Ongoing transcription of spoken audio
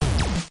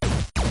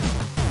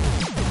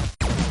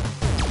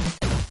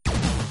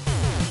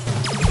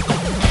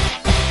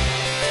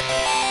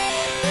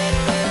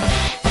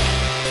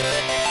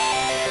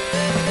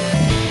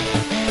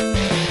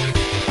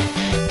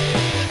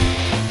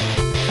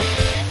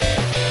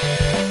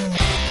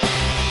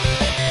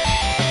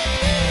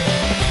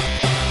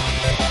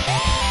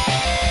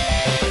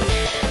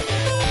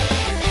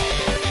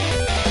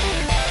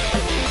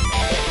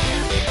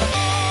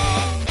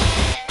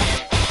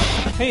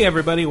Hey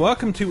everybody,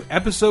 welcome to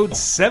episode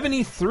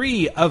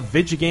 73 of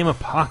Vigigame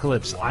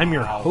Apocalypse. Wow. I'm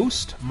your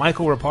host,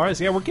 Michael Raparez.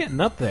 Yeah, we're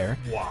getting up there.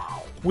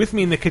 Wow. With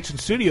me in the kitchen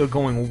studio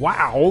going,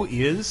 wow,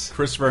 is...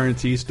 Christopher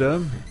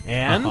Antista.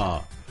 And...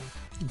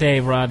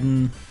 Dave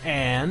Rodden.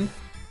 And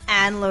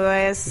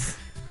Lewis.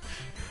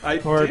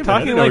 We're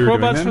talking like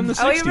robots from the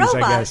 60s, I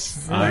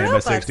guess. I am a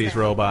 60s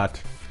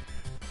robot.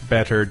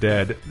 Better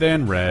dead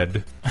than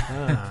red.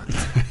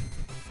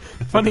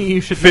 Funny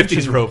you should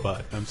 50s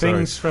robot. I'm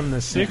things sorry. from the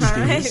 60s.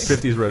 Right.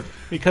 50s robot.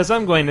 Because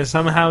I'm going to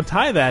somehow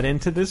tie that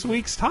into this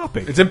week's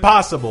topic. It's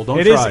impossible. Don't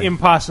It try. is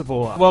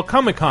impossible. Well,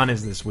 Comic-Con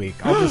is this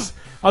week.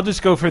 I'll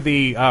just go for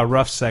the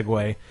rough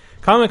segue.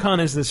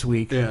 Comic-Con is this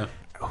week. Yeah.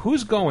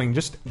 Who's going?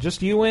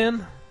 Just you,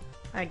 Ann?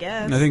 I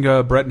guess. I think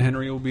Brett and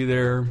Henry will be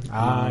there.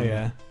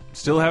 Yeah.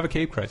 Still have a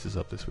Cape Crisis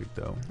up this week,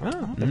 though.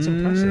 Oh, that's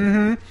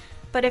impressive.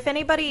 But if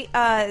anybody,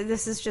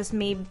 this is just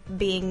me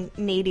being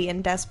needy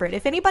and desperate.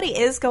 If anybody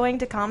is going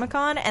to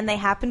Comic-Con and they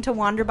happen to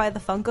wander by the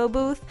Funko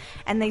booth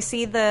and they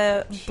see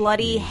the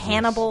bloody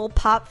Hannibal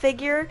pop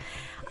figure,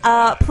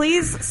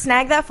 please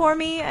snag that for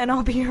me and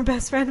I'll be your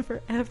best friend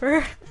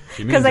forever.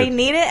 Because I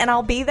need it and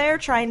I'll be there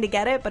trying to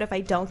get it. But if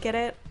I don't get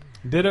it,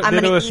 Ditto I'm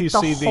going to if you eat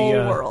the see whole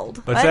the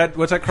world. What's that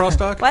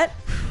crosstalk? What?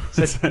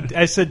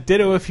 I said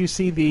ditto if you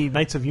see the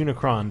Knights of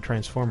Unicron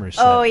Transformers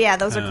set. Oh, yeah,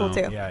 those are cool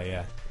too.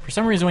 Yeah. For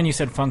some reason, when you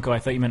said Funko, I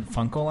thought you meant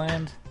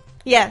Funkoland.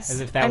 Yes, As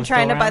if that I'm was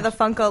trying still to buy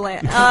around? the Funko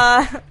Land.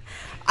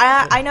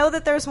 I know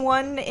that there's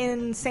one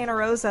in Santa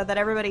Rosa that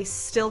everybody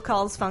still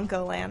calls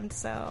Funko Land.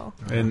 So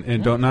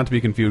And don't not to be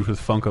confused with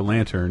Funko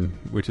Lantern,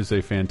 which is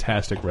a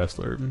fantastic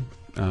wrestler.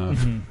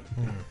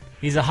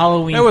 He's a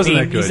Halloween. That wasn't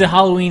that good. He's a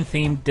Halloween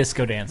themed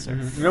disco dancer.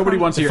 Nobody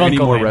wants to The hear any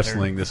Funko more Lantern.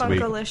 wrestling this week.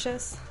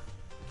 Funkolicious.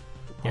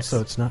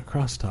 Also, it's not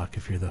crosstalk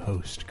if you're the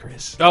host,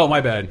 Chris. Oh,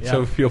 my bad. Yeah.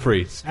 So feel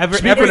free. Is that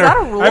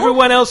a rule?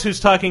 Everyone else who's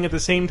talking at the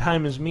same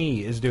time as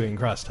me is doing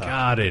crosstalk.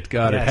 Got it.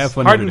 Yes. Have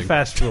fun Hard and editing.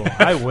 fast rule.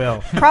 I will.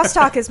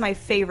 Crosstalk is my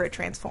favorite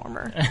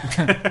Transformer.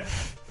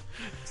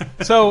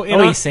 So,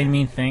 He's saying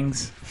mean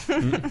things.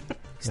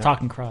 He's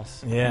talking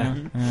cross. yeah.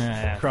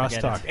 Crosstalk.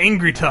 Crosstalk.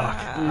 Angry talk.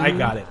 I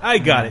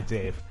got it,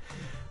 Dave.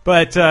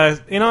 But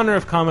in honor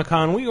of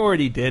Comic-Con, we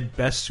already did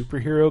Best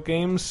Superhero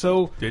Games,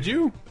 so... Did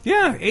you?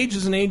 Yeah,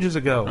 ages and ages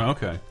ago. Oh,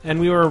 okay. And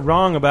we were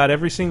wrong about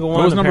every single one,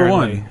 What was number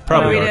apparently. one?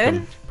 Probably we Arkham.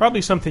 did?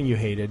 Probably something you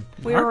hated.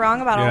 We were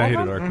wrong about Yeah, I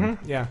all hated of them?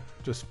 Arkham. Yeah,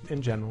 just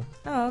in general.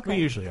 Oh, We okay.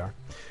 usually are.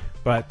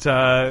 But,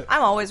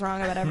 I'm always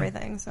wrong about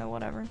everything, so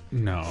whatever.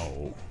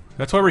 No.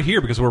 That's why we're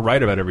here, because we're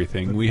right about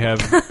everything. We have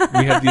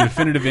the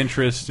definitive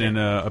interest and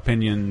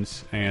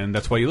opinions, and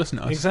that's why you listen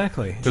to us.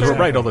 exactly. Because we're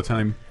right all the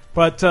time.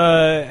 But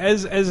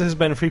as has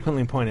been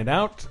frequently pointed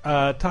out,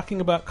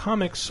 talking about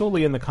comics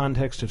solely in the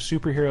context of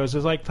superheroes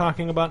is like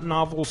talking about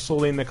novels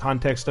solely in the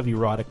context of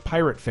erotic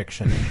pirate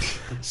fiction.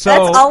 So,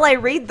 That's all I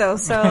read, though,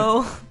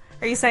 so...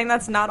 Are you saying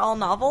that's not all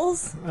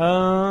novels?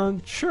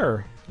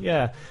 Sure,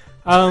 yeah.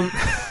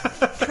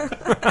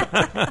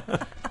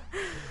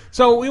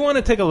 So we want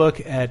to take a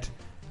look at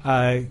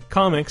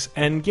comics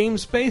and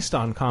games based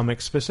on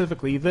comics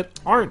specifically that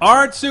aren't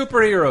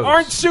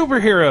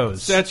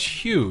superheroes. That's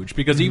huge,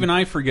 because even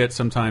I forget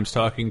sometimes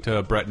talking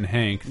to Brett and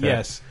Hank that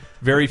Yes.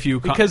 very few...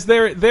 Because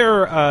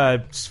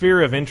their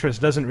sphere of interest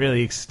doesn't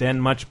really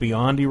extend much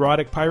beyond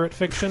erotic pirate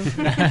fiction.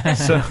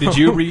 So Did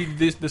you read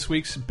this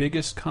week's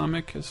biggest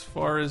comic as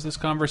far as this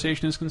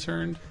conversation is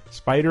concerned?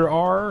 Spider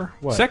R?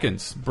 What?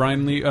 Seconds.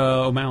 Brian Lee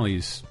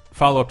O'Malley's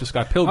follow-up to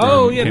Scott Pilgrim.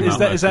 Oh yeah, came out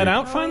is that last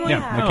out week. finally? Yeah,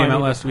 Yeah. that Oh, came I out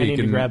need last to- week. I need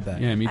to and- grab that.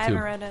 Yeah, me I too.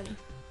 haven't read it.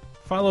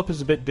 Follow up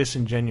is a bit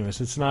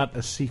disingenuous. It's not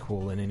a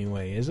sequel in any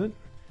way, is it?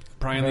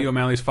 Brian Lee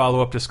O'Malley's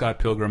follow-up to Scott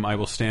Pilgrim. I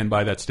will stand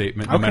by that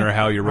statement, no Okay. matter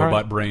how your All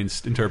robot right. brain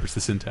interprets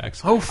the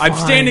syntax. Oh, I'm fine.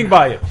 standing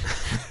by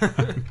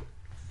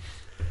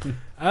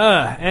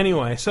it.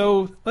 Anyway,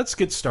 so let's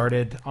get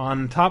started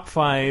on top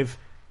 5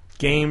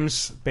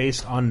 games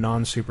based on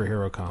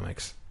non-superhero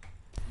comics.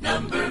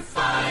 Number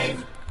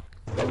 5.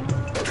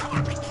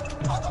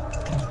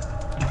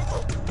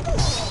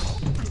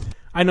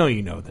 I know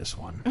you know this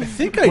one. I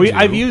think I do.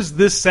 I've used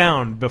this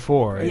sound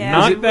before, Yeah,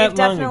 not we've that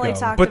long definitely ago.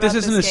 talked But this about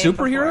isn't a game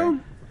superhero?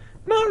 before.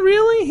 Not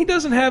really. He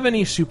doesn't have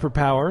any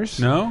superpowers.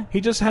 No?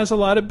 He just has a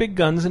lot of big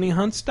guns and he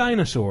hunts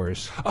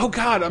dinosaurs. Oh,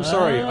 God, I'm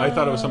sorry. I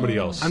thought it was somebody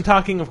else. I'm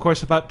talking, of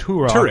course, about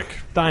Turok, Turok.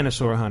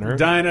 Dinosaur Hunter.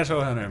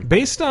 Dinosaur Hunter.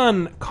 Based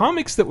on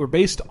comics that were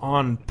based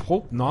on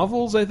pulp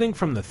novels, I think,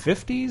 from the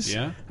 50s.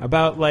 Yeah.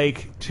 About,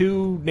 like,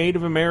 2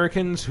 Native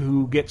Americans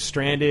who get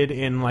stranded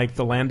in, like,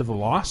 the land of the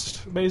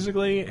lost,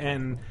 basically,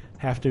 and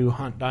have to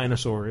hunt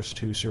dinosaurs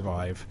to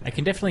survive. I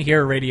can definitely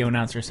hear a radio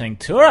announcer saying,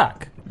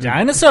 Turok,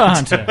 dinosaur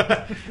hunter.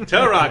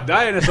 Turok,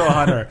 Dinosaur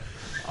Hunter.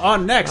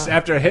 On next,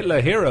 after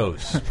Hitler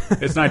Heroes.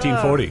 It's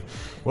 1940.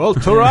 Well,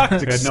 Turok no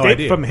escaped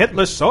idea. from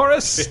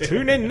Hitlersaurus.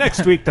 Tune in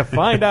next week to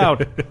find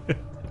out.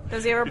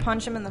 Does he ever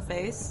punch him in the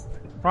face?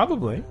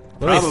 Probably.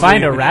 Will they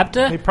find a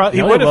raptor? He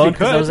No, would if he won't,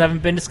 'cause could. those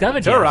haven't been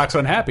discovered yet. Turok's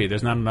unhappy.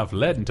 There's not enough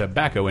lead and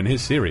tobacco in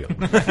his cereal.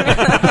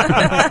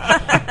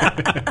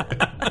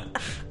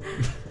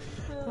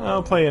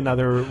 I'll play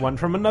another one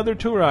from another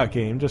Turok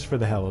game just for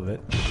the hell of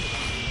it.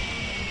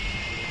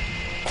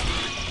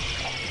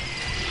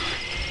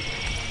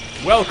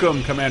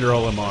 Welcome, Commander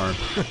Olimar.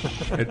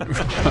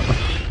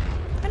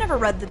 I never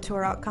read the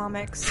Turok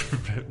comics.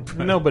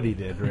 Nobody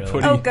did,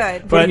 really. Oh,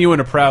 good. Putting you in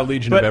a proud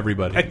legion of But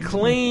everybody.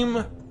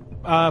 Acclaim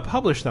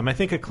published them. I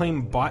think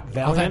Acclaim bought Oh,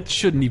 Valiant. that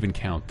shouldn't even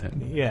count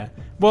then. Yeah.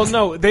 Well,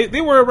 no,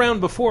 they were around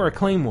before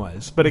Acclaim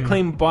was, but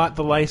Acclaim bought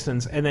the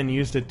license and then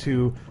used it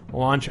to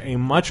launch a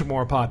much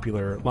more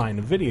popular line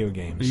of video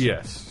games.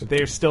 Yes. But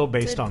they are still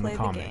based Did on the play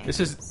the comic. game. This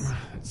is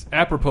it's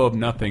apropos of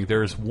nothing.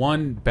 There's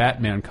one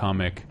Batman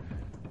comic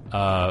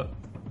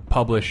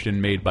published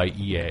and made by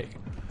EA.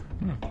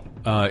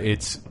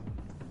 It's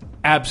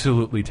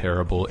absolutely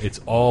terrible. It's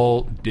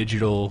all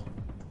digital,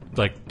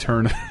 like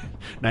turn of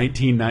the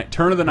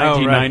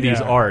 1990s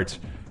yeah. art,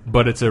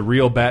 but it's a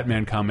real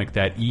Batman comic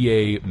that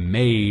EA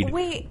made.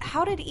 Wait,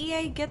 how did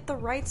EA get the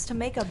rights to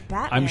make a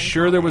Batman? I'm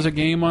sure there was a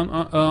game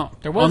on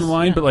There was,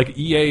 online, yeah. but like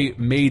EA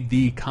made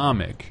the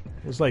comic.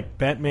 It was like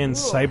Batman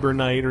Cyber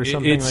Knight or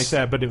something It's- like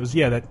that, but it was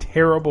that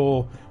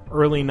terrible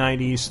early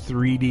 90s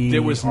 3D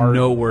There was art.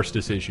 no worse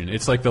decision.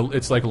 It's like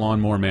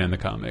Lawnmower Man the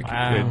comic.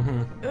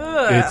 Wow.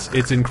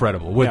 It's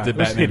incredible with Yeah, the it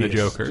was Batman and the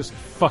hideous. Joker. Just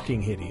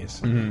fucking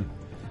hideous. And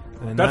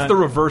That's that- the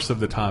reverse of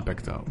the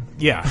topic, though.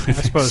 Yeah, I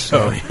suppose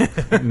so.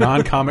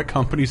 Non-comic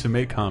companies who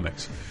make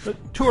comics.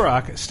 But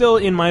Turok, still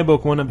in my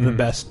book, one of the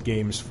best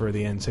games for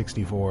the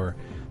N64.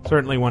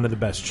 Certainly one of the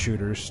best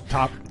shooters.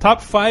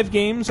 Top 5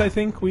 games, I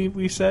think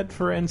we said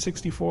for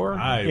N64.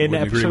 I in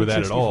wouldn't agree episode with that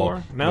 64.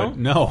 at all. No, But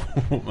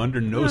no, under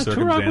no Turok was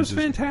circumstances.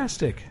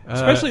 fantastic.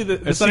 Especially the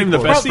it's not even the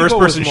sequel. best sequel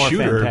was first-person more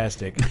shooter.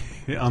 Fantastic.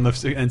 On the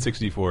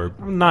N64.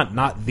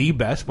 Not the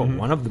best, but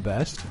one of the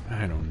best.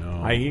 I don't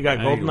know. You got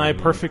GoldenEye,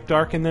 Perfect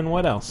Dark, and then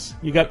what else?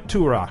 You got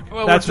Turok.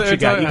 Well, That's what's what you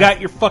there- got. You got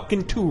your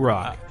fucking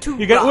Turok. You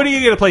Turok. got. What are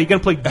you gonna play? You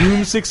gonna play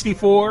Doom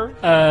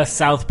 64?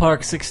 South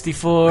Park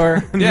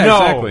 64. Yeah, No.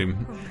 exactly.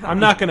 I'm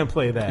not gonna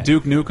play that.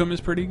 Duke Nukem is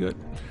pretty good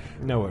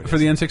No, it for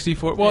the isn't.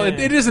 N64. Well,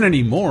 it isn't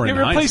anymore. They in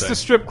replaced the hindsight.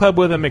 strip club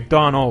with a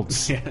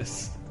McDonald's.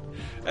 Yes.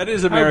 That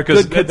is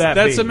America's. good could that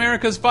that's be?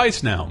 America's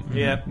vice now.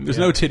 Yep, There's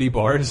yep. no titty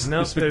bars.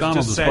 No, It's there's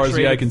McDonald's just as far as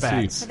the eye can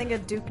saturated fats. see. I think a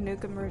Duke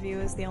Nukem review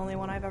is the only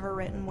one I've ever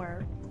written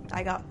where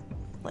I got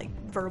like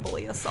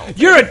verbally assaulted.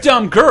 You're a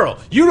dumb girl.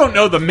 You don't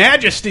know the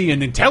majesty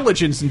and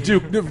intelligence in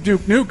Duke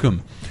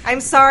Nukem.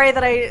 I'm sorry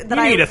that I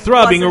You need a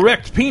throbbing wasn't-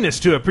 erect penis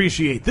to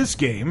appreciate this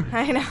game.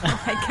 I know.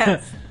 I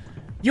guess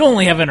You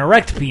only have an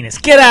erect penis.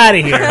 Get out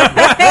of here.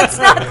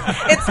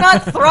 it's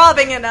not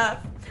throbbing enough.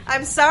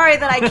 I'm sorry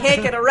that I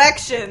can't get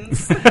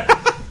erections.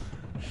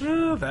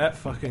 Oh, that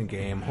fucking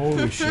game.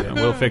 Holy shit.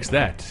 We'll fix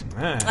that.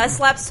 I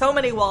slapped so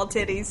many wall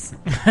titties.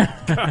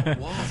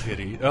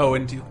 Titty. Oh,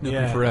 and Duke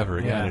Nukem Forever.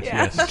 Got it.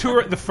 Yeah. Yes.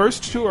 The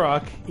first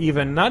Turok,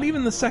 not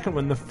even the second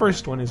one, the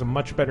first one is a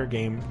much better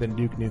game than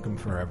Duke Nukem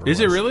Forever.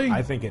 Is it was. really?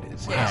 I think it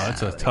is. Wow,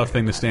 that's a tough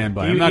thing to stand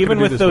by. I'm not Even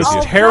gonna do with this those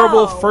with you.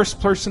 terrible no.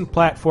 first-person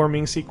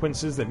platforming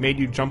sequences that made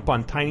you jump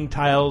on tiny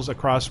tiles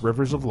across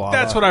rivers of lava.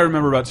 That's what I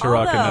remember about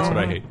Turok, and that's what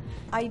I Although- hate.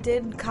 I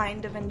did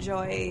kind of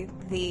enjoy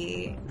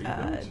the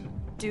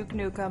Duke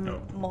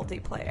Nukem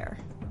multiplayer.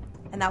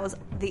 And that was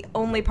the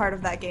only part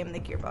of that game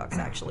that Gearbox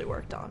actually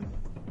worked on.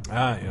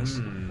 Ah, yes.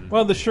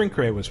 Well, the shrink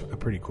ray was a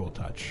pretty cool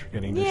touch.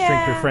 Getting to shrink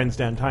Yeah. your friends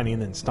down tiny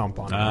and then stomp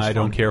on them. was I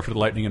don't fun. care for the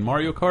lightning in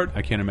Mario Kart.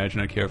 I can't imagine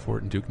I'd care for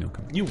it in Duke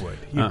Nukem. You would.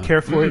 You'd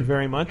care for it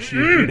very much.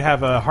 You'd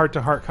have a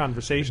heart-to-heart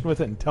conversation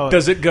with it and tell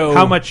Does it go-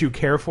 how much you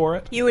care for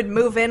it. You would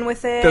move in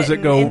with it Does it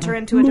and go- enter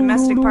into a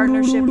domestic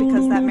partnership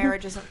because that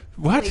marriage isn't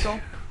What? legal.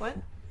 What?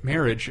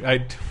 Marriage. I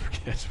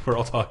forget. We're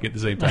all talking at the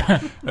same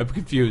time. I'm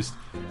confused.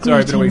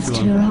 Sorry, I've been away too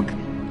Greetings, long.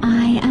 Turok.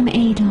 I am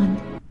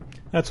Adon.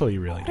 That's all you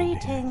really need.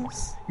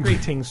 Greetings.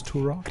 Greetings,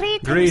 Turok.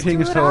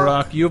 Greetings,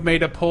 Turok. You've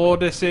made a poor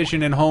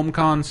decision in home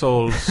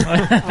consoles.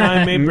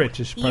 I'm a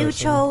British person. You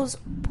chose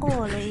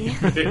poorly.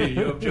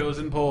 You've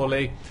chosen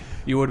poorly.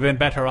 You would have been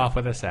better off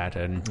with a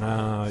Saturn.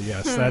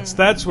 Yes,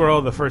 that's where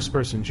all the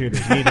first-person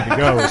shooters needed to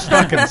go. Is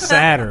fucking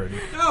Saturn.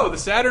 No, the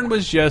Saturn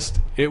was just.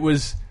 It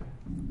was.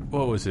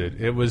 What was it?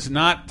 It was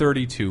not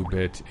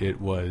 32-bit. It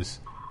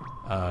was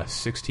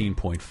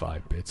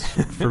 16.5 bits.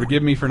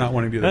 Forgive me for not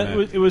wanting to do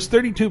that. It was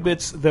 32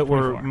 bits that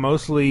were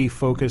mostly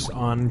focused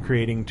on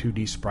creating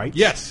 2D sprites.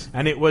 Yes.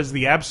 And it was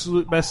the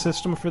absolute best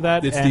system for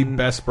that. It's the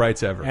best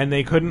sprites ever. And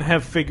they couldn't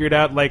have figured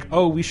out, like,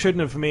 oh, we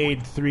shouldn't have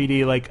made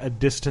 3D like a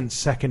distant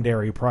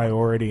secondary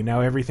priority.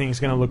 Now everything's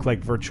going to look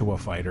like Virtua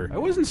Fighter. I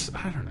wasn't.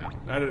 I don't know.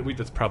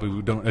 That's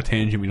probably a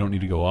tangent we don't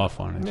need to go off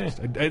on. It's Yeah. just,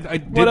 I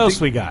did What else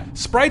think- we got?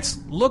 Sprites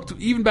looked,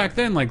 even back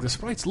then, like the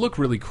sprites looked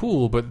really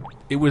cool, but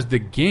it was the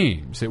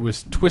games. It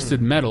was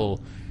Twisted Metal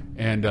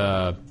and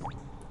and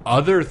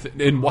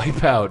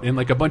Wipeout and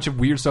like a bunch of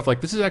weird stuff.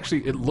 Like this is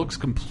actually, it looks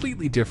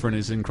completely different.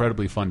 It's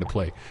incredibly fun to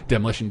play.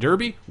 Demolition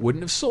Derby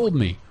wouldn't have sold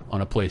me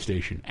on a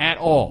PlayStation at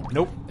all.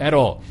 Nope. At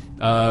all.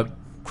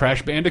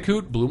 Crash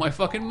Bandicoot blew my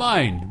fucking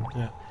mind.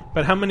 Yeah.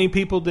 But how many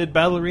people did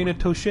Ballerina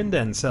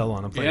Toshinden sell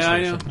on a PlayStation? Yeah,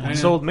 I know, I know. It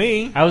sold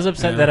me. I was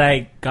upset that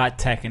I got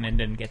Tekken and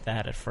didn't get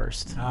that at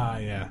first. Ah,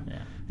 yeah.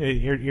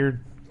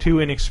 You're too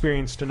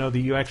inexperienced to know that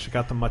you actually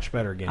got the much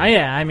better game.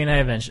 Yeah, I mean, I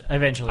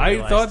eventually I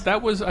realized.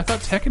 thought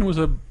Tekken was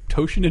a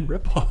Toshinden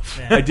ripoff.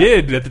 Yeah. I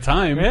did at the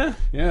time.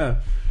 Yeah.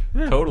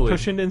 Totally.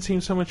 Toshinden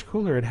seemed so much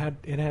cooler. It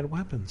had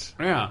weapons.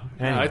 Yeah.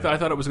 Anyway. I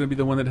thought it was going to be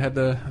the one that had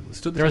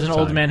stood the There was an test of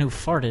old time. man who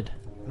farted.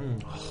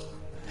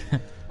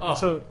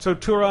 So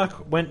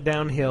Turok went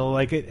downhill.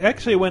 Like it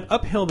actually went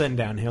uphill then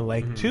downhill.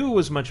 Like 2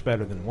 was much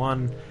better than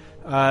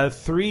 1.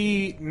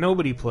 3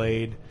 nobody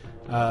played.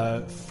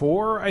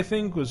 4 I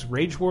think was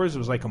Rage Wars. It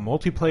was like a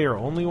multiplayer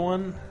only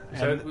one. Is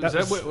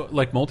that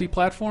like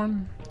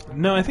multi-platform?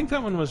 No, I think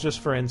that one was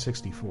just for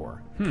N64.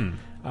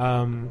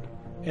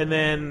 And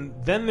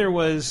then there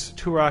was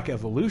Turok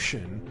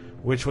Evolution,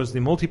 which was the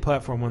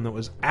multi-platform one that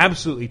was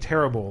absolutely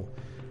terrible,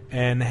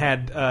 and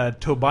had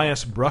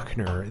Tobias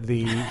Bruckner,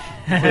 the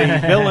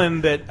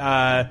villain that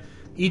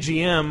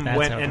EGM That's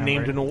went how I and remember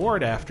named it. an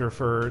award after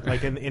for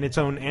like in its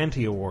own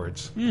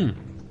anti-awards.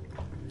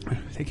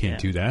 They can't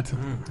do that.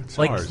 It's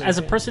Like, hard. as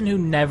a person who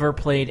never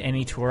played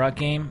any Turok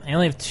game, I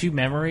only have 2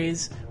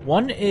 memories.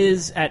 One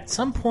is at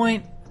some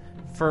point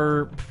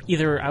for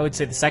either, I would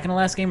say, the second to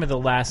last game or the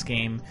last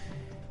game.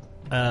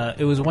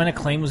 It was when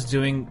Acclaim was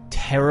doing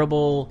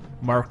terrible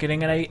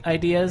marketing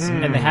ideas,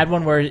 and they had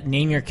one where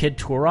name your kid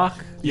Turok.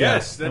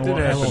 Yes, that did And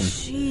happen.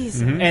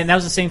 Jeez. And that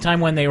was the same time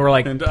when they were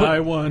like, And put-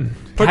 I won.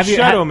 Put Have you-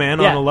 Shadow Man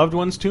yeah. on a loved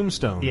one's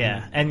tombstone.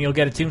 yeah, and you'll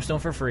get a tombstone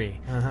for free.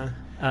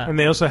 And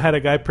they also had a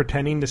guy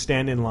pretending to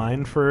stand in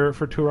line for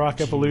Turok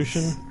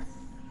Evolution,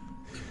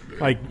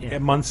 like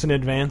months in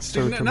advance.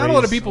 To Not a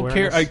lot of raise people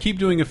awareness. care. I keep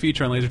doing a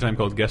feature on Laser Time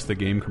called Guess the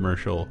Game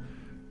Commercial.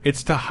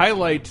 It's to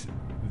highlight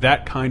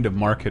that kind of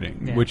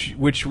marketing, Yeah.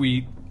 which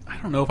we... I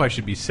don't know if I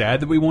should be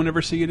sad that we won't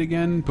ever see it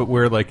again, but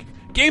where, like,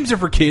 games are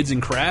for kids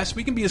and crass.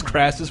 We can be as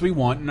crass as we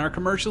want in our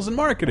commercials and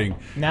marketing.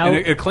 Now-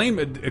 and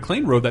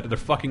Acclaim rode that to their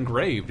fucking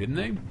grave, didn't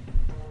they?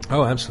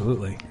 Oh,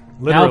 absolutely,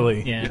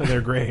 literally yeah. to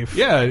their grave.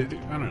 Yeah, I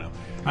don't know.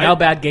 How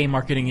bad game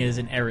marketing is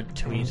an errant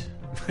tweet.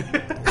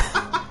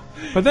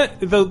 But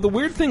the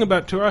weird thing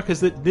about Turok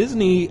is that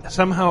Disney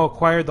somehow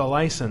acquired the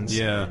license,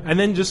 Yeah. and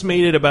then just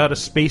made it about a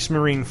space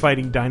marine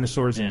fighting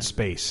dinosaurs Yeah. in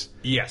space.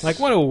 Yes. Like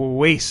what a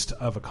waste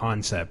of a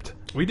concept.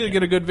 We did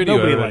get a good video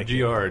Nobody out of liked it.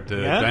 GR,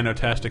 the Yeah?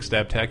 Dinotastic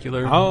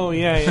Stabtacular. Oh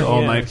yeah,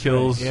 All yeah, knife that's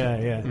kills.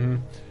 right. Yeah.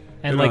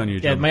 And Good like, on you,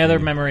 yeah, Jump my other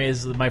King. memory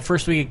is my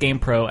first week at Game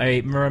Pro.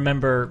 I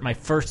remember my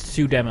first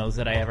 2 demos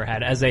that I ever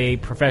had as a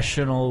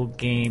professional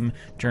game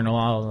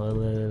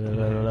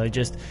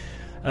journalist.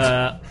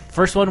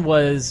 First one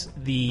was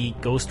the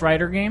Ghost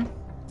Rider game,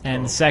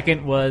 and the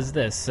second was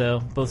this.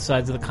 So both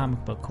sides of the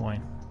comic book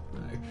coin.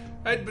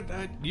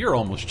 But you're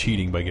almost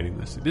cheating by getting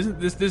this. Isn't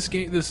this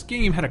game? This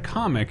game had a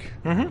comic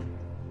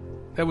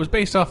that was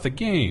based off the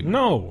game.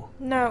 No,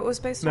 No, it was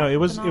based. no, off it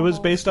was the it was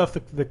novels. based off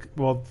the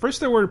well. First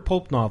there were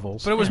pulp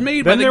novels, But it was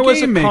made by then the there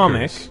was a game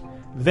comic. makers.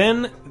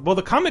 Then, well,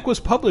 the comic was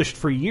published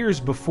for years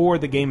before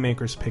the game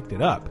makers picked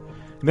it up.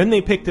 Then they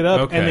picked it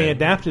up Okay. and they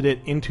adapted it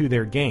into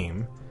their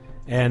game.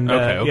 And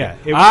Okay. yeah,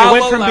 it I'll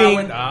went from allow being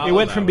it. I'll it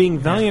went allow from it. being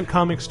Valiant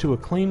Comics to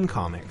Acclaim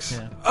Comics.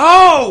 Yeah.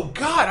 Oh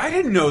God, I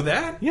didn't know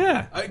that.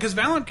 Yeah. Because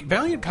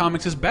Valiant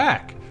Comics is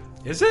back.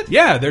 Is it?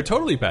 Yeah, they're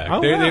totally back.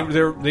 Oh, they wow.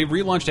 they've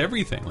relaunched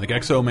everything, like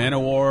Exo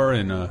Manowar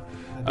and.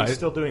 They're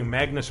still doing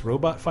Magnus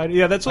Robot Fighter.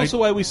 Yeah, that's also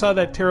why we saw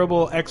that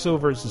terrible Exo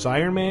versus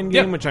Iron Man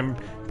game, Yeah. which I'm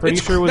pretty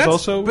sure was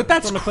also. But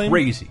that's from Acclaim.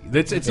 crazy.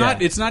 It's Yeah.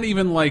 not. It's not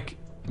even like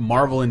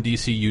Marvel and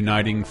DC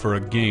uniting for a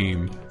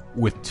game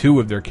with 2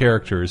 of their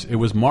characters. It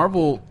was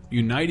Marvel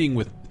uniting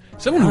with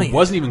someone Valiant. who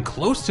wasn't even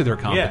close to their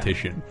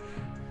competition.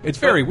 It's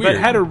very weird. But it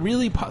had a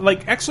really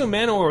like Exo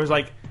Manowar was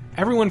like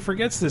everyone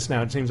forgets this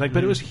now. It seems like,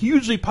 but it was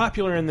hugely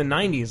popular in the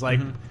 '90s. Like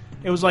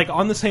it was like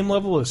on the same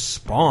level as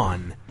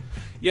Spawn.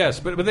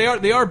 Yes, but they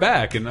are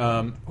back, and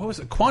what was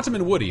it? Quantum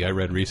and Woody I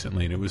read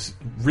recently, and it was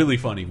really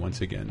funny once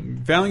again.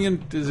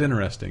 Valiant is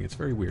interesting. It's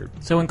very weird.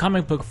 So in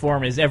comic book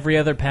form, is every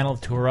other panel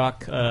of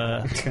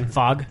Turok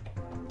fog?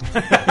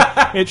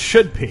 It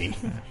should be.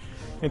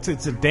 It's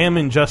a damn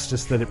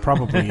injustice that it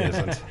probably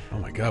isn't. Oh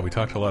my God, we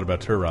talked a lot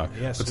about Turok.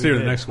 Yes, Let's we hear the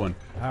did. next one.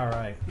 All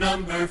right.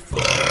 Number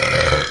 4.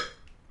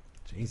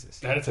 Jesus.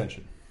 Pay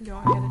attention. You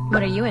want to get it?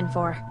 What are you in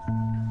for?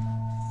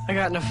 I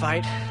got in a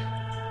fight.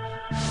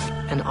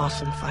 An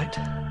awesome fight.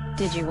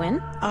 Did you win?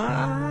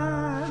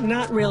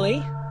 Not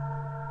really.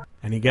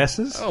 Any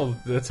guesses? Oh,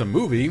 that's a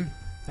movie.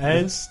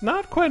 It's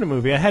not quite a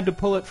movie. I had to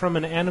pull it from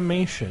an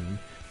animation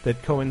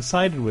that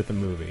coincided with the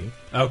movie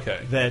Okay.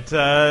 that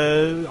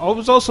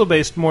was also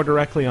based more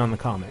directly on the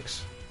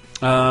comics.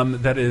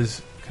 That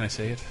is. Can I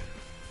say it?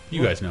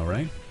 You guys know,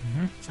 right?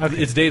 Okay,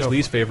 It's Dave's go for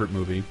least favorite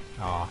movie.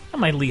 Aw. Not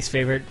my least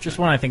favorite. Just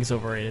one I think is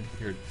overrated.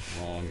 You're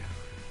wrong.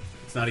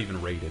 It's not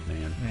even rated,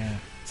 man. Yeah.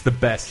 It's the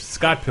best.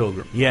 Scott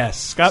Pilgrim. Yes,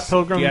 Scott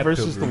Pilgrim Scott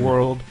versus Pilgrim. the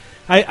World.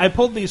 I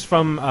pulled these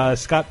from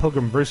Scott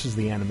Pilgrim versus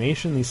the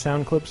animation, these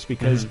sound clips,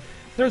 because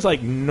there's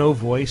like no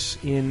voice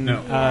in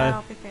Yeah, I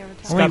don't think they ever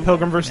tell Scott me.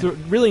 Pilgrim vs.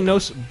 Really no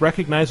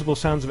recognizable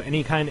sounds of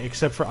any kind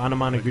except for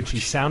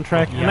Anamanaguchi's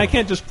soundtrack. And I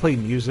can't just play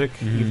music,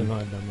 even though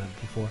I've done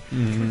that before.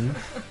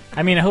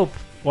 I mean, I hope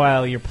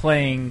while you're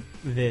playing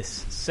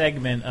this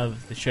segment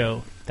of the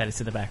show that it's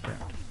in the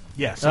background.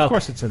 Yes, of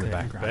course it's in the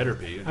background. Better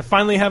be. I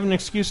finally have an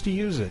excuse to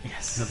use it.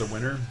 Yes. Another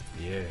winner?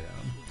 Yeah.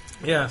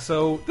 Yeah,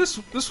 so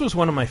this was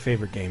one of my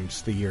favorite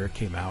games the year it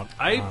came out.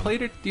 I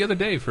played it the other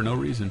day for no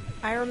reason.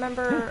 I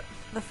remember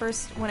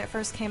when it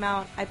first came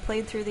out, I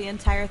played through the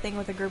entire thing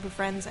with a group of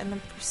friends, and then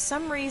for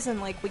some reason,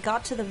 like, we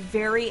got to the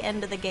very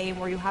end of the game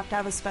where you have to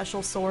have a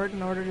special sword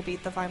in order to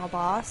beat the final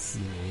boss.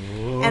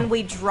 And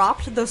we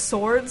dropped the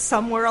sword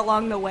somewhere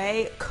along the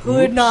way,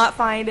 could not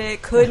find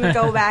it, couldn't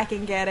go back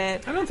and get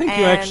it. I don't think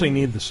you actually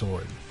need the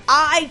sword.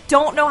 I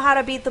don't know how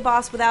to beat the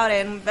boss without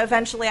it, and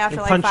eventually after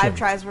You like punch 5 him.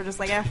 tries, we're just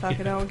like, fuck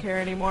it, I don't care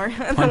anymore. And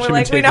then Punch we're him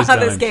like, and we take know his how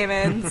this dimes. game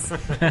ends.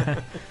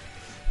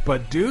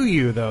 But do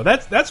you though?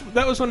 That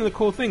was one of the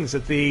cool things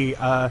that the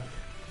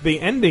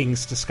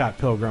endings to Scott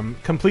Pilgrim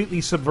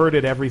completely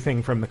subverted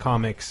everything from the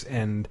comics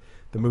and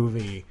the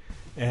movie.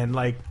 And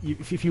like,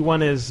 if you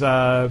won his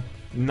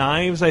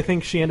Knives, I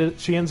think she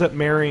ends up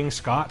marrying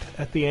Scott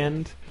at the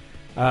end.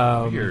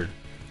 Weird.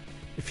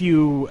 If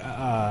you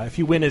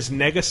win as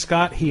Nega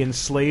Scott, he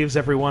enslaves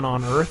everyone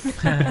on Earth.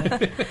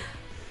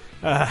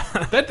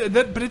 But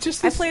it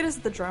just. I played as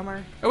the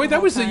drummer. Oh wait,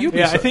 that was the Ubisoft.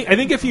 Yeah, I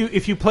think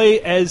if you play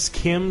as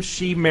Kim,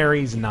 she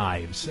marries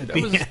Knives at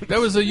the end. That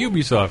was a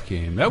Ubisoft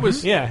game. That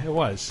was Yeah, it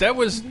was. That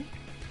was.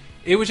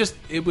 It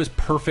was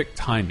perfect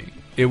timing.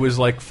 It was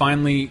like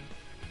finally.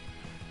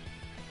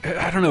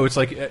 I don't know. It's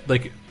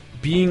like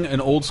being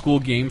an old school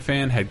game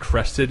fan had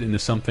crested into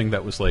something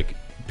that was like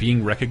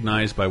being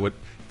recognized by what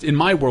in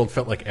my world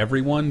felt like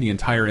everyone. The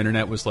entire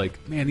internet was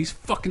like, man, these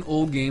fucking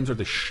old games are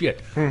the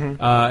shit.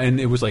 And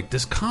it was like,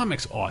 this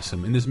comic's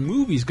awesome, and this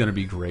movie's going to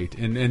be great.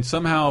 And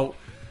somehow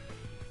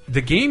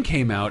the game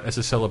came out as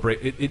a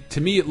celebration.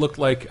 To me, it looked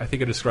like, I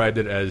think I described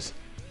it as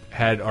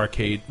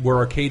were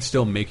arcades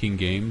still making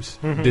games,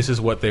 this is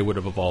what they would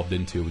have evolved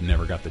into and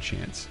never got the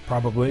chance.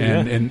 Probably,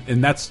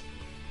 and that's,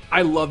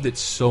 I loved it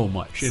so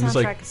much. And it's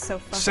like, Soundtrack is so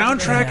fucking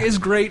soundtrack good. is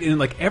great, and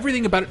like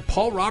everything about it.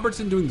 Paul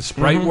Robertson doing the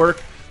sprite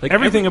work, like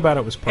everything about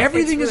it was perfect.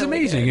 everything It's is really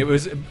amazing. good. It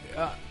was,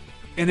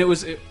 and it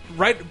was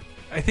right.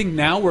 I think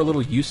now we're a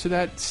little used to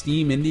that.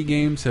 Steam indie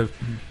games have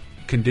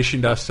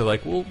conditioned us to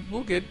like, we'll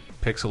get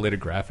pixelated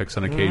graphics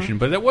on occasion,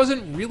 but that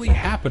wasn't really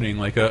happening.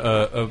 Like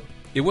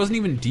it wasn't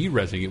even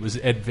de-resing. It was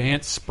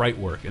advanced sprite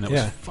work, and it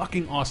was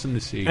fucking awesome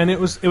to see. And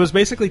it was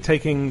basically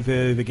taking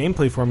the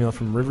gameplay formula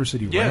from River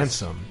City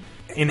Ransom,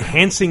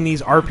 enhancing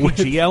these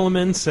RPG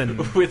elements, and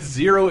with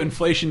zero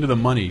inflation to the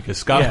money, because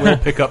Scott will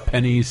pick up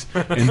pennies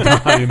and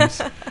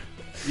dimes.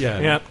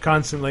 Yeah,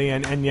 constantly,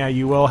 and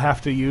you will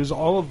have to use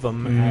all of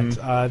them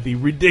at the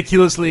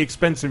ridiculously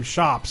expensive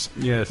shops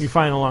you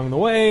find along the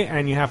way,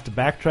 and you have to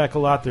backtrack a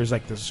lot. There's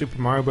like the Super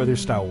Mario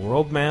Brothers style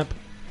world map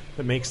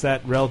that makes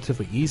that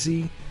relatively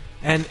easy,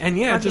 and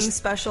Fucking just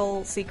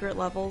special secret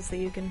levels that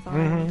you can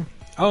find.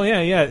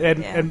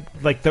 and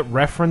like that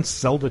reference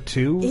Zelda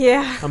 2,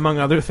 among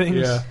other things.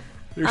 Yeah,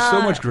 there's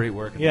so much great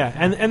work. Yeah,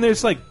 and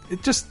there's like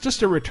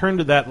just a return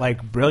to that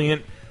like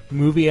brilliant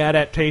movie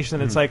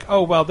adaptation. It's like,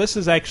 oh well, this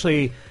is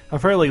actually a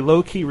fairly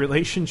low key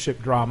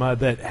relationship drama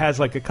that has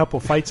like a couple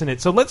fights in it.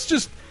 So let's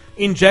just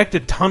inject a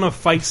ton of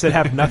fights that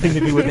have nothing to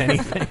do with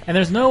anything. And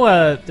there's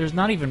there's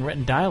not even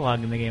written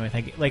dialogue in the game. I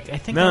think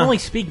they only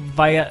speak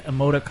via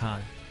emoticon.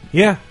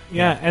 Yeah,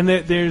 and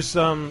there's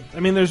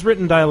there's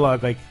written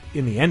dialogue like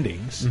in the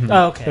endings.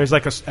 Oh, okay. There's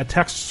like a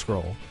text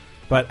scroll.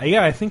 But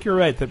I think you're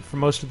right that for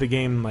most of the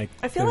game, like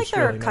I feel like there's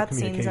there are really no cutscenes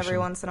communication. every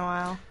once in a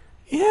while.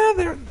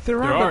 Yeah,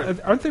 there are.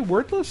 But aren't they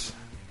wordless,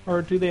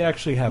 or do they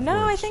actually have? No,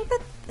 words? I think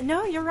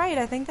that you're right.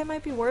 I think they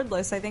might be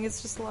wordless. I think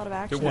it's just a lot of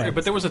action.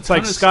 But there was a It's ton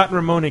like of Scott and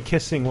Ramona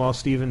kissing while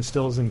Steven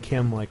Stills and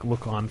Kim like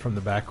look on from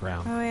the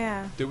background. Oh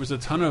yeah. There was a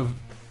ton of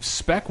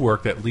spec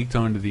work that leaked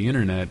onto the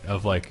internet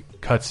of like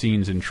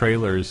cutscenes and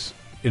trailers,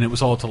 and it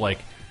was all to like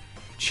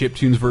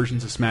chiptunes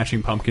versions of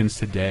Smashing Pumpkins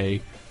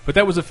today. But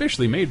that was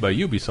officially made by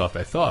Ubisoft,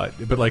 I thought.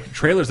 But like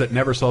trailers that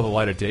never saw the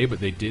light of day, but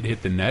they did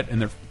hit the net,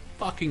 and they're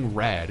fucking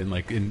rad and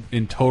like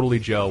in totally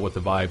gel with the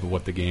vibe of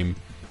what the game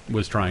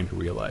was trying to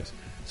realize.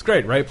 It's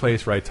great, right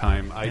place, right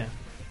time. I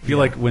feel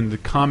like when the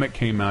comic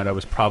came out, I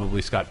was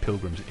probably Scott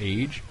Pilgrim's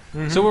age.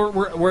 So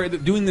we're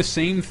doing the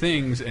same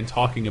things and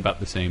talking about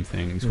the same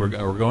things. We're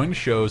going to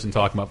shows and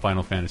talking about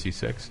Final Fantasy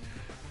VI.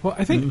 Well,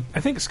 I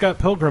think Scott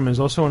Pilgrim is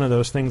also one of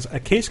those things. A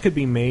case could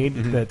be made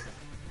that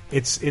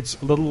it's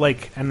a little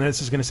like, and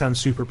this is going to sound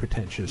super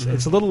pretentious.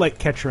 It's a little like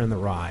Catcher in the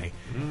Rye,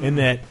 in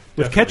that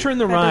with Catcher in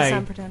the That does Rye,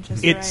 sound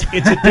pretentious, it's right.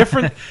 it's a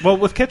different. Well,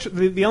 with Catcher,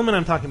 the element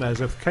I'm talking about is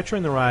with Catcher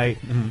in the Rye,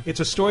 it's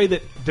a story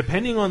that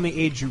depending on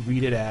the age you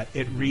read it at,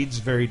 it reads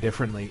very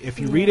differently. If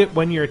you read it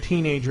when you're a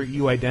teenager,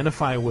 you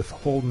identify with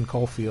Holden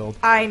Caulfield.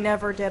 I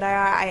never did.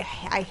 I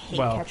hate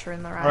Catcher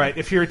in the Rye. All right,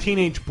 if you're a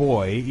teenage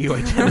boy, you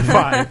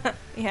identify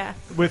Yeah.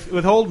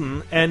 with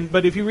Holden,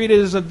 but if you read it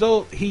as an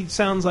adult, he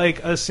sounds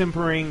like a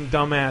simpering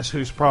dumbass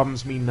whose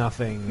problems mean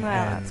nothing. Well,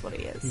 and that's what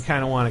he is. You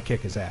kind of want to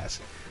kick his ass.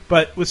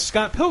 But with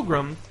Scott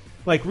Pilgrim,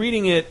 like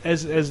reading it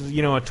as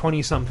you know, a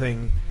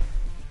 20-something,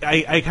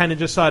 I kind of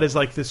just saw it as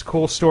like this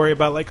cool story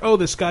about like, oh,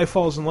 this guy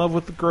falls in love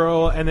with the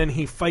girl, and then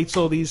he fights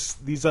all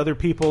these other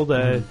people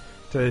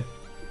to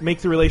make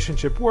the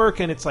relationship work,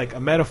 and it's like a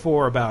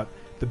metaphor about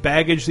the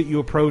baggage that you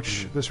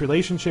approach this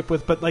relationship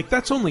with, but like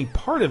that's only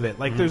part of it.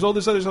 Like there's all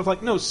this other stuff.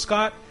 Like no,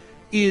 Scott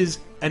is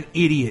an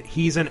idiot.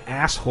 He's an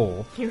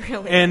asshole. He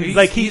really and is.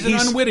 like he's an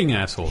unwitting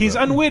asshole. He's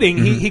though. unwitting.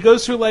 He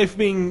goes through life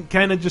being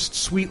kind of just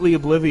sweetly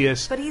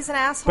oblivious. But he's an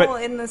asshole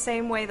But- in the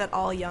same way that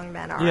all young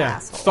men are Yeah.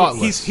 assholes.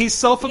 Thoughtless. He's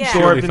self-absorbed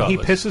Purely and he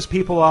thoughtless. pisses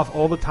people off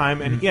all the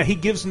time, and he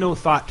gives no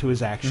thought to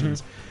his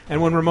actions.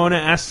 And when Ramona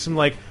asks him,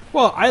 like,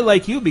 "Well, I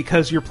like you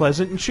because you're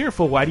pleasant and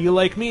cheerful. Why do you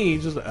like me?"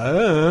 He's just,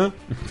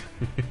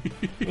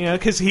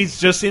 because he's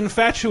just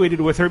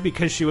infatuated with her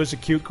because she was a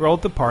cute girl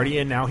at the party,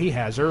 and now he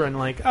has her, and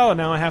like, oh,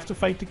 now I have to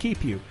fight to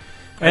keep you.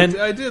 And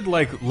I did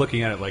like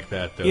looking at it like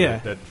that, though. Yeah.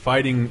 That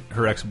fighting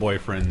her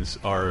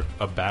ex-boyfriends are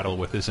a battle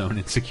with his own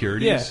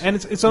insecurities. yeah, and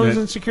it's own That-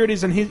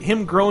 insecurities, and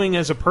him growing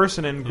as a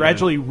person and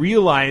gradually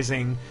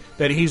realizing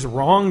that he's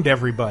wronged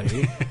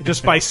everybody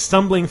just by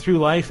stumbling through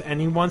life,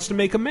 and he wants to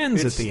make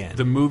amends at the end.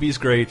 The movie's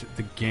great,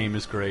 the game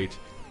is great,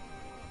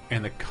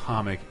 and the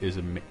comic is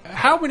amazing.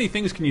 How many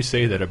things can you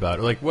say that about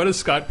it? Like, what does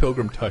Scott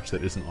Pilgrim touch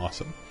that isn't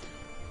awesome?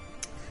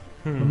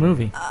 The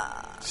movie.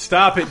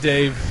 Stop it,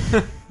 Dave.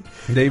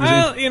 Dave is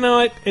Well, you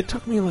know, it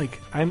took me like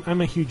I'm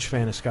a huge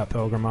fan of Scott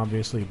Pilgrim,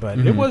 obviously, but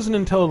Mm-hmm. it wasn't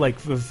until like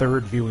the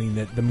third viewing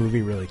that the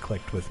movie really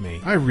clicked with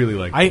me. I really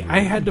like. I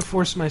had to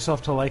force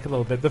myself to like it a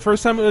little bit. The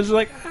first time it was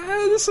like,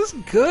 this is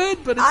good,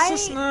 but it's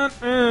just not.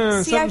 See,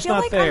 I something's feel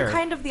not like there. I'm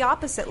kind of the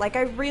opposite. Like,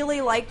 I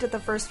really liked it the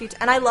first few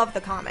and I love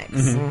the comics.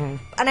 Mm-hmm.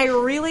 And I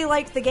really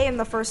liked the game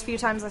the first few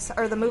times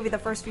or the movie the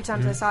first few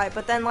times I saw it.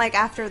 But then, like,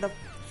 after the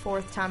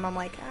fourth time, I'm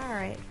like, all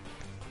right,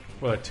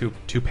 What, too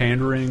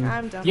pandering?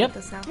 I'm done Yep.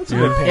 with this now. That's a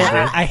good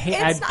pandering. I hate.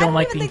 I It's- don't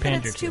like even being think that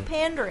pandered it's too to.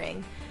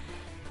 pandering.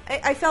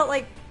 I felt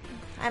like,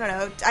 I don't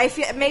know. I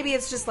feel maybe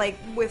it's just like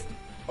with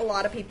a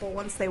lot of people.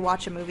 Once they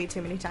watch a movie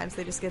too many times,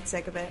 they just get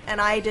sick of it.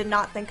 And I did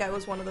not think I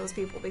was one of those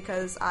people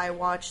because I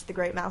watched The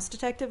Great Mouse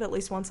Detective at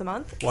least once a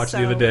month. Watched so-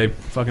 the other day.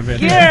 Fucking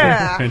fantastic.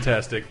 Yeah.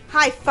 Fantastic.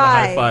 High The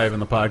five. high five in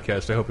the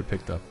podcast. I hope it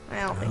picked up.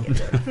 I don't think it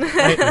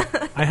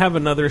did. I have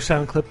another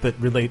sound clip that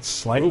relates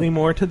slightly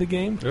more to the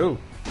game. Oh.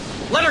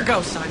 Let her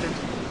go, Simon.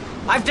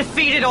 I've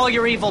defeated all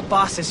your evil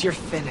bosses. You're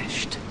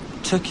finished.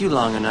 Took you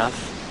long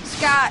enough.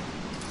 Scott,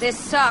 this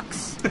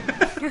sucks.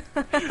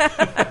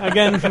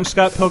 Again, from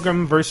Scott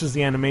Pilgrim versus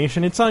the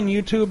animation. It's on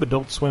YouTube.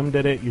 Adult Swim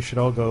did it. You should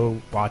all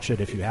go watch it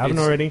if you haven't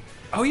It's- already.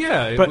 Oh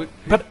yeah.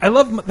 But I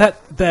love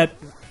that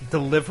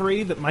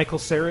delivery that Michael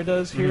Cera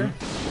does here.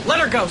 Let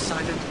her go,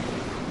 Simon.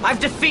 I've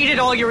defeated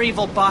all your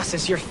evil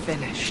bosses. You're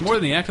finished. more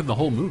than the act of the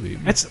whole movie.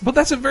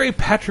 That's a very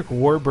Patrick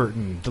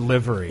Warburton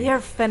delivery.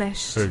 You're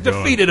finished.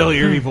 Defeated all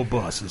your evil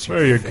bosses. Where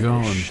are you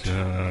finished.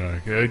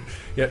 going? Good.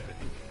 Yeah.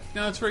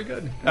 No, it's very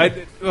good. God, I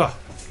forgot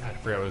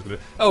what I was going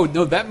to. Oh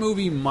no, that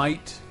movie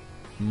might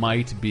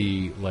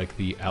be like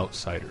The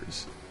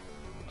Outsiders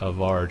of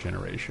our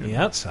generation. The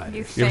Outside. You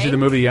You ever see the think?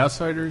 movie The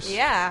Outsiders?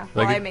 Yeah.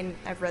 Like Well, it- I mean,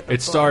 I've read the It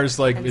book stars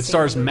and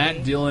seen the Matt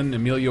movie. Dillon,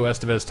 Emilio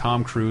Estevez,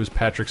 Tom Cruise,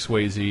 Patrick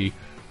Swayze,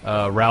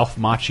 Ralph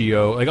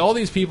Macchio, like all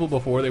these people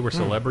before they were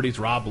celebrities.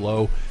 Rob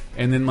Lowe,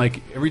 and then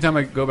like every time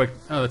I go back,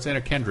 oh, that's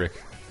Anna Kendrick,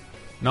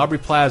 and Aubrey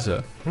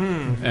Plaza,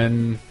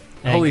 and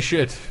Egg. holy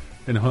shit,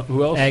 and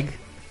who else? Egg.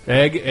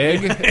 Egg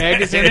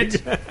is in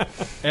it.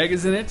 Egg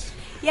is in it.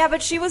 Yeah,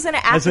 but she was in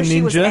it As a after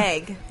she was ninja?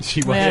 Egg.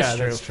 She was. Yeah,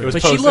 that's true. It was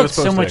But post- she it looked was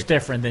so post-Egg. much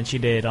different than she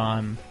did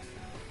on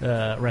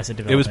Arrested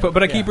Development. It was,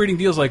 but I keep Yeah. reading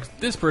deals like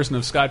this person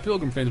of Scott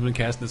Pilgrim fans has been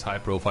cast in this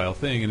high-profile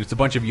thing, and it's a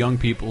bunch of young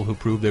people who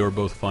proved they were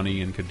both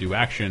funny and could do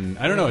action.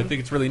 I don't know. I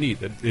think it's really neat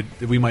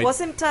that we might.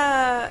 Wasn't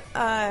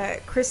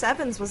Chris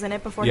Evans was in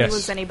it before Yes. he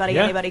was anybody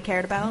Yeah. anybody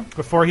cared about?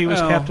 Before he was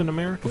Well, Captain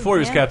America. Before he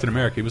was Yeah. Captain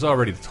America, he was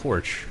already the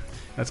Torch.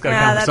 That's got to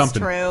Yeah, count for that's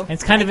something. true. And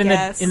it's kind of I in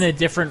guess. a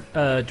different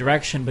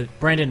direction, but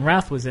Brandon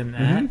Routh was in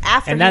that.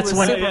 After and he that's was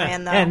when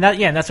Superman, though. and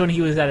that's when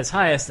he was at his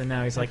highest, and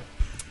now he's like,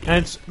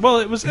 And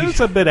it was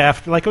a bit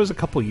after, like it was a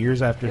couple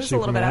years after It was a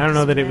little Superman. bit I don't after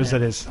know that it was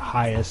Superman. at his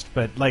highest,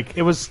 but like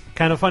it was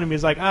kind of funny.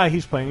 He's like,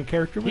 he's playing a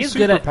character with he's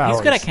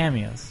superpowers. good at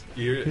cameos.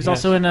 You're- He's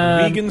also in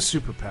vegan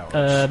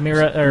superpowers.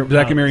 Mira or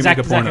Zack and Miri Zack-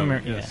 make a Zack porno. and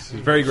Miri- Yes. He's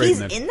very great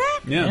He's in that. in that?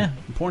 Yeah. Yeah.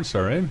 Porn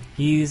star, right?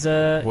 He's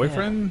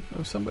Boyfriend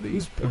of somebody?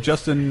 Of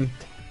Justin.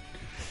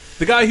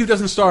 The guy who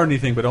doesn't star in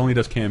anything but only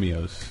does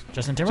cameos.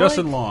 Justin Timberlake.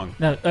 Justin Long.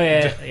 No, oh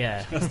yeah,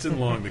 yeah. Justin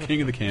Long, the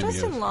king of the cameos.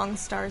 Justin Long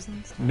stars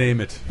and stuff.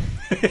 Name it.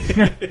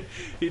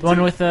 The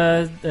one with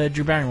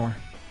Drew Barrymore.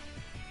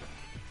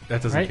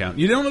 That doesn't right? count.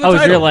 You don't know the Oh,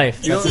 it's title. real life.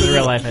 You That's don't- his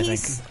real life, I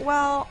He's, think.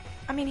 well,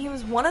 I mean, he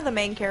was one of the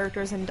main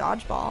characters in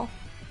Dodgeball.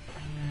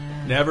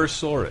 Never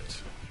saw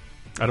it.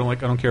 I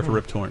don't care for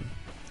Rip Torn.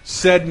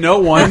 Said no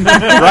one,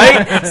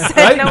 right? Said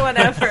Right? no one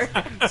ever.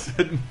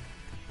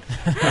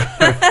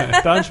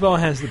 Dodgeball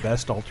has the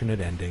best alternate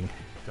ending.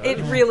 It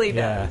really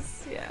Yeah.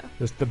 does. Yeah.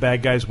 Just the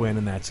bad guys win,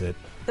 and that's it.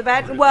 The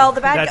bad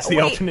That's the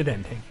wait, alternate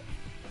ending.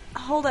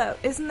 hold up.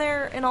 Isn't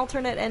there an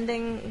alternate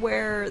ending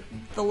where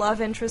the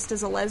love interest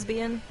is a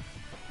lesbian?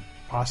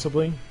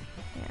 Possibly.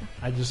 Yeah.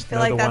 I just Feel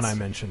know like the one that's- I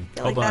mentioned. I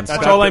feel like Hold on. that's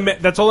That's one- all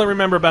that's all I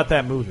remember about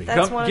that movie.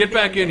 That's one of Get the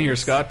back in here, endings.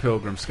 Scott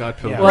Pilgrim. Scott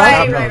Pilgrim.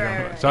 Yeah.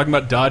 Right. Talking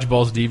about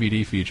Dodgeball's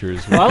DVD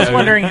features. Well, I was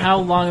wondering how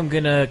long I'm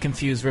going to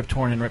confuse Rip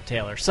Torn and Rip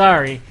Taylor.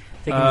 Sorry.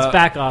 Taking this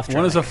back off track.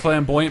 One is a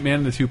flamboyant man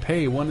in a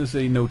toupee. One is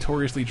a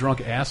notoriously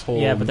drunk asshole.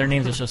 Yeah, but their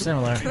names are so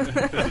similar.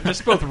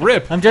 just both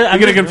Rip. I'm You're going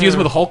to just- confuse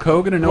them with Hulk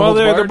Hogan and No Well, Holds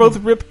they're Barred? both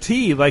Rip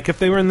T. Like if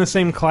they were in the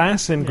same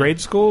class in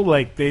grade school,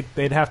 like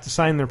they'd have to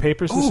sign their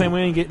papers the same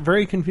way and get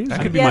very confused.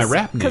 That could be my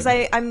rap name. Because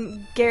I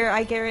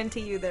guarantee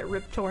you that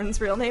Rip Torn's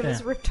real name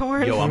is Yeah. Rip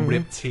Torn. Yo, I'm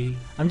Rip T.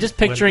 I'm just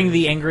picturing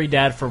the angry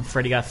dad from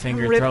Freddy Got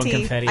Fingered Rip throwing T,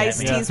 confetti at Ice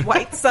me. T's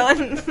white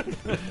son.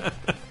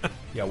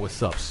 Yeah,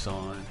 what's up,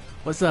 son?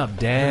 What's up,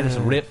 Dad? It's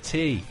Rip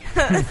T.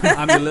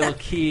 I'm your little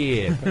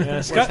kid.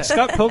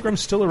 Scott Pilgrim's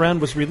still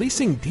around. Was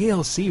releasing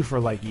DLC for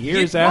like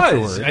years It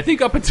afterwards. was. I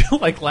think up until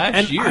like last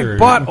And year. I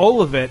bought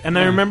all of it, and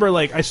I remember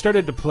like I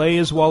started to play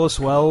as Wallace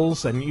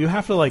Wells, and you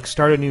have to like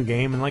start a new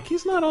game, and like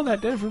he's not all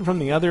that different from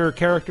the other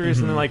characters,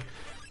 and then like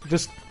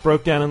just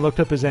broke down and looked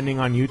up his ending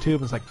on YouTube.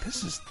 and was like,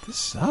 this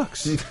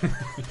sucks.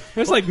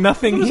 There's like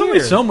nothing There's here. only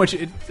so much.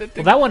 Well,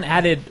 that one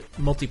added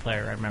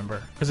multiplayer, I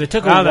remember. Because it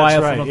took a Ah, that's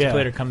while right, for yeah.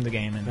 multiplayer to come to the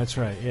game. That's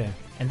right. Yeah.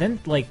 And then,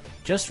 like,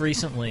 just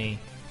recently,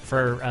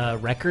 for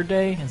Record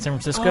Day in San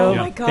Francisco, Oh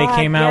my they God,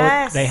 came out,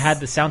 yes. they had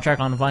the soundtrack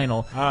on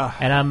vinyl.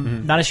 And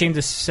I'm not ashamed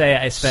to say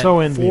I spent So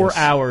 4 envious.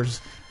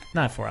 hours.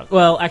 Not 4 hours.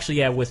 Well, actually,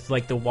 yeah, with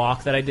like the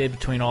walk that I did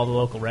between all the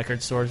local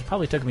record stores, it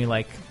probably took me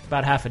like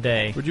about half a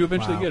day Would you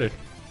eventually get it?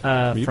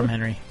 from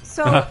Henry.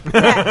 So,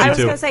 yeah, I was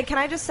too. going to say, can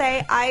I just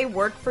say, I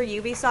work for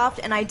Ubisoft,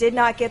 and I did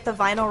not get the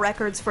vinyl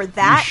records for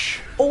that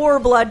or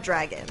Blood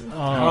Dragon.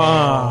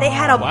 They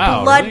had a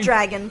Wow, Blood really?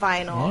 Dragon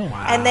vinyl,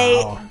 and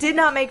they did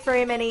not make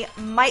very many.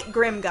 Mike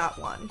Grimm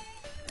got one.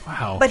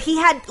 Wow. But he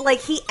had, like,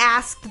 he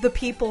asked the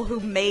people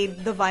who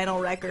made the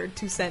vinyl record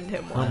to send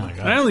him one.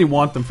 And I only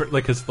want them for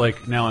like, cause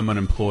like now I'm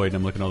unemployed. And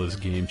I'm looking at all this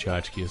game.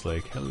 Tchotchke is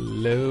like,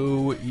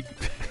 hello,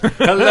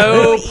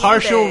 hello,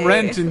 partial eBay.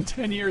 rent in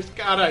 10 years.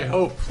 God, I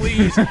hope.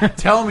 Please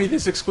tell me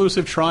this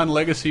exclusive Tron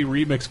Legacy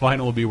remix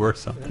vinyl will be worth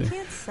something. You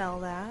can't sell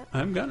that.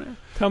 I'm gonna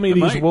Tell me I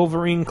these might.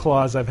 Wolverine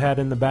claws I've had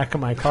in the back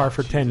of my car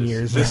for 10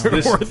 years This- are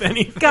this- worth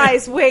anything.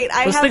 Guys, wait,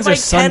 I Those have things are like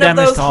sun 10 of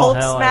damaged those to all Hulk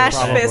hell, smash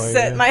probably, fists yeah.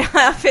 at my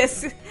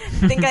office.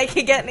 Think I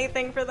could get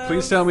anything for those?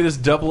 Please tell me this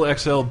double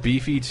XL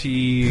beefy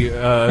tee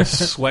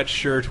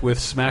sweatshirt with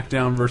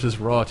SmackDown versus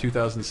Raw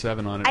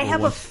 2007 on it. I will have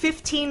a want-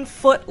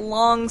 15-foot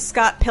long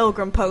Scott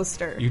Pilgrim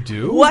poster. You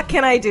do? What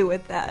can I do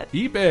with that?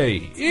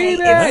 eBay. Hey,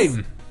 eBay.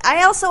 it's-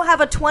 I also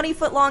have a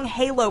 20-foot long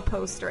Halo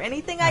poster.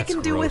 Anything I That's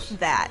can do gross. with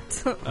that?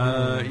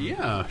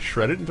 Yeah,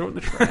 shred it and throw it in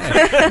the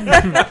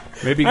trash.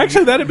 Maybe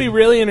Actually, that'd be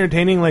really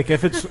entertaining. Like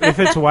if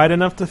it's wide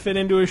enough to fit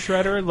into a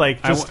shredder,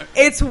 like just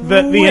It's the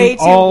way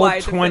too all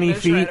wide to fit 20 in a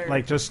feet, shredder.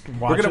 like just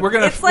watch we're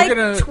gonna It's like we're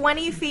gonna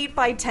 20 feet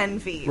by 10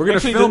 feet. we're gonna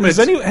Actually, film has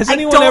it. has I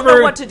anyone don't ever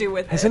know what to do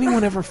with has it.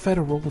 anyone ever fed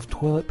a roll of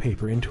toilet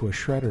paper into a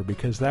shredder?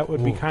 Because that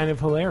would be kind of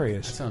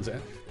hilarious. Sounds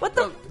it. What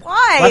the?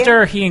 Why?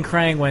 After he and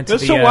Krang went to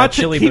Just the to watch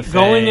chili it keep buffet,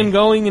 going and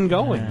going and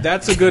going.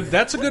 That's a good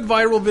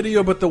viral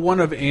video, but the one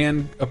of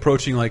Anne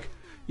approaching like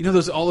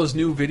those all those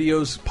new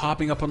videos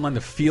popping up online,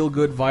 the feel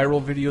good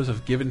viral videos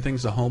of giving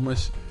things to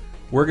homeless.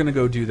 We're gonna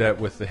go do that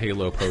with the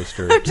Halo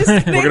poster.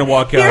 We're gonna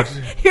walk out.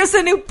 Here's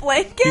a new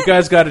blanket. You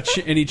guys got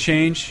any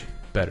change?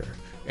 Better.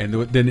 And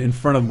then in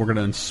front of them, we're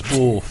gonna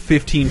spool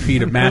 15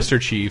 feet of Master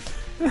Chief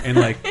and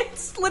like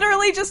It's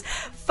literally just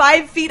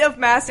 5 feet of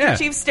Master Yeah.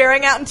 Chief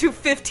staring out into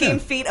 15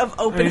 feet of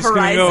open And he's gonna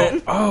horizon.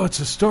 go, oh, it's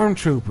a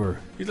stormtrooper.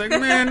 he's like,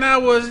 man,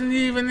 that wasn't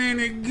even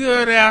any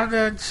good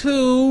after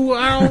 2.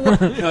 I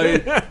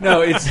don't.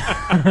 No, it's.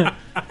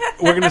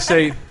 We're gonna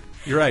say.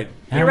 You're right.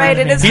 You're right,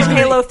 it is He's from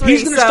gonna- Halo 3,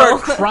 He's going to so...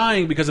 start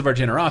crying because of our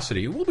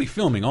generosity. We'll be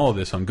filming all of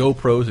this on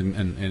GoPros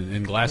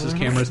and glasses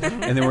cameras,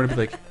 and then we're going to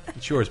be like,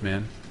 it's yours,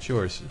 man. It's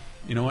yours.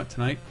 You know what?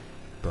 Tonight,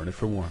 burn it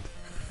for warmth.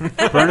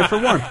 Burn it for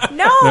warmth.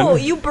 No,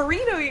 you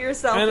burrito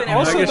yourself And in it.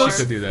 also, I guess you those-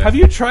 could do that. have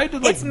you tried to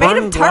like It's made burn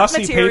of tarp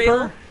glossy material.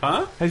 paper?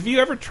 Huh? Have you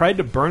ever tried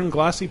to burn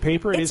glossy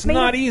paper? It's made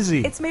not of-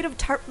 easy. It's made of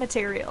tarp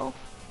material.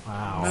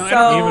 Wow,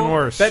 So- even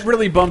worse. That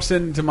really bumps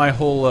into my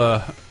whole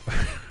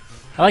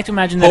I like to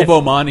imagine that.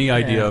 Hobomani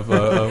idea of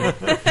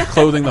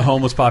clothing the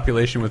homeless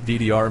population with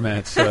DDR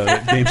mats.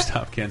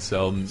 GameStop can't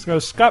sell. So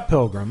Scott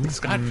Pilgrim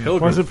Scott was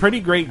Pilgrim. a pretty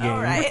great game. All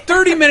right.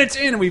 30 minutes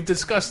in, and we've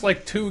discussed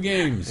like 2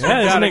 games. Yeah,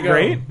 isn't Gotta it go.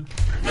 great?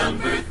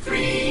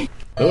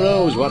 Who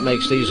knows what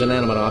makes these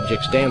inanimate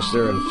objects dance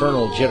their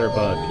infernal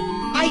jitterbug?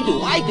 I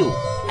do.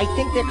 I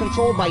think they're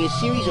controlled by a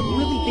series of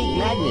really big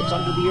magnets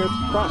under the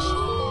Earth's crust.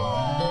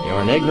 You're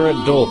an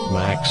ignorant dolt,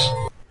 Max.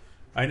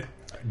 I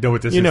know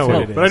what this You is, know too,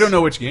 what it but I is. don't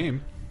know which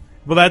game.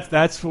 Well,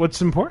 that's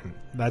what's important.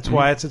 That's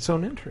why it's its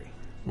own entry.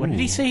 What did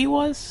he say he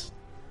was?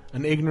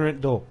 An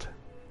ignorant dolt.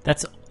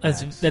 That's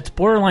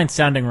borderline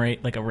sounding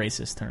like a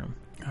racist term.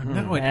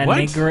 No, An what?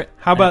 ignorant-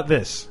 How about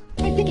this?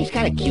 I think he's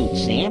kind of cute,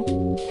 Sam.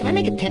 Can I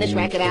make a tennis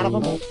racket out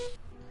of him?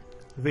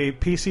 The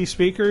PC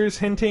speakers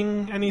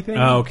hinting anything?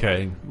 Oh,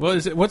 okay. Well,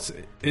 is it? What's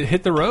it?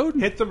 Hit the road?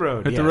 Hit the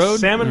road. Hit yes. the road.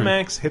 Sam and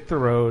Max Hit the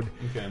Road.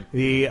 Okay.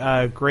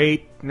 The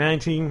great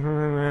 19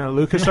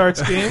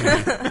 LucasArts game.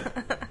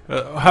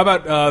 How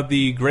about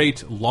the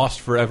great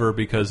Lost Forever?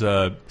 Because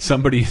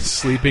somebody is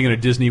sleeping in a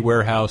Disney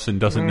warehouse and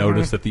doesn't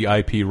notice that the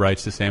IP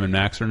rights to Sam and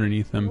Max are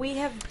underneath them. We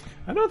have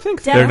I don't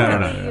think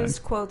definitely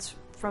used quotes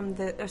from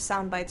the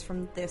sound bites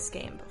from this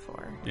game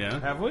before. Yeah,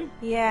 have we?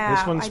 Yeah,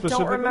 This one I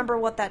specifically? don't remember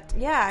what that.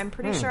 Yeah, I'm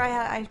pretty sure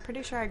I'm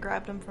pretty sure I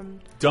grabbed them from.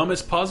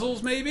 Dumbest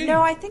Puzzles, maybe?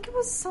 No, I think it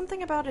was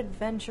something about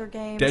adventure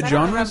games. Dead I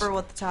don't genres? remember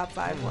what the top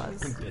 5 was.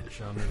 Dead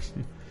genres.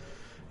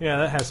 Yeah,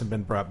 that hasn't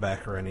been brought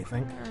back or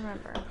anything. I don't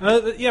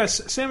remember.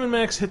 Yes, Sam and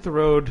Max Hit the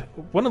Road.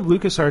 One of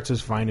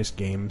LucasArts' finest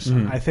games,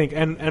 I think.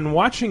 And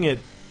watching it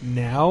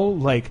now,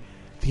 like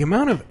the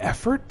amount of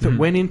effort that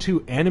went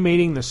into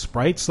animating the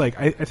sprites, like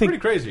I think pretty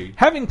crazy.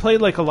 Having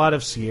played like a lot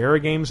of Sierra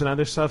games and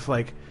other stuff,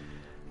 like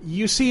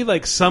you see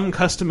like some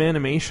custom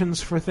animations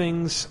for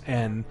things,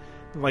 and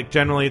like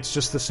generally it's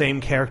just the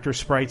same character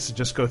sprites that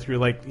just go through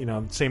like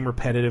same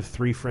repetitive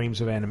 3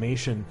 frames of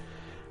animation.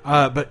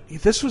 But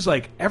this was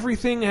like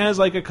everything has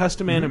like a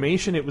custom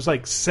animation. It was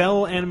like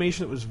cell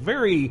animation. It was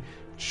very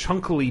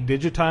chunkily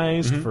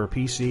digitized for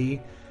PC,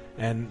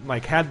 and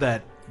like had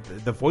that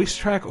the voice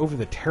track over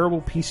the terrible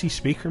PC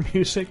speaker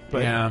music.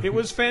 But it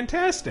was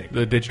fantastic.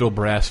 The digital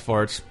brass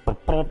farts.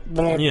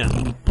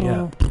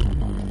 Yeah.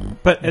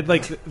 But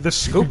like the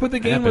scope of the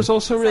game was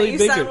also really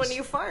That's big. how you sound when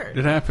you fart.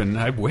 It happened.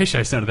 I wish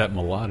I sounded that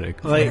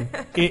melodic. Like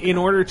in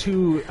order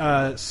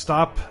to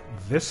stop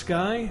this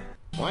guy.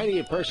 Why do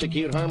you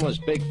persecute harmless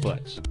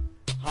Bigfoots?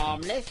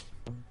 Harmless?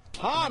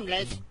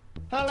 Harmless?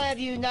 I'll have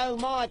you know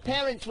my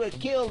parents were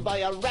killed by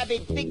a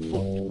rabid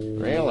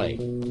Bigfoot. Really?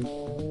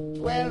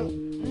 Well,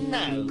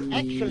 no.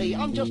 Actually,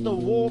 I'm just a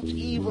warped,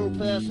 evil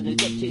person who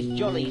gets his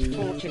jollies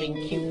torturing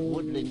cute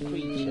woodland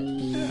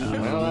creatures.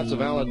 Well, that's a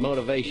valid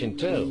motivation,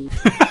 too.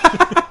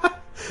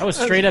 That was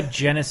straight up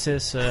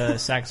Genesis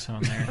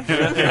saxophone there.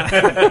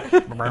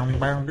 It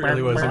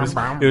really was.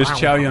 It was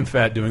Chow Yun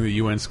Fat doing the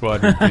UN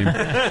Squadron theme.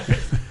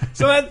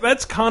 So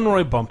that's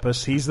Conroy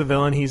Bumpus. He's the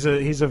villain. He's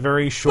a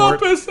very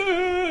short,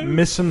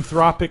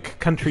 misanthropic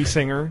country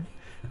singer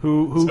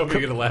who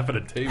Somebody gonna laugh at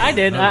a table. I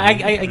did.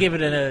 I gave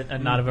it a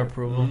nod of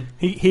approval.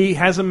 He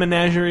has a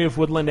menagerie of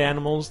woodland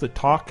animals that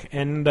talk,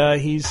 and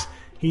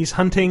he's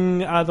hunting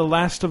the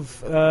last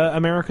of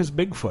America's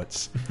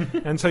Bigfoots.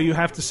 And so you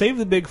have to save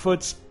the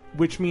Bigfoots,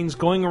 which means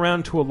going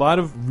around to a lot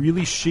of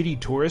really shitty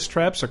tourist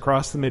traps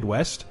across the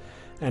Midwest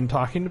and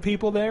talking to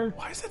people there.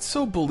 Why is that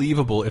so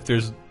believable? If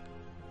there's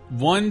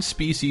one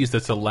species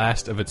that's the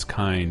last of its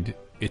kind,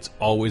 it's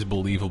always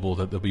believable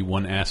that there'll be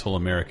one asshole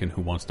American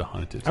who wants to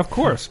hunt it. Of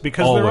course,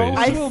 because there Always.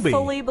 always will I be.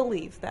 fully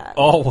believe that.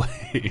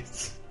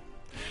 Always.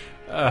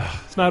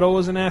 It's not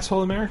always an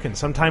asshole American.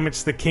 Sometimes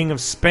it's the king of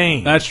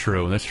Spain. That's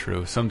true. That's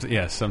true.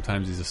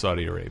 Sometimes he's a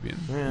Saudi Arabian.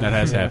 That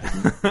has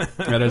happened.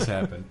 That has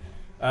happened.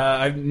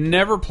 I've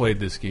never played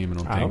this game, I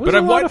don't think. It was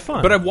a lot of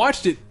fun. But I've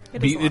watched it.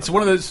 It's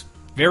one of those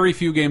very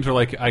few games where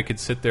like I could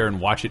sit there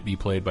and watch it be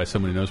played by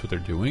someone who knows what they're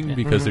doing,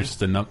 because there's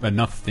just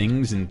enough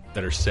things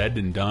that are said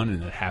and done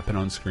and that happen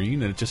on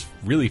screen, and it's just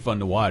really fun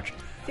to watch.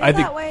 I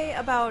think that way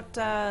about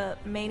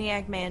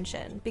Maniac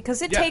Mansion,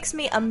 because it takes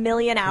me a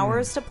million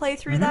hours to play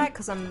through that,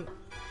 because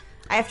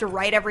I have to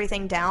write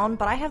everything down,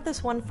 but I have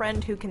this one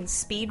friend who can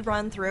speed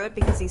run through it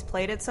because he's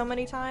played it so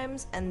many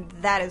times, and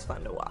that is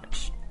fun to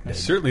watch. I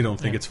certainly don't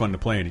think it's fun to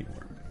play anymore.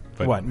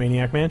 But What,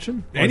 Maniac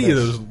Mansion? any of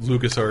those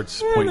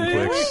LucasArts point and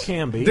clicks It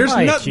can be. There's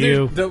Like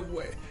you.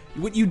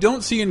 what you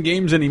don't see in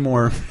games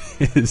anymore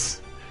is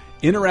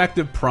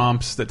interactive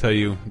prompts that tell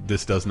you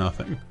this does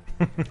nothing,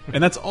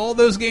 and that's all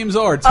those games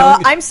are.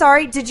 I'm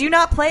sorry, did you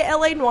not play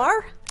L.A.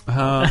 Noire?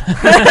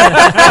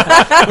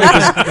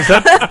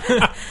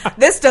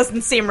 This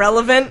doesn't seem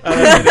relevant.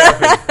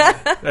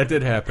 That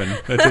did happen.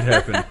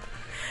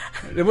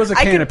 It was a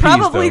I can could of peas,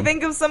 probably though.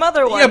 think of some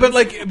other ones.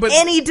 Yeah, but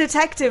any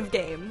detective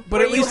game. But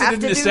where at least you have it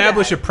to didn't do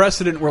establish that. a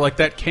precedent where like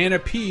that can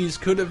of peas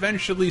could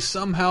eventually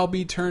somehow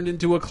be turned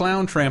into a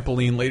clown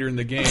trampoline later in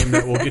the game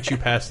that will get you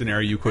past an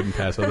area you couldn't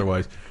pass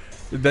otherwise.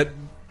 That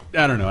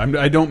I don't know.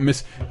 I don't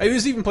miss. I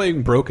was even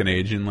playing Broken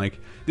Age, and like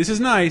this is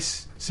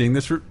nice seeing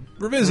this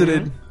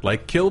revisited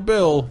like Kill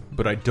Bill,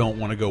 but I don't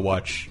want to go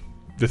watch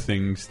the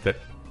things that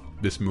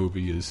this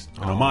movie is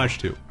an homage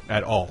to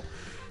at all.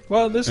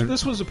 Well,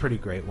 this was a pretty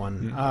great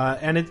one,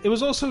 and it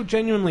was also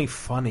genuinely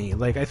funny.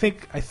 Like I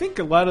think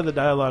a lot of the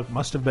dialogue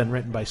must have been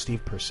written by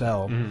Steve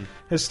Purcell.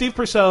 As Steve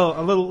Purcell,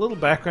 a little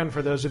background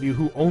for those of you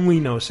who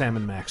only know Sam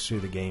and Max through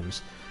the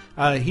games.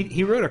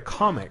 He wrote a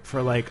comic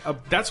for like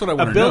That's what I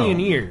want a to know. billion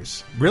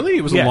years. Really,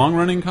 it was a long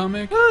running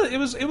comic. It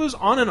was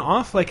on and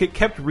off. Like it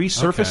kept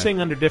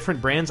resurfacing under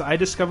different brands. I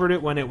discovered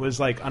it when it was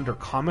like under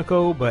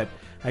Comico, but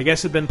I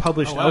guess it had been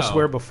published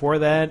elsewhere before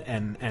that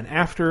and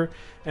after.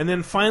 And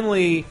then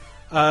finally,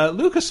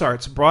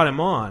 LucasArts brought him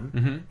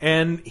on,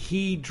 and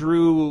he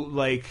drew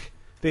like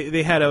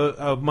they had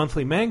a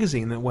monthly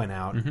magazine that went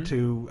out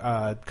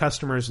to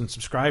customers and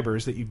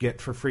subscribers that you'd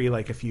get for free,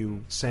 like if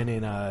you sent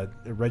in a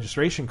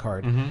registration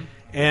card.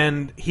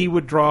 And he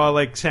would draw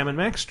like Sam and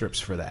Max strips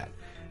for that.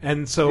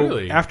 And so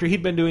after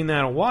he'd been doing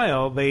that a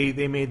while,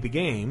 they made the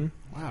game.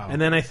 Wow.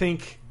 And then I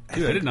think...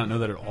 Dude, I did not know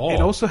that at all.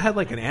 It also had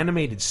like an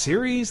animated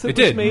series that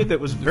was made that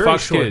was very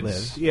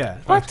short-lived. Yeah.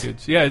 Fox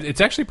Kids. Yeah, it's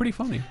actually pretty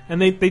funny.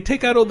 And they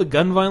take out all the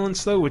gun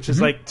violence, though, which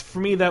is like, for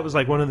me, that was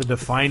like one of the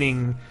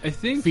defining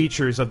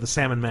features of the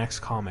Sam and Max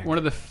comic. One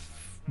of the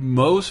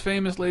most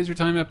famous Laser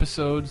Time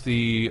episodes,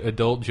 the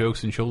adult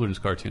jokes in children's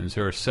cartoons.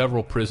 There are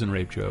several prison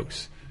rape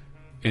jokes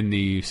in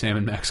the Sam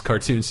and Max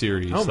cartoon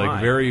series.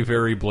 Like very,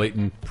 very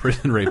blatant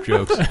prison rape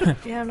jokes.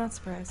 Yeah, I'm not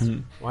surprised.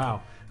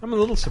 Wow. I'm a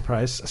little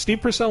surprised.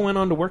 Steve Purcell went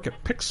on to work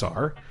at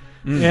Pixar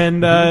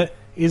and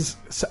is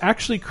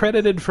actually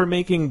credited for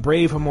making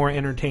Brave a more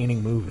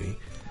entertaining movie.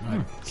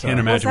 I can't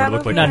imagine what it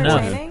looked like.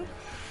 Entertaining?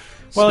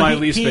 Well, it's my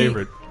least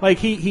favorite. Like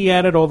he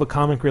added all the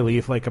comic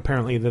relief, like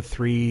apparently the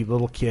 3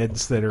 little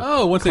kids that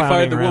are once they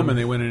fired the around. woman,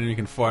 they went in and you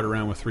can fart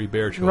around with 3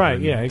 bear children. Right,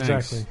 yeah,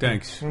 exactly.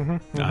 Thanks. Mm-hmm.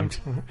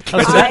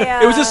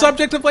 It was the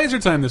subject of Laser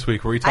Time this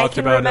week, where we talked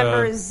about... I can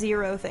remember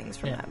 0 things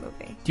from that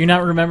movie. Do you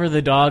not remember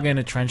the dog in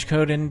a trench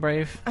coat in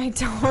Brave? I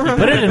don't remember.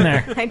 Put it in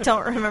there. I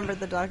don't remember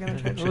the dog in a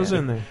trench coat. It was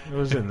in there. It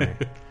was in there.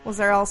 Was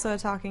there also a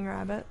talking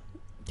rabbit?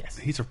 Yes.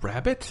 He's a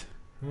rabbit?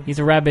 He's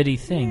a rabbity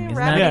thing, isn't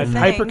that? Yeah, thing?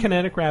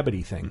 hyperkinetic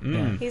rabbity thing.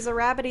 Yeah. He's a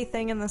rabbity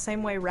thing in the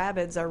same way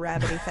rabbits are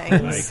rabbity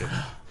things.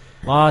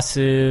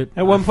 Lawsuit.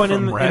 At one point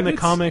in the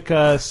comic,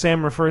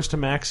 Sam refers to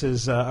Max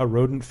as a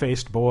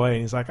rodent-faced boy,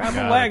 and he's like, "I'm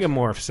a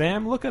lagomorph,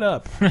 Sam. Look it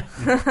up."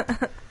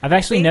 I've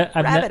actually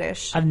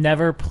rabbitish. I've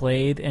never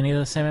played any of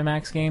the Sam and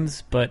Max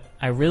games, but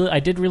I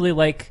did really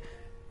like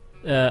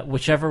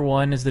whichever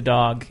one is the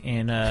dog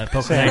in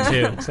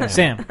Pokemon 2.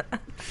 Sam.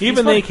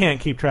 Even they can't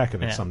keep track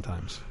of it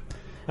sometimes.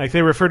 Like,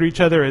 they refer to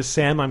each other as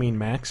Sam, I mean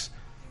Max.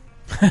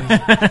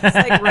 It's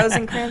like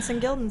Rosencrantz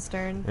and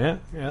Guildenstern.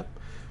 Yeah.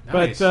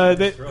 Nice.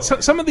 But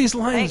some of these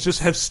lines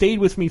just have stayed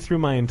with me through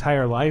my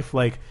entire life.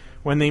 Like,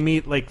 when they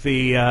meet, like,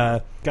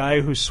 the guy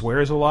who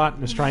swears a lot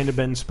and is trying to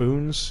bend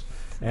spoons.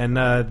 And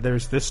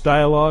there's this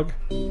dialogue.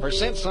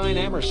 Percent sign,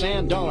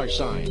 ampersand, dollar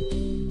sign.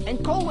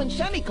 And colon,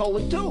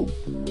 semicolon, too.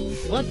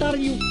 What are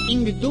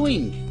you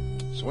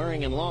doing?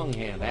 Swearing in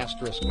longhand,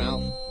 asterisk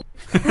mouth.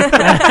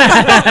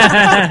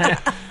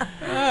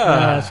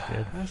 That's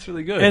good. That's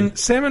really good. And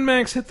Sam and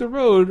Max Hit the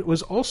Road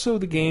was also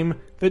the game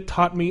that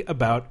taught me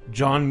about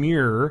John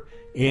Muir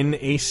in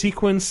a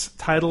sequence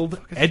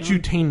titled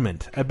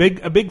Edutainment. A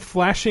big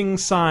flashing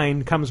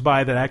sign comes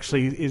by that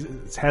actually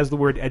has the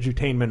word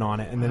edutainment on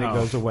it, and then it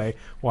goes away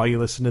while you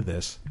listen to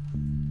this.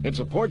 It's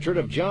a portrait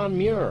of John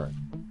Muir.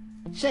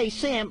 Say,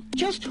 Sam,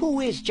 just who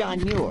is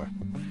John Muir?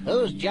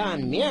 Who's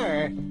John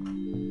Muir?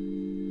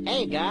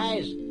 Hey,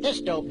 guys,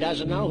 this dope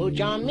doesn't know who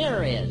John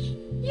Muir is.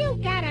 You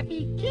gotta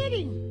be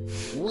kidding.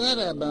 What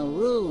a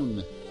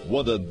maroon.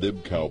 What a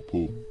dib cow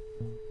poop.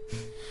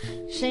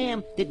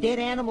 Sam, the dead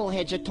animal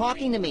heads are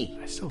talking to me.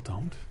 I still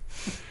don't.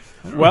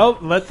 Well,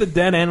 let the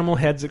dead animal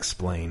heads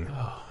explain.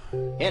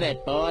 Hit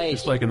it, boys.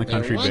 Just like in the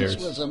Country there Bears.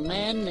 Once was a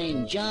man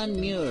named John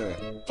Muir.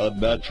 A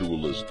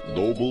naturalist,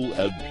 noble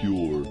and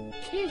pure,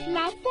 His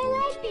love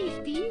for all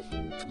beasties.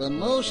 The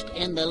most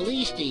and the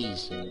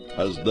leasties.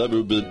 has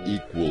never been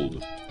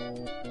equaled.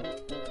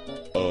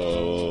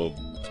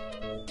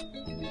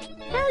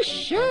 For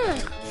sure.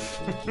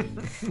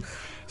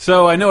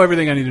 So I know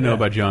everything I need to know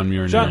about John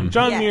Muir now.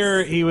 John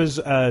Muir, he was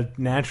a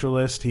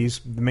naturalist. He's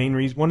the main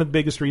reason, one of the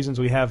biggest reasons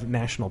we have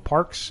national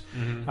parks.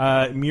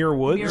 Muir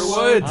Woods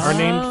are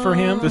named for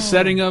him. The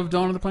setting of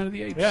Dawn of the Planet of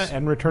the Apes. Yeah,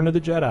 and Return of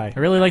the Jedi. I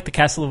really like the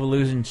Castle of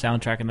Illusion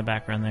soundtrack in the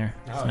background there.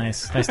 It's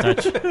nice. Nice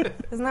touch.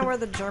 Isn't that where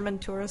the German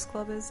Tourist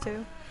Club is,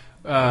 too?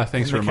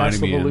 Thanks for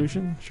reminding Castle me. of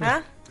Illusion? Sure.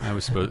 Huh? I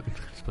was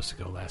supposed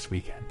to go last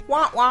weekend.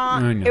 Wah, wah.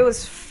 I know. It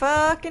was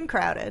fucking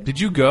crowded. Did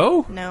you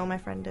go? No, my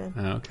friend did.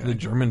 Oh, okay. The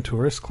German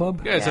Tourist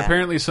Club? Yeah, it's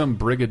apparently some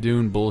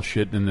Brigadoon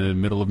bullshit in the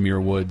middle of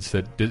Muir Woods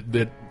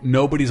that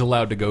nobody's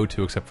allowed to go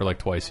to except for like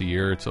twice a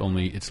year. It's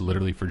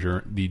literally for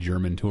the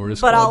German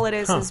tourist But club. all it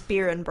is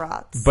beer and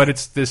brats. But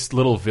it's this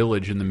little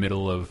village in the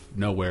middle of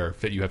nowhere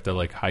that you have to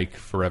like hike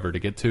forever to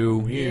get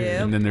to.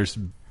 Yeah. And then there's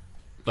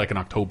like an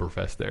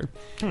Oktoberfest there.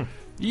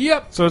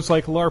 Yep. So it's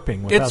like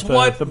LARPing without It's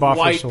what the Boffer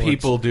white swords.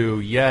 people do,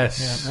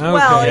 yes. Okay.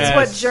 Well, it's Yes.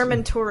 what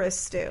German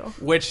tourists do.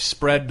 Which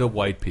spread to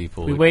white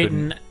people. We It wait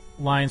couldn't- in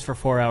lines for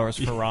 4 hours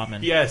for ramen.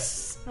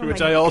 Yes. Oh which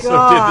my I also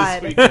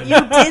God. did this weekend. You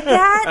did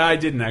that? I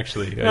didn't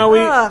actually. No,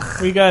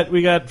 Ugh. we got.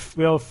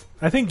 Well,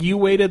 I think you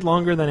waited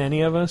longer than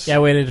any of us. Yeah, I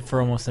waited for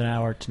almost an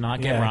hour to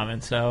not get Yeah.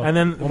 ramen, so And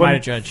then who am when- I to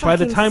judge? by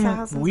the Fucking time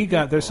thousands we of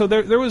got there, so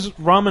there was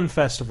Ramen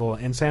Festival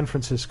in San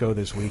Francisco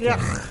this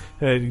weekend.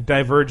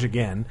 Diverge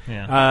again.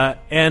 Yeah.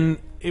 And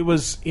it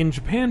was in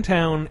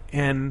Japantown,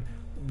 and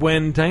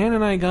when Diane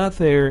and I got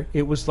there,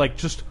 it was like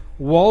just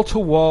wall to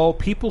wall,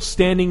 people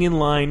standing in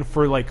line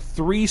for like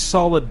 3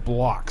 solid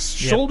blocks,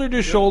 Yep. shoulder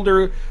to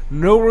shoulder,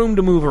 no room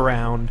to move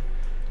around.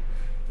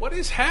 What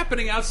is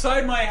happening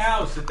outside my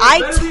house? There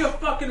better be a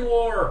fucking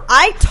war.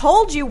 I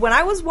told you when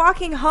I was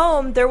walking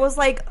home, there was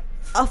like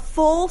a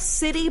full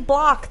city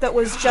block that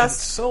was just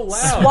so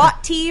loud.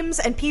 SWAT teams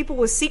and people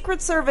with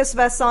Secret Service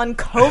vests on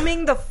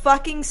combing the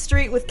fucking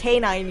street with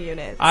K9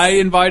 units. I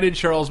invited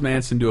Charles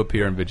Manson to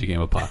appear on Video Game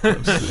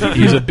Apocalypse.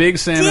 He's a big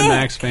Sam and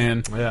Max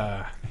fan.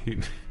 Yeah.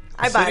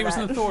 I buy he was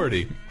an that.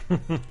 authority.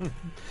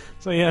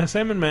 So yeah,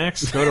 Sam and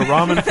Max go to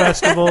Ramen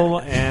Festival,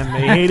 and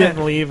they hate it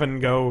and leave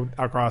and go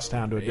across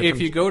town to a different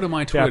If you go to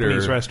my Twitter,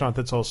 Japanese restaurant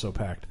that's also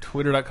packed.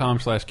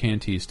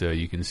 Twitter.com/Cantista,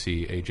 you can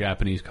see a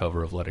Japanese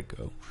cover of Let It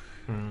Go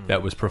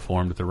that was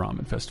performed at the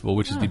Ramen Festival,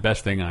 which is the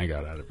best thing I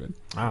got out of it.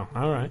 Oh,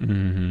 all right.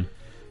 Mm-hmm.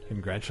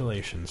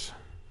 Congratulations.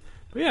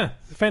 But yeah,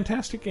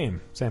 fantastic game,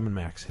 Sam and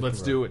Max. Hit Let's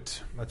the do road.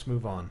 it. Let's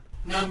move on.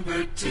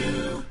 Number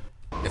 2.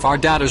 If our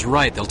data's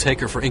right, they'll take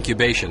her for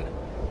incubation.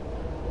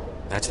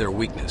 That's their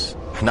weakness.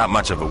 Not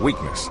much of a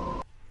weakness.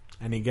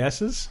 Any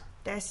guesses?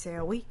 That's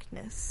their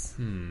weakness.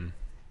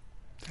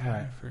 All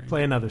right,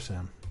 play another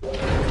sound. What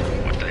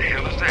the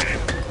hell is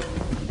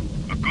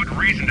that? A good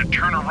reason to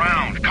turn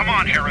around. Come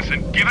on,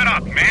 Harrison. Give it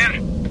up,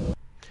 man.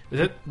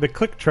 Is it? The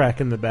click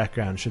track in the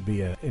background should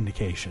be an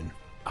indication.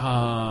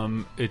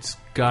 It's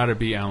got to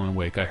be Alan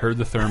Wake. I heard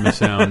the thermos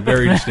sound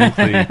very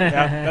distinctly.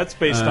 Yeah, that's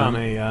based on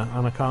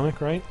a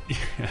comic, right?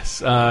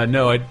 Yes.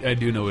 No, I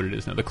do know what it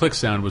is now. The click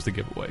sound was the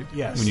giveaway.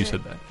 Yes. When you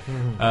said that.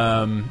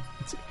 Mm-hmm.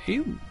 It's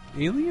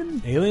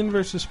Alien? Alien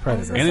versus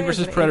Predator. Alien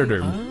versus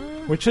Predator.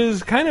 Which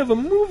is kind of a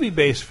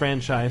movie-based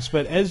franchise,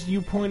 but as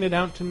you pointed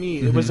out to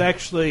me, it was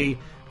actually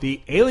the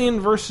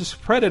Alien versus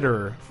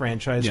Predator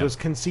franchise was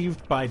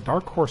conceived by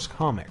Dark Horse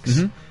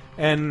Comics.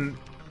 And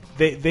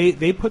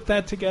they put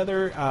that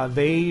together.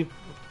 They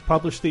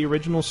published the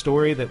original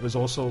story that was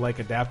also like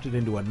adapted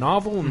into a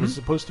novel and was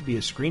supposed to be a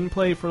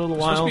screenplay for a little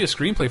while. Supposed to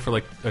be a screenplay for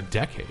like a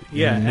decade.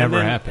 Yeah, it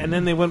never happened. And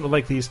then they went with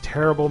like these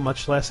terrible,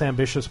 much less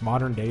ambitious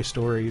modern day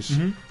stories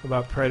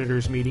about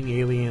predators meeting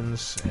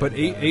aliens. But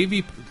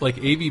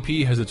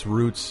AVP has its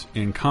roots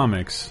in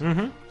comics,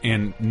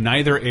 and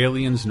neither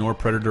Aliens nor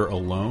Predator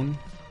alone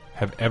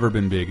have ever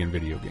been big in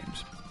video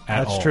games.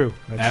 That's true.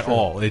 That's true.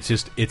 All.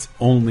 It's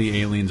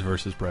only Aliens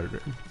versus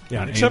Predator.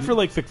 Yeah, except for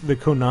like the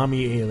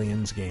Konami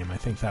Aliens game. I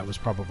think that was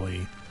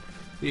probably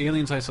the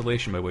Aliens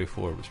Isolation by Way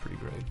Forward was pretty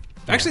great.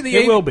 Yeah. Actually,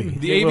 it will be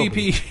the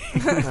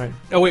AVP. Right.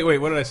 Oh wait,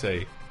 what did I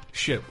say?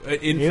 Shit,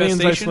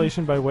 Aliens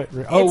Isolation by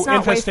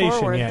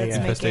Infestation.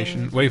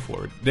 Infestation. Way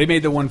Forward. They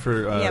made the one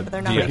for but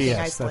they're not making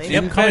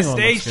Isolation.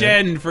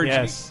 Infestation for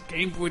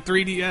Game Boy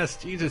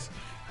 3DS. Jesus,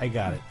 I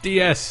got it.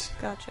 DS.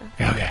 Gotcha.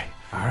 Okay,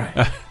 all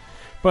right.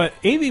 But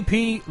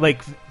AVP,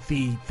 like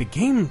the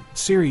game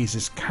series,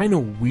 is kind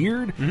of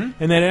weird, and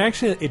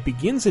that it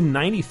begins in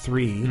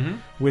 '93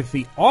 with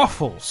the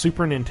awful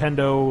Super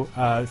Nintendo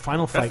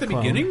Final Fight. That's the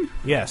clone. beginning.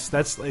 Yes,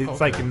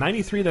 like in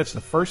 '93. That's the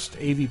first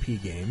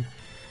AVP game,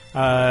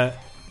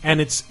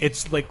 and it's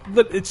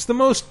the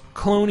most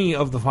cloney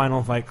of the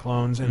Final Fight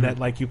clones, in that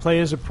like you play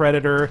as a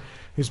predator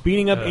who's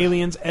beating up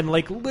aliens and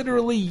like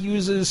literally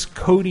uses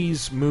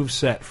Cody's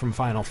moveset from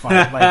Final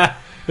Fight. Like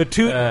the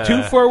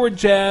two forward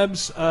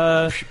jabs,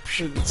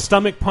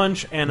 stomach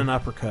punch, and an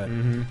uppercut.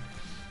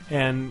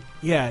 And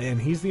yeah,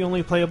 and he's the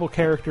only playable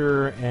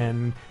character,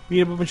 and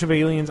beat up a bunch of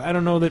aliens. I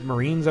don't know that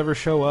Marines ever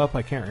show up.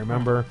 I can't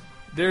remember.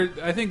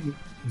 I think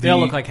they all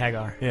look like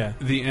Hagar. Yeah.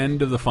 The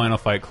end of the Final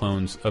Fight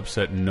clones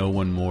upset no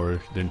one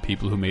more than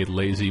people who made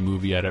lazy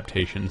movie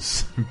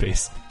adaptations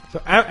based.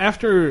 So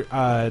after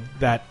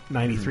that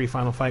 '93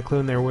 Final Fight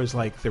clone, there was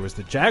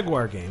the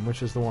Jaguar game,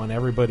 which is the one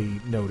everybody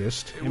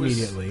noticed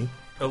immediately.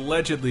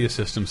 Allegedly a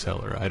system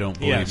seller. I don't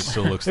believe it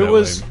still looks it that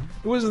was, way.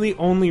 It was the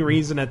only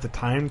reason at the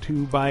time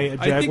to buy a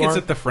Jaguar. I think it's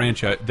that the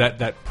franchise,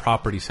 that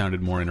property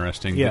sounded more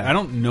interesting. Yeah. But I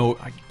don't know.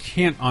 I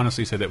can't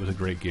honestly say that was a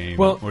great game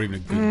or even a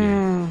good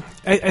game.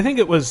 I think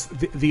it was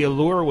the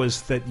allure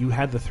was that you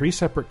had the 3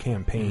 separate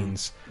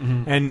campaigns,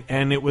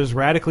 and it was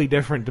radically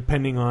different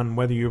depending on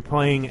whether you're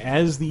playing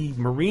as the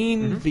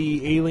Marine,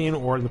 the alien,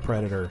 or the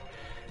Predator.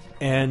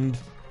 And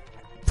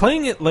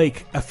playing it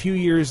like a few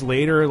years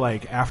later,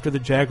 like after the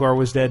Jaguar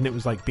was dead, and it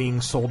was like being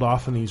sold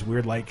off in these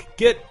weird like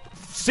get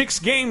 6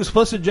 games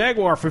plus a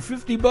Jaguar for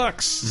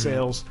 $50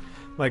 sales.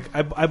 Like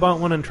I bought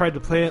one and tried to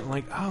play it, and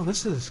like, oh,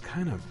 this is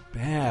kind of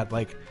bad.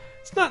 Like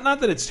it's not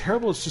that it's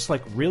terrible. It's just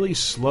like really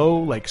slow,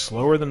 like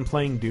slower than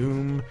playing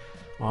Doom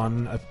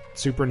on a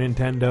Super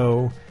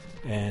Nintendo,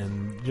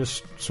 and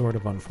just sort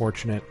of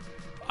unfortunate.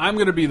 I'm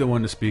going to be the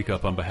one to speak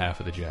up on behalf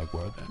of the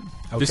Jaguar then.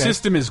 Okay. The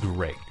system is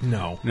great.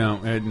 No. No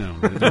one's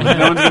going to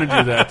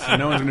do that.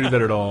 No one's going to do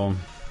that at all.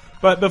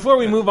 But before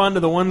we move on to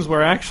the ones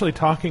we're actually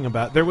talking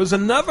about, there was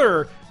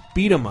another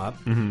beat 'em up,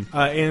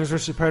 Aliens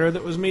vs. Predator,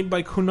 that was made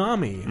by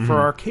Konami for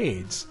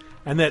arcades,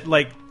 and that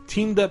like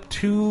teamed up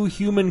 2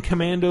 human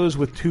commandos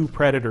with 2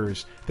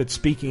 predators that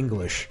speak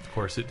English. Of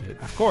course it did.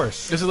 Of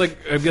course. This is like,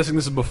 I'm guessing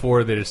this is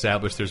before they'd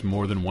established there's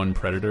more than one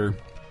predator.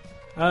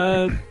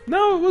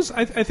 No, it was.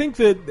 I think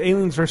that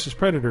Aliens vs.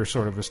 Predator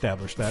sort of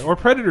established that, or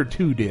Predator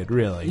 2 did,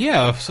 really.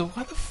 Yeah. So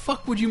why the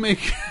fuck would you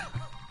make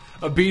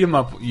a beat 'em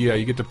up? Yeah,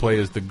 you get to play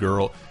as the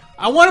girl.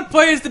 I want to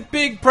play as the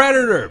big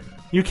predator.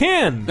 You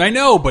can. I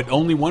know, but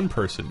only one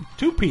person.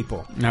 2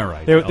 people. All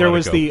right. There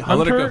was go. the I'll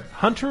let it go.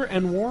 hunter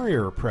and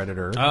warrior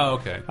predator. Oh,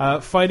 okay.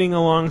 Fighting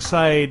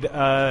alongside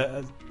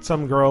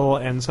some girl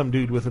and some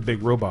dude with a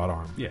big robot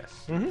arm. Yes.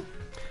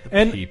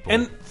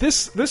 And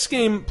this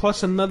game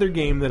plus another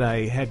game that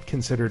I had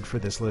considered for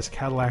this list,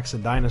 Cadillacs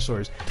and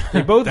Dinosaurs.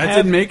 They both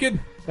didn't make it.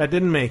 That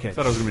didn't make it. I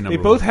thought it was gonna be they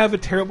number both one. have a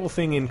terrible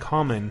thing in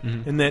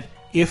common in that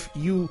if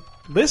you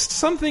list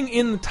something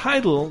in the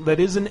title that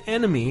is an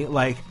enemy,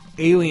 like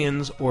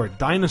aliens or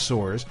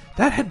dinosaurs,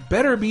 that had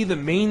better be the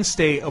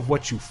mainstay of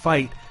what you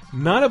fight,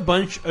 not a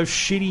bunch of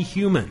shitty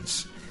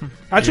humans.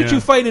 That's what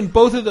you fight in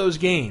both of those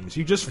games.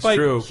 You just fight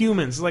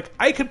humans. Like,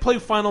 I could play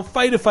Final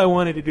Fight if I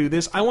wanted to do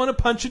this. I want to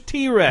punch a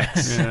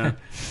T-Rex. Yeah.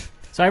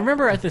 So I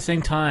remember at the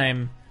same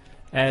time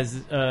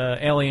as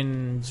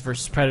Aliens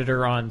vs.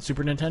 Predator on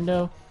Super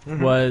Nintendo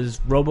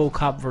was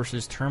RoboCop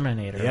vs.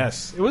 Terminator.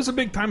 Yes. It was a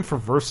big time for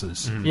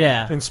versus.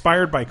 Yeah.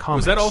 Inspired by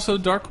comics. Was that also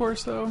Dark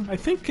Horse, though? I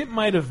think it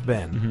might have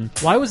been.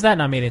 Why was that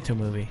not made into a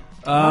movie?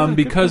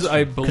 Because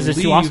I believe... Because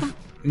it's too awesome?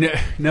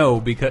 No,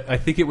 because I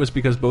think it was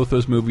because both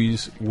those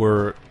movies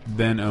were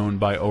then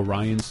owned by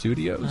Orion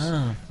Studios,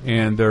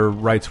 and their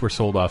rights were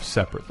sold off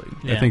separately.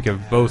 Yeah. I think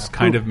have both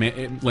kind of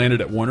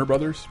landed at Warner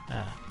Brothers.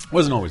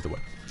 Wasn't always the way.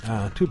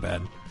 Too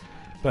bad.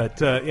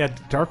 But yeah,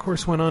 Dark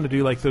Horse went on to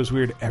do like those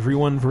weird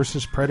Everyone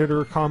versus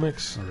Predator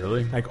comics. Oh,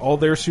 really? Like all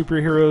their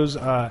superheroes.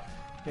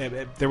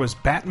 There was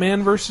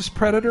Batman versus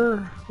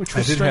Predator, which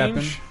was That did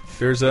strange. happen.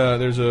 There's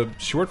a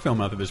short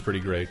film out there that's pretty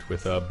great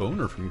with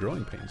Boner from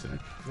Growing Pains in it.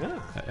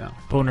 Yeah.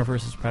 Boner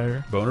vs.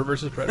 Predator. Boner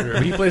versus Predator.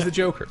 He plays the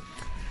Joker.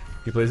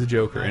 He plays the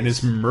Joker and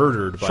is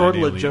murdered by an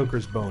Short-lived alien.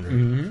 Joker's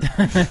boner.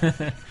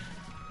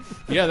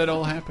 Yeah, that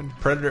all happened.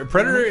 Predator.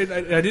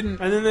 I didn't.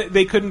 And then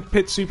they couldn't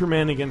pit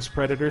Superman against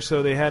Predator,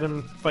 so they had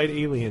him fight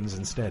aliens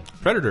instead.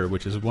 Predator,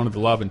 which is one of the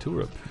La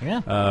Ventura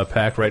Yeah.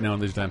 pack right now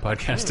on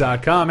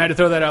LaserTimePodcast.com. Had to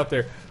throw that out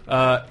there.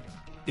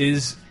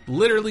 Is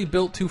literally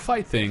built to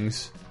fight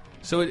things.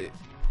 So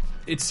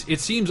it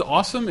seems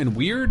awesome and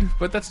weird,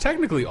 but that's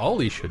technically all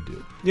he should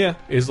do. Yeah.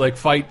 Is like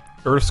fight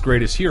Earth's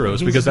greatest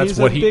heroes because that's he's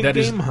what a he big that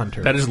is game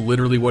hunter. that is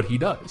literally what he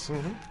does.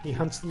 He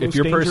hunts the If most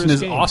your person dangerous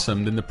is game.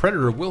 awesome, then the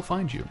Predator will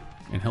find you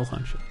and he'll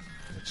hunt you.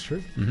 That's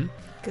true.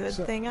 Good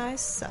thing I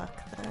suck,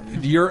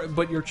 then.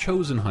 But you're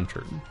chosen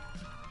hunter.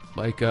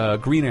 Like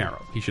Green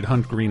Arrow. He should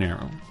hunt Green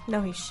Arrow.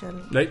 No, he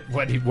shouldn't.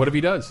 What if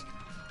he does?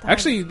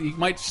 Actually, he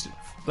might.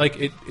 Like,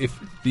 if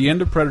the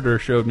end of Predator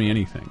showed me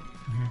anything,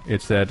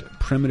 it's that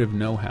primitive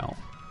know-how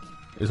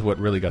is what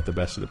really got the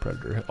best of the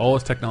Predator. All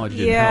his technology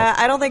didn't help.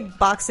 I don't think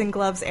boxing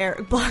glove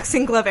arrows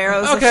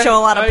show a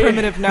lot of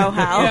primitive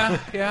know-how.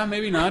 Yeah,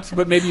 maybe not.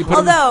 But maybe you put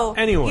him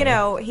anyway. You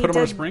know, he put him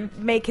on a did spring?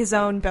 make his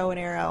own bow and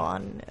arrow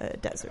on a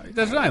desert.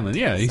 Desert Island,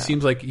 yeah. He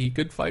seems like he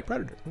could fight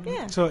Predator.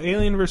 Yeah. So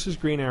Alien versus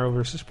Green Arrow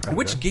versus Predator.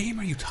 Which game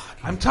are you talking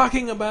about? I'm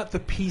talking about the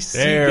PC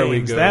There we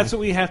games. go. That's what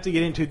we have to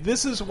get into.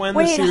 This is when the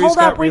Wait, series hold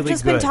got up. really We've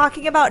just good. been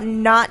talking about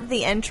not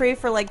the entry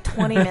for like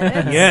 20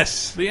 minutes.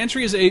 Yes. The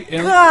entry is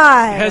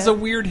God. has a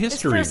weird This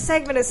history. first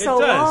segment is It so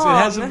does. long. It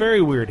has a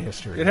very weird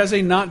history. It has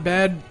a not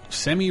bad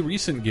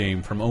semi-recent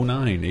game from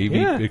 09,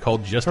 Yeah.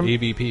 called just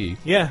AVP.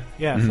 Yeah,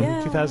 from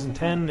Yeah.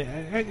 2010.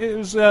 It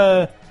was.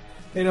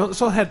 It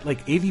also had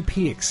like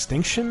AVP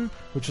Extinction,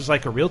 which is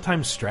like a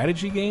real-time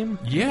strategy game.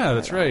 Yeah,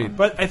 that's right.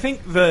 But I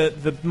think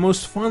the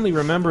most fondly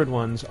remembered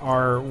ones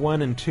are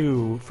 1 and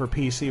 2 for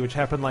PC, which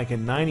happened like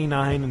in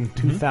 99 and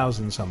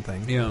 2000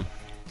 something. Yeah.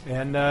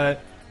 And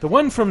the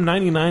one from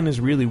 99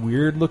 is really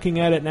weird looking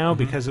at it now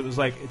because it was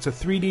like it's a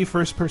 3D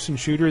first-person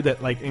shooter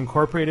that like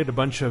incorporated a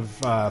bunch of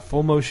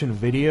full motion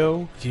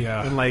video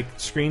and like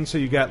screens, so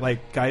you got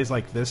like guys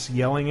like this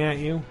yelling at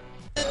you.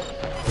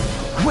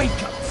 Wake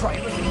up,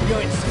 Private.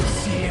 You're in some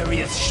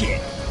serious shit.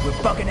 We're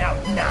bugging out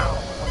now.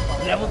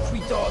 Level 3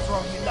 doors are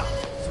on your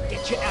left, so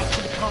get your ass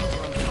to the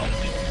comms room and I'll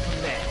keep you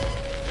from there.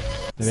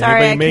 Did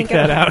Sorry, anybody make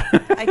that out?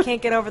 I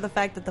can't get over the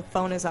fact that the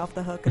phone is off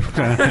the hook.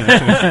 At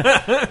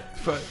the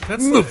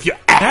That's Move your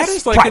that ass,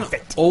 is like Private.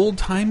 an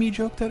old-timey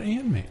joke that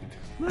Ann made.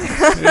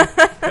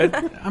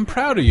 I'm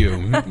proud of you.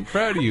 I'm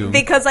proud of you.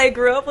 because I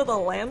grew up with a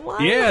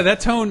landline? Yeah, that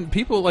tone,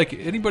 people, like,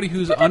 anybody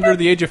who's under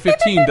the age of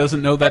 15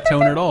 doesn't know that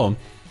tone at all.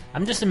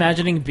 I'm just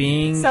imagining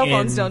being Cell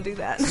phones in don't do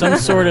that. some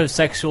sort of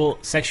sexual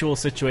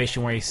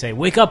situation where you say,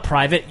 "Wake up,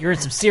 Private! You're in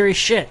some serious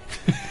shit."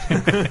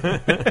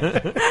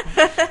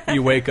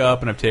 You wake up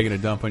and I've taken a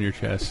dump on your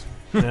chest.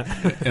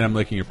 And I'm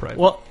licking your private.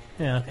 Well,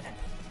 yeah,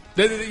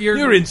 okay.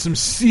 You're in some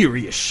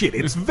serious shit.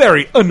 It's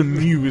very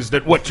unamused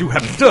at what you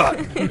have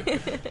done.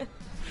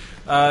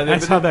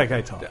 That's how that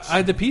guy talks.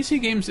 The PC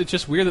games, it's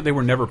just weird that they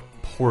were never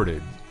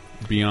ported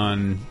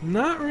beyond.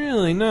 Not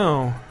really,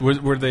 no.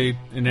 Were they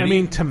in any? I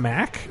mean, to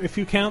Mac, if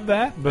you count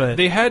that, but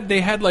They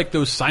had like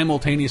those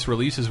simultaneous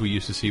releases we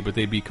used to see, but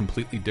they'd be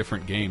completely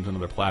different games on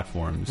other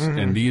platforms.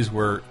 And these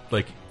were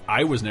like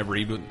I was never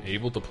even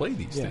able to play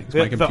these things. The,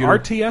 My computer, the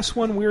RTS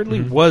one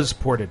weirdly was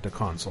ported to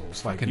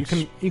consoles. Like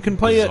you can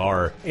play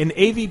bizarre. it in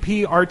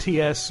AVP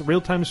RTS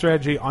real time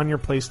strategy on your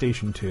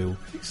PlayStation 2.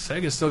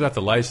 Sega's still got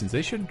the license.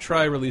 They should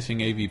try releasing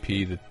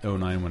AVP the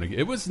 09 one again.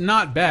 It was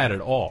not bad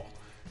at all.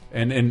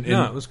 And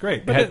no, it was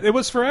great, but it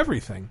was for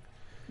everything.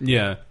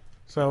 Yeah.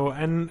 So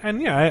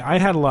and yeah, I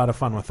had a lot of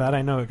fun with that.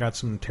 I know it got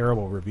some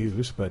terrible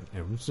reviews, but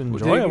it was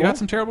enjoyable. It got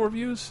some terrible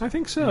reviews? I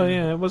think so.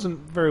 Yeah, it wasn't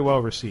very well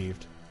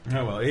received.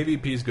 Oh well,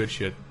 AVP's good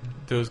shit.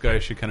 Those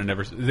guys should kind of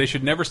never. They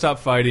should never stop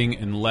fighting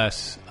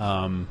unless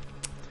Paul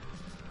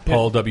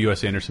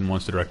W.S. Anderson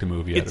wants to direct a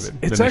movie out of it.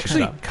 It's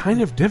actually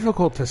kind of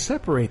difficult to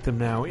separate them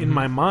now in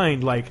my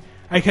mind. Like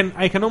I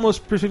can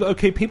almost perceive.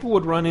 Okay, people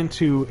would run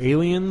into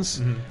aliens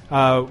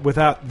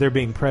without there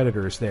being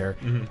predators there,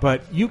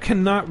 but you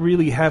cannot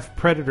really have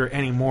Predator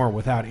anymore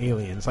without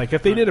aliens. Like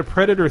if they did a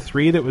Predator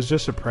 3 that was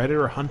just a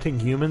predator hunting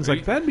humans,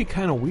 like that'd be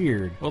kind of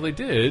weird. Well, they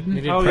did. They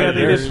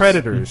did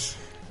Predators.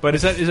 But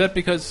is that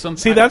because some?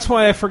 See, that's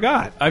why I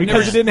forgot.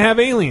 Because it didn't have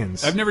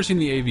aliens. I've never seen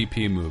the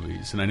AVP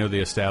movies, and I know they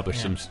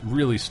established some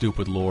really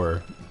stupid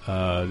lore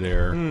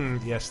there.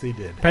 Yes, they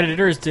did.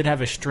 Predators did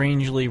have a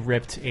strangely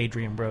ripped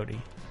Adrian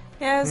Brody.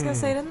 Yeah, I was gonna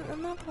say, isn't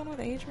that the one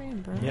with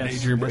Adrian Brody? Yes,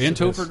 Adrian Brody and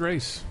Topher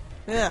Grace.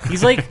 Ugh.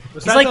 He's like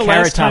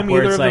Carrot Top,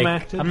 where it's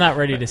like I'm not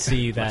ready to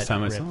see that. Last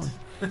time I saw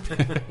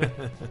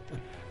him.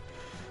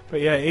 But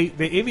yeah,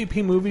 the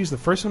AVP movies. The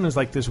first one is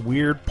like this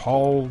weird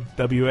Paul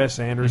W.S.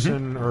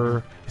 Anderson,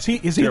 or is he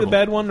the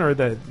bad one, or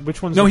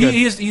which one's? No, the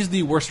he's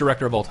the worst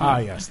director of all time. Ah,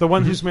 yes, the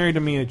one who's married to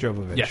Mila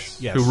Jovovich.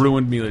 Yes, who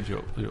ruined Mila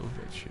Jovovich.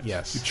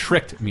 Yes, who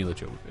tricked Mila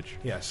Jovovich.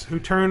 Yes, who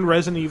turned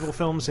Resident Evil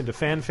films into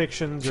fan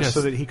fiction just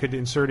so that he could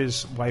insert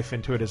his wife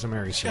into it as a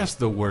Mary Sue. Just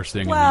the worst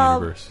thing in the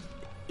universe.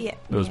 Yeah,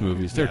 those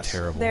movies, they're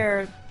terrible.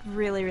 They're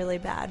really, really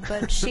bad.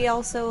 But she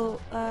also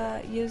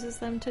uses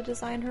them to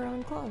design her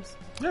own clothes.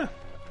 Yeah.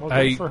 Well,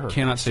 I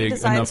cannot say she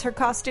designs enough. her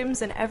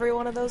costumes in every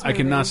one of those movies. I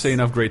cannot say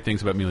enough great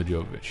things about Mila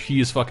Jovovich. She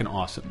is fucking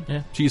awesome.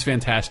 Yeah. She's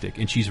fantastic,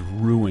 and she's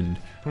ruined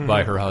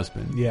by her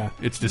husband. Yeah.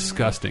 It's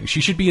disgusting.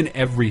 She should be in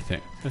everything.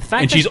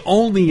 And she's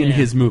only in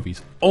his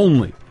movies.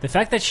 Only. The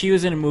fact that she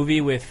was in a movie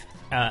with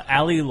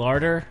Ali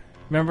Larter,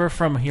 remember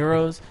from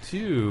Heroes?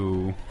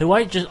 Who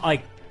I just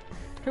like.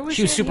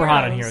 She was super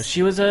hot on Heroes.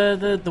 She was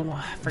the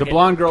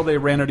blonde girl they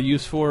ran out of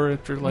use for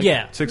after like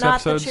 6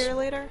 episodes. Not the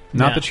cheerleader?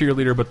 Not the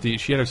cheerleader, but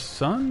she had a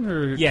son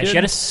or kid? She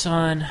had a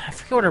son. I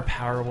forget what her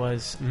power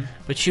was,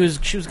 but she was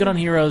good on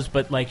Heroes.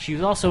 But like she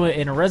was also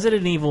in a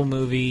Resident Evil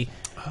movie.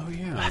 Oh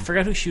yeah, I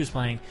forgot who she was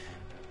playing,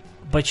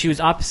 but she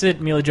was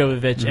opposite Mila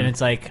Jovovich, and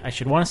it's like I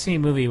should want to see a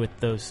movie with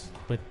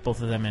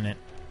both of them in it.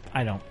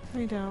 I don't.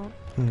 I don't.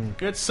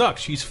 It sucks.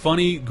 She's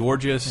funny,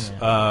 gorgeous,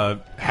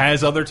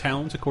 has other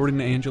talents according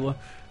to Angela.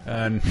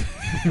 And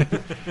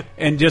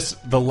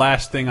just the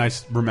last thing I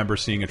remember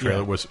seeing a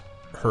trailer was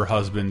her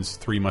husband's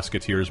Three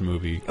Musketeers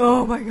movie.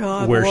 Oh my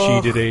god! Where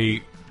she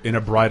did in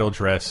a bridal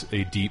dress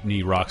a deep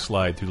knee rock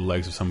slide through the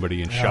legs of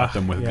somebody and shot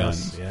them with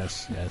guns.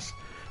 Yes.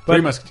 But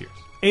Three Musketeers.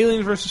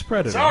 Alien vs.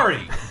 Predator.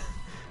 Sorry.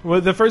 Well,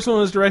 the first one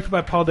was directed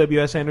by Paul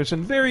W.S.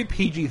 Anderson. Very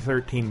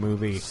PG-13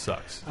 movie.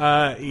 Sucks.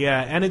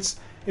 And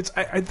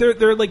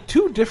there are like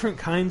two different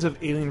kinds of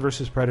Alien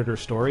versus Predator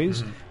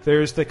stories.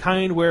 There's the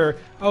kind where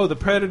the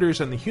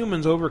Predators and the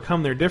humans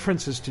overcome their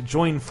differences to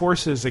join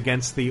forces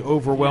against the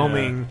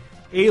overwhelming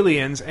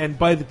aliens, and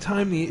by the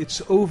time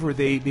it's over,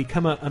 they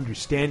become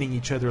understanding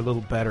each other a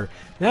little better.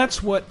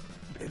 That's what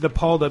the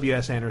Paul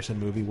W.S. Anderson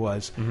movie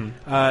was.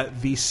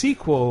 The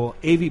sequel,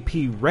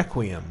 AVP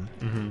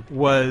Requiem,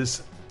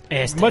 was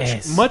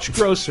much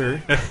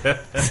grosser.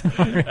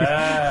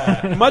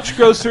 Much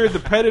grosser.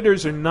 The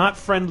Predators are not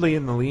friendly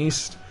in the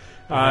least.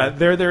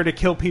 They're there to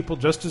kill people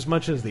just as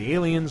much as the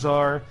aliens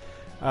are.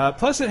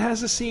 Plus, it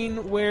has a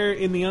scene where,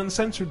 in the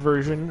uncensored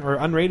version or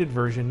unrated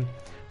version,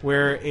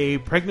 where a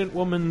pregnant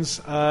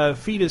woman's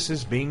fetus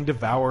is being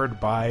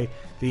devoured by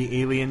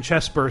the alien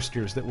chest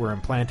bursters that were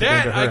implanted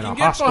into her in a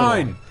hospital.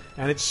 Behind.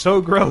 And it's so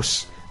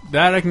gross.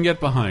 That I can get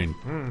behind.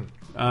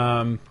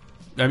 I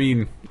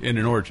mean, in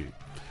an orgy.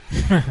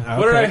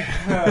 What did I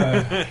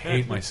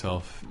hate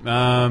myself?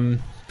 But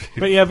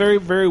yeah, very,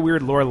 very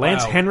weird lore.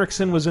 Lance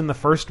Henriksen was in the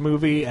first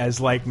movie as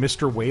like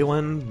Mr.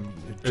 Wayland,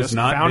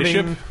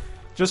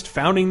 just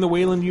founding the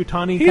Wayland-Yutani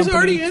company. He's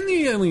already in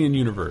the Alien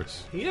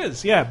universe. He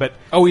is, yeah. But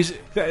he's.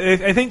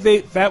 I think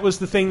that was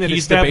the thing that he's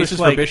established the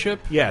basis for Bishop.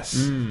 Yes,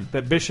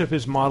 that Bishop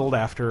is modeled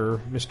after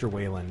Mr.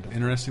 Wayland.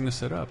 Interesting to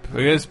set up.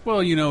 I guess.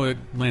 Well,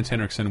 Lance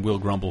Henriksen will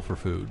grumble for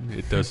food.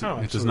 It does.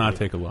 It does not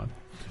take a lot.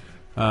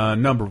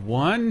 Number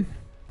one.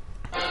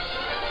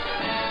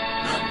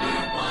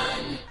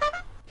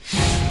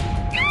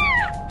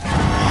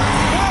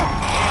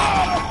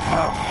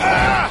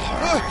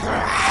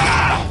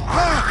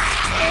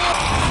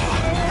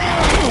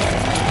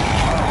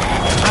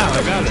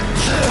 I got it.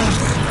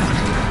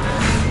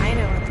 I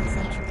know what this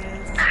entry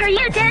is. Are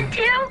you dead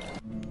too?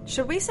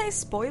 Should we say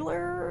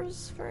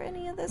spoilers for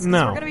any of this? 'Cause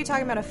No. We're going to be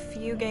talking about a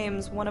few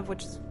games, one of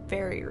which is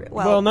very...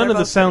 Well, none they're of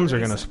the both sounds are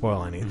very going to recent.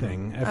 spoil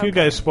anything. If Okay. you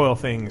guys spoil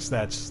things,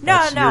 that's No,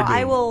 your I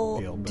deal.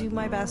 will do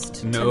my best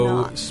to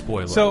No not.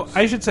 spoilers. So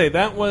I should say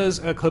that was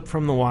a clip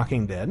from The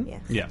Walking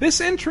Dead. Yeah. This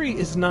entry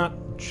is not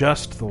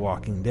just The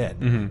Walking Dead.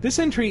 This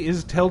entry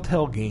is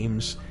Telltale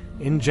Games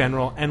in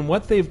general and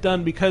what they've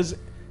done, because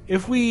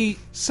if we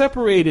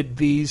separated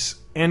these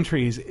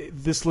entries,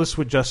 this list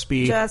would just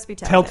be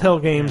Telltale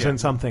Games and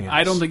something else.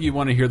 I don't think you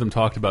want to hear them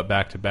talked about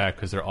back to back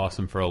because they're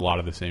awesome for a lot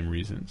of the same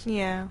reasons.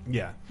 Yeah.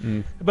 Yeah.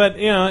 But,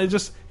 you know, it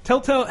just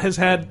Telltale has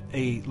had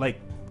a, like,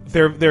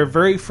 their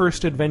very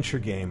first adventure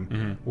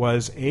game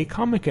was a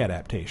comic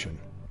adaptation.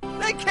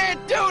 They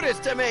can't do this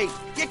to me!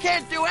 You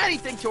can't do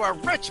anything to a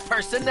rich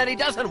person that he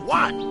doesn't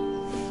want!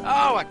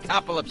 Oh, a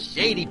couple of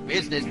shady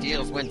business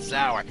deals went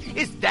sour.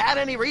 Is that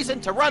any reason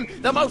to run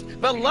the most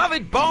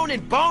beloved bone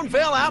in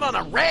Boneville out on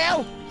a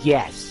rail?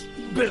 Yes.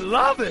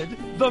 Beloved?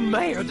 The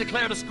mayor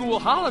declared a school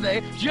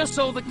holiday just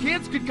so the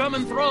kids could come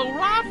and throw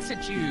rocks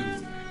at you.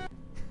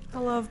 I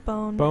love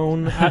Bone.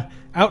 Bone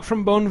out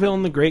from Boneville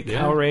in the Great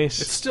Cow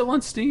Race. It's still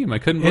on Steam. I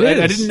couldn't. It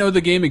I is. didn't know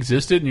the game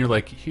existed, and you're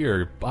like,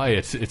 "Here, buy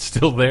it. It's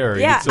still there."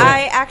 Yeah, It's,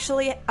 I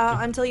actually,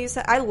 until you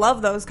said... I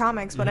love those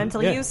comics, but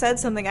until Yeah. you said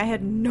something, I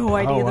had no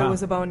idea there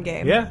was a Bone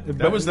game. Yeah,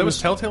 That was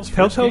Telltale's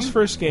first game?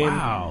 first game.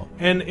 Wow.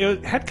 And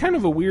it had kind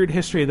of a weird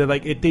history that,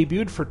 like, it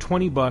debuted for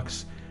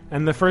 $20,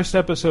 and the first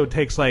episode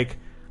takes like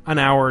an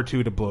hour or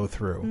two to blow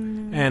through.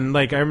 And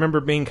like I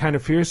remember being kind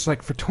of furious,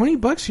 like, for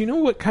 $20, you know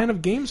what kind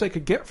of games I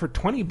could get for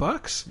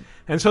 $20?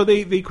 And so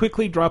they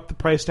quickly dropped the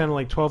price down to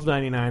like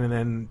 $12.99 and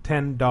then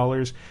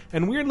 $10.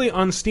 And weirdly,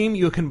 on Steam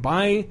you can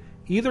buy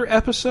either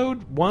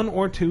episode 1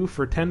 or 2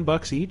 for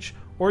 $10 each,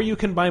 or you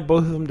can buy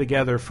both of them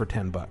together for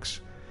 $10.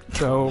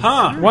 So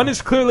one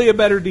is clearly a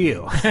better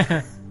deal.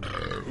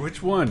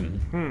 Which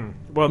one?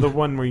 Well, the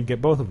one where you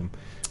get both of them.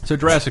 So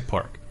Jurassic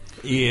Park.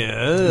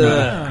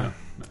 Yeah.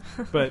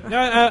 But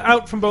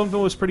Out from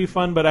Boneville was pretty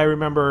fun. But I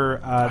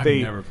remember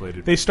they never played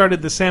it. They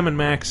started the Sam and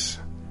Max.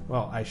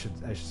 Well, I should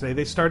say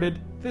they started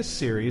this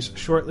series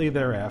shortly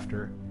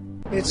thereafter.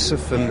 It's a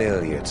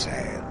familiar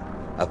tale.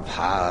 A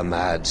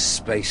power-mad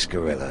space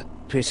gorilla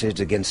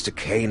pitted against a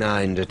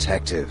canine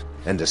detective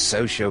and a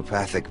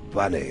sociopathic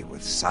bunny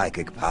with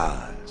psychic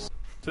powers.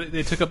 So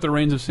they took up the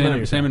reins of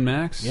Sam and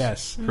Max.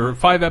 Yes, for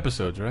 5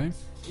 episodes, right?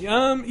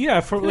 Yeah,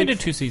 for They like did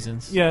 2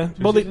 seasons. Yeah,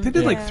 Two well, they seasons?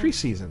 did like Yeah. 3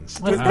 seasons.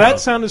 Wow.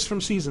 That sound is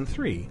from season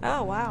 3.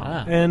 Oh, wow.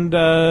 Ah. And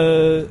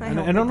hope I we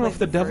don't know played if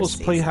the the Devil's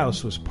first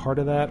Playhouse was part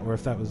of that or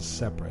if that was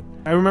separate.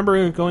 I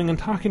remember going and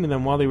talking to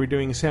them while they were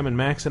doing Sam and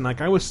Max, and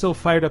like I was still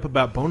fired up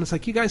about Bone. It's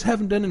like, you guys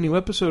haven't done a new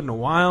episode in a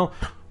while.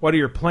 What are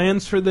your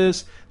plans for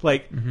this?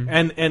 Like,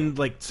 and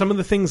like some of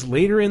the things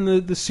later in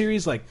the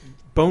series, like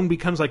Bone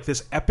becomes like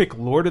this epic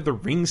Lord of the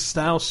Rings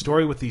style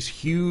story with these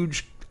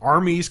huge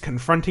armies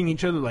confronting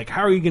each other. Like,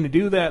 how are you going to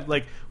do that?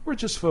 Like, we're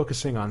just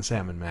focusing on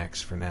Sam and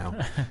Max for now,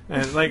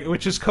 and like,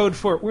 which is code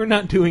for we're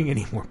not doing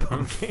any more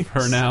Bone games.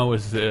 For now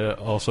is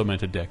also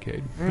meant a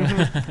decade.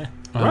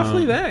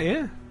 Roughly that,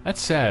 yeah.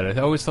 That's sad.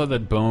 I always thought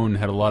that Bone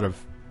had a lot of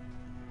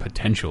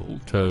potential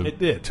It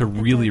did. to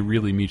really,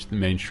 really meet the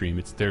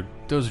mainstream.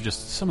 Those are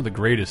just some of the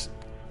greatest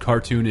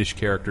cartoonish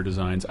character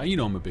designs. You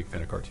know I'm a big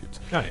fan of cartoons.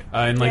 Oh, yeah.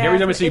 And like Yeah, every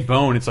time I see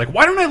Bone, it's like,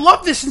 why don't I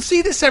love this and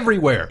see this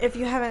everywhere? If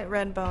you haven't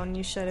read Bone,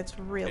 you should. It's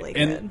really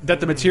And good. that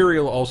the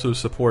material also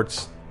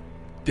supports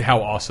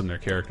how awesome their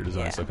character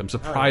designs look. I'm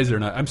surprised they're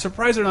not. I'm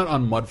surprised they're not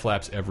on mud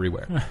flaps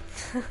everywhere.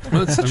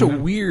 Well, it's such a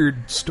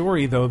weird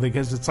story though,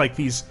 because it's like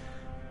these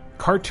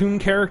cartoon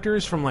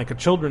characters from like a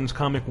children's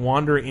comic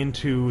wander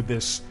into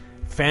this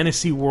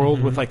fantasy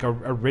world with like a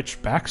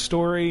rich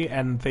backstory,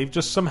 and they've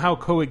just somehow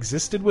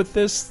coexisted with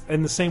this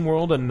in the same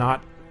world and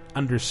not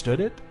understood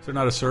it. Is there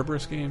not a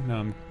Cerberus game?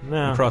 No, No.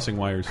 I'm crossing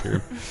wires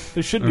here.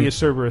 There should be a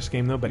Cerberus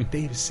game though, but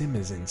Dave Sim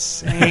is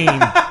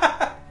insane.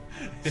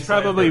 It's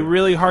probably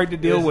really hard to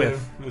deal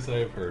with. This I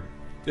have heard.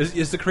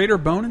 Is the creator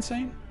of Bone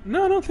insane?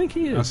 No, I don't think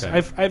he is.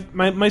 Okay.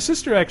 My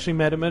sister actually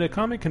met him at a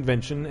comic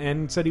convention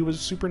and said he was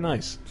super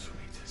nice. Sweet.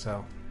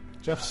 So,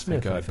 Jeff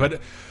Smith. Thank God.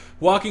 But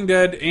Walking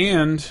Dead,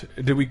 and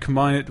did we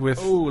combine it with?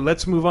 Oh,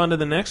 let's move on to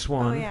the next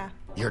one. Oh, yeah.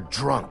 You're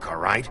drunk, all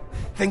right?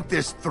 Think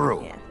this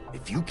through.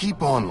 If you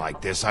keep on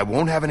like this, I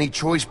won't have any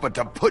choice but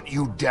to put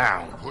you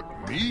down. Put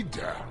me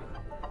down?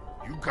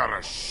 You got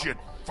a shit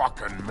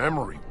fucking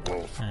memory,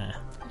 Wolf.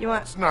 You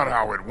want? That's not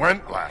how it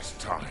went last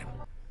time.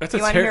 That's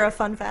You want to hear a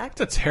fun fact?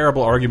 That's a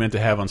terrible argument to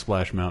have on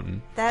Splash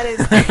Mountain. That is.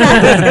 I was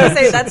going to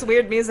say that's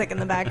weird music in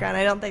the background.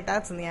 I don't think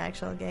that's in the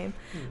actual game,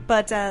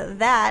 but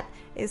that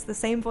is the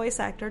same voice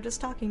actor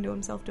just talking to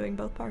himself doing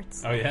both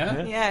parts. Oh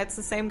yeah? Yeah, it's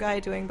the same guy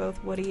doing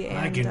both Woody and.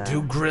 I can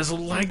do Grizzle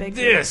like Big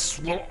this.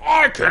 Well,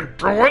 I can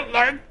do it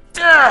like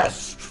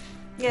this.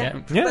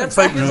 Yeah, Yeah, it's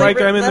like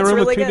I'm in the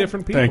room with two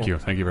different people.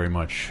 Thank you very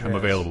much. I'm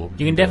available.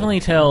 You can definitely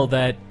tell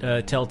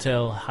that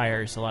Telltale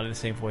hires a lot of the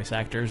same voice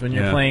actors when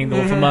you're Yeah. playing The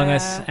Wolf Among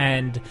Us,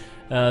 and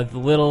the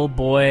little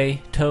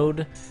boy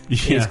Toad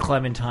Yeah. is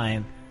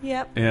Clementine.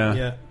 Yep.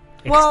 Yeah.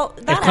 Well,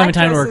 if that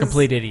Clementine were a actress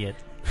complete idiot.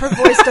 Her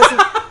voice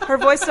doesn't. Her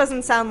voice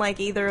doesn't sound like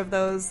either of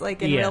those,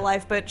 like in Yeah. real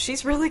life, but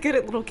she's really good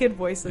at little kid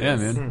voices. Yeah,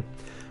 man.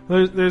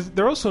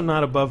 They're also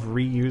not above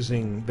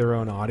reusing their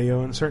own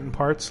audio in certain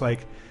parts.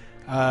 Like,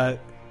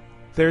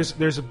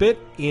 there's a bit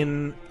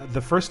in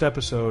the first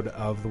episode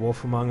of The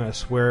Wolf Among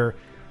Us where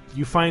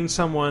you find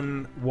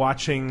someone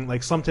watching,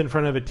 like, slumped in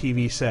front of a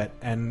TV set,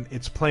 and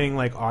it's playing,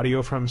 like,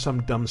 audio from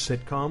some dumb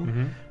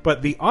sitcom.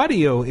 But the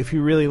audio, if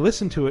you really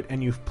listen to it,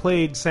 and you've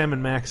played Sam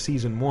and Max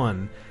Season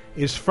 1,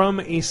 is from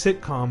a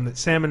sitcom that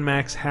Sam and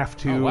Max have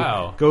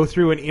to go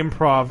through an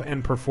improv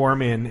and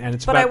perform in, and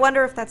it's But about... I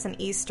wonder if that's an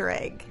Easter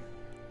egg.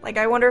 Like,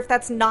 I wonder if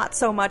that's not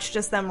so much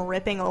just them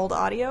ripping old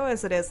audio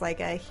as it is like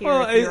a here.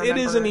 Well, if you it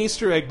is an remember.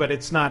 Easter egg, but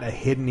it's not a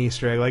hidden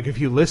Easter egg. Like, if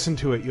you listen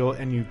to it, you'll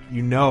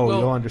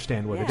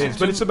understand what it is.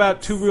 But it's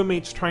about two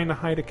roommates trying to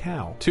hide a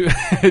cow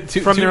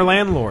from their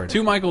landlord.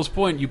 To Michael's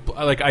point,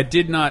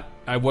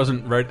 I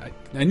wasn't right.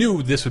 I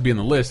knew this would be on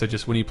the list. I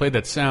just, when you played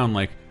that sound,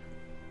 like,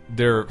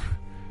 their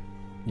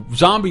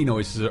zombie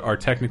noises are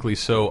technically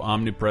so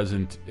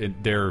omnipresent.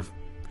 They're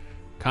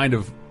kind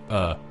of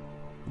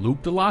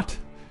looped a lot.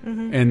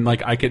 And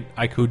like I could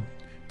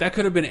that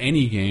could have been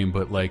any game,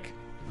 but like,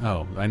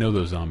 oh, I know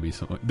those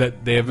zombies.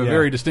 That they have a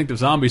very distinctive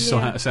zombie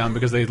sound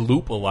because they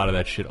loop a lot of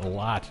that shit a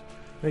lot.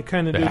 They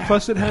kind of do.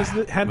 Plus, it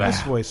had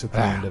this voice at the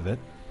end of it.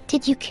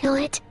 Did you kill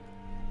it?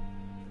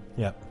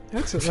 Yep,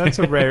 that's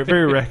a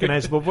very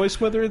recognizable voice,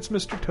 whether it's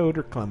Mr. Toad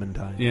or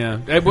Clementine. Yeah,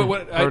 or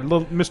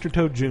little Mr.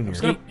 Toad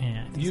Jr.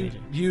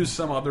 Use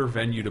some other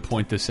venue to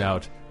point this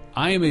out.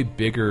 I am a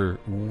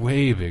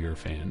way bigger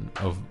fan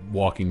of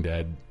Walking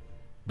Dead,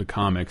 the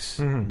comics,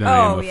 than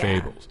I am of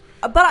Fables.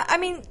 But I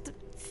mean,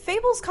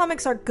 Fables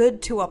comics are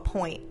good to a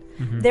point.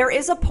 There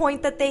is a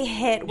point that they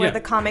hit where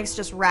the comics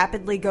just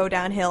rapidly go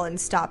downhill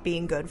and stop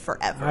being good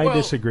forever. I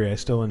disagree. I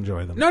still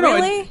enjoy them.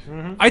 Really?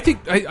 I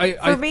think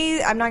for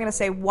me, I'm not going to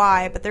say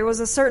why, but there was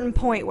a certain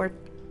point where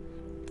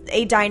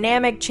a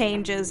dynamic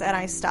changes and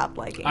I stopped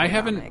liking. I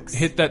haven't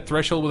hit that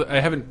threshold. I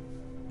haven't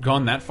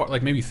gone that far.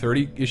 Like maybe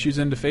 30 issues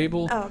into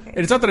Fable. Oh, okay. And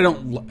it's not that I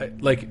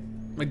don't like.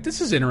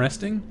 This is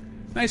interesting.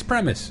 Nice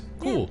premise.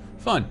 Cool.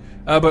 Fun.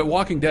 But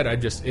Walking Dead,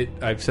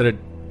 I've said it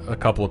a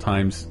couple of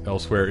times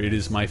elsewhere. It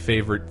is my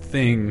favorite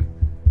thing,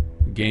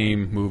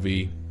 game,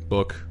 movie,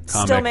 book,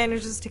 comic. Still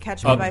manages to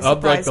catch me by surprise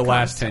of like the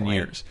last 10 constantly.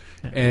 years.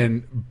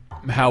 And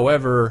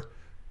however,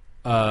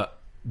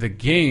 the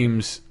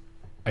games,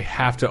 I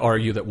have to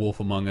argue that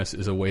Wolf Among Us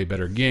is a way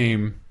better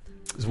game.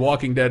 Because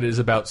Walking Dead is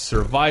about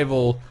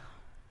survival,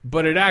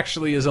 but it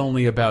actually is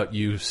only about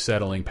you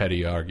settling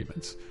petty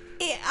arguments.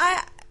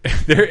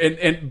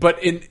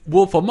 But in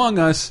Wolf Among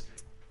Us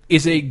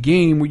is a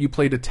game where you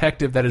play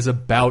detective that is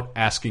about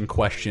asking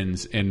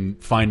questions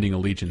and finding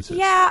allegiances.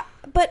 Yeah,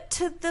 but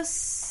to the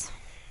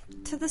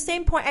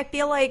same point, I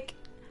feel like,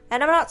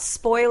 and I'm not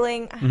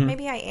spoiling.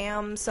 Maybe I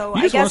am. So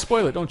You just want to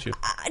spoil it, don't you?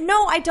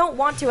 No, I don't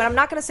want to, and I'm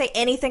not going to say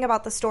anything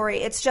about the story.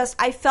 It's just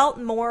I felt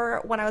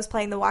more when I was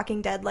playing The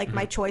Walking Dead like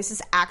my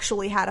choices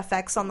actually had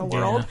effects on the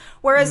world.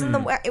 Whereas in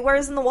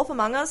the Wolf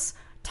Among Us,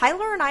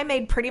 Tyler and I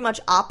made pretty much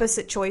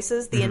opposite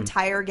choices the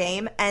entire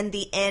game, and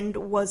the end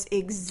was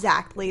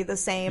exactly the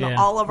same. Yeah.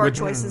 All of our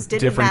choices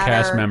didn't different matter.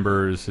 cast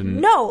members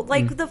and No,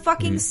 like the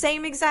fucking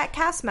same exact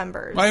cast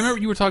members. I remember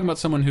you were talking about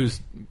someone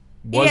who's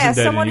wasn't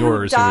dead someone in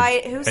yours. who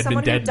died, had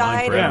someone been who dead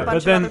died in a forever. bunch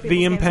but then of other the people's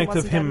games impact that of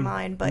wasn't dead in him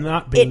mine, but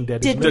not being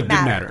dead didn't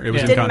matter. matter. It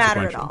was didn't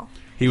matter at inconsequential. all.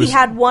 He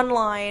had one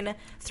line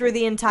through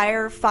the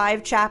entire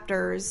 5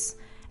 chapters,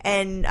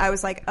 and I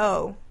was like,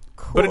 "Oh,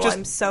 cool! But it just-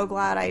 I'm so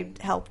glad I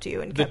helped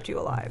you and kept you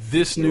alive."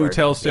 This You new were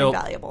Telltale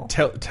invaluable.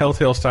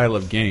 style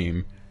of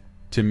game,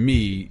 to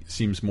me,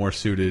 seems more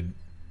suited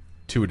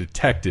to a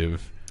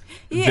detective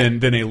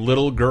than a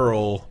little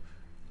girl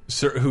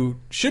who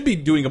should be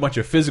doing a bunch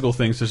of physical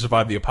things to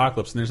survive the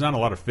apocalypse. And there's not a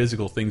lot of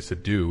physical things to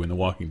do in the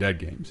Walking Dead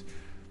games.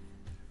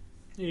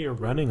 You're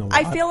running a lot.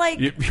 I feel like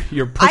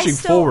You're pushing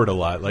still- forward a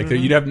lot. Like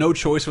you'd have no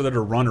choice whether to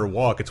run or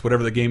walk. It's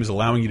whatever the game is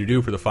allowing you to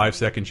do for the 5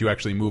 seconds you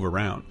actually move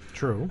around.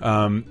 True.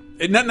 Not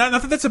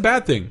that that's a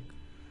bad thing.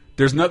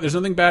 There's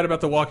nothing bad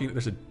about the walking.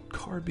 There's a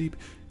car beep.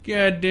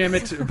 God damn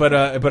it! But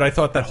I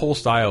thought that whole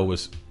style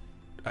was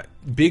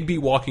Bigby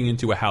walking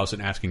into a house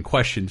and asking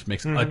questions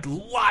makes a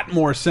lot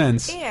more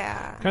sense.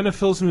 Yeah. Kind of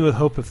fills me with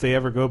hope if they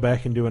ever go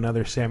back and do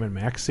another Sam and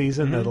Max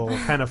season that'll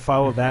kind of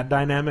follow that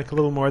dynamic a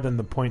little more than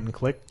the point and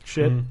click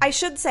shit. I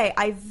should say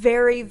I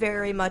very,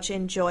 very much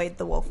enjoyed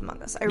The Wolf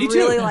Among Us. I Me too.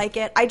 really like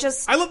it. I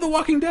love The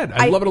Walking Dead.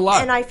 I love it a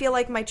lot. And I feel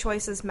like my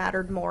choices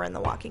mattered more in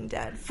The Walking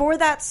Dead for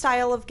that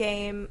style of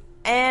game,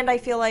 and I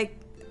feel like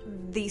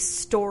the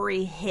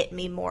story hit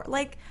me more.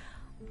 Like,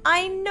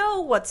 I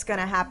know what's going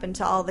to happen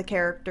to all the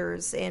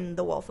characters in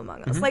The Wolf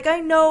Among Us. Like, I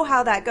know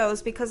how that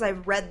goes because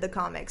I've read the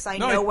comics. I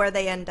know where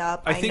they end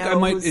up. I think know I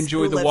might who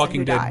enjoy the lives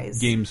Walking and who Dead dies.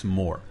 games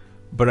more,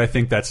 but I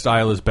think that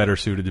style is better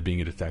suited to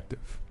being a detective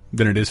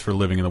than it is for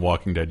living in the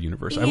Walking Dead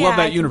universe. I Yeah, love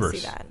that I can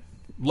universe. see that.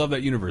 Love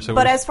that universe.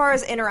 But as far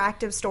as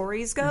interactive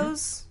stories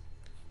goes,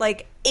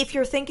 like, if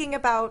you're thinking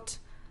about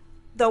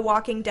The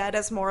Walking Dead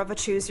as more of a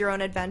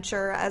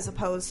choose-your-own-adventure as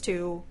opposed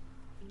to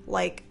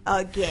like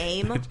a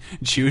game.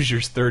 Choose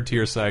your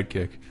third-tier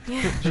sidekick.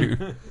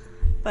 Yeah.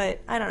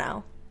 But I don't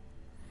know.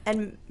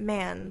 And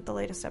man, the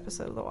latest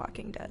episode of The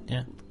Walking Dead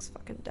looks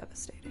fucking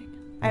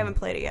devastating. I haven't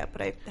played it yet,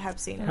 but I have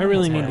seen it. I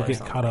really need to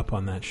get caught up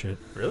on that shit.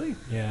 Really?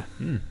 Yeah.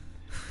 I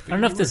don't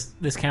know if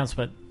this counts,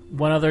 but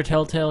one other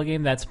Telltale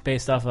game that's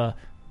based off a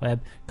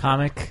web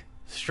comic.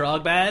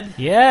 Strogbad?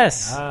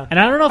 Yes. And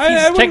I don't know if he's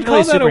I wouldn't technically call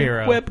a that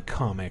superhero. a web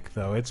comic,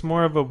 though. It's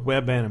more of a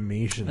web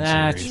animation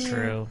That's series.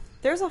 true.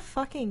 There's a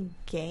fucking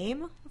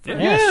game?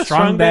 Yeah,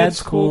 Strong Bad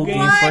School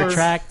game for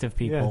attractive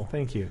people. Yeah,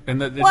 thank you. And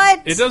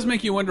What? it does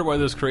make you wonder why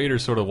those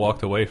creators sort of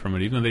walked away from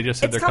it, even though they just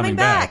said It's they're coming coming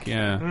back. back.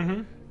 Yeah.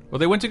 Mhm. Well,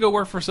 they went to go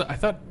work for. I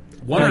thought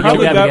one They or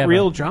probably two got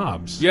real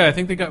jobs. Yeah, I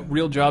think they got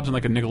real jobs in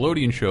like a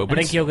Nickelodeon show. But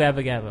I think Yo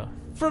Gabba Gabba.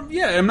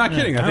 I'm not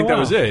kidding. I think that wow.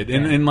 was it.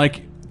 And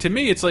like to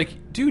me, it's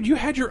like, dude, you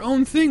had your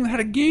own thing that had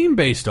a game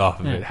based off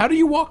of it. How do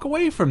you walk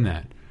away from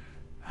that?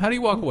 How do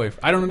you walk away?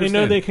 I don't They understand.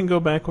 know they can go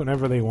back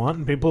whenever they want,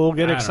 and people will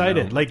get I don't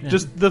excited. know. Like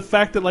just the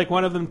fact that like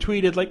one of them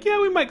tweeted, like, "Yeah,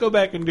 we might go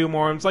back and do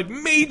more." And it's like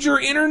major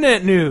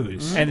internet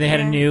news. And they had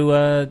a new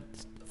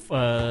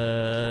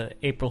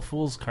April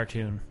Fool's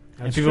cartoon.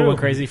 And That's people true. went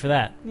crazy for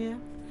that. Yeah.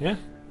 Yeah,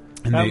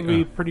 And that they, would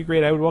be pretty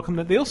great. I would welcome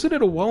that. They also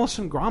did a Wallace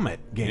and Gromit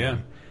game. Yeah.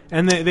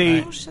 And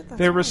they're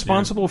right.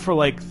 responsible for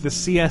like the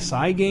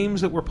CSI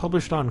games that were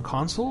published on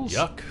consoles.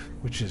 Yuck.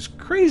 Which is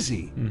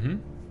crazy. Mm-hmm.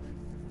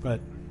 But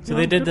So you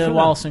they know, did good the for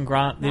Wallace them. and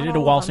Gromit. They Not did a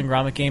all of Wallace them. and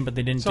Gromit game, but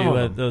they didn't Some do of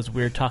them. those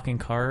weird talking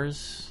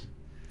cars.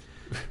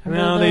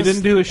 No, they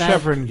didn't do a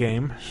Chevron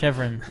game.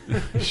 Chevron.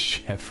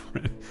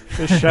 Chevron.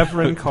 The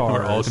Chevron cars.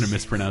 We're all going to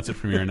mispronounce it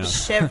from here on out.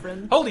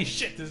 Chevron. Holy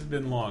shit, this has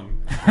been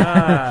long.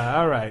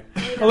 All right.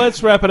 Well,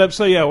 let's wrap it up.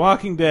 So, yeah,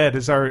 Walking Dead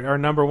is our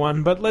number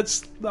one, but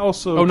let's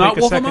also Oh, take not a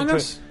Wolf second Among to...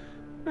 Us?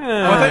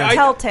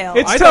 Telltale.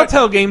 It's I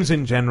Telltale games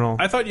in general.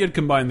 I thought you had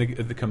combined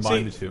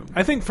the two.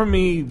 I think for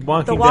me,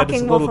 Walking Dead is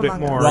Walking a little Wolf bit Among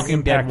more Us.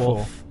 Walking Dead impactful.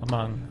 Wolf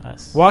Among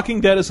Us. Walking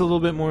Dead is a little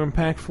bit more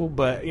impactful,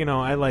 but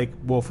I like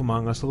Wolf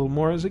Among Us a little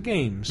more as a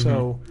game.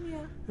 So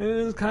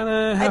it's kind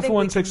of half of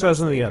one,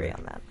 6,000 of the other.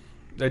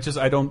 That just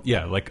I don't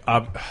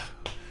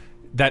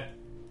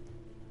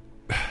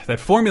that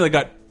formula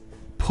got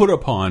put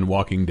upon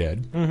Walking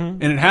Dead,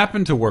 and it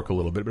happened to work a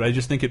little bit, but I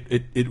just think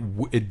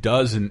it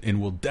does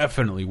and will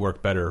definitely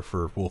work better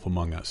for Wolf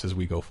Among Us as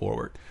we go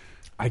forward.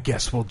 I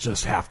guess we'll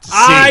just have to see.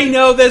 I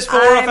know this for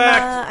a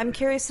fact. I'm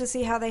curious to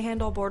see how they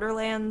handle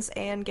Borderlands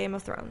and Game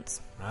of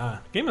Thrones.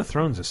 Game of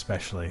Thrones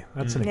especially.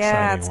 That's an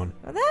Yeah, exciting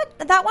one.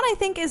 that one I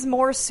think is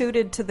more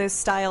suited to this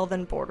style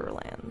than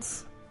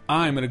Borderlands.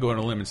 I'm going to go on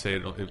a limb and say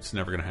it's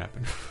never going to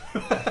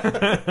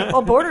happen.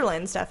 Well,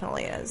 Borderlands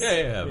definitely is.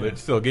 Yeah, but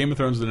still, Game of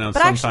Thrones was announced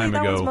But some actually, time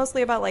that ago. one's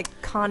mostly about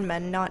like con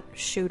men, not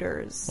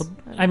shooters.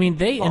 I mean,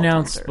 they Vault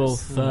announced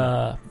hunters.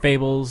 both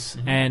Fables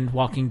and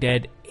Walking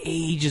Dead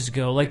ages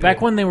ago. Like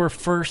back when they were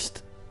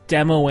first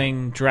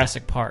demoing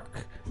Jurassic Park.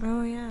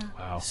 Oh yeah.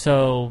 Wow.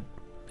 So,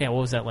 yeah,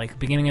 what was that, like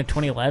beginning of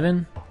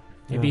 2011?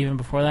 Maybe even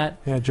before that?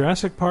 Yeah,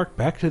 Jurassic Park,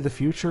 Back to the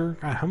Future.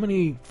 God, how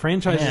many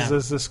franchises Yeah.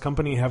 does this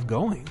company have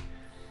going?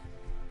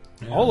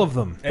 All of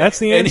them. That's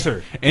the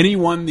answer.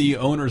 Anyone the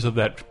owners of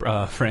that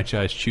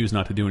franchise choose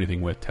not to do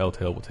anything with,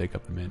 Telltale will take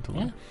up the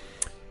mantle.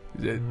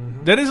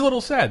 That is a little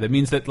sad. That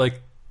means that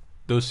like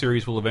those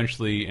series will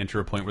eventually enter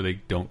a point where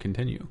they don't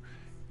continue,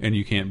 and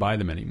you can't buy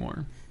them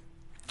anymore.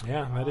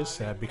 Yeah, that is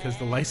sad because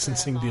the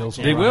licensing deals.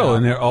 They run will, out.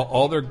 and they're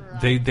all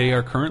they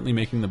are currently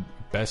making the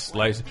best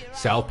license.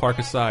 South Park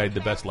aside, the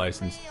best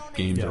licensed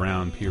games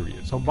around.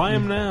 Period. So buy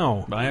them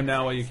now. Buy them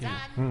now while you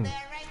can.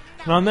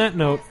 And on that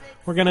note,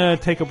 we're gonna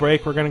take a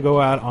break. We're gonna go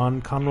out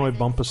on Conroy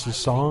Bumpus'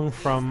 song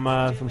from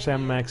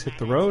Sam Max Hit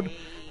the Road.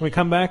 When we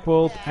come back,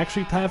 we'll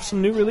actually have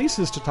some new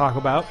releases to talk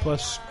about.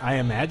 Plus, I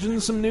imagine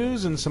some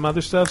news and some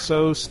other stuff.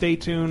 So stay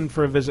tuned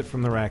for a visit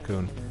from the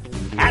raccoon.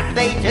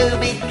 Happy to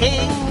be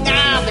king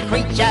of the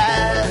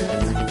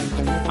creatures.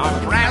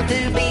 I'm proud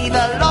to be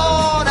the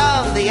lord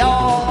of the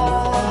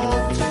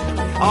old.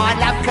 I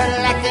love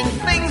collecting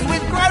things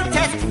with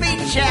grotesque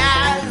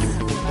features.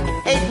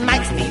 It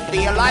makes me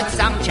feel like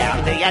some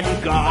Chaldean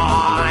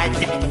god.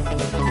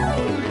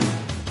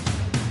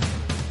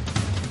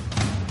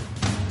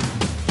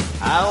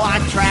 Oh, I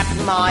trapped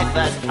my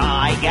first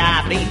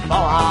tiger before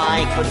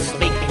I could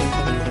speak.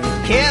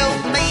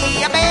 Killed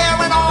me a bear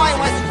when I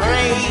was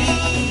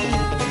 3.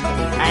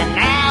 And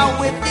now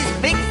with this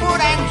Bigfoot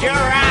and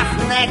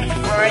giraffe-necked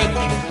freak,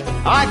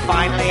 I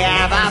finally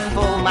have a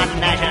full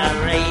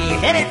menagerie.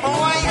 Hit it,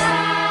 boys!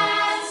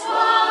 That's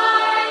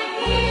why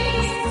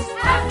he's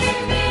happy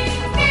being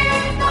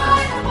feared by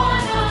the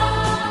one.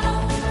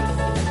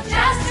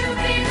 Just to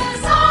be the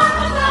czar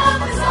of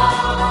the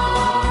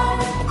song.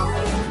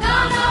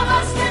 None of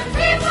us can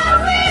be where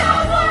we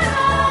are one.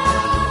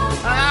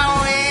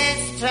 Oh,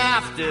 it's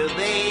tough to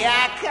be a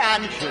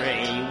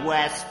country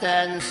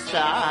western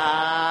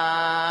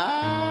star.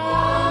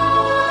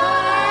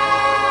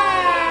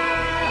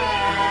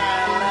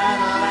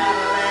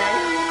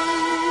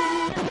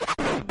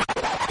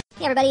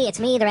 Hey everybody, it's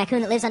me, the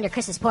raccoon that lives under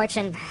Chris's porch,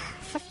 and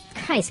for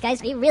Christ,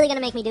 guys, are you really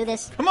gonna make me do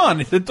this? Come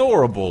on, it's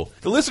adorable.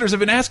 The listeners have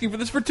been asking for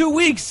this for 2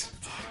 weeks.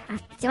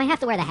 Do I have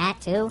to wear the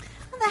hat, too?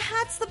 The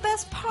hat's the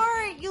best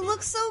part. You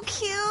look so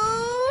cute.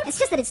 It's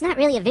just that it's not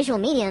really a visual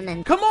medium,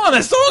 and... Come on,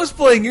 the song's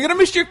playing. You're gonna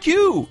miss your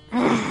cue.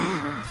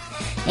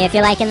 If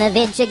you're liking the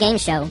Vidya Game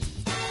Show,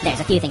 there's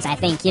a few things I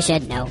think you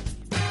should know.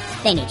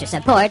 They need your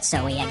support,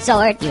 so we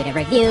exhort you to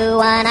review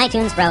on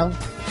iTunes, bro.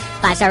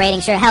 5-star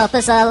ratings sure help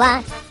us a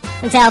lot.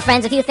 And tell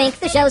friends if you think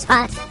the show's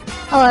hot.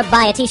 Or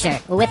buy a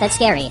t-shirt with that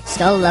scary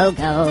skull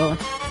logo.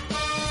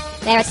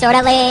 They're at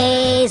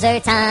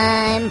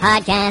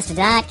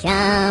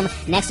store.lasertimepodcast.com.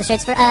 Next to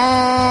shirts for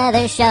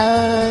other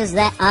shows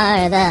that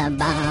are the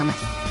bomb.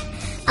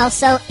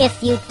 Also,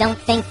 if you don't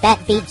think that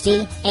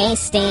VGA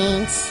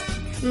stinks,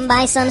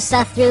 buy some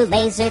stuff through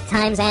Laser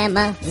Time's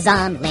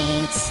Amazon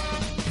links.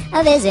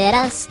 Visit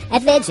us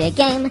at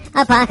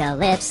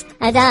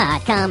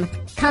VidyaGameApocalypse.com.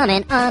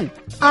 Comment on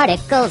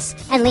articles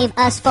and leave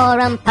us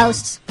forum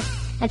posts.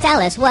 And tell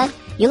us what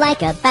you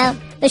like about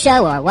the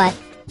show or what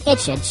it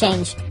should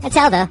change. And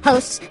tell the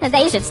hosts that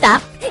they should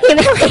stop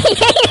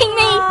humiliating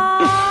me.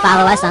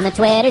 Follow us on the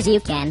Twitters you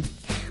can.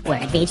 We're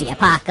at VG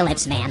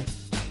Apocalypse Man.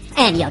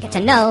 And you'll get to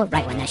know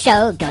right when the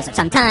show goes up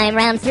sometime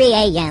around 3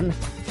 a.m.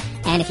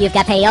 And if you've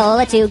got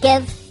payola to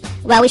give,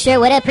 well, we sure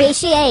would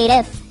appreciate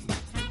if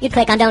you'd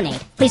click on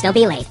donate. Please don't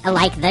be late.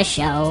 Like the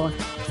show.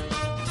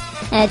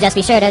 Just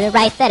be sure to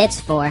write that it's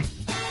for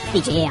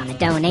VGA on the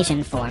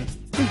donation form.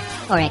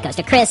 Or it goes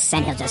to Chris,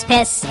 and he'll just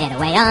piss it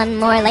away on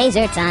more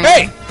Laser Time.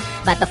 Hey!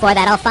 But before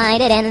that, I'll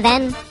find it, and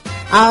then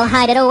I'll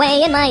hide it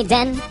away in my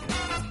den.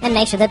 And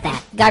make sure that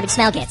garbage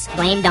smell gets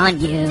blamed on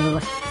you.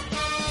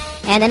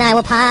 And then I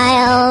will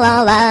pile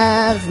all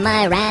of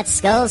my rat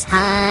skulls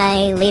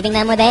high, leaving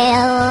them where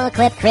they'll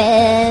clip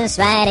Chris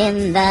right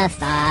in the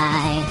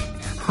thigh.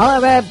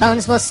 Horror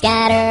bones will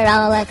scatter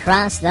all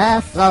across the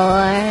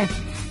floor.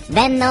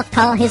 Then they'll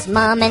call his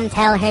mom and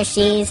tell her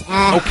she's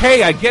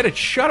Okay, I get it.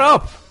 Shut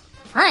up.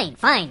 Fine.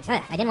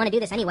 I didn't want to do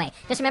this anyway.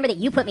 Just remember that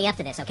you put me up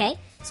to this, okay?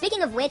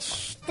 Speaking of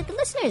which, did the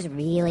listeners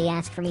really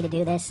ask for me to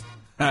do this?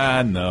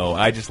 No,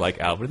 I just like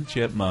Alvin and the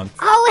Chipmunks.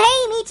 Oh,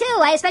 hey, me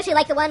too. I especially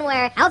like the one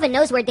where Alvin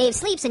knows where Dave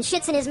sleeps and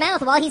shits in his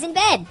mouth while he's in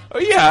bed. Oh,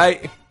 yeah,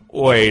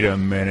 Wait a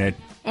minute.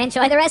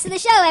 Enjoy the rest of the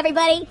show,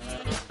 everybody.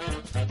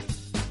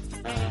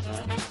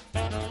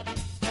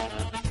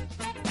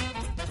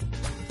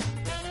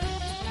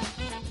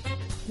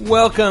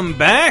 Welcome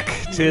back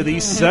to the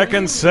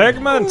second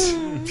segment.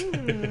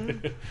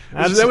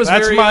 That's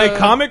very, my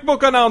comic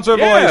book announcer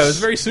voice. Yeah, it was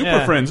very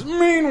Super Friends.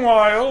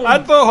 Meanwhile,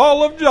 at the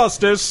Hall of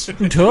Justice,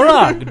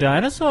 Turok,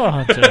 dinosaur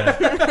hunter,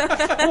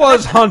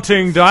 was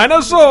hunting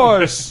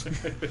dinosaurs.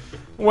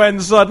 When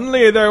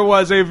suddenly there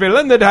was a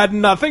villain that had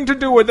nothing to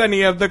do with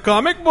any of the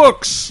comic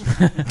books.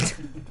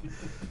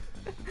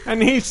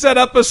 And he set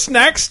up a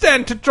snack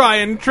stand to try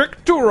and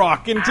trick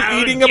Turok into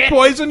eating a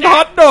poisoned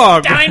hot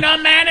dog.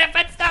 Dino-Man, if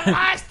it's the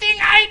last thing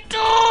I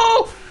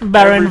do!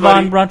 Baron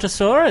von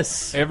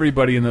Brontosaurus.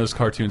 Everybody in those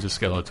cartoons is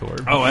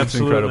Skeletor. Oh,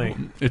 absolutely.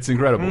 It's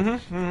incredible.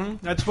 Mm-hmm.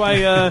 That's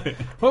why,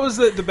 what was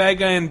the bad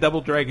guy in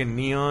Double Dragon?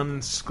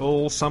 Neon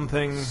Skull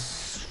something?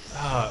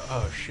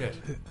 Oh shit!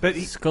 But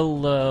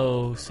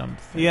Skullo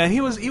something. Yeah,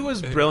 he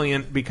was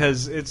brilliant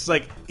because it's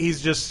like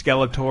he's just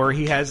Skeletor.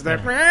 He has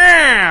that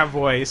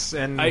voice,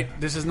 and I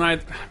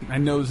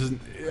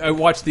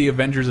watched the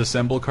Avengers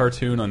Assemble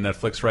cartoon on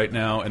Netflix right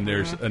now, and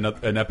there's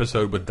an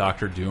episode with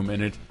Dr. Doom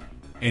in it,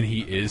 and he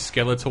is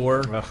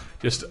Skeletor. Ugh.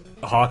 Just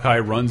Hawkeye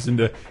runs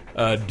into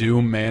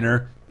Doom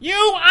Manor. You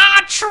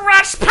are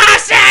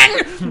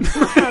trespassing!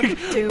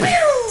 Doom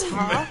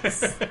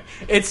talks.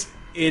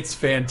 It's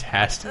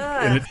fantastic.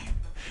 And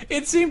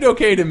it seemed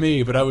okay to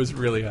me, but I was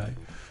really high.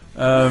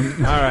 All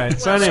right.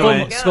 So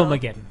anyway,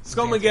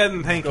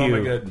 Skullmageddon. Thank you.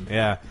 Skullmageddon.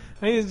 Yeah.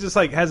 And he's just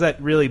like has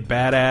that really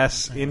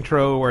badass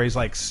intro where he's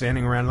like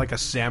standing around like a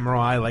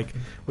samurai, like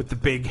with the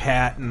big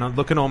hat and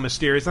looking all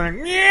mysterious. And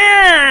like,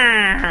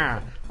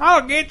 yeah,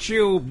 I'll get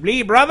you,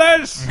 Lee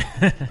Brothers.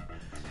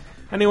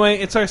 Anyway,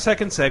 it's our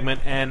second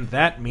segment, and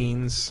that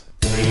means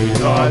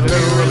these are the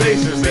new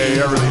releases. They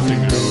are releasing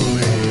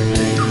newly.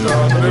 These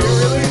are the new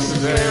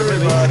releases.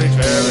 Everybody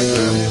cherish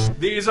them.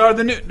 These are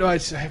the new. No, I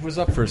was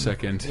up for a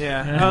second.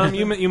 Yeah,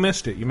 you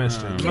missed it. You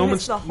missed it.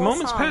 Moments song.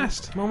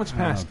 passed. Moments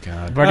passed. Oh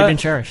God, I've already been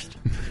cherished.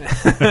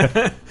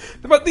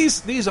 But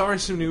these are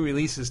some new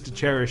releases to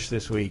cherish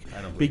this week.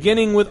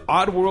 Beginning with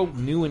Oddworld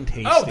New and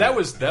Tasty. Oh, that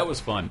was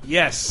fun.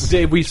 Yes,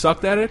 Dave, we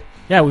sucked at it.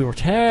 Yeah, we were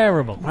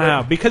terrible.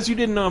 Wow, because you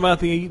didn't know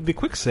about the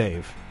quick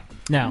save.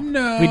 No,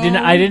 we didn't.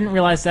 I didn't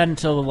realize that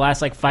until the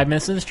last 5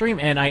 minutes of the stream,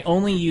 and I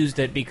only used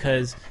it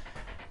because.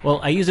 Well,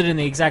 I used it in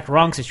the exact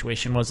wrong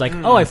situation. Was like,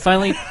 oh, I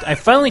finally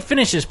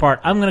finished this part.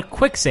 I'm going to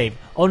quick save.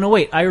 Oh no,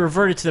 wait! I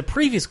reverted to the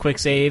previous quick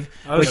save,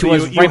 which so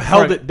was you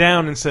held it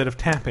down instead of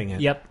tapping it.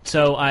 Yep.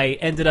 So I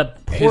ended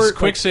up. His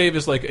quick save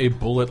is like a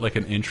bullet, like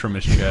an inch from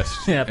his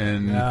chest. Yep.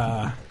 And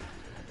yeah,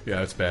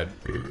 it's bad.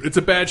 It's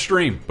a bad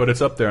stream, but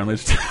it's up there on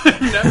Laser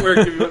Network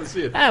if you want to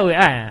see it.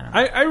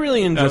 I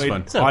really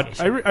enjoyed. That was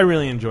fun. I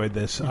really enjoyed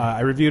this.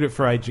 I reviewed it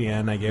for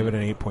IGN. I gave it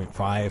an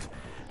 8.5.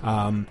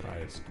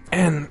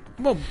 And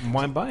well,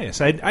 why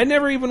bias? I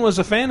never even was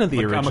a fan of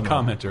the original. I'm a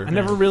commenter. I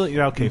never really.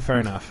 Okay, fair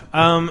enough.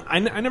 I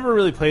never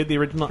really played the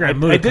original. You're a I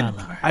mood did.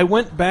 commenter. I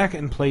went back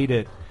and played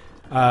it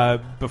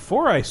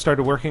before I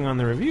started working on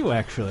the review,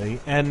 actually,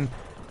 and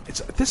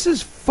this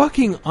is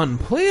fucking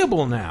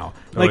unplayable now.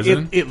 Oh, Like is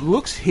it? it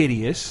looks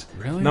hideous.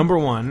 Really? Number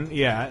one,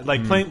 yeah.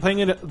 Like playing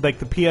it like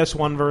the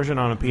PS1 version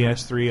on a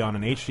PS3 on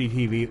an HD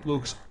TV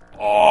looks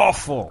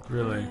awful.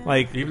 Really?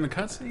 Like even the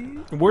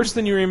cutscenes? Worse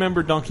than you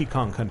remember Donkey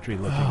Kong Country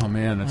looking. Oh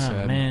man, that's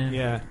sad. Man.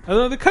 Yeah.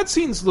 Although the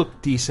cutscenes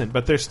look decent,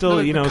 but they're still,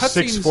 No, the cutscenes-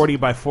 640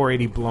 by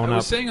 480 blown I up.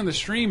 was saying on the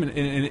stream,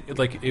 and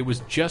it was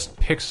just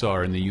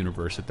Pixar in the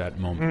universe at that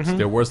moment. Mhm.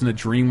 There wasn't a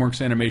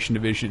DreamWorks Animation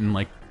Division, and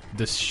like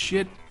the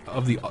shit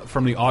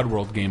from the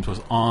Oddworld games was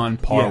on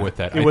par Yeah, with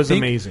that. it was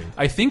amazing.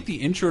 I think the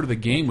intro to the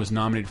game was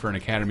nominated for an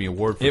Academy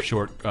Award for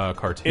short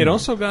cartoon. It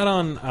also got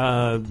on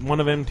one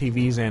of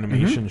MTV's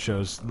animation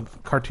shows,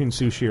 Cartoon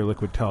Sushi or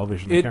Liquid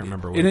Television. I can't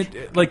remember which. And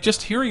it, like,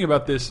 just hearing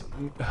about this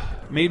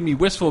made me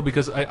wistful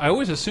because I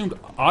always assumed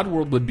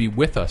Oddworld would be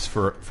with us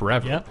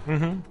forever. Yep.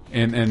 Mhm.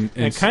 And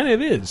It kind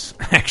of is,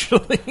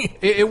 actually.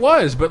 It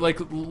was, but like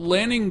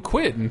Lanning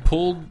quit and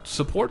pulled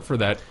support for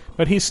that.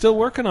 But he's still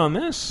working on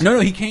this. No,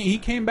 he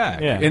came back.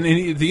 Yeah. And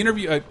the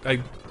interview, I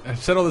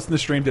said all this in the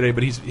stream today,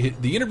 but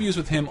the interviews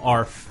with him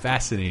are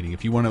fascinating.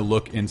 If you want to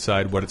look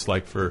inside what it's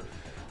like for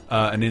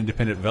an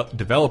independent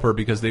developer,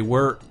 because they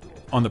were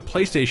on the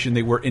PlayStation,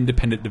 they were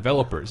independent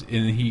developers,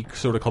 and he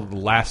sort of called it the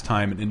last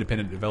time an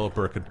independent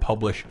developer could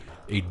publish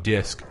a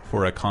disc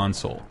for a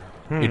console.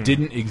 It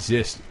didn't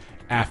exist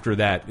after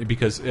that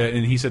because,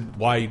 and he said,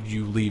 "Why did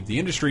you leave the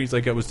industry?" He's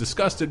like, "I was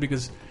disgusted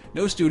because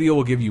no studio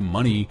will give you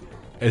money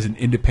as an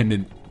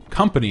independent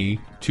company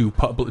to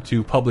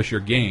publish your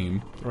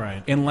game,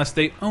 right? Unless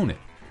they own it."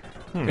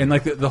 And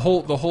like the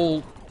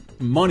whole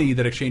money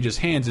that exchanges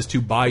hands is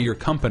to buy your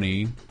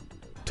company,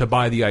 to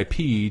buy the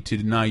IP, to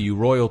deny you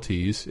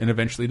royalties, and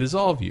eventually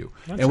dissolve you.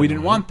 That's and we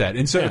didn't annoying. want that.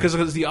 And so because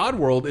the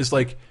Oddworld is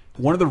like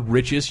one of the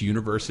richest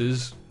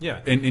universes,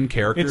 in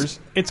characters.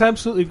 It's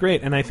absolutely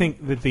great, and I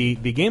think that the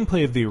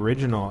gameplay of the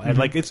original, and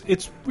like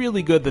it's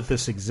really good that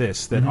this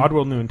exists, that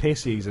Oddworld New and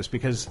Tasty exists,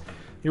 because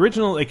the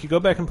original, like you go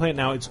back and play it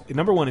now, it's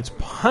number one, it's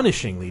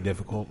punishingly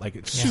difficult, like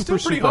it's Still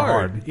super pretty super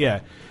hard. hard. Yeah.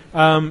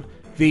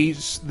 The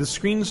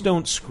screens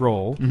don't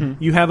scroll.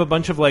 You have a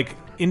bunch of like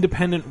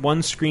independent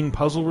one-screen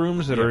puzzle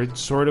rooms that are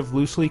sort of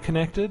loosely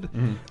connected.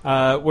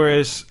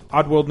 Whereas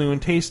Oddworld New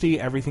and Tasty,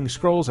 everything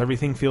scrolls.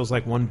 Everything feels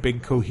like one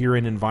big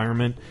coherent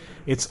environment.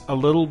 It's a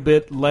little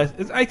bit less.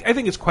 I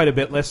think it's quite a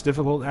bit less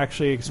difficult,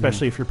 actually,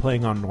 especially if you're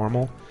playing on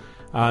normal.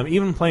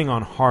 Even playing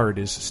on hard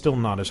is still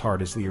not as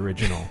hard as the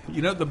original.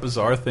 You know the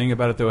bizarre thing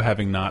about it, though,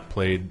 having not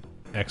played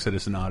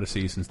Exodus and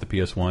Odyssey since the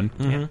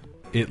PS1,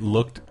 it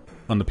looked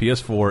on the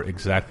PS4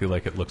 exactly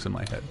like it looks in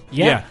my head.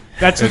 Yeah,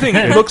 that's the thing.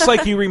 It looks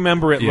like you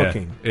remember it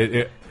looking.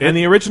 And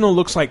the original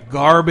looks like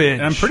garbage.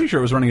 And I'm pretty sure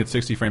it was running at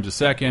 60 frames a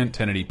second,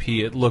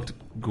 1080p. It looked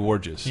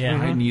gorgeous. Yeah.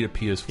 I need a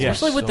PS4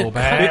 Especially with so the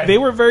bad. They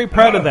were very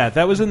proud of that.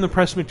 That was in the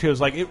press materials.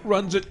 Like, it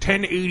runs at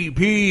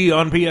 1080p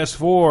on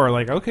PS4.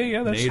 Like, okay,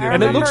 yeah, that's... Native.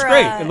 And it looks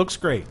remember, great. It looks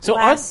great. So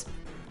last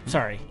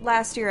sorry.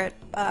 Last year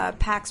at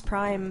PAX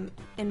Prime,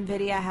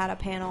 NVIDIA had a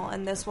panel,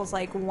 and this was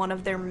like one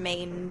of their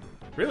main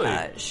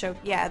show.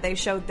 Yeah, they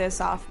showed this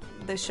off.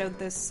 They showed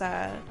this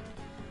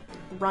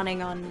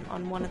running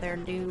on one of their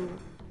new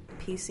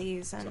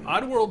PCs. And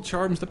Oddworld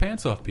charms the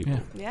pants off people.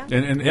 Yeah.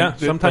 And Yeah,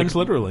 sometimes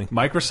literally.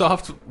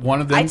 Microsoft,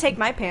 one of them... I take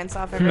my pants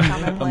off every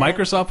time I play it.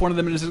 Microsoft, one of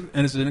them is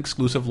an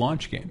exclusive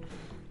launch game.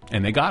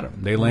 And they got him.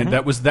 They land.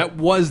 That was the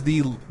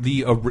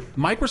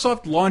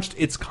Microsoft launched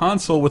its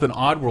console with an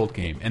Oddworld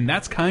game, and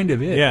that's kind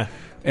of it. Yeah.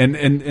 And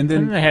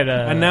then they had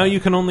and now you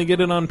can only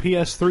get it on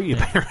PS3,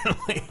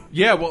 apparently.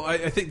 yeah. Well,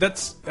 I think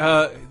that's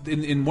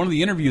in one of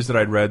the interviews that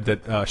I'd read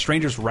that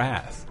Stranger's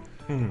Wrath.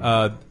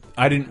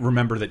 I didn't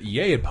remember that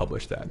EA had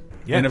published that.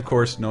 Yeah. And of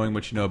course, knowing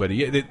what you know about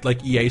EA,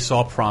 EA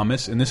saw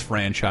promise in this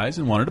franchise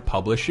and wanted to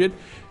publish it,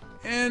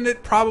 and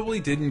it probably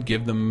didn't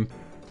give them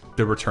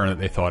the return that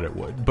they thought it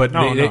would. But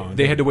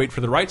they had to wait for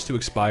the rights to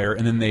expire,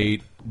 and then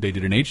they did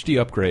an HD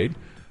upgrade,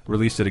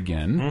 released it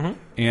again,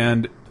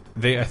 and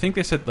I think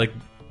they said like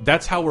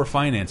that's how we're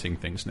financing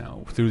things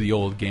now through the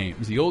old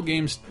games. The old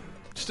games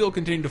still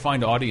continue to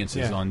find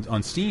audiences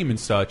on Steam and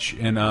such,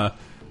 and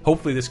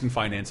hopefully this can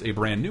finance a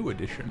brand new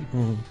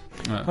edition.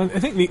 I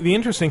think the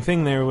interesting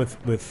thing there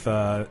with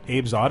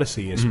Abe's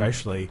Odyssey,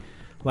 especially,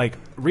 like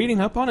reading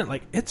up on it,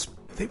 like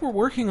they were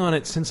working on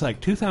it since like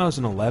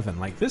 2011.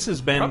 Like this has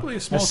been probably a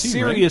small team,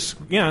 serious,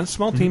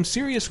 small team,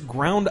 serious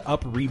ground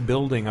up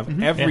rebuilding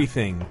of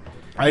everything.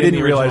 I didn't in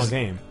the realize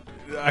original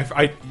game.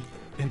 I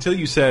until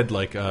you said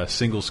like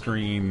single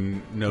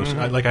screen,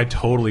 I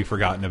totally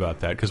forgotten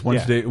about that because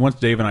once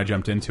Dave and I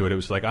jumped into it, it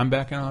was like I'm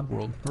back in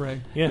Oddworld.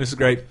 Hooray! Yeah, this is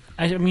great.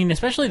 I mean,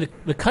 especially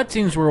the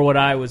cutscenes were what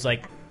I was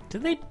like.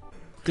 Did they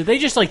Did they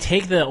just like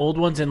take the old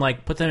ones and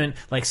like put them in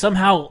like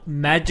somehow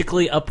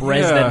magically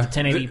up-res them to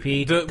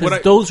 1080p?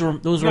 Because those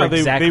were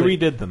exactly they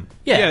redid them.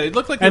 Yeah, it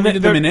looked like they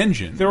redid them in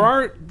engine.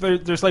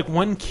 There's like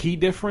one key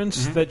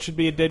difference that should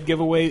be a dead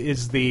giveaway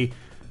is the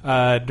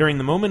during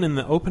the moment in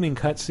the opening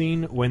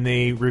cutscene when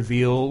they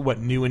reveal what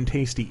new and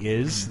tasty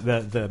is,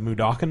 the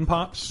Mudokan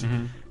pops.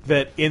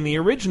 That in the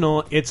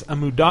original it's a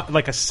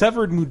like a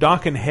severed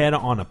Mudokan head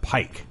on a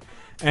pike.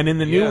 And in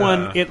the new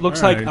one, it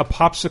looks like a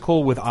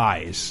popsicle with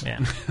eyes. Yeah.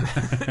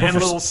 And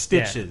little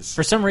stitches. Yeah.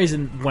 For some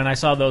reason, when I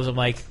saw those, I'm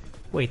like,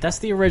 wait, that's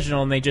the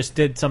original, and they just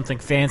did something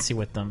fancy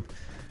with them.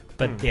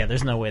 But yeah,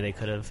 there's no way they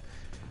could have.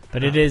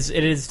 But it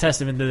is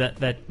testament to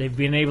that they've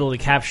been able to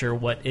capture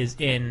what is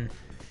in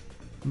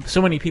so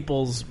many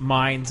people's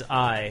mind's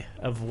eye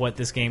of what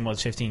this game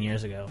was 15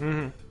 years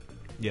ago.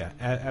 Yeah,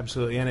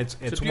 absolutely, and it's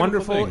a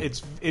wonderful. thing.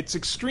 It's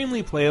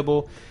extremely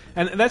playable,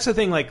 and that's the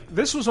thing. Like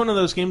this was one of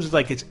those games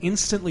like it's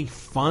instantly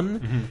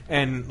fun,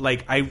 and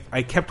like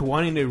I kept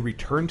wanting to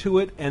return to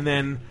it, and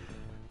then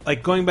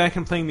like going back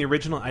and playing the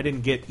original, I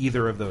didn't get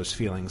either of those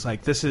feelings.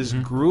 Like this is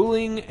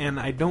grueling, and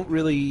I don't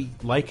really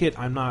like it.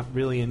 I'm not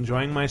really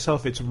enjoying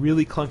myself. It's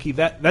really clunky.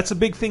 That's a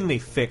big thing they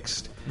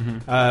fixed.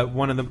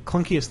 One of the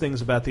clunkiest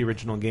things about the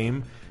original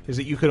game is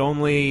that you could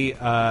only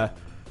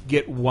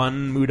get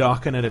one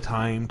Mudokan at a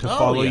time to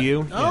follow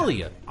you.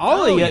 Alia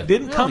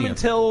didn't come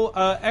until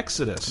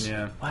Exodus.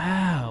 Yeah.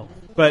 Wow.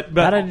 But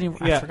That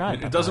I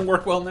forgot. It doesn't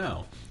work well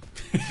now.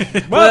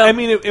 Well, I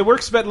mean, it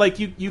works, but like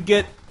you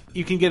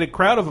can get a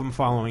crowd of them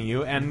following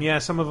you, and yeah,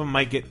 some of them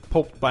might get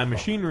pulped by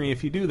machinery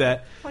if you do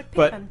that. But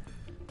but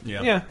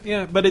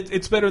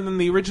it's better than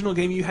the original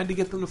game. You had to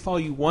get them to follow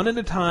you one at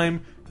a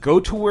time. Go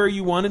to where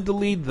you wanted to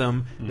lead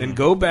them, then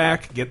go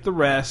back, get the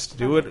rest,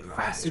 do it.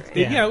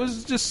 It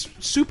was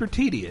just super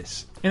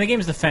tedious. In the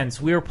game's defense,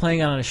 we were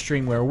playing on a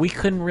stream where we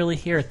couldn't really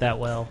hear it that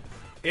well.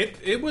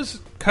 It was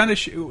kind of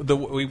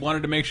we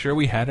wanted to make sure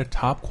we had a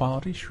top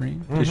quality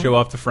stream to show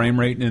off the frame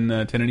rate in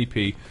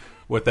 1080p.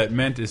 What that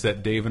meant is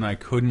that Dave and I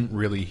couldn't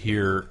really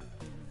hear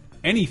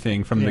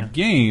anything from the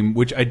game,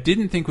 which I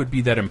didn't think would be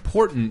that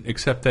important,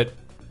 except that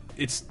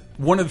it's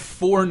one of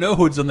 4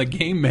 nodes on the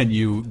game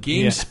menu,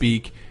 game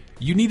speak.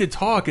 You need to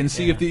talk and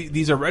see if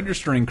these are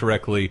registering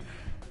correctly,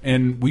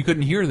 and we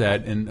couldn't hear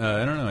that. And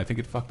I don't know. I think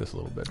it fucked us a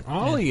little bit.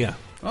 Alia.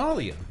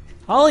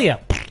 Hello.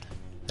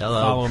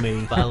 Follow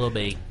me. Follow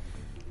me.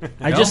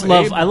 I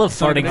love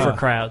farting for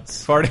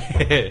crowds.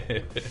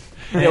 Farting.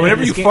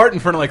 Whenever you fart in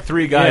front of like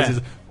 3 guys,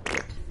 it's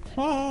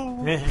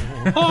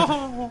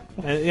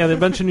there's a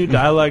bunch of new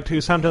dialogue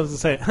too. Sometimes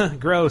they say,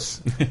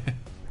 "Gross."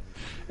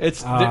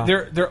 It's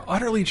they're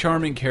utterly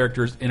charming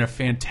characters in a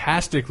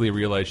fantastically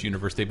realized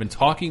universe. They've been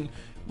talking.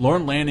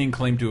 Lauren Lanning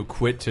claimed to have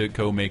quit to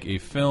go make a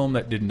film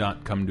that did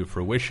not come to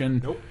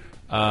fruition. Nope.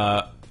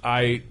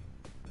 I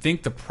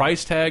think the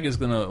price tag is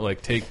going to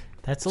like take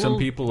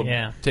people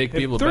back.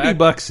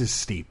 $30 is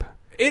steep.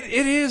 It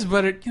is,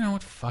 but it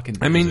it fucking.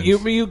 I mean,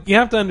 you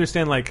have to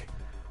understand like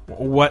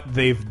what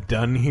they've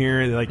done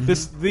here. Like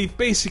this, they've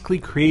basically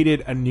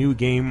created a new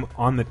game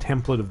on the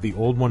template of the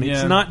old one.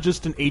 It's not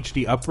just an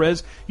HD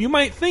upres. You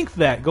might think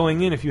that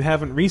going in if you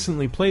haven't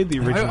recently played the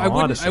original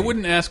Odyssey. I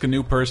wouldn't ask a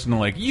new person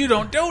like you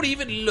don't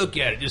even look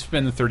at it. Just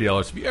spend the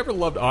 $30. Have you ever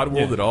loved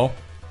Oddworld at all?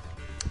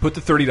 Put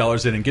the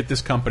 $30 in and get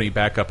this company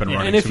back up and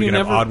running, and if so we you can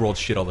never, have Oddworld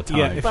shit all the time.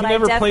 Yeah, if but you I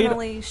never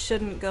definitely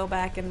shouldn't go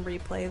back and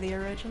replay the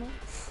original.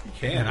 You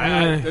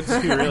can. If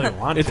you really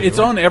want to. It's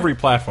on every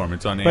platform.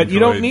 It's on Android, but you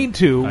don't need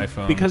to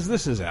iPhone. because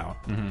this is out.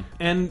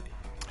 And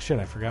shit,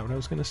 I forgot what I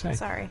was going to say.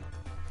 Sorry.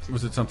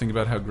 Was it something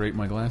about how great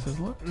my glasses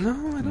look? No,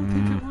 I don't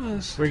think it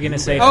was. We're going to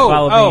say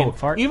follow me and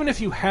fart. Even if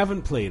you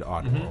haven't played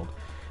Oddworld,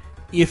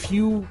 if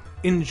you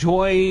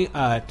enjoy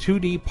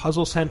 2D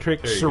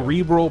puzzle-centric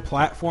cerebral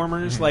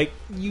platformers, like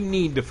you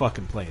need to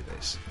fucking play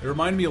this. It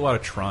reminded me a lot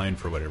of Trine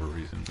for whatever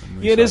reason.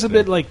 Yeah, it is a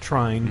bit like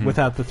Trine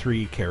without the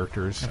 3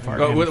 characters,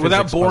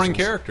 without boring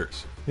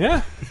characters.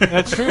 Yeah,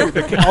 that's true. All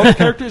the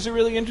characters are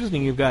really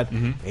interesting. You've got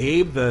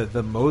Abe,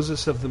 the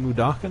Moses of the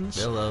Mudokons.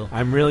 Hello.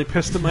 I'm really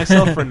pissed at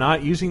myself for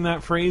not using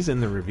that phrase in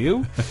the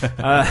review.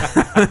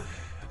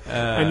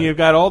 And you've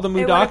got all the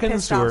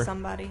Mudokons who are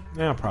somebody.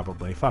 Yeah,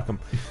 probably. Fuck them.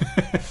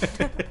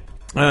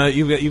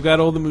 You've got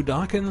all the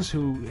Mudokons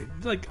who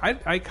like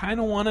I kind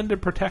of wanted to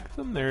protect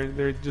them.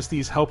 They're just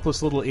these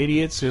helpless little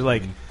idiots. They're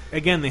like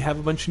again, they have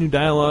a bunch of new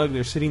dialogue.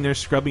 They're sitting there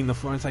scrubbing the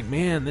floor. It's like,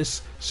 man,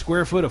 this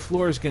square foot of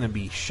floor is going to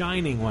be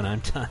shining when I'm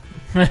done.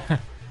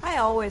 I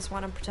always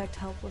want to protect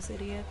helpless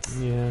idiots.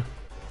 Yeah,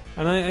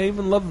 and I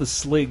even love the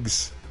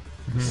Sligs.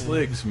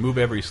 Sligs, move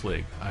every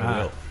Slig. I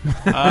will.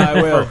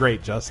 I will. For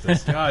great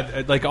justice.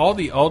 God, like all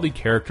the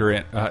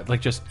character,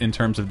 like just in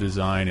terms of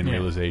design and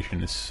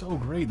realization, is so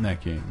great in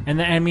that game.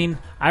 And I mean,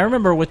 I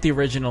remember with the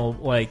original,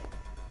 like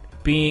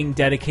being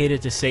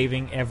dedicated to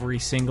saving every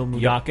single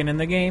Mudokan in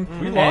the game.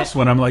 We lost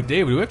one. I'm like,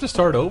 Dave, do we have to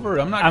start over?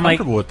 I'm not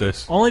comfortable with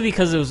this. Only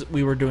because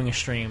we were doing a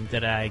stream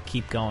that I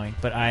keep going.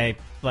 But I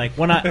like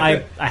when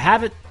I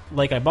have it,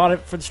 like I bought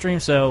it for the stream,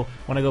 so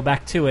when I go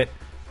back to it,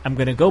 I'm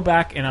going to go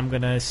back and I'm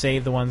going to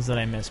save the ones that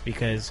I missed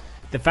because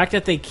the fact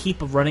that they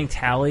keep a running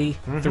tally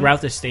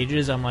throughout the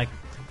stages, I'm like,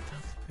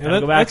 Yeah,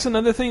 that's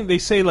another thing. They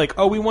say, like,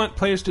 oh, we want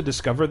players to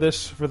discover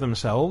this for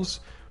themselves,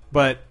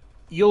 but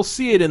you'll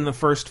see it in the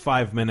first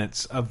 5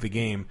 minutes of the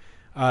game.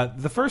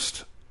 The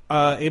first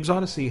Abe's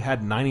Odyssey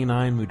had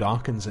 99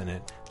 Mudokons in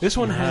it. This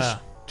one has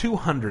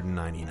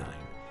 299.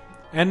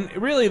 And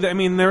really, I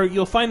mean,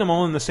 you'll find them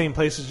all in the same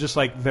places, just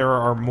like there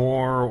are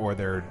more, or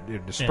they're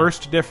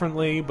dispersed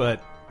differently,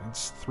 but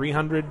it's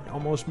 300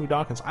 almost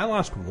Mudokons. I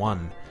lost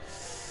one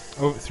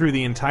through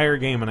the entire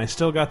game, and I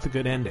still got the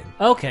good ending.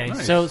 Okay,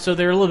 Nice. so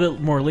they're a little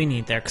bit more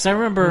lenient there. Because I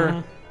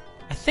remember,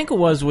 I think it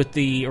was with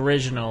the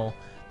original,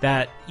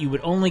 that you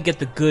would only get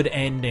the good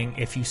ending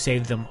if you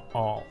saved them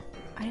all.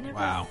 I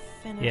never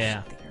finished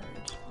Yeah. the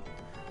original.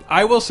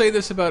 I will say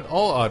this about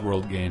all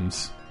Oddworld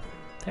games.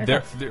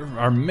 There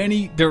are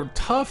many. They're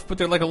tough, but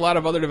they're like a lot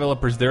of other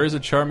developers. There is a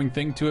charming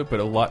thing to it, but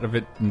a lot of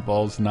it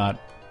involves not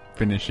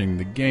finishing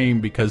the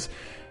game because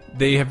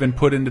they have been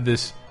put into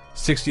this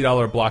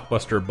 $60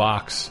 blockbuster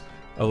box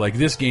of like,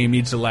 this game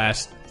needs to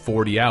last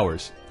 40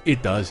 hours.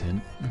 It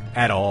doesn't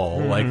at all.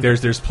 Like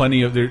there's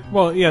plenty of there.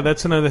 Well, yeah,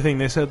 that's another thing.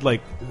 They said,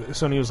 like,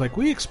 Sony was like,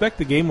 we expect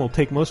the game will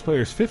take most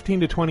players 15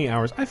 to 20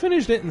 hours. I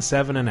finished it in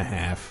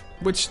 7.5.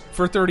 Which,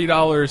 for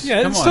 $30,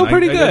 yeah, come it's on. still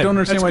pretty good. I don't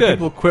understand That's why good.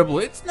 people quibble.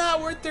 It's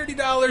not worth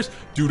 $30.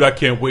 Dude, I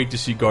can't wait to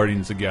see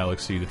Guardians of the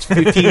Galaxy. That's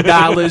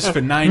 $15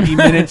 for 90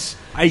 minutes.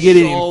 I get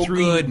it in So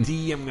 3D.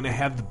 good. I'm going to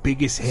have the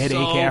biggest headache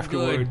So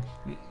afterward.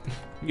 good.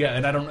 Yeah,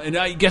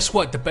 and guess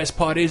what? The best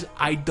part is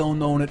I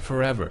don't own it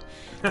forever.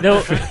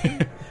 No,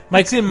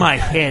 It's in my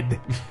head.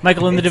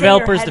 Michael, in the It's in your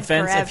developer's head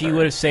defense, if you forever.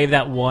 would have saved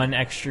that one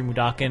extra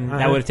Mudokon, that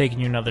Uh-huh. would have taken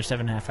you another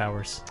 7.5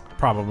 hours.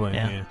 Probably,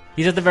 Yeah. yeah.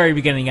 He's at the very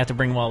beginning. You have to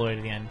bring him all the way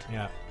to the end.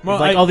 Yeah. Well,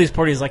 like all these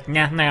parties, like,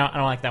 nah, no, I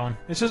don't like that one.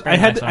 It's just Grab I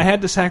the had next to, one. I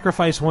had to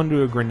sacrifice one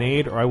to a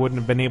grenade, or I wouldn't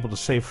have been able to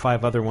save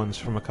 5 other ones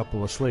from a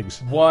couple of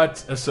sligs.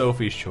 What a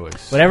Sophie's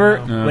choice.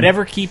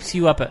 Whatever keeps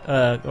you up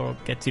or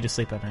gets you to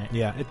sleep at night.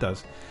 Yeah, it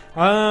does.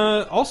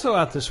 Also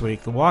out this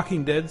week, The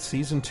Walking Dead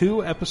Season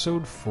 2,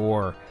 Episode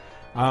 4.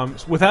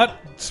 Without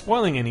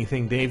spoiling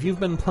anything, Dave, you've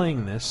been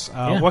playing this.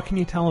 Yeah. What can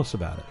you tell us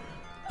about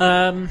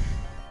it?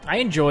 I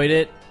enjoyed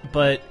it,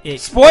 but it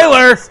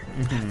Spoiler!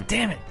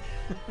 Damn it!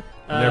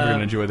 I'm never going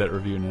to enjoy that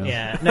review now.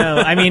 Yeah, no,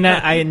 I mean,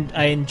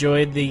 I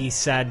enjoyed the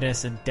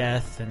sadness and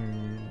death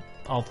and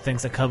all the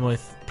things that come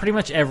with pretty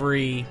much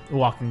every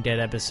Walking Dead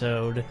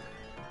episode.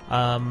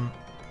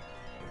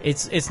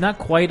 It's not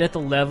quite at the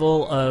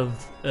level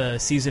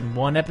of Season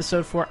 1,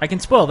 Episode 4. I can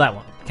spoil that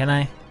one, can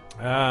I?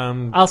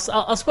 I'll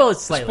spoil it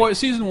slightly.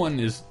 Season 1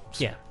 is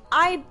Yeah.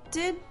 I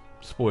did.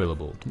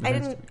 spoilable.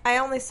 I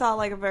only saw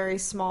like a very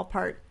small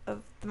part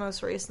of the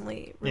most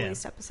recently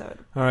released episode.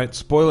 All right,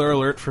 spoiler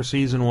alert for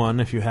Season 1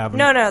 if you haven't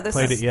This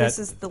played is it yet. this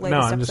is the No,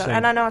 latest I'm just episode, saying.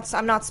 and I know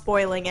I'm not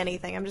spoiling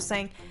anything. I'm just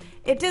saying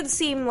it did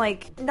seem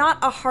like not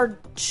a hard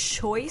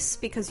choice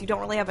because you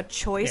don't really have a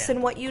choice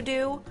in what you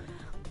do,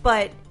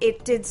 but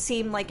it did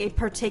seem like a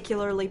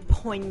particularly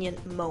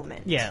poignant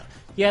moment. Yeah.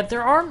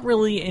 There aren't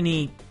really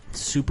any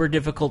super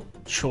difficult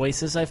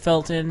choices I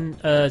felt in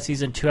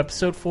Season 2,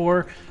 Episode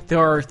 4. There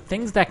are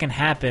things that can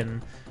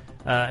happen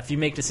if you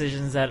make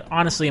decisions that,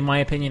 honestly, in my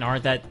opinion,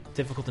 aren't that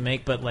difficult to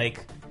make, but,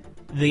 like,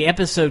 the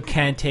episode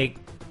can take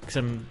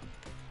some,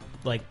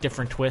 like,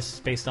 different twists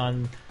based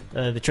on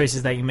the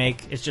choices that you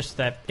make. It's just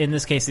that, in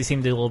this case, they seem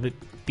to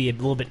be a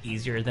little bit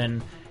easier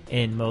than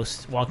in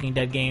most Walking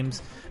Dead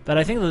games. But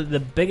I think the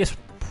biggest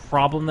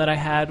problem that I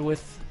had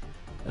with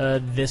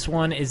this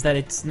one is that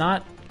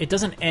it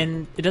doesn't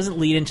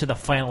lead into the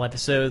final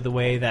episode the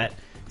way that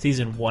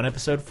Season 1,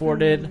 Episode 4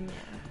 did.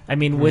 I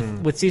mean,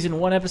 with Season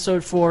 1,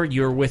 Episode 4,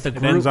 you're with a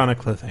group. It ends on a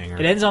cliffhanger.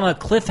 It ends on a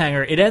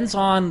cliffhanger. It ends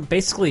on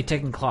basically a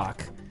ticking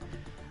clock.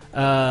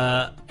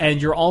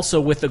 And you're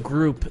also with a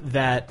group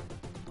that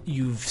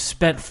you've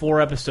spent 4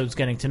 episodes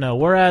getting to know.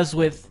 Whereas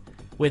with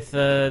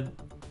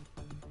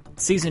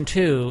Season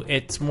 2,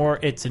 it's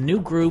a new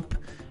group,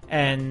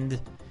 and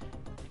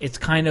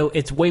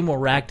it's way more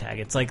ragtag.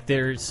 It's like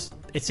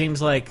it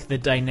seems like the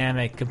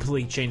dynamic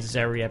completely changes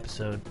every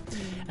episode.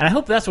 And I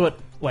hope that's what,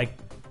 like,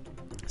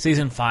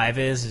 Season 5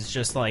 is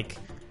just like,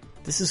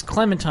 this is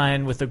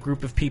Clementine with a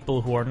group of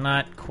people who are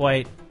not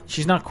quite,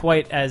 she's not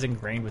quite as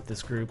ingrained with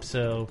this group,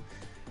 so,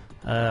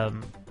 like,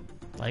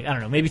 I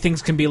don't know, maybe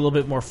things can be a little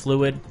bit more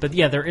fluid, but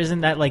yeah, there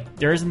isn't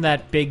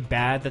that big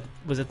bad that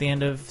was at the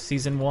end of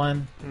Season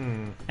 1,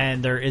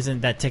 and there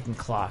isn't that ticking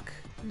clock.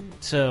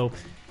 So,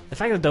 the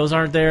fact that those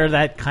aren't there,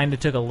 that kind of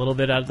took a little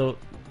bit of the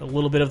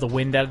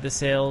wind out of the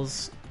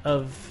sails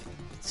of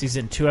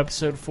Season 2,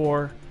 Episode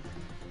 4.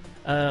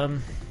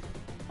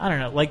 I don't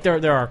know. Like,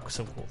 there are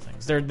some cool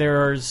things.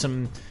 There are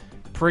some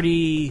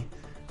pretty,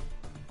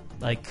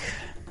 like,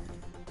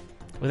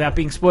 without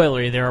being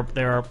spoilery,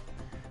 there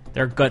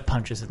are gut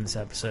punches in this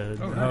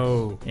episode.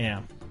 Oh. Yeah.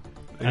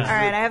 All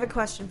right, I have a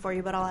question for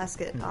you, but I'll ask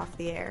it off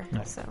the air.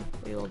 No. So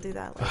we will do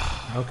that later.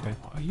 Okay.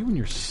 Are you and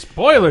your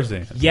spoilers,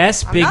 then?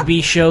 Yes, Big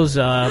B shows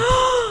up.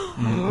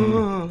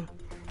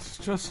 It's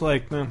just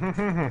like...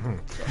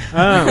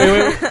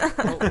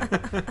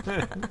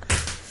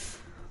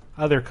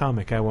 other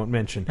comic I won't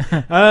mention.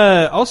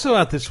 Also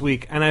out this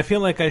week, and I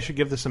feel like I should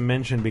give this a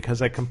mention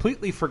because I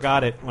completely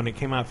forgot it when it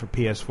came out for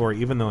PS4,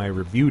 even though I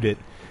reviewed it,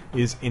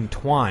 is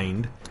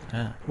Entwined,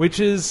 which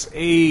is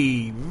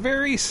a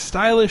very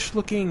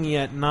stylish-looking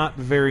yet not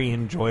very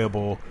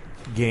enjoyable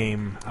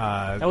game.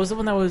 That was the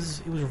one it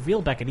was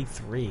revealed back at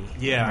E3.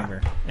 Yeah. I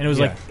remember. And it was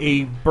like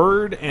a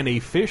bird and a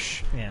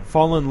fish Yeah.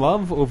 fall in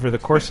love over the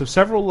course of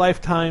several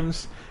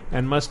lifetimes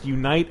and must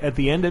unite at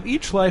the end of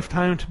each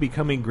lifetime to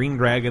become a green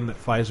dragon that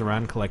flies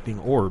around collecting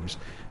orbs.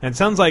 And it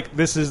sounds like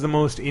this is the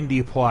most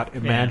indie plot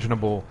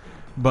imaginable,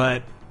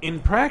 but in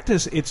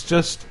practice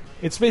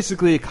it's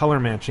basically a color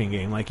matching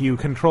game. Like, you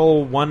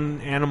control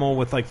one animal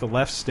with like the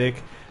left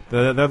stick,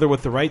 the other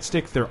with the right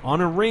stick. They're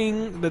on a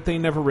ring that they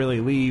never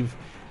really leave,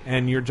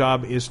 and your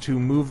job is to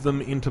move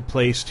them into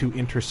place to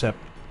intercept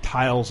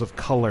tiles of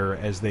color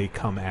as they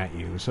come at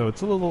you. So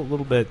it's a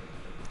little bit,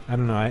 I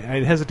don't know,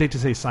 I hesitate to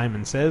say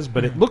Simon Says,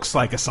 but it looks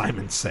like a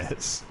Simon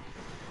Says.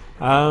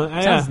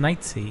 sounds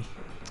Knightsy.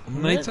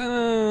 Knights,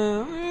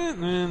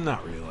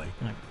 not really.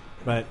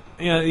 But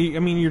yeah, I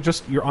mean,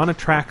 you're on a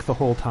track the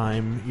whole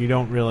time. You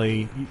don't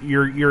really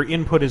your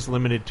input is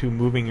limited to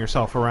moving your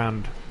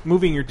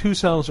two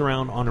cells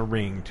around on a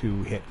ring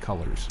to hit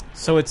colors.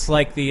 So it's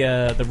like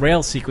the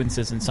rail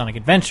sequences in Sonic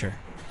Adventure.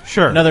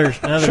 Sure, another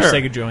sure.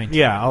 Sega joint.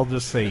 Yeah, I'll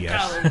just say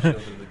yes.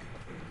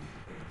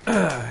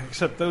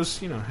 Except those,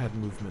 had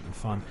movement and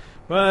fun.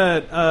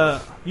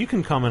 But you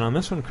can comment on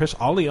this one, Chris.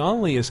 Ollie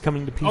Ollie is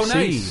coming to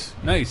PC.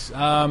 Oh, nice.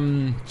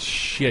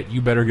 Shit,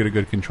 you better get a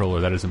good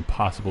controller. That is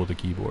impossible with a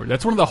keyboard.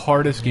 That's one of the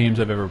hardest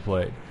games I've ever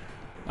played.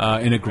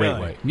 In a great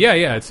way.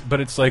 Yeah. It's a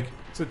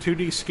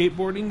 2D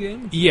skateboarding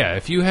game. Yeah,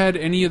 if you had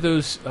any of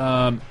those,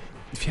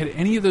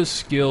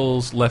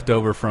 skills left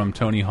over from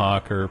Tony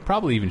Hawk or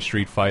probably even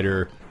Street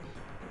Fighter,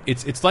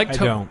 it's like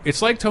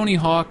it's like Tony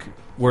Hawk,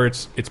 where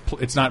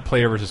it's not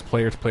player versus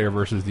player, it's player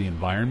versus the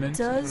environment.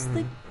 Does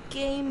the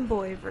Game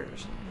Boy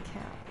version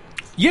count?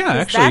 Yeah,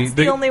 actually, that's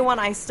the only one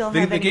I still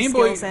have any Game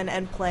Boy, skills in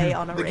and play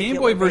on a the regular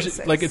Game Boy version,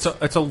 basis. like it's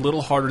a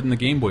little harder than the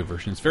Game Boy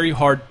version. It's very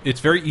hard. It's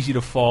very easy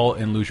to fall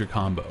and lose your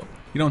combo.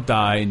 You don't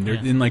die, and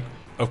then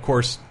of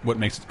course, what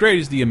makes it great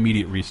is the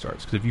immediate restarts.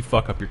 Because if you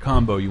fuck up your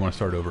combo, you want to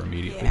start over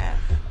immediately. Yeah.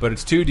 But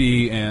it's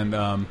 2D,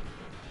 and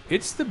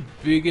it's the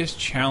biggest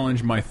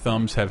challenge my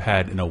thumbs have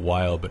had in a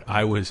while. But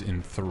I was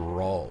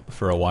enthralled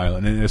for a while,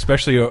 and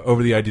especially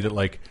over the idea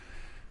that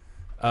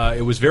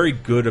it was very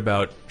good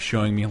about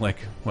showing me,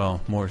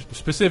 more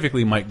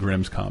specifically Mike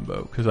Grimm's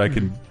combo, because I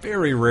can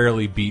very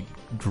rarely beat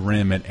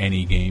Grimm at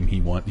any game he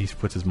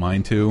puts his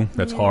mind to.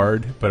 That's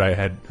hard, but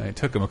I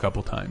took him a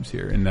couple times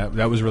here, and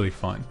that was really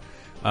fun.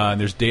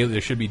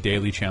 There should be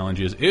daily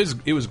challenges.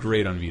 It was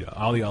great on Vita.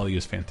 Ollie Ollie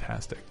is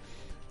fantastic.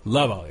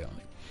 Love Ollie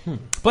Ollie.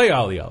 Play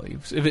Ollie Ollie.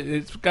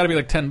 It's got to be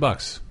like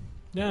 $10.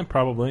 Yeah,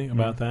 probably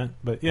about that.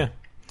 But yeah,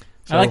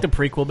 I like the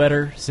prequel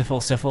better.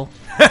 Siffle. Stop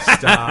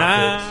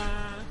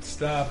it.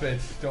 Stop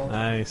it. Don't.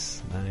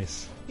 Nice.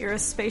 You're a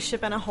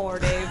spaceship and a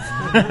whore,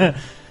 Dave.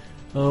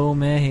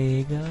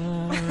 Omega.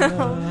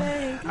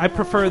 I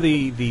prefer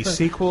the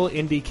sequel,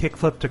 Indie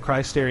Kickflip to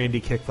Crystare,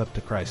 Indie Kickflip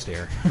to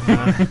Crystare.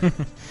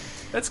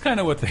 That's kind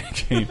of what the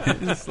game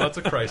is. Lots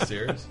of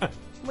Crystares.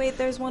 Wait,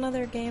 there's one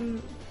other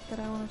game that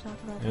I want to talk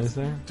about. Is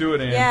there? Do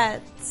it, Ann. Yeah,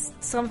 it's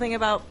something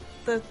about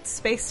the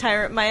Space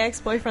Tyrant. My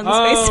ex-boyfriend,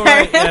 the Space Right,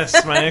 Tyrant.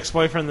 yes, my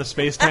ex-boyfriend, the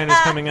Space Tyrant, is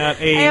coming out.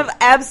 I have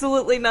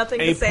absolutely nothing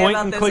to say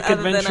about this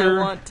other than I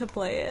want to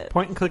play it.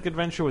 Point-and-click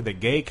adventure with a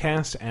gay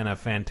cast and a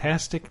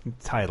fantastic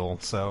title.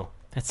 So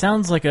that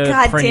sounds like a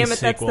God Prince damn it,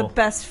 sequel. that's the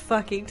best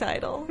fucking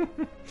title.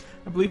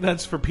 I believe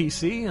that's for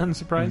PC,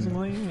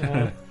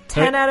 unsurprisingly.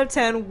 10 out of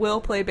 10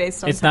 will play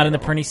based on It's not in the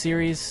Prinny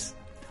series.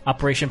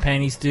 Operation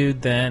Panties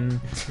Dude,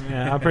 then.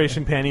 Yeah,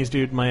 Operation Panties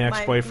Dude, my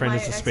ex-boyfriend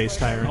is the Space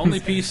Tyrant. Only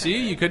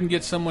PC? You couldn't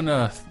get someone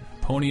to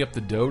pony up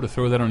the dough to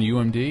throw that on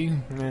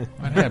UMD?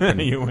 What happened?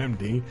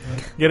 UMD.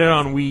 Get it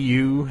on Wii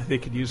U. They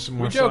could use some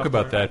more We joke software.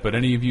 about that, but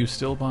any of you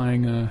still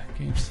buying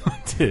games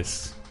like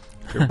this?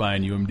 You're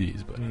buying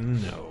UMDs, but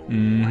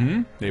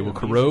no. They will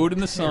corrode in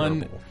the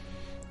sun.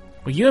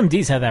 Well,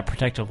 UMDs have that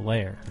protective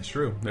layer. It's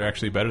true. They're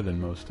actually better than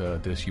most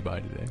discs you buy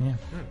today. Yeah.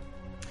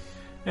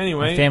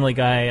 Anyway, Family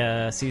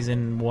Guy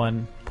season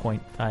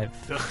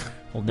 1.5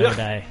 will never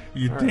die.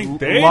 You think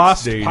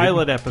Lost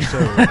pilot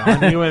episode on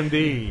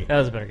UMD. That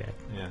was a better guy.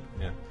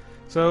 Yeah.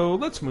 So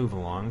let's move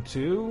along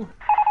to.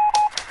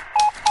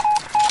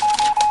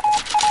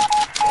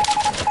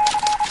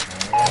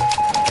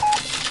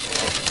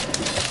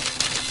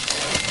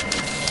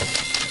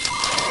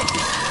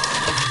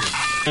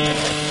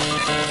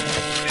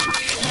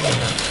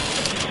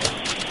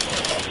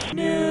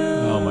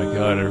 Oh my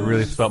god, I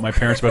really thought my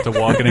parents were about to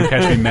walk in and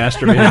catch me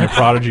masturbating to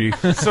Prodigy.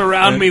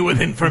 Surround me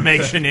with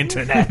information,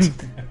 Internet.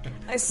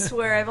 I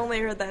swear, I've only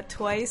heard that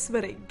twice,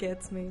 but it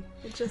gets me.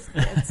 It just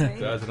gets me.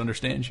 Does it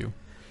understands you?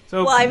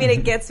 So, well, I mean,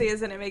 it gets me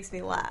as in it makes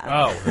me laugh.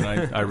 Oh,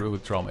 then I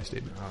withdraw my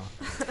statement.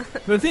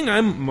 The thing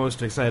I'm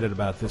most excited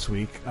about this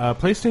week,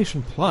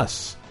 PlayStation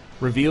Plus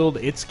revealed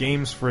its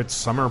games for its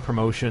summer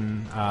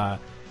promotion.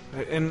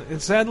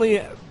 And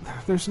sadly,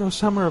 there's no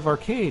Summer of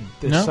Arcade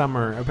this No.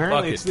 summer.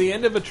 Apparently, Fuck it's it. the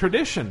end of a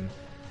tradition.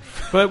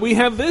 But we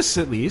have this,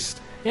 at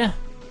least. Yeah.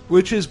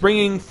 Which is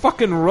bringing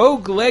fucking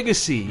Rogue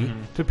Legacy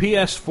to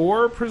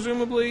PS4,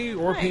 presumably,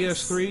 or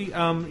Nice.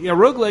 PS3. Yeah,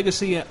 Rogue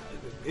Legacy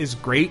is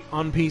great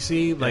on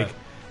PC. Like,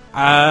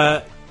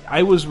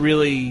 I was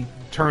really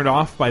turned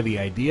off by the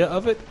idea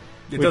of it.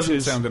 It which doesn't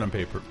is- sound good on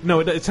paper.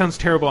 No, it sounds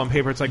terrible on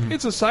paper. It's like,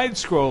 it's a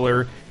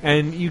side-scroller,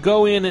 and you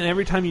go in, and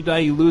every time you die,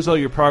 you lose all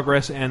your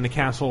progress, and the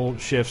castle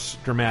shifts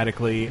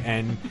dramatically,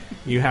 and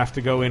you have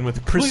to go in with a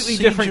completely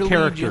different Procedurally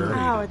character. generated.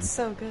 Wow, it's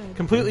so good.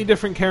 Completely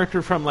different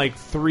character from, like,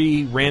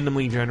 3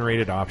 randomly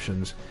generated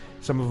options,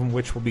 some of them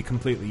which will be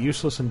completely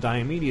useless and die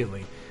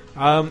immediately.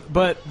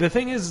 But the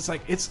thing is, it's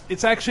like,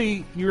 it's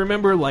actually, you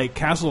remember, like,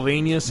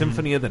 Castlevania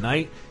Symphony of the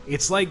Night?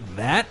 It's like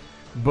that,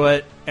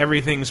 but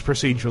everything's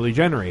procedurally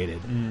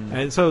generated.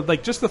 And so,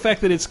 like, just the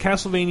fact that it's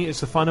Castlevania, it's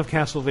the fun of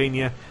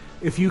Castlevania.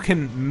 If you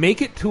can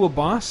make it to a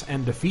boss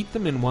and defeat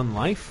them in one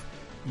life,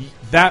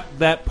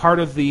 that part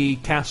of the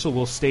castle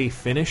will stay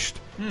finished.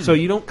 So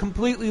you don't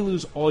completely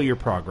lose all your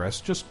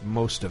progress, just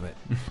most of it.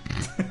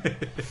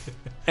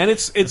 And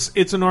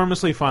it's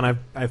enormously fun.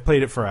 I've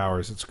played it for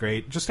hours. It's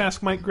great. Just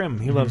ask Mike Grimm.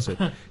 He loves it.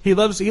 He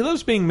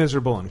loves being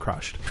miserable and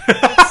crushed.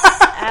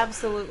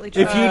 Absolutely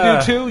true. If you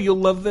do too, you'll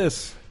love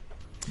this.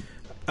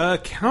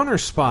 Counter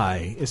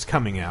Spy is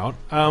coming out,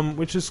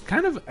 which is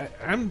kind of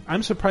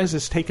I'm surprised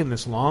it's taken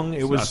this long.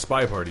 It's not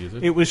Spy Party, is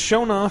it? It was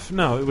shown off.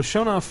 No, it was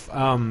shown off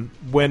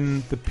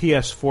when the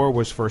PS4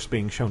 was first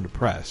being shown to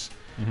press,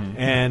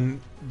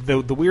 and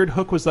the weird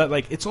hook was that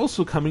like it's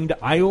also coming to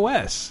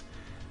iOS.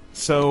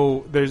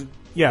 So there's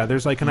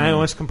like an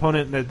iOS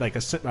component that like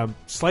a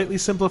slightly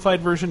simplified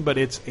version, but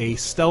it's a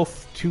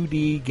stealth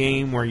 2D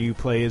game where you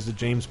play as a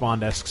James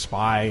Bond-esque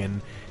spy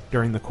and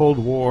during the Cold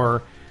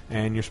War.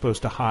 And you're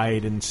supposed to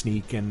hide and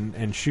sneak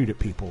and shoot at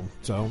people.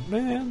 So,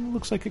 it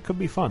looks like it could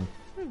be fun.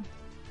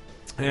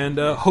 And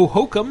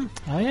Hohokum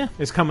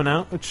is coming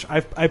out, which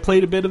I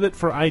played a bit of it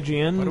for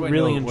IGN.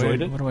 Really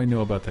enjoyed it. What do I know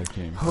about that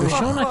game? It was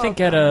shown, I think,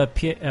 at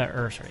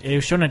it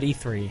was shown at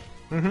E3.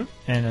 Mm-hmm.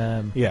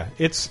 And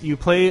it's you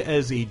play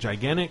as a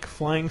gigantic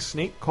flying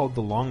snake called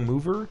the Long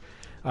Mover.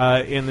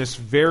 In this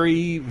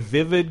very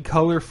vivid,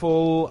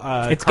 colorful,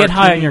 it's get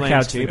high on your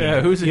couch. Who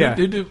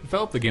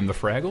developed the game? The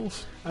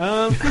Fraggles?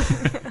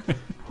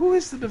 Who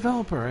is the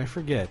developer? I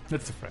forget.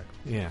 That's the Fraggles.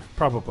 Yeah,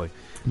 probably.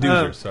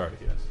 Doozers, sorry,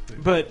 yes.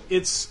 But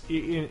it's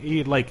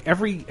like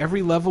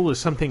every level is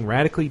something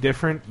radically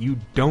different. You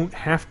don't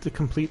have to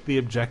complete the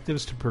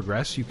objectives to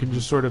progress. You can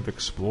just sort of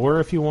explore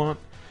if you want.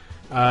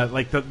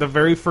 Like the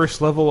very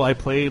first level I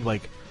played,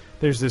 like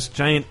there's this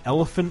giant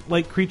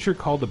elephant-like creature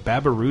called a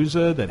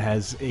Babarusa that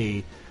has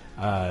a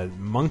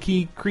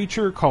monkey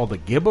creature called a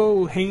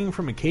Gibbo hanging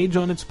from a cage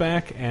on its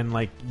back, and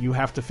like you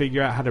have to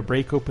figure out how to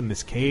break open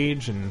this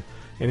cage, and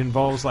it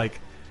involves like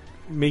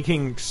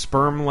making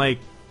sperm-like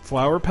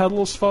flower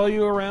petals follow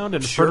you around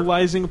and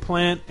fertilizing a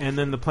plant, and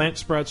then the plant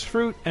sprouts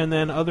fruit, and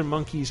then other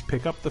monkeys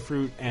pick up the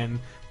fruit and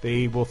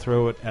they will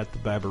throw it at the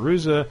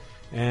Babarusa,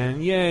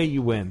 and yay,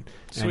 you win.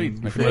 Sweet.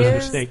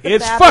 And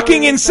it's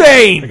fucking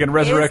insane! I can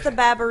resurrect. Is the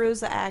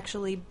Babarusa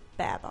actually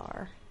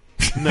Babar?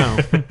 No.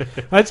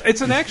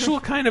 It's an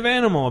actual kind of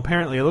animal,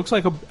 apparently. It looks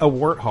like a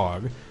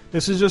warthog.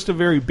 This is just a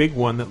very big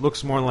one that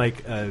looks more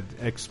like an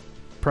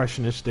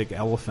expressionistic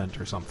elephant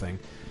or something.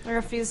 I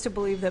refuse to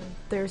believe that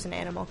there's an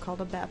animal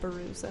called a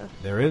Babarusa.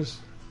 There is.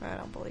 I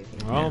don't believe you.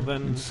 Well,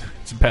 then...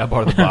 It's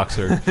Babar the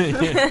boxer.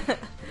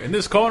 In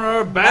this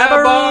corner,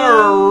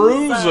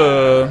 Babarusa.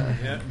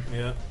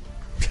 Yeah.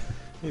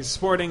 He's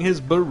sporting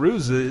his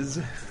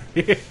baruzas.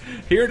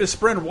 Here to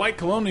spread white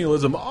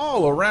colonialism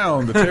all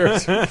around the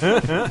territory.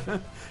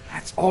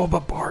 That's all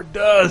Babar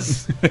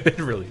does. It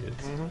really is.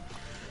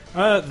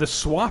 The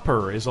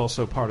Swapper is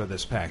also part of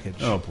this package.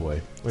 Oh,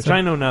 boy. Which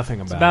I know nothing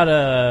about. It's about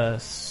a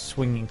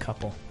swinging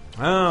couple.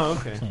 Oh,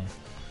 okay. Yeah.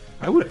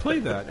 I would play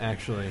that,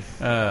 actually.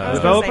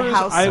 Developers,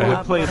 I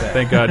would play that.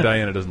 Thank God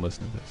Diana doesn't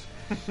listen to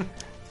this.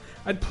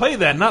 I'd play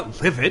that, not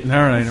live it. All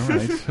right.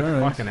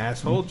 Fucking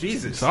asshole.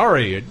 Jesus.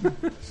 Sorry. I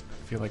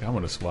feel like I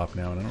want to swap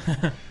now, and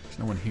there's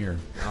no one here.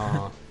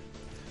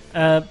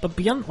 But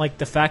beyond like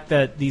the fact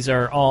that these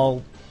are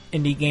all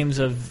indie games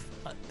of,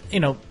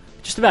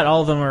 just about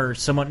all of them are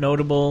somewhat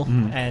notable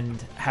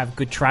and have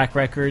good track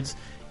records,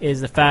 is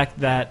the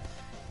fact that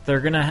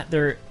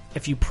they're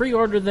if you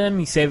pre-order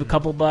them, you save a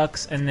couple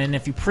bucks, and then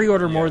if you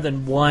pre-order more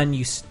than one,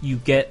 you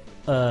get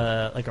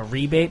like a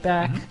rebate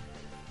back,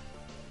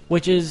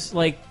 which is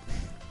like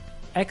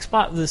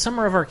Xbox. The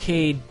Summer of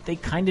Arcade, they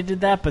kind of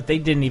did that, but they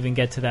didn't even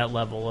get to that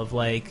level of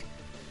like.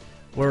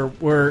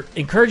 We're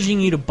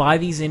encouraging you to buy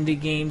these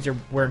indie games, or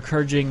we're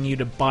encouraging you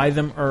to buy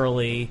them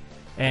early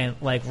and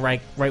like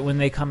right when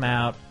they come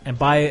out, and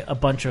buy a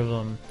bunch of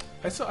them.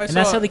 That's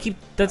how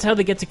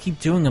they get to keep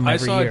doing them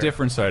every year. I saw a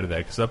different side of that,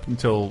 because up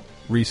until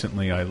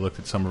recently I looked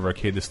at Summer of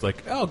Arcade, it's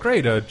like, oh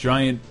great, a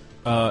giant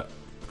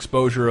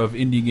exposure of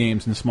indie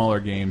games and smaller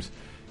games,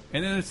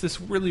 and then it's this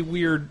really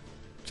weird.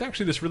 It's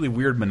actually this really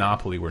weird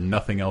monopoly where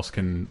nothing else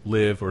can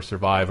live or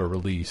survive or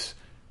release.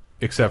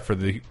 except for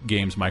the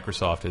games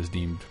Microsoft has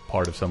deemed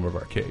part of Summer of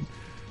Arcade.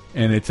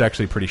 And it's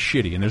actually pretty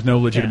shitty, and there's no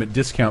legitimate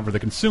discount for the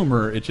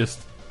consumer. It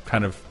just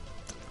kind of...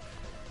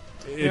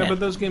 Yeah, but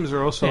those games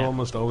are also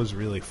almost always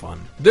really fun.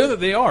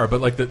 They are,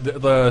 but like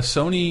the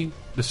Sony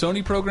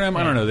program,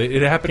 I don't know.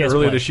 It happened PS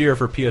earlier Play. this year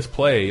for PS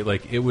Play.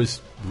 Like it was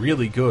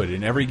really good,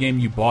 and every game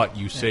you bought,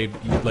 you saved.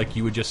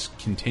 You would just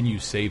continue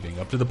saving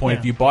up to the point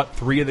if you bought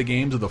 3 of the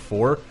games of the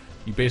 4,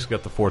 you basically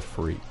got the 4th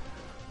free.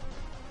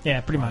 Yeah,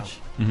 pretty much.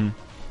 Mm-hmm.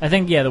 I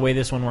think the way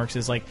this one works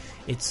is like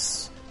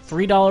it's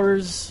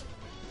 $3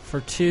 for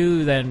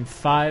 2, then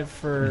 5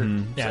 for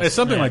It's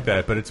something like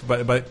that, but it's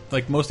but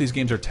like most of these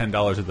games are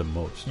 $10 at the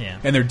most,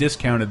 and they're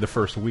discounted the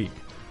first week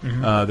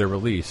they're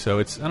released. So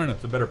it's I don't know,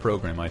 it's a better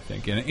program, I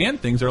think, and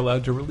things are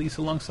allowed to release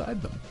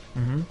alongside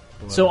them.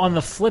 So on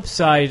the flip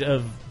side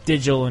of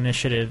digital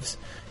initiatives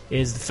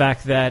is the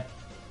fact that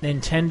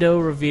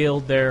Nintendo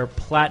revealed their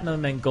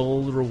Platinum and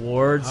Gold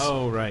rewards.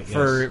 Oh, right,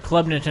 for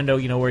Club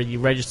Nintendo, where you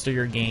register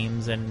your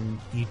games and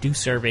you do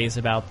surveys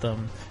about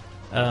them.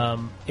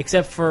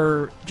 Except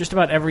for just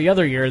about every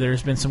other year,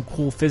 there's been some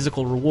cool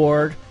physical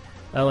reward.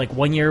 Like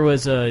one year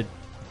was a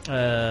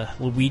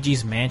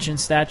Luigi's Mansion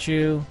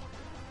statue.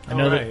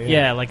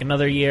 Another, like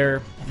another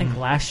year. I think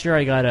last year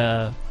I got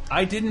a.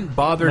 I didn't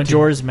bother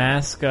Majora's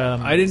Mask.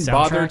 I didn't soundtrack.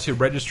 bother to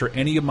register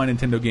any of my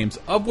Nintendo games,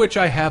 of which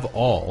I have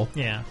all.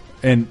 Yeah.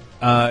 And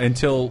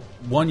until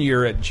one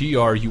year at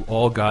GR, you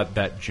all got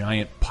that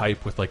giant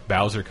pipe with like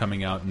Bowser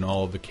coming out and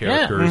all of the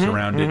characters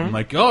around it, and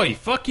like, oh,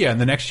 fuck yeah! And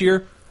the next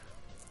year,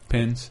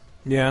 pins.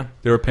 Yeah,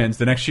 there were pins.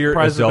 The next year, a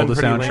Prizes have Zelda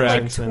been pretty soundtrack.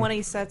 lame. Like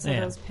 20 sets of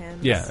those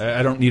pins. Yeah,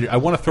 I don't need it. I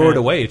want to throw it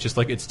away. It's just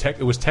like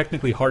it was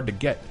technically hard to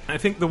get. I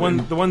think the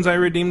ones I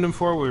redeemed them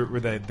for were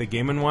the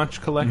Game &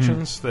 Watch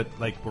collections that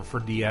like were for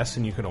DS,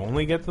 and you could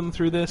only get them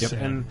through this. Yep.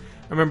 And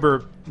I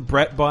remember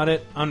Brett bought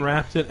it,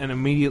 unwrapped it, and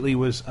immediately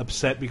was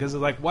upset because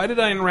of like, why did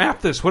I unwrap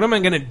this? What am I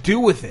going to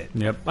do with it?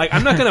 Yep. Like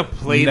I'm not going to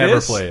play Never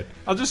this. play it.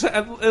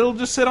 It'll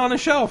just sit on a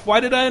shelf. Why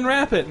did I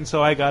unwrap it? And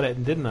so I got it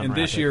and didn't unwrap it.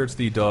 And this year, it's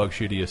the dog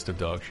shittiest of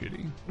dog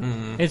shitty.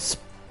 It's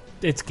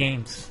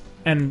games,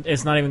 and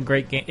it's not even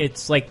great game.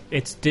 It's like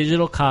it's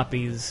digital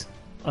copies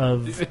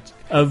of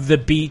the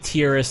B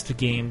tierest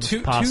games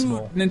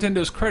possible. To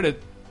Nintendo's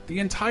credit, the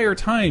entire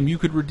time you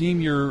could redeem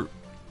your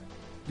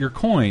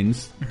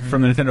coins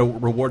from the Nintendo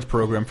Rewards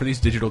program for these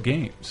digital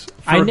games.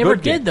 I never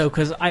did though,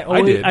 because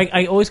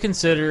I always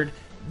considered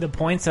the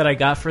points that I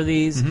got for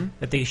these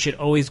that they should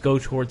always go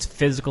towards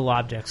physical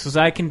objects, so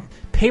I can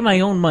pay my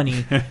own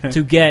money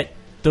to get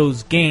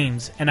those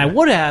games, and I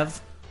would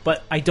have.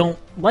 But I don't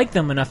like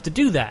them enough to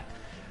do that.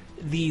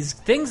 These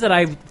things that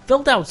I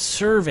filled out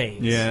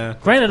surveys. Yeah.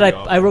 Granted,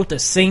 I wrote the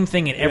same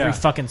thing in every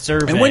fucking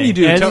survey. And when you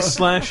do,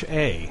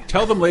 /A.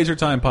 Tell them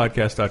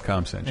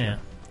LaserTimePodcast.com sent you. Yeah.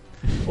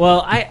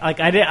 Well,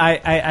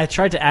 I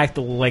tried to act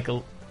like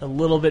a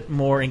little bit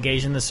more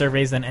engaged in the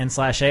surveys than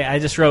 /A. I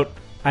just wrote,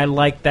 I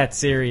like that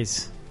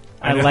series.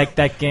 I like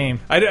that game.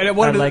 I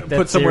wanted like to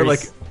put somewhere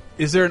series. like,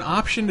 is there an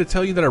option to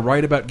tell you that I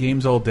write about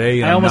games all day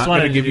and I I'm almost not going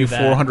wanted to to give do you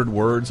that. 400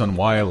 words on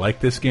why I like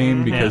this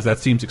game because Yeah. that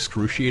seems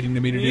excruciating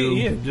to me to do?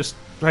 Yeah, just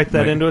write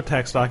that Like- into a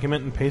text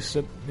document and paste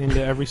it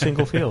into every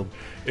single field.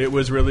 It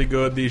was really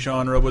good. The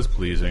genre was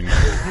pleasing.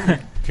 It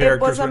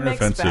Characters was a were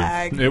mixed offensive.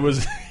 bag. It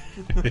was.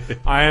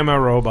 I am a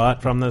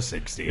robot from the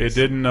 60s. It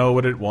didn't know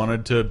what it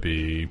wanted to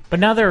be. But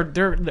now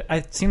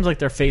it seems like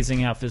they're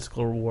phasing out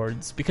physical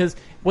rewards, because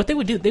what they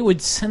would do, they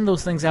would send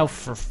those things out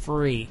for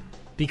free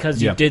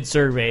because you Yeah. did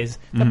surveys.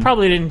 That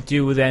probably didn't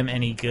do them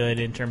any good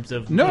in terms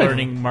of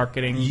learning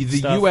marketing The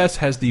stuff. U.S.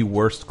 has the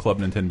worst Club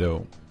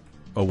Nintendo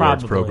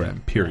awards Probably.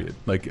 program. Period.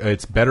 Like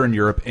it's better in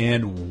Europe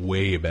and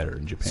way better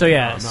in Japan. So,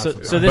 yeah, so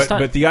this time-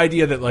 but the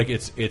idea that like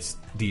it's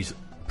these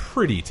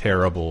pretty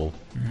terrible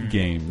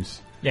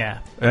games. Yeah.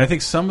 And I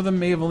think some of them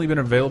may have only been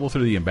available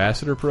through the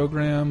Ambassador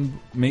program,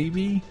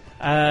 maybe.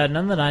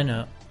 None that I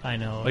know.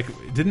 Like,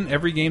 didn't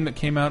every game that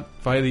came out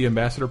via the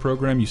Ambassador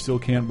program you still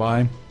can't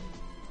buy?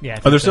 Yeah. I Oh,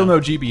 think there's still so. no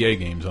GBA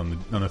games on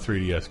the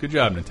 3DS. Good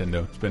job,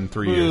 Nintendo. It's been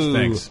 3 years. Ooh.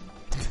 Thanks.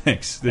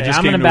 Thanks. They Hey, just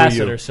I'm an came to Wii U.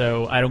 ambassador,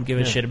 so I don't give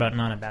a Yeah. shit about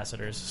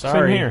non-ambassadors.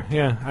 Sorry. Same here.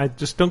 Yeah, I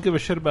just don't give a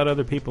shit about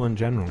other people in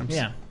general.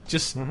 Yeah.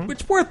 Just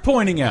it's worth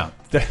pointing out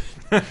that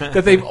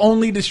that they've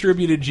only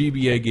distributed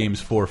GBA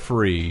games for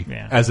free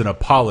as an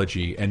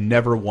apology and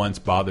never once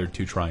bothered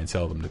to try and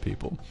sell them to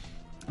people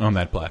on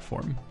that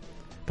platform.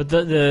 But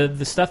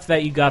the stuff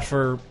that you got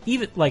for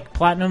even like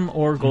platinum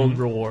or gold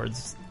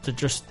rewards,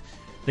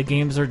 the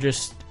games are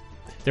just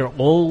they're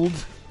old.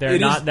 They're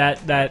It not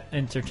is- that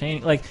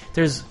entertaining. Like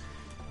there's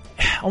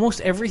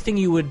almost everything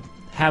you would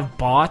have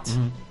bought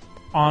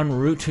en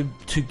route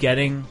to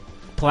getting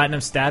platinum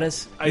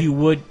status. You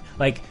would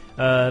like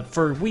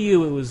for Wii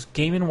U it was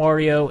Game &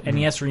 Wario,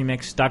 NES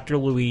Remix, Dr.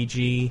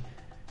 Luigi.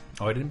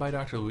 Oh, I didn't buy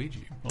Dr.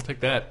 Luigi. I'll take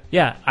that.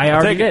 Yeah, I I'll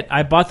already take it. did.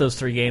 I bought those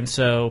 3 games,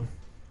 so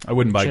I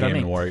wouldn't buy Shit on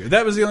Game & me. Wario.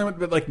 That was the only one,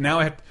 but like now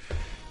I have.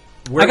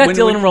 I got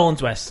Dylan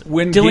Rollins West.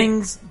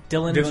 Dylan's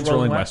Dylan's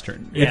Rolling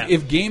Western. Yeah.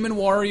 If Game &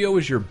 Wario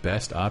is your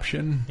best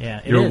option, Yeah,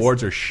 it your is.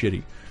 rewards are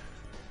shitty.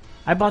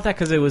 I bought that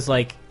because it was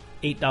like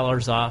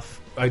 $8 off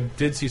I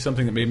did see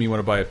something that made me want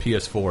to buy a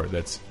PS4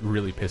 that's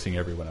really pissing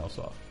everyone else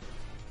off.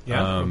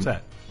 Yeah, what's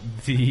that?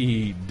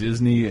 The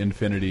Disney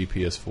Infinity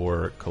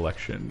PS4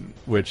 collection,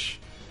 which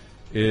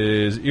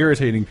is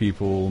irritating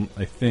people,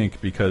 I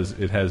think, because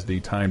it has the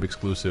timed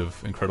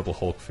exclusive Incredible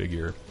Hulk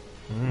figure,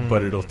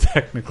 but it'll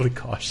technically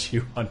cost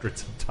you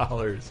hundreds of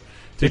dollars.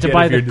 You have to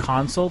buy the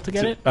console to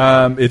get it?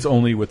 It's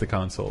only with the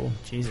console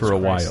for a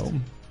while.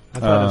 I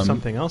thought of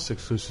something else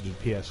exclusive to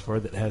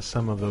PS4 that has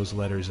some of those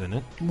letters in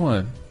it.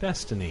 What?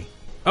 Destiny.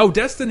 Oh,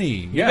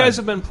 Destiny! Yeah. You guys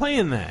have been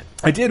playing that.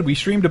 I did. We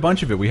streamed a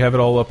bunch of it. We have it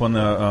all up on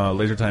the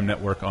Laser Time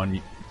Network on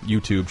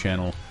YouTube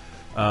channel.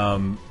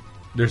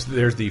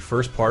 There's the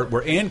first part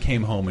where Anne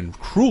came home and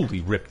cruelly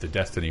ripped the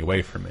Destiny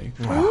away from me.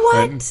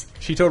 What? And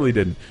she totally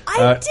didn't.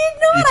 I did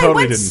not. You totally I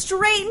went didn't.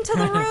 straight into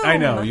the room. I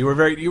know you were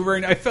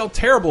very. I felt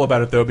terrible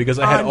about it though because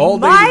I had On all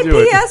day my to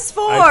do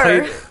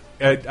PS4.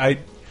 it.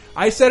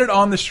 I said it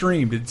on the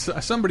stream. Did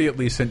somebody at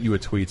least sent you a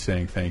tweet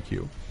saying thank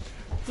you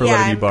for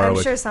letting me borrow it?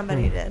 I'm sure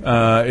somebody did.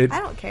 I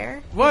don't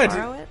care. What?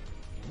 Borrow it.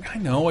 I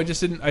know. I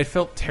just didn't. I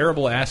felt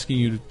terrible asking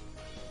you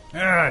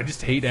to. I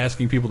just hate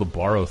asking people to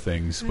borrow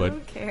things. But I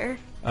don't care.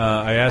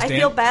 I asked. I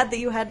feel bad that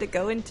you had to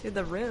go into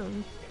the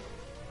room.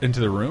 Into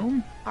the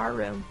room? Our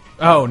room.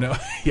 Oh no!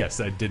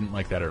 Yes, I didn't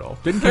like that at all.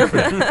 Didn't care for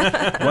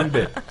that one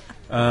bit.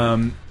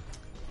 No,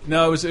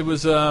 it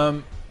was.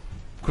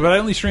 But I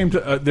only streamed.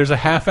 There's a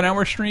half an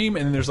hour stream,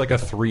 and then there's like a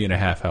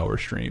 3.5 hour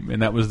stream,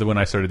 and that was the one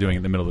I started doing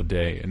in the middle of the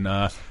day. And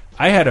I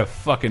had a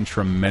fucking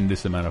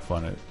tremendous amount of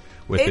fun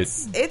with it.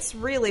 It's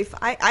really.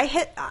 I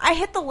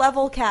hit the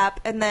level cap,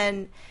 and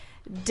then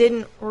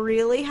didn't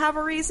really have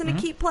a reason to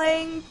keep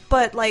playing.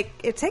 But like,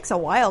 it takes a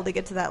while to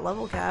get to that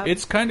level cap.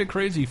 It's kind of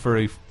crazy for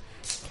a.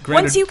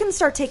 Once you can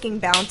start taking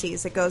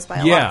bounties, it goes by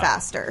a lot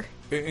faster.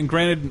 And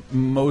granted,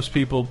 most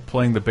people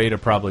playing the beta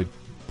probably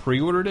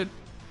pre-ordered it.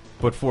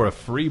 But for a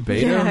free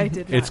beta, I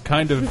did not. It's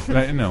kind of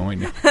I know.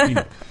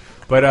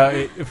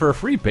 But for a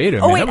free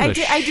beta, I do have it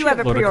shitload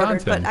of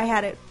pre-ordered, but content. I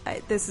had it.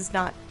 This is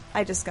not.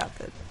 I just got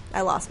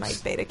I lost my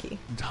beta key.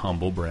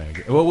 Humble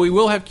brag. Well, we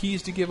will have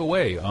keys to give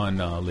away on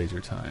Laser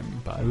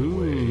Time. By the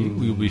way,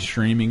 we will be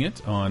streaming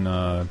it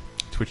on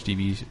Twitch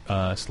TV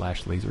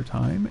 /Laser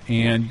Time,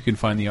 and you can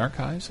find the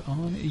archives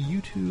on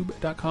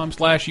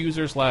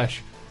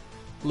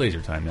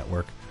YouTube.com/user/Laser Time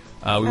Network.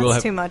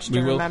 That's too much to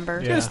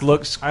remember. Just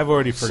look. I've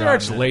already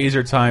forgotten. Search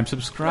Laser Time.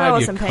 Subscribe. I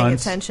wasn't you paying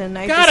cunts. attention.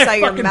 I God, just saw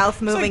your fucking-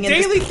 mouth moving. It's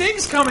like and daily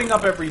things coming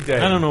up every day.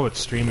 I don't know what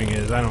streaming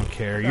is. I don't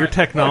care. Your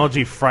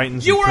technology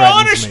frightens You and were on a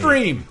threatens me.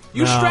 stream.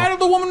 You No.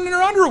 straddled the woman in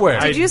her underwear.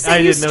 Did you say I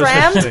you did no such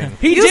strammed? thing.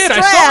 He You did. I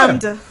saw him.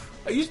 strammed.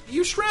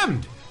 You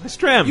strammed. I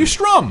strammed. You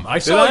strum. I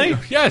saw I? you.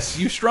 Yes,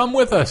 you strum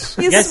with us.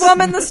 You swum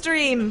in the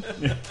stream.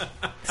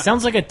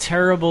 Sounds like a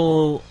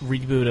terrible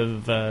reboot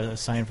of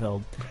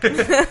Seinfeld.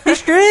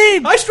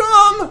 Stream. I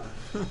strum.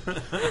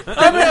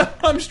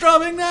 I'm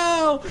strumming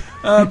now.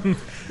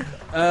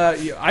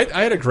 Yeah, I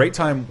had a great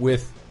time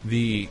with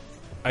the.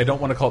 I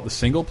don't want to call it the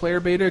single player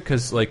beta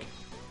because, like,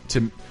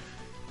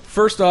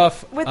 first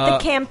off, With the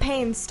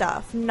campaign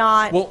stuff,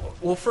 not. Well,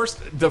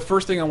 the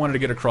first thing I wanted to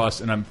get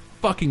across, and I'm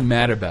fucking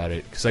mad about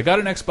it because I got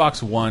an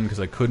Xbox One because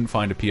I couldn't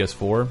find a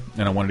PS4,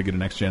 and I wanted to get a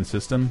next gen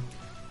system,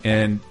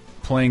 and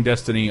playing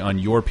Destiny on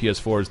your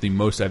PS4 is the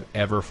most I've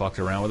ever fucked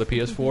around with a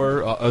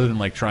PS4, other than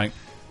like trying.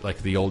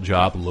 Like the old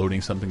job,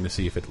 loading something to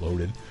see if it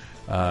loaded.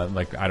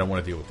 Like I don't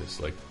want to deal with this.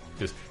 Like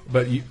this,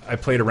 but I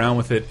played around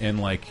with it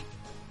and like,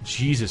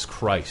 Jesus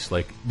Christ!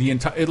 Like the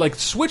entire like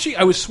switching.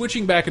 I was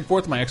switching back and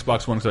forth with my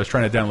Xbox One because I was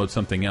trying to download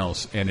something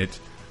else, and it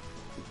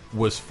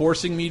was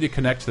forcing me to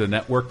connect to the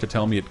network to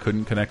tell me it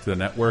couldn't connect to the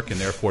network,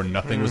 and therefore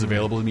nothing was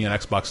available to me on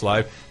Xbox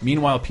Live.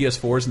 Meanwhile,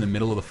 PS4 is in the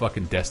middle of the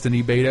fucking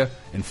Destiny beta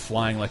and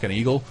flying like an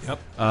eagle. Yep.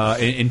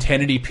 In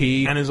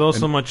 1080p, and is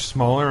also much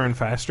smaller and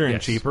faster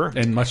and cheaper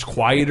and much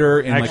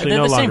quieter. And actually, they're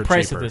no the same longer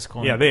price cheaper. at this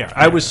point. Yeah, they are.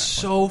 I was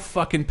so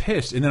fucking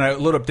pissed, and then I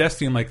load up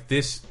Destiny. I'm like,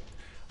 this.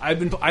 I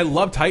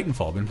love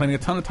Titanfall. I've been playing a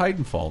ton of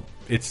Titanfall.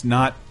 It's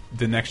not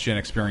the next gen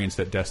experience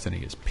that Destiny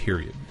is.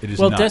 Period. It is.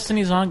 Well, not.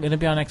 Destiny's going to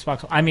be on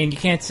Xbox. I mean, you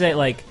can't say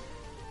like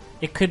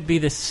it could be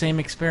the same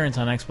experience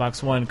on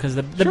Xbox One because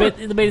the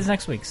beta's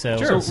next week.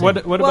 So, So what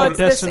about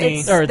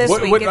Destiny?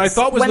 What I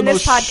thought was when the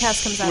this most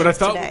podcast comes out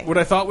today. What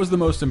I thought was the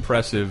most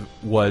impressive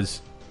was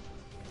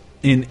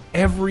in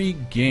every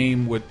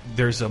game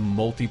there's a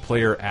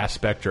multiplayer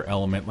aspect or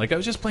element. Like I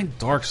was just playing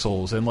Dark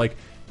Souls, and like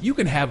you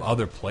can have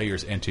other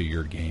players enter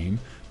your game,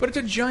 but it's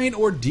a giant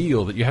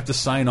ordeal that you have to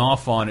sign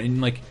off on,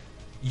 and like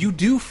you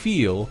do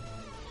feel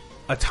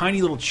a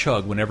tiny little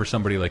chug whenever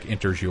somebody like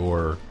enters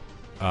your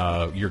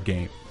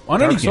game. On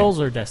Dark any game.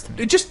 Souls or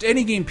Destiny? Just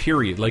any game,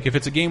 period. Like if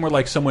it's a game where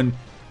like someone,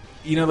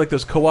 you know, like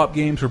those co-op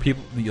games where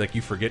people like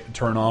you forget to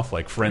turn off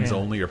like friends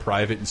only or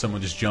private, and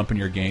someone just jump in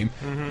your game.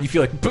 You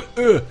feel like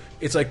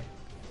it's like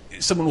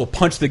someone will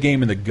punch the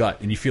game in the gut,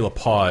 and you feel a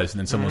pause, and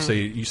then someone will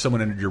say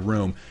someone entered your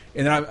room,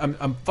 and then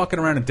I'm fucking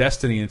around in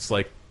Destiny, and it's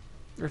like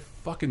there are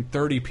fucking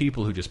 30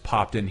 people who just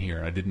popped in here,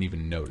 and I didn't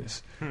even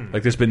notice.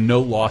 Like there's been no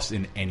loss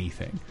in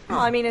anything. Well,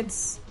 I mean,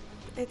 it's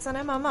it's an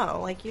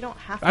MMO. Like, you don't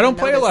have to. I don't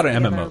play a notice lot of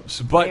the other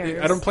MMOs, but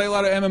players. I don't play a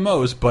lot of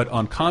MMOs. But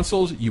on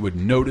consoles, you would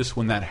notice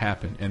when that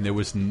happened, and there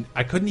was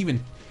I couldn't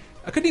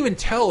even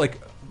tell, like,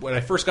 when I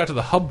first got to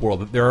the hub world,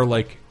 that there are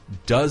like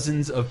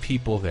dozens of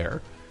people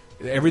there.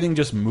 Everything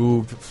just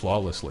moved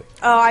flawlessly.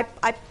 Oh,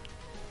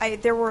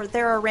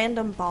 there are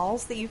random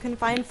balls that you can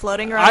find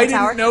floating around I the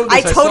tower. didn't know this. I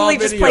I saw totally a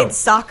just video. played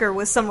soccer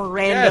with some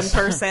random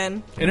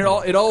person. And it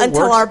all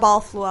until works. our ball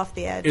flew off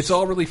the edge. It's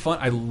all really fun.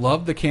 I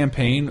love the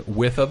campaign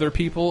with other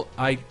people.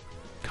 I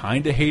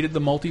kind of hated the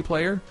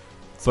multiplayer.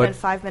 Spent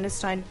 5 minutes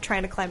trying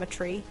to climb a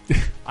tree.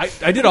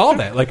 I did all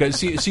that. Like,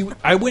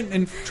 I went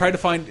and tried to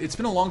find. It's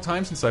been a long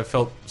time since I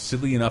felt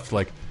silly enough to,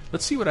 like,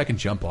 let's see what I can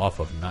jump off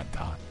of and not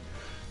die.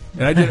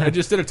 And I did. I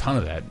just did a ton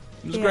of that.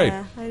 It was great.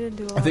 I didn't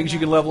do a lot Things of you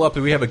can level up.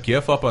 We have a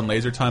GIF up on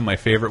Laser Time. My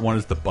favorite one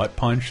is the butt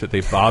punch that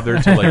they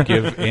bothered to, like,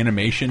 give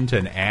animation to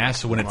an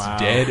ass when it's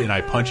dead, and I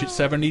punch it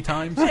 70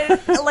 times.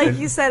 Like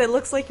you said, it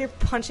looks like you're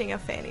punching a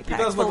fanny pack.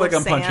 It does look full like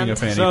of I'm punching sand. a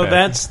fanny So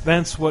pack.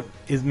 that's what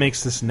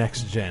makes this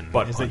next gen.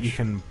 Butt is punch. that you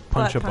can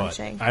punch Butt a butt.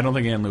 punching. I don't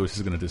think Ann Lewis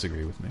is going to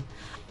disagree with me.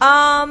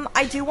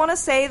 I do want to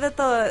say that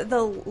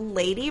the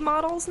lady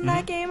models in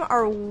that game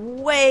are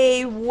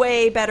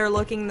way better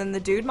looking than the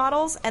dude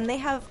models, and they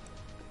have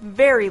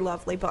very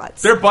lovely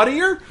butts. They're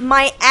buttier?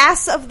 My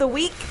ass of the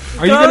week.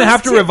 Are you going to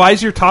have to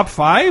revise your top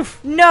 5?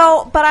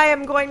 No, but I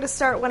am going to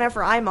start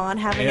whenever I'm on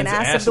having Ann's an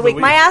ass of the week.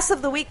 My ass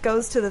of the week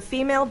goes to the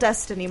female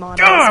Destiny models.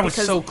 God, I was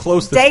because so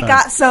close this They time.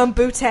 got some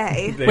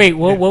booty. Wait,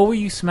 what were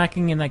you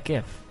smacking in that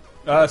GIF?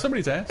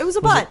 Somebody's ass. It was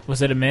a butt.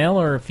 Was it a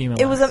male or a female?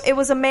 It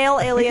was a male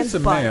alien It's a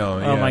butt. male.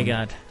 Oh yeah. my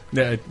god.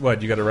 Yeah,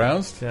 what, you got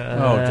aroused?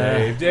 Oh,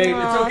 Dave, it's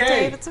Aw, okay.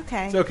 Dave, it's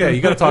okay. It's okay. You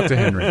got to talk to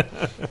Henry.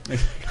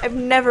 I've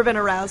never been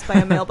aroused by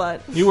a male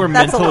butt. You were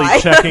That's a mentally lie.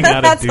 checking out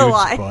a That's dude's a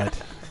lie.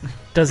 butt.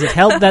 Does it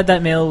help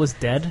that male was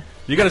dead?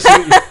 You got to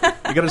see.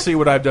 You got to see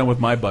what I've done with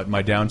my butt, in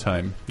my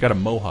downtime. Got a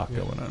mohawk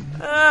going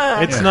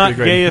on. It's Yeah, not pretty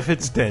great. gay if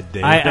it's dead,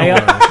 Dave. I-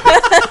 Don't worry.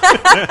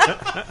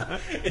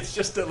 It's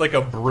just like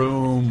a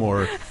broom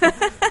or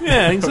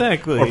Yeah,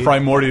 exactly. or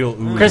primordial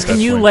ooze. Chris, can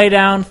that's you fine. lay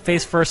down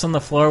face first on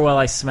the floor while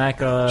I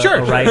smack a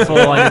Sure. rifle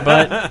on your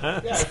butt?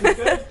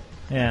 Yeah.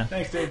 Yeah.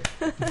 Thanks, Dave.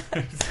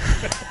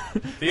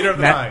 Theater of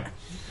the mind.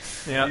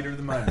 Yeah. Theater of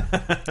the mind.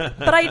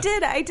 But I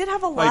did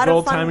have a lot Like of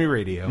old fun. timey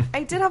radio.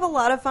 I did have a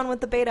lot of fun with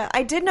the beta.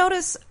 I did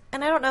notice,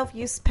 and I don't know if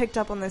you picked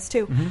up on this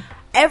too. Mm-hmm.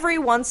 Every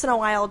once in a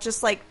while,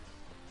 just like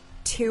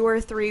 2 or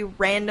 3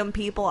 random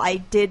people I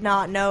did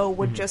not know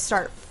would Mm-hmm. just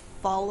start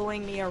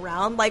following me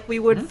around. Like we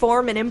would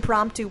form an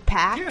impromptu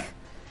pack.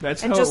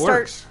 That's and how just it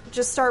works.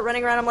 start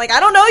running around. I'm like, I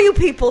don't know you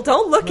people.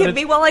 Don't look But at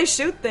me while I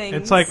shoot things.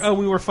 It's like, oh,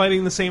 we were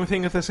fighting the same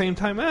thing at the same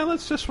time.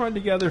 Let's just run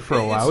together for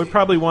a while. We'd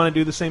probably want to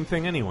do the same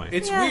thing anyway.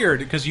 It's weird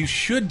because you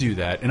should do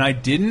that, and I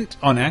didn't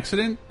on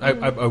accident. I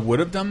would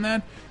have done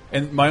that,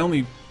 and my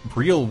only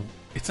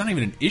real—it's not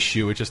even an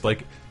issue. It's just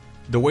like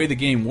the way the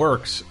game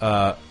works.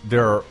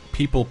 There are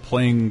people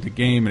playing the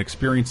game and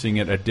experiencing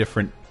it at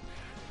different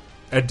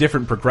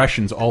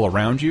progressions all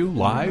around you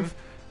live.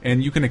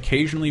 And you can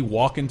occasionally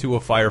walk into a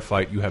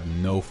firefight you have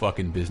no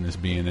fucking business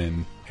being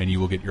in, and you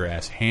will get your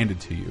ass handed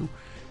to you.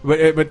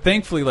 But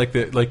thankfully,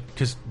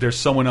 because there's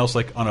someone else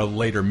like on a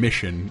later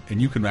mission,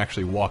 and you can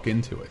actually walk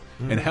into it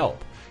and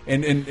help.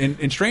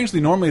 And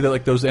strangely, normally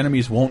those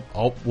enemies won't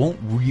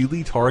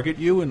really target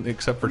you, and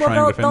except for trying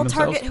to defend they'll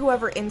themselves. target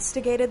whoever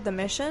instigated the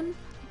mission.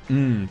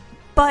 Mm.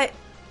 But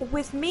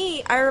with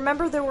me, I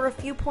remember there were a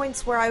few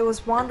points where I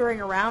was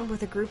wandering around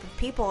with a group of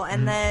people,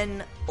 and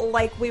then,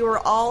 like, we were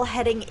all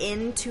heading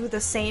into the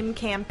same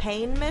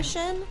campaign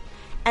mission,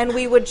 and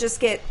we would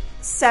just get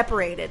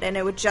separated, and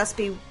it would just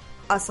be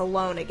us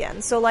alone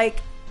again. So,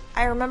 like,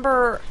 I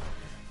remember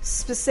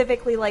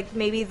specifically, like,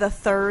 maybe the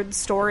 3rd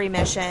story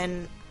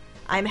mission,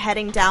 I'm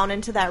heading down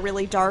into that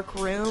really dark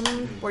room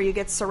where you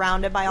get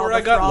surrounded by all Where I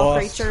the got thrall lost.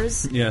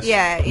 creatures. Yes.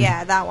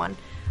 Yeah, that one.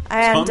 It's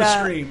And, on the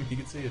stream. You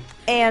can see it.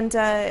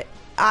 and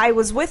I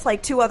was with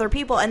like 2 other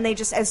people, and they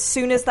just as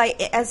soon as I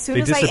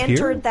disappeared?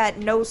 entered that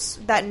no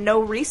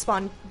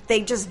respawn,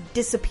 they just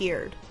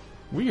disappeared.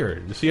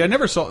 Weird. See, I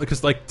never saw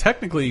because like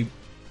technically,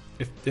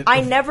 I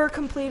never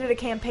completed a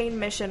campaign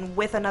mission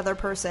with another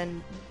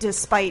person,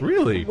 despite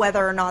Really?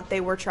 whether or not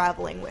they were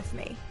traveling with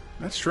me.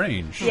 That's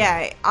strange.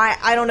 Yeah,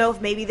 I don't know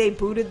if maybe they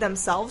booted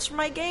themselves from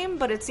my game,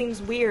 but it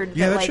seems weird.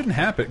 Yeah, that like, shouldn't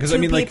happen, 'cause, 2 I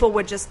mean, like- people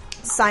would just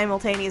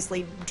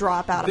simultaneously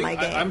drop out of my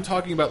game. I'm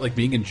talking about like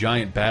being in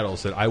giant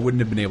battles that I wouldn't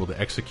have been able to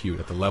execute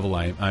at the level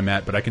I'm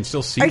at, but I can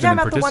still see Are you them talking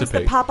and about the ones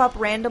that participate. pop up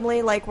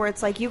randomly, like where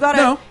it's like you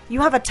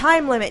have a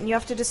time limit and you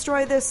have to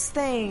destroy this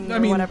thing I or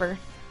mean, whatever?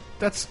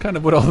 That's kind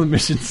of what all the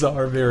missions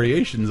are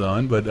variations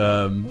on, but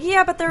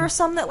Yeah, but there are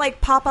some that like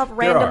pop up There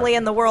randomly are.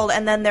 in the world,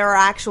 and then there are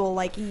actual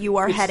like you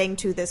are heading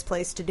to this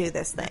place to do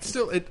this thing.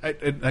 still,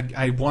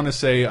 I want to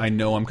say I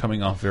know I'm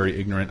coming off very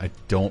ignorant. I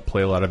don't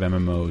play a lot of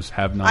MMOs.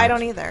 Have not. I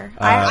don't either.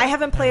 I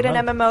haven't played an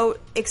well, MMO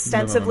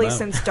extensively no.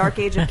 since Dark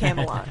Age of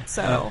Camelot.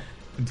 So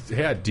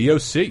Yeah,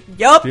 DOC.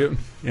 Yup.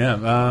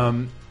 Yeah.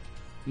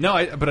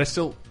 No, but I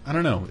still I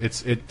don't know.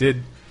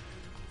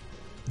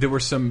 There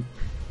were some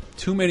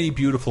too many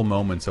beautiful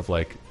moments of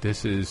like,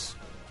 this is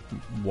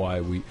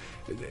why we.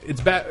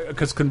 It's bad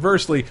because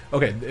conversely,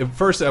 okay. At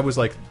first, I was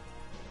like,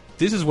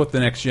 this is what the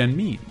next gen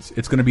means.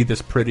 It's going to be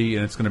this pretty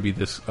and it's going to be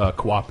this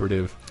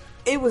cooperative.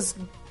 It was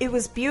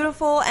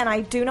beautiful, and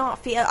I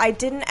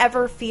didn't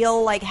ever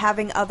feel like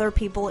having other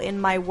people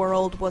in my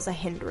world was a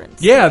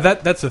hindrance. Yeah,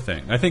 that's the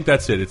thing. I think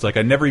that's it. It's like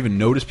I never even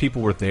noticed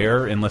people were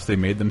there unless they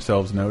made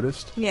themselves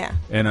noticed. Yeah.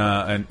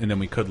 And then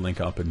we could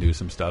link up and do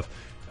some stuff.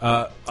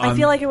 I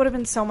feel like it would have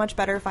been so much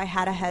better if I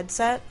had a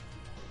headset.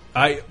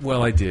 I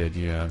did,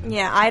 yeah.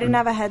 Yeah, I didn't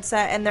have a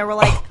headset, and there were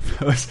like...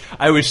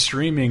 I was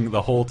streaming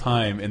the whole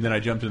time, and then I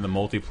jumped into the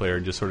multiplayer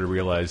and just sort of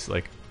realized,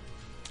 like,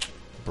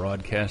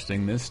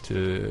 broadcasting this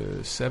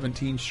to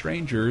 17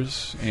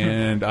 strangers,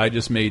 and I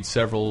just made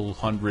several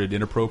hundred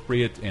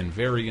inappropriate and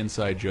very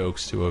inside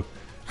jokes to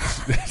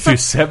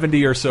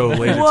 70 or so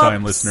Laser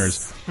Time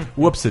listeners.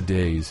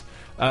 Whoops-a-days.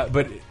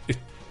 But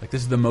like,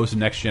 this is the most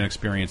next-gen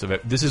experience of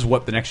it. This is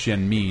what the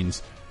next-gen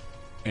means.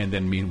 And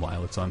then,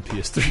 meanwhile, it's on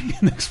PS3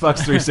 and Xbox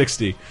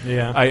 360.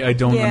 Yeah, I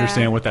don't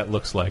understand what that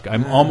looks like.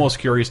 I'm almost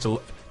curious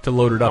to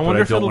load it up, but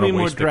I don't want to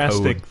waste the code. I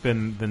wonder if it'll be more drastic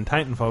than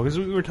Titanfall, because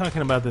we were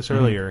talking about this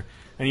earlier,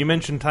 and you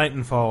mentioned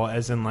Titanfall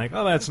as in like,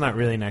 oh, that's not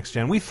really next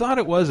gen. We thought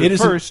it was at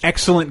first. It is an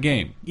excellent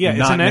game. Yeah,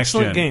 it's an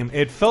excellent game.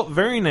 It felt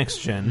very next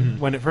gen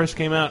when it first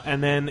came out,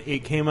 and then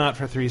it came out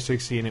for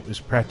 360, and it was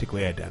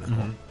practically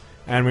identical.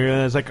 And we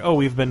realized, like, oh,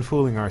 we've been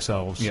fooling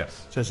ourselves.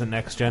 Yes, it isn't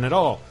next gen at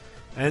all.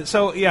 And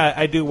so, yeah,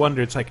 I do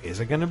wonder. It's like,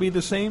 is it going to be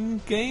the same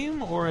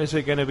game, or is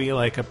it going to be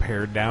like a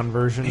pared down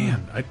version?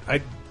 Man,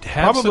 I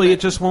have probably it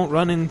just won't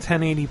run in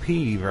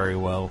 1080p very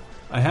well.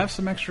 I have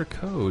some extra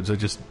codes.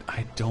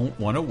 I don't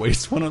want to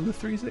waste one on the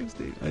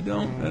 360. I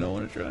don't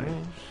want to try.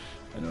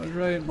 I don't want to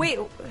try it. Wait,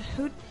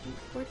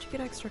 where'd you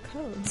get extra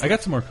codes? I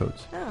got some more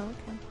codes. Oh,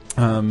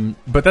 okay.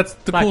 But that's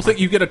the cool thing.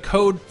 You get a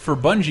code for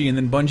Bungie, and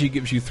then Bungie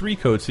gives you 3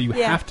 codes, so you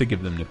Yeah. have to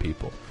give them to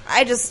people.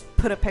 I just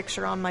put a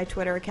picture on my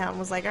Twitter account and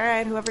was like, all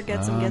right, whoever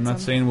gets them, gets them. I'm not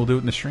saying we'll do it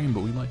in the stream,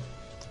 but we might.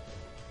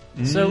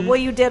 Well,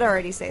 you did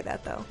already say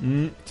that, though.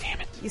 Damn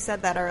it. You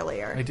said that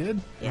earlier. I did?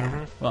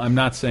 Yeah. Well, I'm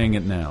not saying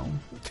it now.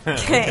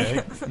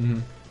 Okay.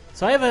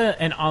 So I have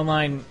an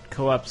online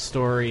co-op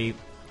story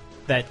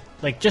that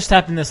like just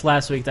happened this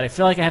last week that I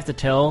feel like I have to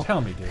tell. Tell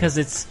me, dude. Because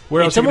it's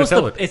Where else are you gonna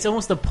tell it? It's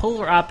almost the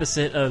polar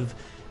opposite of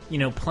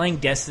playing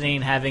Destiny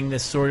and having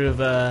this sort of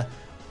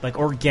like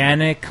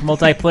organic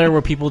multiplayer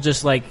where people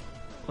just like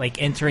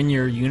enter in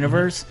your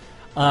universe.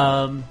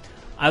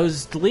 I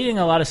was deleting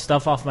a lot of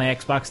stuff off my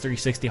Xbox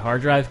 360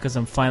 hard drive because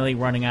I'm finally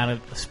running out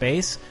of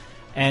space,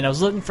 and I was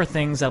looking for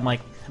things. I'm like,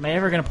 am I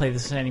ever going to play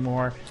this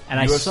anymore? And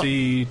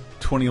UFC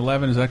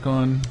 2011, is that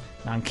gone?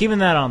 I'm keeping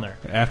that on there.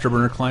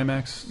 Afterburner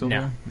Climax still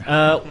No.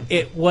 there?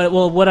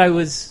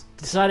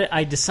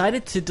 I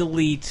decided to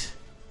delete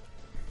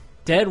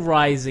Dead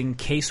Rising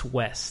Case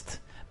West,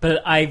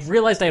 but I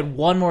realized I had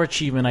one more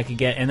achievement I could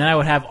get, and then I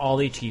would have all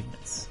the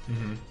achievements.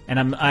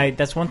 And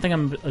that's one thing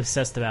I'm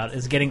obsessed about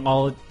is getting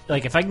all,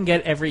 like, if I can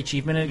get every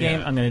achievement in a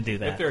game, I'm going to do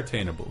that. If they're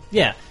attainable.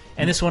 Yeah,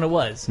 and this one it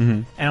was.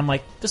 And I'm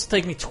like, this will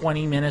take me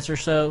 20 minutes or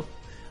so.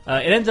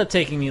 It ends up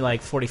taking me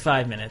like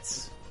 45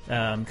 minutes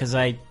because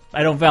I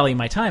don't value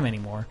my time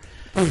anymore.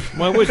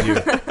 Why would you?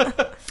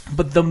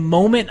 But the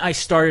moment I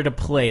started to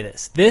play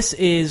this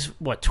is,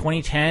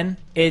 2010?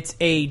 It's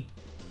a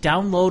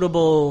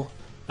downloadable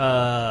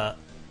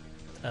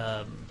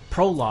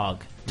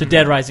prologue to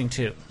Dead Rising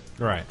 2.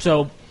 Right.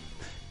 So,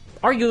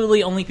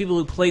 arguably, only people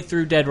who played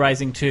through Dead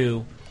Rising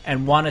 2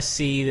 and want to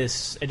see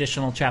this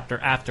additional chapter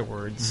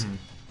afterwards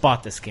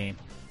bought this game.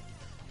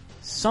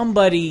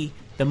 Somebody,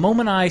 the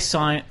moment I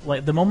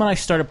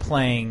started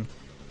playing,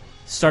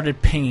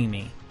 started pinging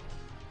me.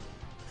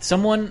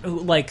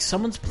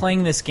 Someone's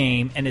playing this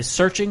game and is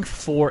searching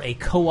for a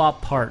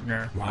co-op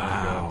partner.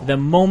 Wow. The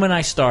moment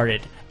I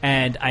started,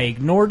 and I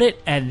ignored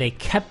it, and they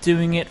kept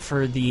doing it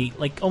for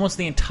almost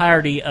the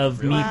entirety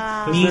of me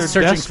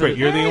searching desperate. for.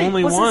 You're the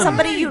only was one. it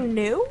somebody you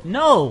knew?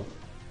 No.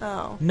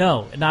 Oh.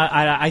 No,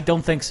 I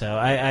don't think so.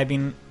 I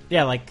mean,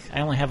 yeah, I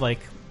only have like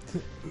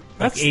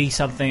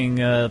 80-something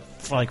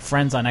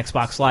friends on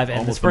Xbox Live, and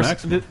Almost this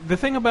person. The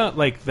thing about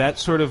that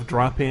sort of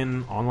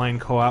drop-in online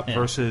co-op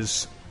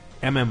versus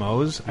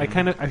MMOs, I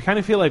kind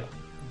of feel like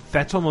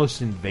that's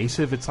almost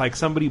invasive. It's like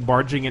somebody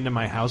barging into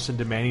my house and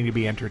demanding to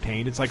be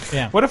entertained. It's like,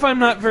 what if I'm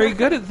not very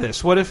good at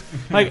this? What if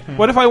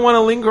what if I want to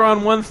linger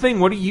on one thing?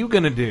 What are you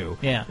gonna do?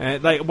 Yeah.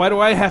 Why do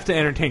I have to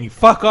entertain you?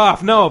 Fuck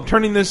off! No, I'm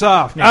turning this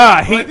off. Yeah.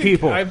 I hate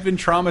people. I've been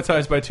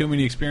traumatized by too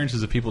many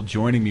experiences of people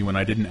joining me when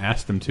I didn't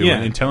ask them to, Yeah.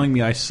 and telling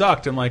me I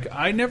sucked. I'm like,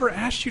 I never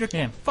asked you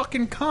to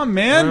fucking come,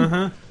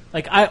 man.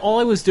 All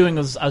I was doing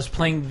was I was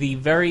playing the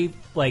very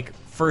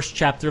first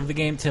chapter of the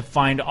game to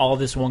find all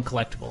this one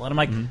collectible, and I'm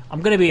like,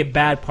 I'm going to be a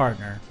bad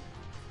partner.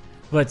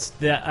 But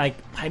I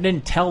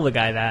didn't tell the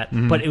guy that,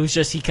 but it was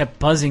just he kept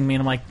buzzing me,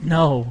 and I'm like,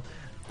 no,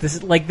 this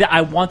is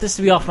I want this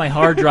to be off my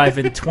hard drive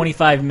in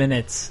 25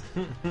 minutes.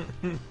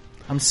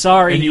 I'm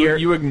sorry. And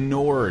you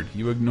ignored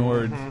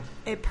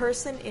A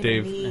person in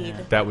Dave. need.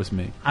 That was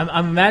me.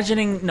 I'm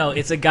imagining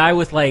it's a guy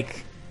with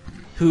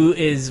who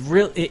is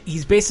real.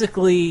 He's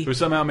basically who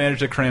somehow managed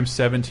to cram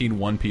 17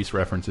 One Piece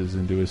references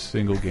into a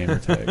single gamer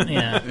tag.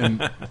 Yeah.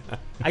 And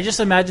I just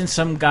imagine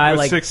some guy With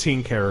like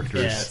 16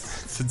 characters. Yeah.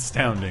 It's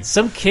astounding.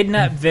 Some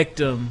kidnapped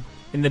victim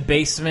in the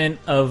basement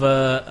of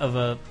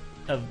a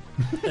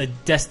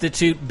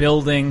destitute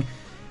building.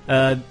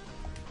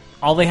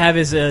 All they have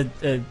is a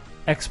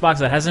Xbox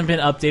that hasn't been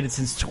updated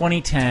since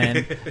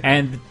 2010,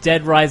 and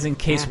Dead Rising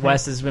Case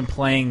West has been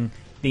playing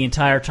the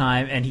entire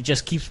time, and he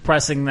just keeps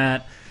pressing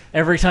that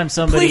every time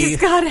somebody. Please,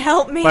 God,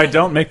 help me. If I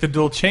don't make the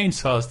dual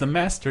chainsaws, the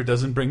master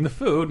doesn't bring the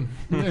food.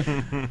 It's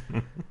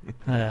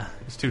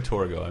too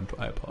Torgo.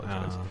 I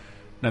apologize.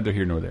 Neither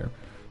here nor there.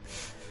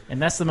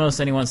 And that's the most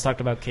anyone's talked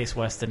about Case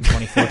West in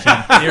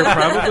 2014. You're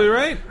probably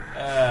right.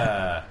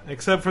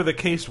 Except for the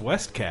Case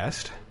West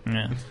cast.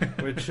 Yeah.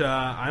 Which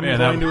I'm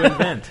going to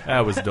invent.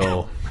 That was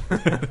dull.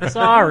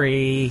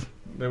 Sorry.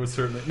 That was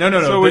certainly no.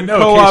 So in no,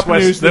 co-op Case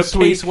West, news this the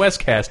week, Case West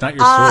cast, not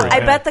your story.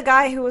 I bet the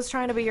guy who was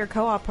trying to be your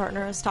co-op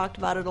partner has talked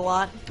about it a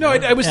lot. No,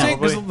 I was saying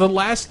because the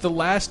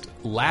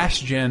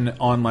last gen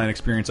online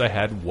experience I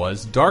had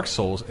was Dark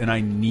Souls, and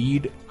I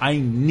need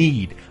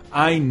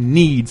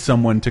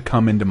someone to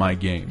come into my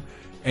game.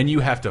 And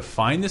you have to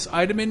find this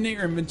item in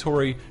your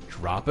inventory,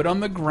 drop it on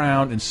the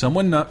ground, and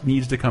someone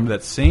needs to come to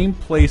that same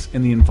place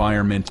in the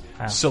environment,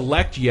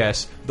 select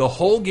yes, the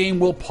whole game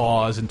will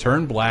pause and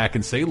turn black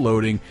and say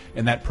loading,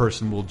 and that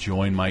person will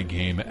join my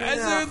game as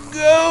a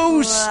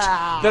ghost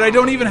that I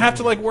don't even have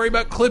to like worry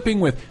about clipping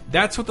with.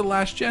 That's what the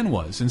last gen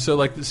was. And so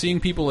like seeing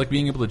people like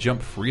being able to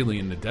jump freely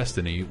into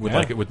Destiny with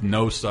like it with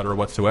no stutter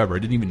whatsoever, I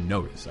didn't even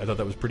notice. I thought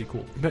that was pretty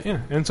cool. But yeah,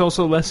 and it's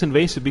also less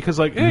invasive because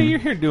like, hey, you're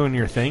here doing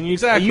your thing.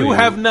 Exactly. You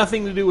have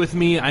nothing to do with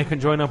me. I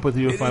can join up with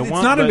you if I want.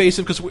 It's not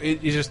invasive because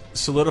it just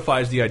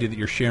solidifies the idea that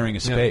you're sharing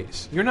a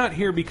space. You're not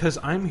here because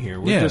I'm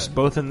here. We're just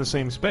both in the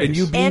same space. And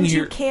you being And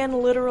here, you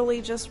can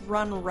literally just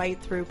run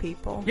right through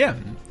people. Yeah.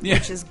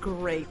 Which is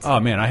great. Oh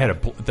man, I had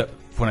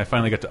when I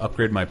finally got to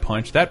upgrade my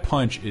punch. That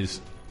punch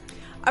is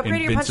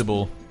Upgrade invincible.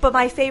 Your punch, but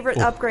my favorite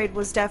upgrade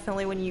was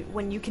definitely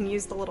when you can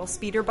use the little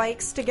speeder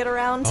bikes to get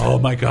around. Oh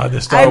my god,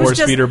 the Star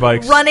Wars speeder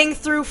bikes! Running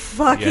through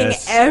fucking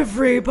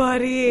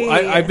everybody.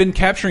 Well, I've been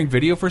capturing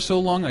video for so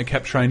long. I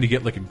kept trying to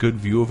get like a good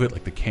view of it,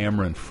 like the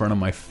camera in front of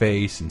my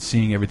face and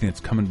seeing everything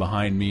that's coming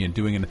behind me and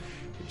doing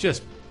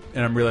it.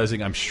 And I'm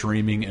realizing I'm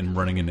streaming and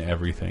running into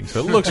everything, so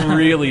it looks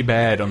really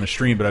bad on the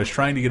stream. But I was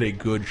trying to get a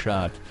good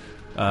shot.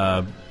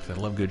 'Cause I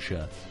love good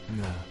shots.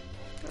 No.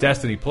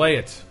 Destiny, play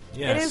it.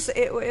 Yes.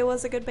 It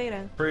was a good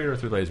beta. Predator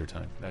through laser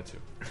time. That too.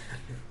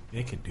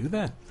 They can do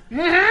that.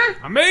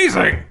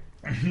 Amazing.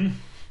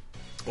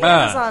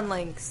 Amazon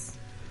links.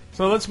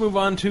 So let's move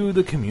on to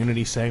the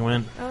community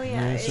segment. Oh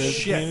yeah, This is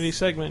the community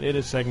segment. It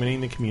is segmenting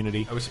the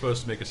community. I was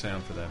supposed to make a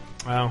sound for that.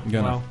 Well,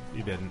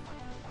 you didn't.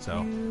 So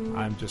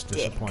I'm just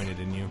disappointed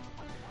in you.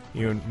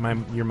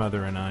 Your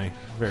mother and I,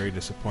 very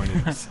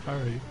disappointed.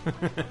 Sorry.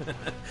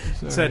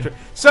 Etc.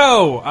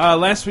 So,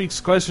 last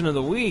week's question of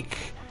the week.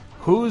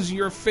 Who's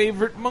your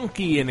favorite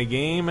monkey in a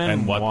game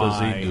and what why?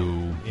 does he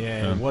do?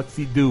 Yeah, what's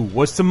he do?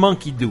 What's the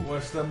monkey do?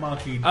 What's the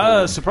monkey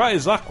do?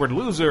 Surprise awkward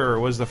loser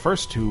was the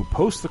first to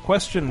post the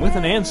question with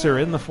an answer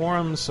in the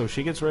forums, so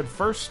she gets read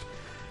first.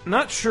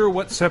 Not sure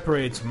what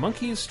separates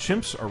monkeys,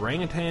 chimps,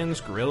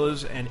 orangutans,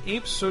 gorillas, and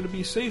apes, so to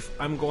be safe,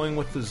 I'm going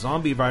with the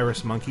zombie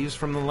virus monkeys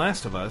from The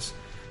Last of Us,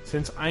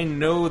 since I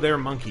know they're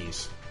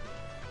monkeys.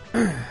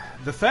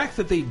 The fact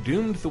that they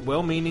doomed the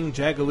well-meaning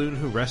Jagaloon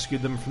who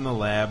rescued them from the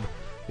lab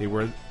they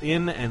were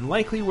in and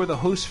likely were the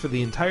host for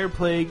the entire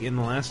plague in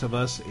The Last of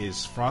Us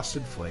is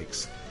Frosted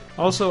Flakes.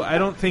 Also, I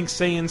don't think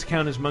Saiyans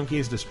count as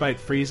monkeys despite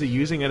Frieza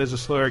using it as a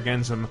slur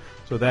against them,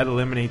 so that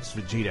eliminates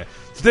Vegeta.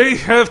 They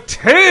have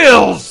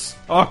tails!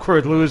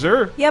 Awkward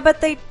loser. Yeah,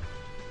 but they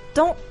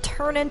don't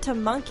turn into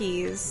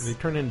monkeys. They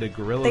turn into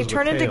gorillas They with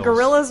turn into tails,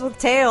 gorillas with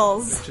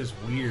tails. which is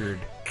weird.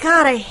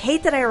 God, I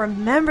hate that I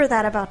remember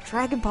that about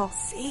Dragon Ball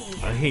Z.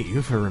 I hate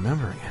you for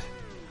remembering it.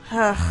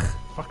 Ugh.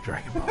 Fuck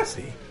Dragon Ball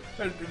Z.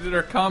 Did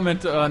our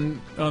comment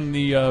on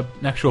the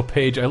actual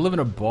page? I live in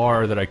a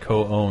bar that I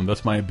co-own.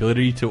 That's my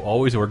ability to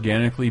always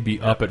organically be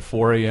up at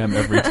 4 a.m.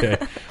 every day.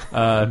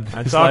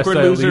 That's awkward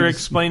loser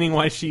explaining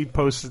why she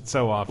posts it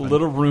so often.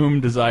 Little room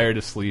desire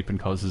to sleep and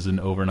causes an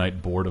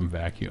overnight boredom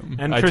vacuum.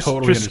 And I totally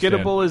understand.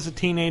 Triskidable is a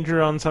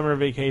teenager on summer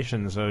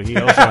vacation, so he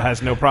also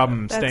has no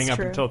problem staying up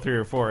true. until 3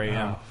 or 4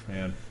 a.m. Oh,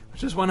 man.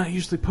 Which is when I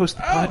usually post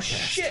the podcast.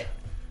 Shit!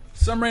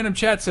 Some random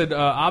chat said,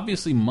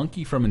 obviously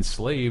Monkey from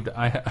Enslaved.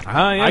 Yes.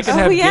 I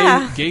can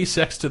have gay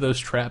sex to those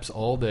traps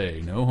all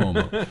day. No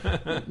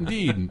homo.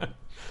 Indeed.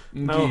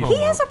 No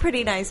He has a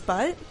pretty nice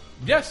butt.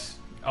 Yes.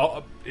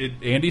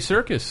 Andy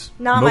Serkis.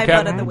 Not my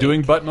butt of the week.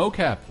 Doing butt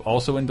mocap.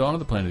 Also in Dawn of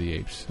the Planet of the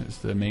Apes. Is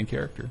the main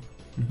character.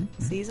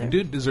 Caesar.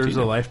 Dude deserves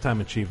a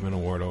Lifetime Achievement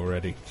Award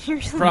already. He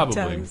really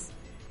Probably. does.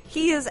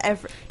 He is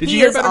Did he you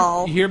hear is about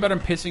all. him? You hear about him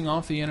pissing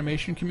off the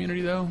animation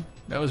community though?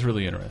 That was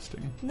really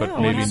interesting. No, but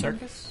what maybe happened?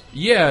 Circus?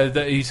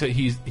 Yeah, he said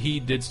he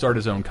did start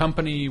his own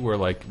company where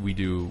like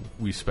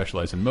we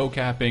specialize in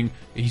mocapping.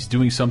 He's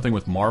doing something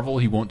with Marvel.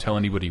 He won't tell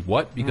anybody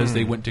what because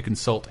they went to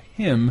consult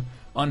him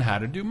on how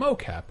to do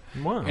mocap.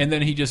 Wow. And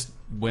then he just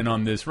went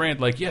on this rant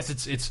like, yes,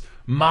 it's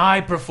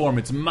my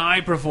performance,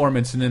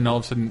 and then all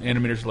of a sudden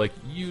animators are like,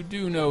 you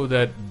do know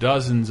that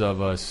dozens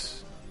of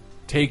us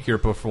take your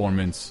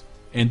performance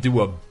and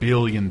do a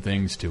billion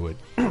things to it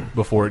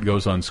before it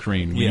goes on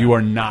screen. Yeah. You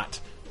are not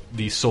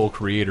the sole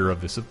creator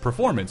of this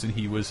performance. And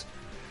he was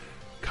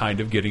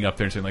kind of getting up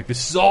there and saying like,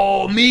 this is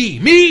all me.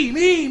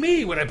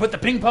 When I put the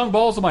ping pong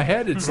balls on my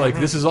head, it's like,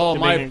 this is all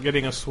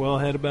getting a swell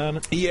head about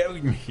it. Yeah,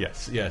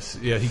 yes.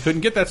 He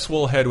couldn't get that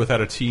swole head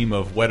without a team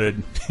of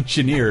wedded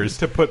engineers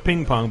to put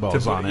ping pong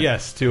balls on it.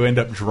 Yes, to end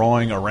up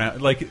drawing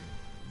around. Like,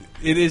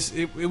 it's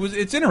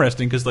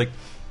interesting because like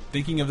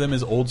thinking of them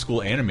as old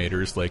school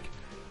animators, like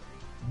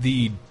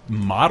the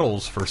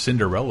models for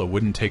Cinderella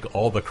wouldn't take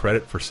all the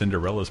credit for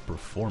Cinderella's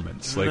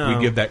performance. Like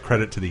we give that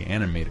credit to the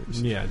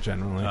animators. Yeah,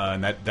 generally,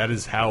 and that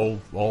is how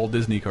all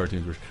Disney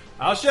cartoons were.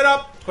 I'll shut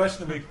up.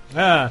 Question of the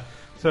week.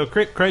 So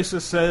Crit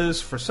Crisis says,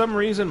 for some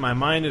reason my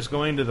mind is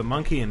going to the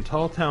monkey in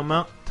Tall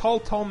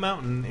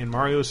Mountain in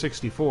Mario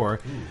 64,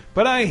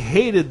 but I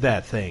hated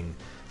that thing.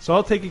 So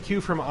I'll take a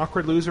cue from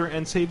Awkward Loser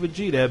and say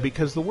Vegeta,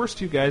 because the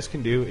worst you guys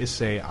can do is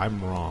say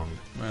I'm wrong.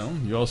 Well,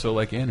 you also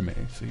like anime,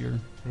 so you're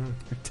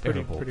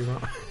terrible. Pretty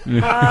wrong.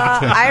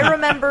 I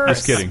remember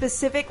Just kidding.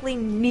 specifically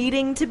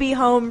needing to be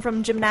home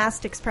from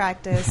gymnastics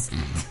practice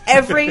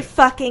every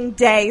fucking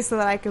day so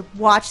that I could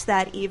watch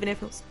that, even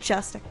if it was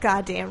just a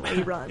goddamn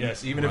rerun.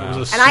 Yes, even if it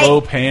was a And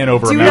slow pan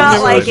over a do mountain.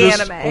 not like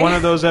Just anime. one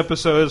of those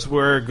episodes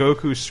where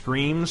Goku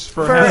screams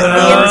for For half an the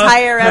hour,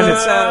 entire and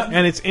it's- episode.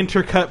 and it's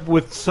intercut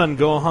with Son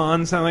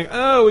Gohan sounding like,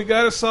 "Oh, we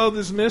got to solve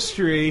this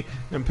mystery,"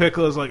 and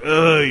Piccolo's like,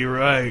 "Oh, you're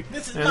right."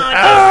 This is And-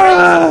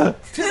 my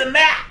to the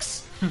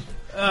max.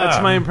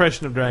 That's my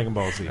impression of Dragon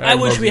Ball Z. I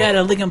wish we had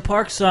a Linkin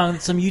Park song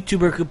that some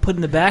YouTuber could put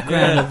in the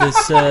background of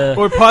this.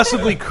 Or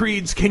possibly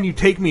Creed's "Can You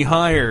Take Me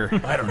Higher?"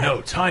 I don't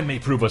know. Time may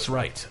prove us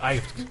right.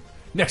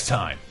 Next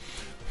time.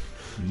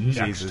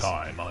 Next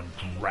time on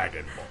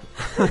Dragon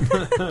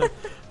Ball.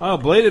 Oh,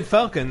 Bladed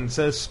Falcon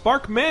says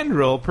Spark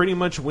Mandrill pretty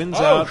much wins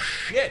out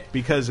shit.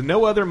 because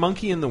no other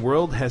monkey in the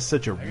world has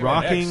such a got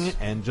rocking X.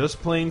 and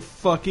just plain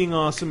fucking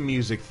awesome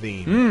music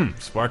theme.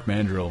 Spark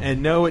Mandrill.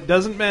 And no, it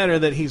doesn't matter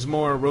that he's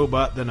more a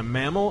robot than a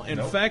mammal. In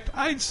Nope. fact,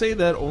 I'd say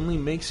that only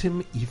makes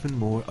him even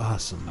more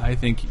awesome. I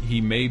think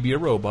he may be a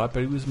robot, but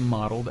he was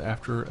modeled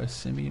after a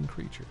simian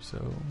creature, so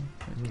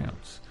it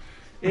counts.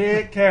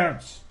 It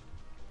counts.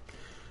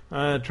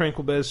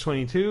 Tranquil Bez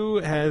 22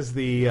 has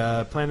the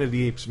Planet of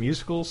the Apes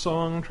musical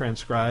song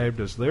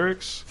transcribed as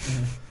lyrics.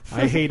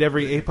 I hate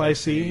every ape I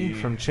see,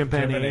 from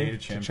chimpanzee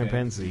to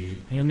chimpanzee.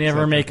 You'll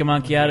never make a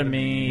monkey out of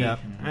me. Yep.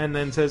 And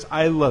then says,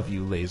 I love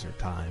you, Laser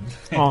Time.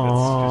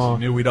 I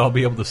knew we'd all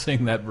be able to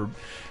sing that.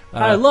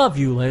 I love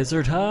you,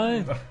 Laser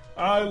Time.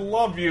 I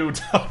love you,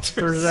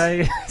 Dr.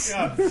 Zayas.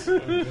 God, so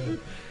good.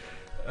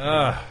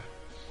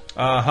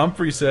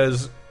 Humphrey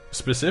says,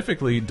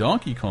 specifically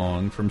Donkey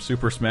Kong from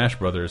Super Smash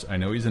Brothers. I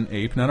know he's an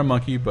ape, not a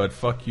monkey, but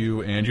fuck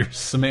you and your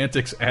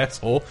semantics,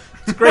 asshole.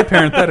 It's a great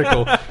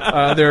parenthetical.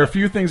 There are a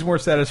few things more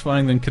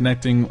satisfying than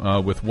connecting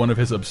with one of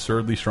his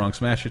absurdly strong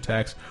smash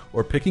attacks,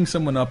 or picking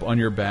someone up on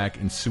your back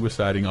and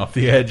suiciding off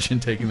the edge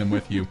and taking them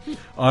with you.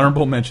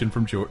 Honorable mention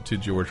from to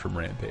George from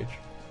Rampage.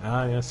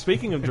 Yeah.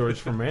 Speaking of George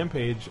from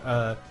Rampage,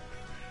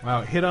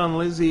 wow, Hit on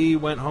Lizzie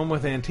went home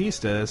with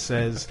Antista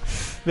says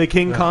the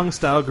King Kong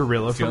style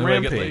gorilla It's the from only way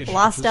I get Rampage. laid.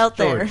 Lost out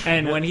there. George.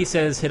 And when he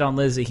says hit on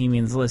Lizzie, he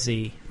means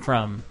Lizzie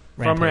from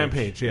Rampage. From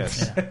Rampage,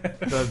 yes.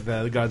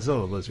 the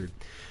Godzilla lizard.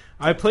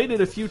 I played it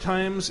a few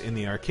times in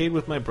the arcade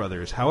with my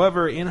brothers.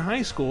 However, in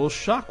high school,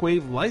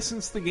 Shockwave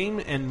licensed the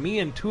game, and me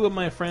and two of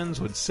my friends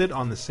would sit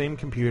on the same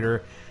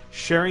computer,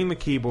 sharing the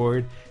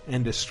keyboard,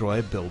 and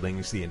destroy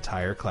buildings the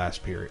entire class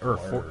period. Or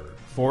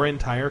four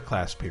entire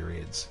class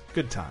periods.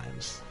 Good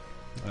times.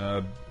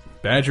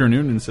 Badger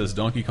Noonan says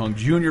Donkey Kong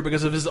Jr.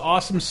 because of his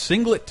awesome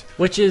singlet.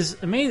 Which is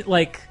amazing.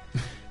 Like,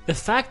 the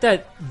fact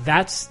that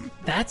that's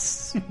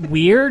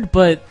weird,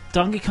 but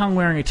Donkey Kong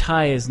wearing a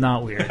tie is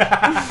not weird.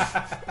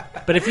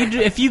 But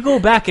if you go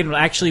back and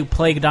actually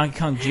play Donkey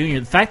Kong Jr.,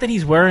 the fact that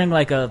he's wearing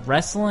like a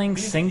wrestling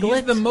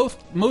singlet, He's the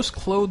most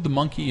clothed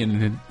monkey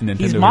in Nintendo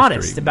he's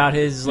modest history. about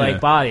his Yeah.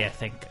 body. I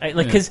think,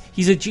 because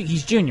he's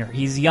junior,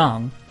 he's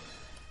young.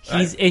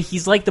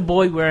 He's like the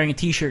boy wearing a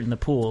T-shirt in the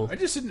pool. I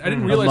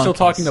didn't realize till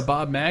talking to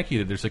Bob Mackey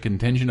that there's a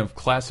contingent of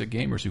classic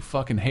gamers who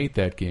fucking hate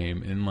that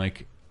game, and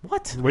like,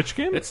 what? Which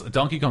game? It's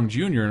Donkey Kong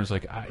Jr. and it's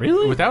like,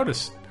 Really?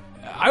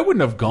 I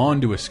wouldn't have gone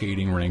to a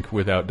skating rink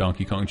without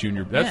Donkey Kong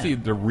Jr. That's Yeah.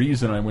 the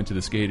reason I went to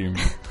the skating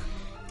rink.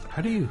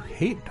 How do you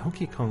hate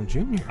Donkey Kong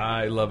Jr.?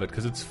 I love it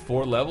because it's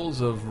 4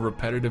 levels of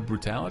repetitive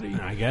brutality.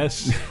 I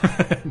guess.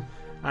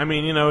 I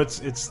mean,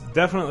 it's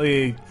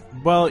definitely.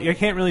 Well, you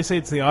can't really say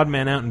it's the odd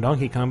man out in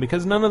Donkey Kong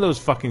because none of those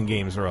fucking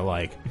games are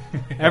alike.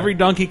 Every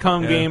Donkey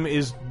Kong game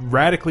is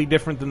radically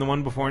different than the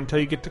one before until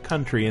you get to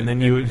Country, and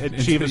then you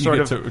achieve a sort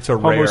of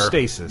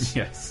homostasis.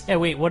 Yes. Yeah.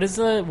 Wait. What does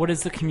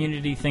the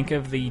community think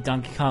of the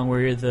Donkey Kong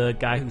where you're the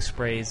guy who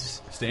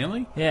sprays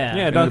Stanley? Yeah.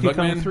 Yeah. And Donkey the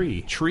Kong Bugman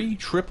 3 Tree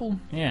Triple.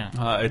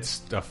 Yeah.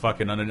 It's a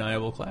fucking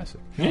undeniable classic.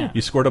 Yeah.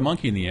 You scored a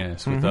monkey in the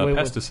ass with Wait,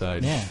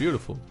 pesticides. yeah. It's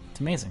beautiful. It's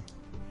amazing.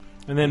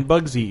 And then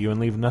bugs eat you and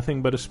leave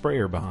nothing but a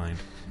sprayer behind.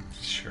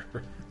 Sure.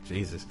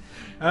 Jesus.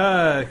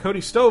 Cody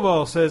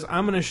Stovall says,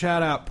 I'm going to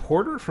shout out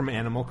Porter from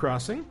Animal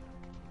Crossing.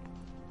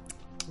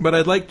 But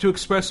I'd like to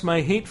express my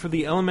hate for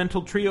the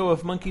elemental trio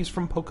of monkeys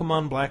from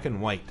Pokemon Black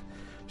and White.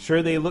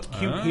 Sure, they look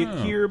cute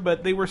here,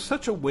 but they were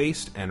such a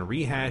waste and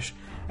rehash,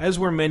 as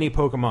were many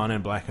Pokemon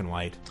in Black and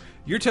White.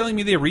 You're telling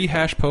me they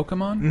rehash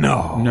Pokemon?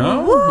 No.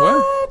 No?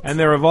 What? And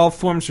their evolved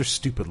forms are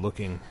stupid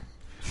looking.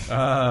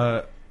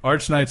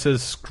 Arch Knight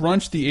says,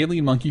 Scrunch the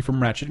alien monkey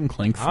from Ratchet and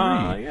Clank 3.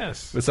 Ah,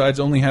 yes. Besides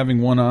only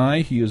having one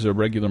eye, he is a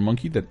regular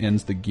monkey that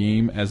ends the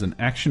game as an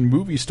action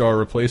movie star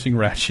replacing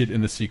Ratchet in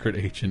the Secret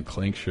Agent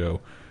Clank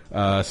show.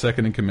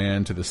 Second in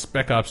command to the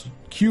Spec Ops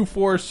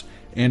Q-Force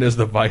and as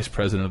the Vice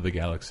President of the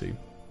Galaxy.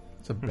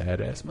 It's a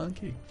badass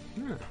monkey.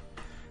 Yeah.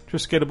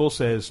 Triskidable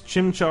says,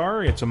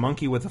 Chimchar, it's a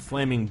monkey with a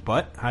flaming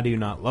butt. How do you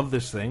not love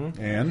this thing?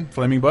 And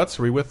Flaming Butts,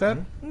 are we with that?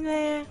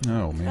 Nah.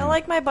 Oh, man. I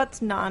like my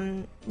butts not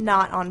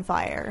on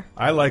fire.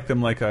 I like them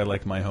like I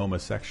like my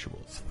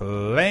homosexuals.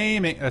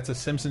 Flaming. That's a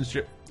Simpsons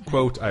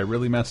quote. I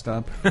really messed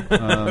up.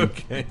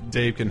 Okay.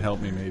 Dave can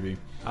help me, maybe.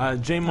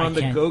 Jamon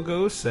the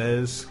Go-Go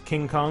says,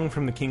 King Kong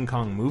from the King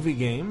Kong movie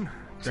game.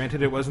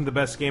 Granted, it wasn't the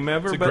best game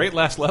ever. It's a great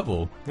last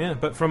level. Yeah,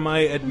 but from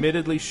my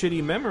admittedly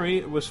shitty memory,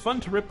 it was fun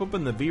to rip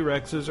open the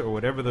V-Rexes, or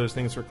whatever those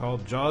things were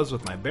called, jaws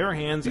with my bare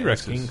hands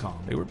as King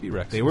Kong. They were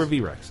V-Rexes. They were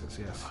V-Rexes,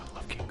 yes. I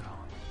love King Kong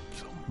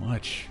so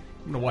much.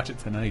 I'm going to watch it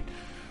tonight.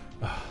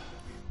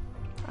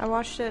 I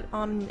watched it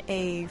on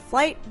a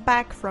flight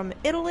back from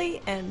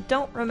Italy and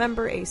don't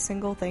remember a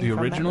single thing The from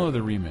original that or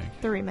the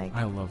remake? The remake.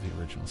 I love the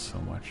original so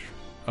much.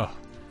 Oh,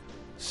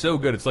 so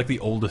good. It's like the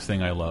oldest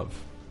thing I love.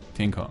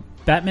 King Kong.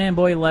 Batman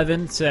Boy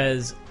 11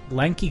 says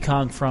Lanky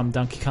Kong from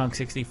Donkey Kong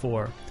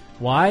 64.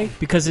 Why?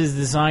 Because his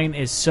design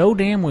is so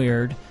damn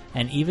weird,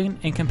 and even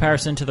in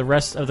comparison to the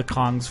rest of the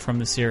Kongs from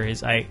the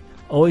series, I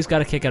always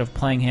got a kick out of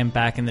playing him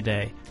back in the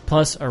day.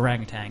 Plus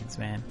orangutans,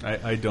 man.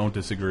 I don't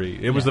disagree.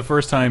 It was the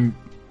first time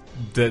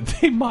that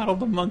they modeled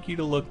the monkey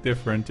to look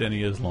different, and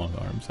he has long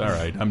arms. All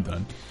right, I'm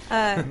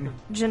done.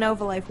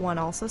 Genova Life 1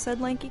 also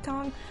said Lanky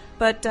Kong.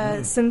 But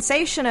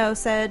Sensationo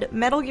said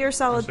Metal Gear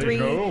Solid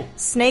 3,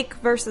 Snake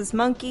versus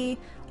Monkey.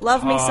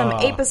 Love me some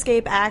Ape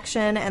Escape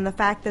action and the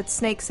fact that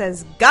Snake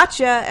says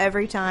gotcha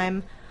every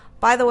time.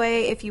 By the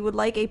way, if you would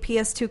like a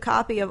PS2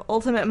 copy of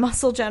Ultimate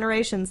Muscle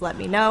Generations, let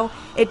me know.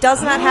 It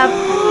does not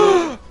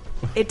have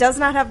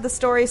the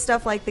story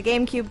stuff like the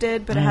GameCube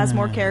did, but it has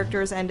more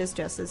characters and is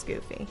just as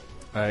goofy.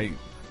 We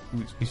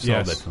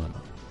solved that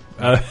dilemma.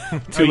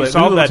 Too late.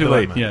 Solved that too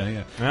dilemma. late.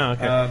 Yeah. Oh,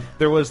 okay.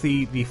 There was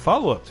the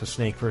follow-up to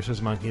Snake vs.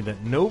 Monkey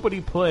that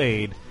nobody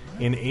played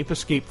in Ape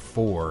Escape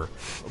 4,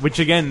 which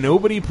again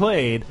nobody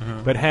played,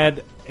 but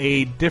had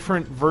a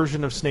different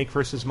version of Snake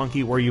vs.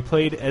 Monkey where you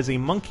played as a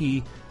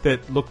monkey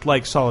that looked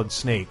like Solid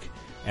Snake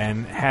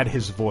and had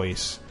his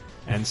voice.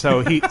 And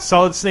so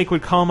Solid Snake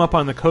would call him up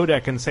on the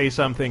codec and say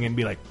something and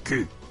be like,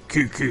 "Coo,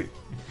 coo, coo."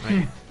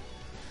 Right?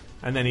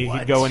 And then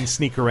he'd go and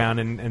sneak around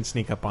and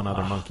sneak up on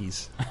other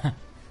monkeys.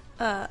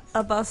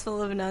 A bus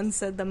full of nuns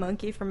said the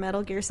monkey from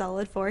Metal Gear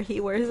Solid 4,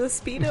 he wears a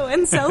Speedo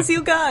and sells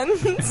you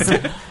guns.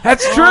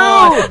 That's true!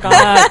 Oh, I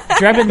forgot.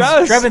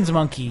 Drevin's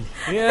monkey.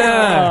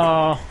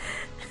 Yeah.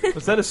 Oh.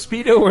 Was that a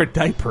Speedo or a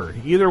diaper?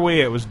 Either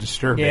way, it was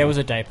disturbing. Yeah, it was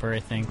a diaper,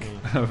 I think.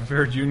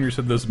 Fair Jr.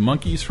 said those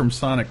monkeys from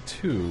Sonic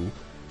 2...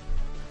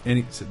 And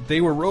he said,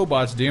 they were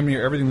robots. Damn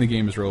near everything in the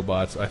game is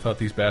robots. I thought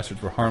these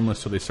bastards were harmless,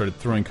 so they started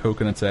throwing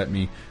coconuts at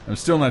me. I'm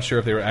still not sure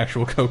if they were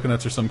actual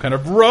coconuts or some kind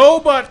of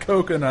robot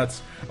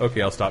coconuts.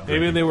 Okay, I'll stop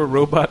drinking. Maybe they were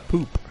robot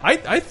poop.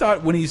 I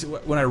thought when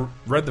I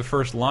read the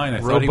first line,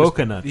 I thought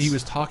he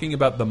was talking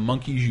about the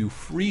monkeys you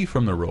free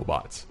from the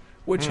robots,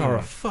 which are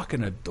a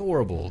fucking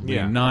adorable,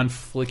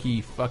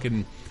 non-flicky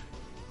fucking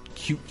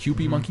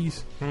cupey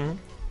monkeys.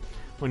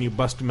 When you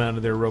bust them out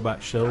of their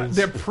robot shells.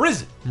 They're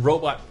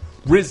robot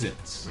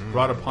prisons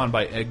brought upon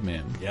by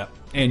Eggman. Yep.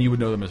 And you would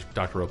know them as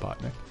Dr.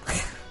 Robotnik.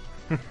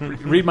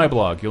 Read my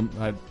blog. You'll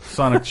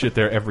Sonic shit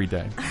there every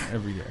day.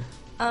 Every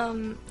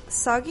day.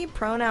 Soggy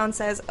Pronoun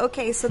says,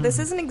 okay, so this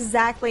isn't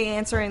exactly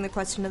answering the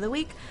question of the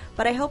week,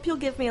 but I hope you'll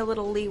give me a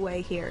little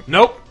leeway here.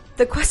 Nope.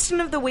 The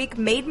question of the week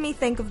made me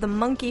think of the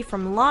monkey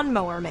from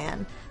Lawnmower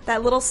Man.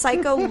 That little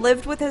psycho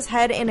lived with his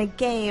head in a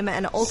game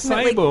and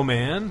ultimately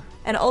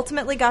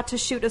got to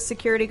shoot a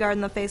security guard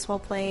in the face while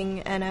playing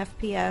an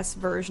FPS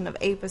version of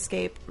Ape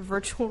Escape.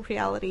 Virtual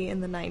reality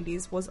in the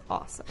 90s was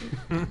awesome.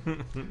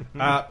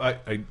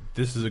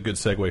 This is a good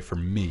segue for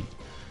me.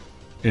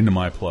 into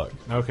my plug.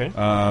 Okay.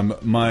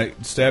 My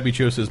Stabby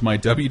Cho says my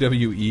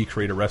WWE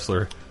Creator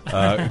Wrestler,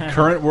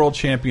 current world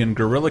champion,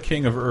 Gorilla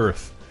King of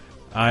Earth.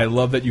 I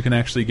love that you can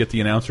actually get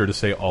the announcer to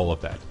say all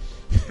of that.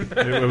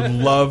 I would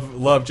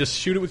love. Just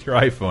shoot it with your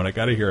iPhone. I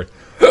gotta hear it.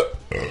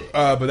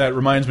 But that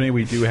reminds me,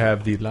 we do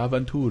have the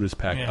L'Aventures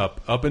pack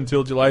up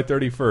until July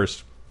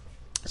 31st.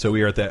 So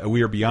we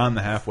are beyond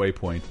the halfway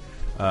point.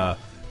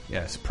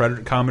 Yes,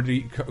 Predator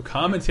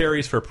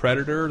commentaries for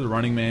Predator, The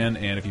Running Man,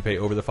 and if you pay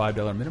over the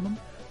 $5 minimum,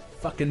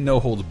 fucking no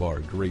holds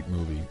barred. Great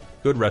movie,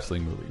 good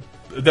wrestling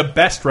movie, the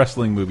best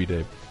wrestling movie.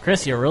 Dave,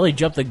 Chris, you really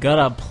jumped the gut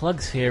on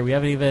plugs here. We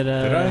haven't even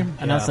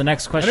announced the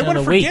next question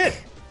of the week.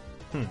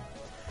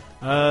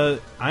 I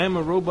am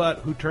a robot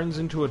who turns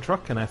into a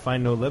truck, and I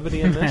find no levity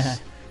in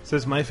this.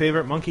 Says my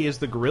favorite monkey is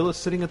the gorilla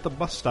sitting at the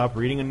bus stop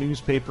reading a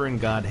newspaper in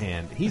God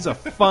Hand. He's a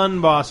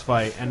fun boss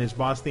fight, and his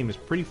boss theme is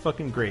pretty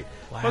fucking great.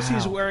 Wow. Plus,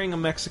 he's wearing a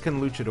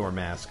Mexican luchador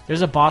mask.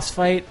 There's a boss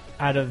fight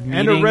out of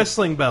meeting, and a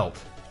wrestling belt.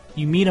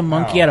 You meet a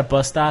monkey at a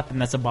bus stop,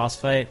 and that's a boss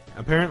fight.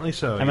 Apparently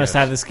so. I must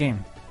have this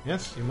game.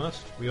 Yes, you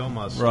must. We all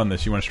must. We're on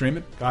this. You want to stream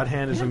it? God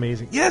Hand is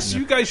amazing. Yes,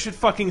 you guys should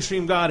fucking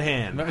stream God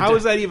Hand. How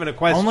is that even a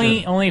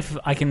question? Only if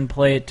I can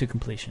play it to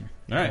completion.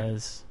 All right.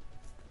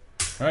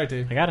 All right,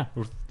 Dave. I gotta.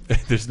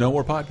 There's no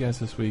more podcasts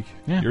this week.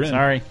 Yeah, You're in.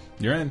 sorry.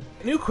 You're in.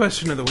 New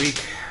question of the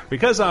week.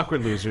 Because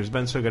Awkward Loser's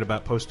been so good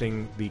about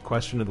posting the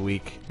question of the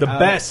week. The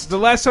best. The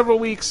last several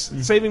weeks,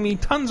 saving me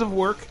tons of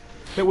work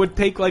that would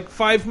take like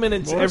 5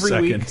 minutes Or a every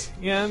second. week.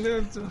 Yeah,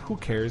 who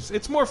cares?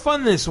 It's more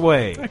fun this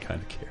way. I kind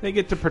of care. They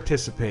get to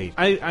participate.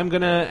 I'm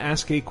going to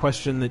ask a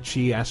question that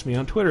she asked me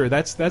on Twitter.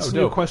 That's the new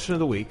dope. question of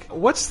the week.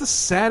 What's the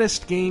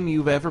saddest game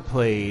you've ever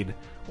played,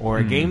 or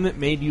a game that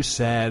made you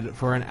sad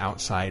for an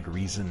outside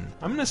reason?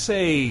 I'm going to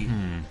say,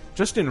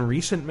 just in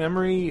recent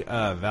memory,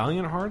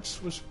 Valiant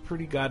Hearts was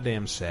pretty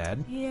goddamn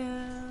sad.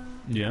 Yeah.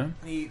 Yeah.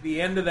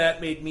 The end of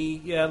that made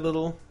me, a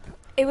little...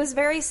 It was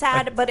very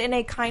sad, but in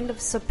a kind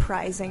of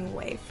surprising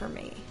way for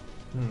me.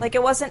 Like,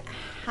 it wasn't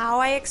how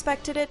I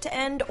expected it to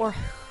end, or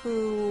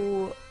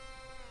who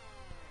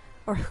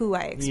I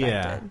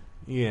expected.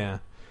 Yeah.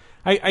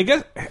 I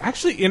guess,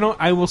 actually,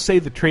 I will say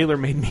the trailer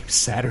made me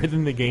sadder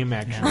than the game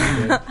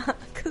actually did.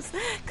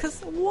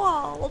 Because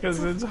Walt.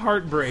 Because it's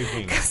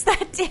heartbreaking. Because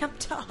that damn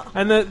dog.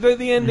 And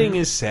the ending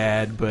is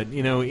sad, but,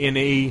 in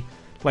a...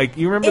 Like,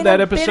 you remember in that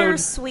a episode?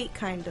 bittersweet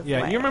kind of way.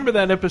 Yeah, you remember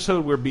that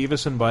episode where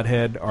Beavis and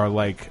Butthead are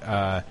like,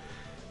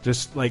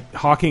 just like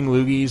hawking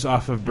loogies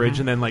off of bridge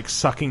and then like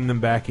sucking them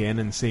back in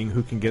and seeing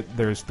who can get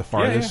theirs the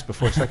farthest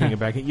before sucking it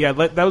back in. Yeah,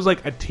 that was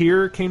like a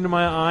tear came to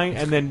my eye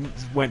and then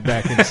went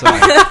back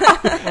inside.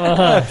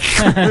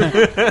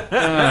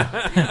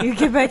 You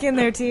get back in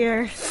there,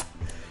 tear.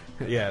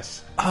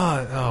 Yes.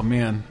 Oh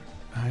man,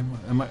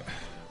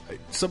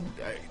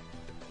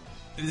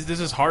 this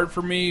is hard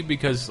for me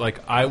because like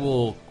I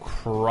will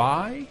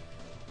cry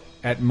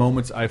at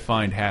moments I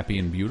find happy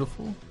and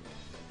beautiful.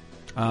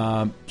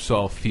 So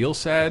I'll feel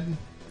sad.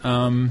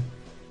 Damn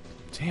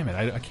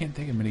it, I can't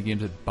think of many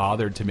games that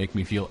bothered to make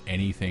me feel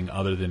anything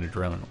other than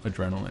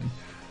adrenaline.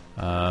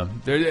 I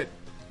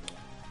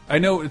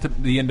know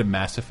at the end of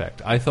Mass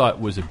Effect, I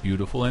thought was a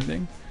beautiful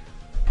ending.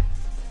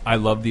 I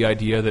love the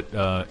idea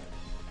that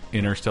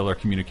interstellar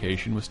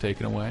communication was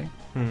taken away.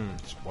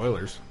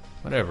 Spoilers.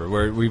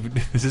 Whatever.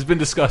 This has been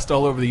discussed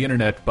all over the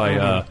internet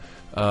by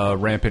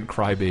rampant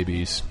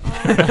crybabies.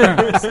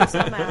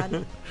 So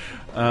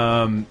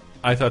mad.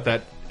 I thought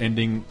that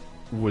ending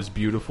was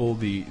beautiful.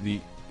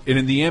 And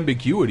in the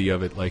ambiguity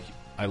of it, like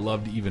I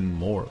loved even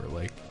more.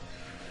 Like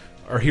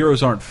our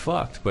heroes aren't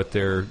fucked, but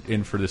they're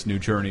in for this new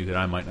journey that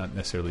I might not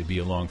necessarily be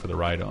along for the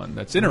ride on.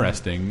 That's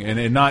interesting,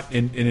 and not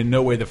in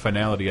no way the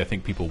finality I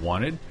think people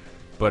wanted,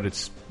 but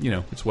it's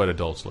it's what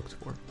adults looked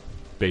for.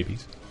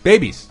 Babies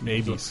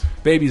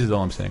is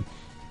all I'm saying.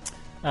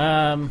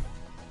 I don't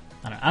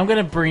know. I'm going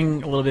to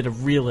bring a little bit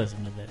of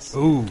realism to this.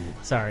 Ooh.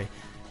 Sorry.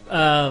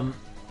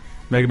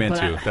 Mega Man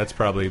 2. That's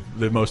probably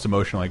the most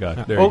emotional I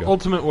got. There you go.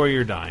 Ultimate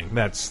Warrior dying.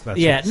 That's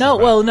yeah. No.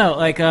 Well, no.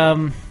 Like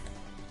I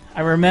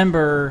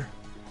remember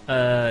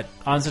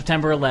on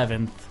September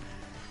 11th.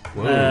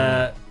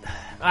 Whoa.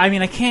 I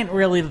mean, I can't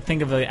really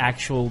think of an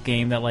actual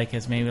game that like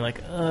has made me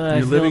like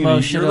I feel you're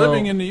emotional.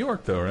 living in New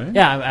York, though, right?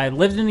 Yeah, I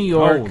lived in New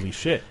York. Holy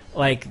shit!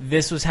 Like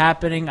this was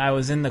happening. I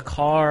was in the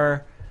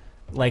car,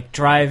 like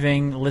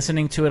driving,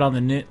 listening to it on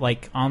the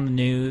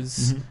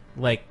news.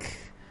 Like,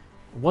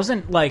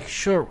 wasn't like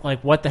sure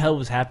like what the hell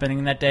was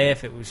happening that day.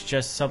 If it was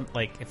just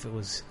if it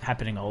was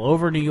happening all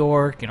over New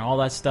York and all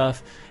that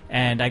stuff.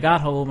 And I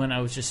got home and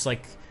I was just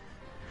like,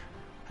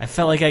 I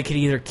felt like I could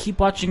either keep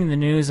watching the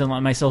news and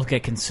let myself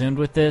get consumed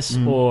with this,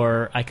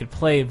 or I could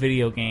play a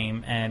video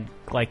game and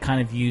like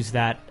kind of use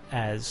that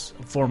as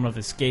a form of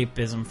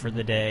escapism for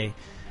the day.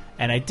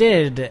 And I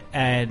did,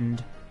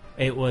 and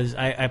it was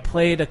I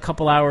played a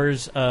couple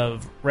hours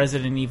of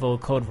Resident Evil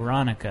Code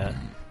Veronica,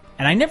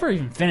 and I never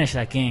even finished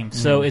that game.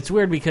 So it's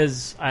weird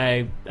because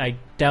I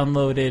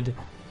downloaded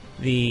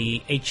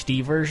the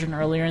HD version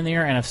earlier in the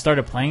year, and I've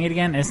started playing it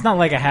again. And it's not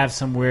like I have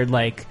some weird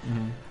like.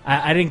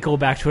 I didn't go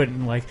back to it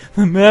and like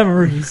the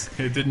memories.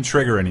 It didn't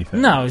trigger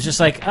anything. No, it was just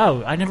like,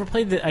 oh, I never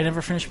played I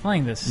never finished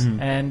playing this,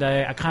 and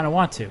I kind of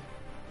want to.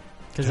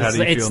 Because How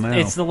do you feel now?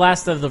 It's the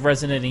last of the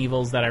Resident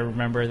Evils that I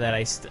remember that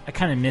I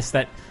kind of miss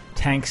that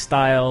tank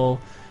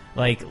style,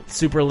 like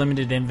super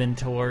limited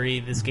inventory.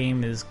 This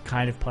game is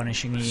kind of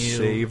punishing you.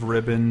 Save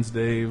ribbons,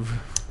 Dave.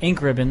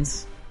 Ink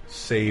ribbons.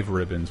 Save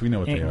ribbons. We know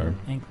what they are.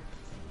 Ink.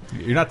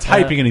 You're not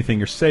typing anything.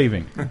 You're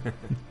saving.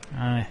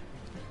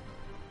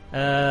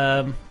 Yeah,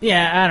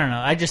 I don't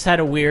know. I just had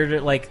a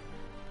weird like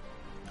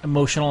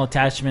emotional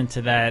attachment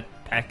to that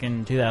back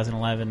in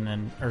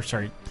 2011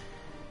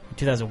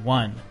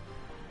 2001,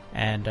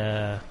 and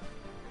yeah,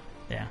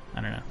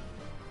 I don't know.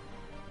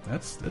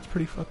 That's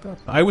pretty fucked up.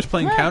 I was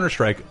playing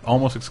Counter-Strike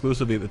almost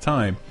exclusively at the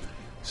time,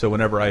 so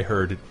whenever I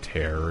heard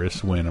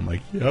terrorists win, I'm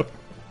like, yep,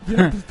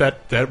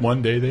 that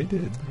one day they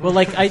did. Well,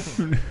 like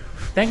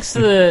thanks to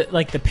the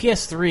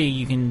PS3,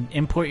 you can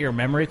import your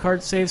memory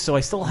card save, so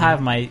I still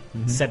have my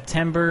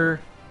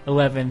September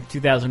 11th,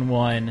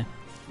 2001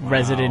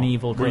 Resident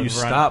Evil. Where you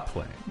stopped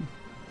playing?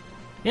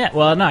 Yeah,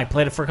 well, no, I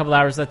played it for a couple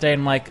hours that day,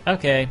 and I'm like,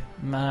 okay,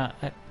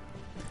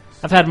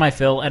 I've had my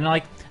fill, and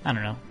like, I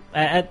don't know.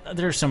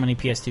 There's so many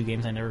PS2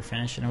 games I never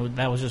finished, and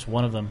that was just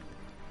one of them.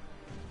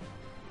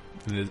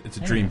 It's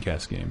a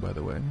Dreamcast game, by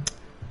the way.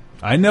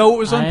 I know it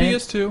was on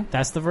PS2.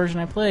 That's the version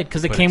I played,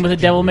 because it came with a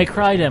Devil May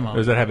Cry demo.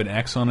 Does that have an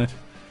X on it?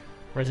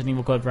 Resident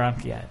Evil Code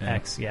Veronica, yeah.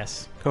 X,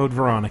 yes. Code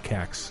Veronica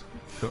X.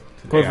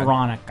 Code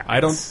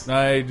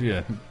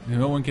Veronica.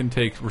 No one can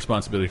take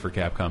responsibility for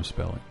Capcom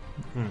spelling.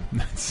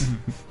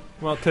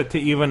 Well, to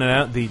even it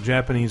out, the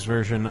Japanese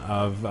version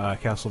of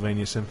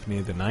Castlevania Symphony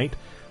of the Night,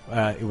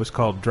 it was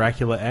called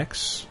Dracula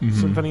X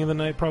Symphony of the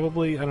Night,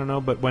 probably. I don't know,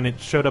 but when it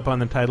showed up on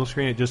the title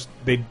screen, it just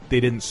they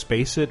didn't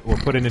space it or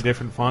put in a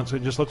different font, so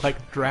it just looked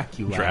like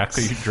Draculax.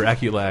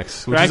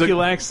 Draculax.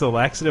 Draculax, the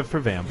laxative for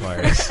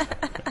vampires.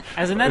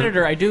 As an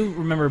editor, I do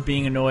remember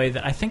being annoyed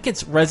that I think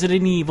it's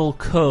Resident Evil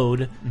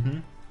Code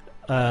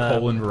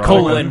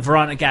colon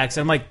Veronica X.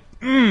 I'm like,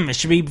 it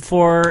should be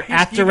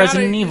after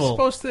Resident Evil. You're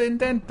supposed to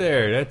indent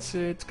there. It's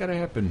got to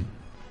happen.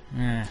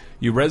 Yeah.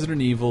 You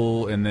Resident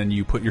Evil, and then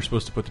you're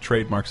supposed to put the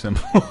trademark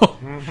symbol.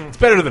 It's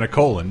better than a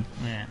colon.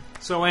 Yeah.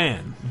 So,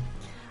 Anne.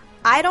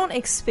 I don't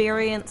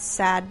experience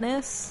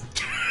sadness.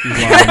 She's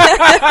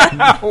lying.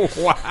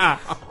 Wow.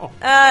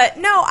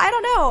 No, I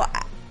don't know.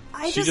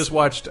 She just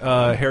watched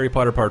Harry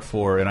Potter Part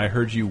 4, and I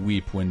heard you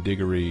weep when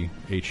Diggory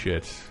ate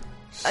shit.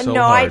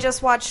 No, hard. I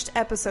just watched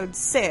episode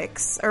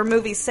 6 or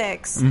movie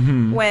 6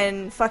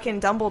 when fucking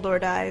Dumbledore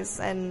dies,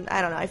 and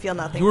I don't know. I feel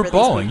nothing. You were for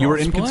bawling. These You were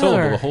people.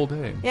 inconsolable the whole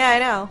day. Yeah, I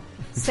know.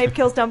 Snape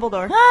kills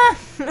Dumbledore.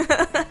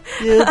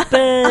 You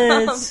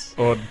bitch.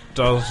 Or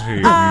does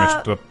he,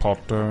 Mr.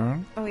 Potter?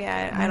 Oh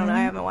yeah, I don't know.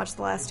 I haven't watched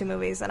the last 2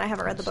 movies, and I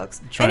haven't read the books.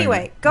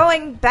 Anyway,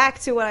 going back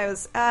to what I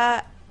was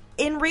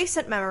in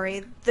recent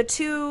memory, the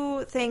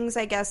 2 things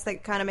I guess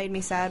that kind of made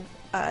me sad: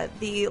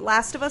 the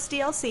Last of Us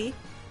DLC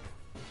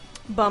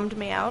bummed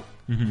me out,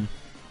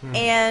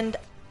 and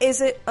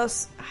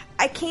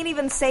I can't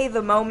even say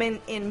the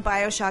moment in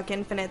BioShock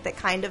Infinite that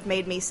kind of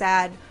made me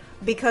sad,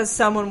 because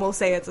someone will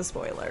say it's a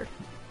spoiler.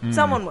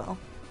 Someone will.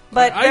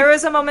 But there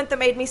is a moment that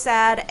made me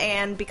sad,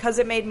 and because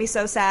it made me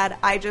so sad,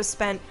 I just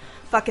spent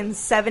fucking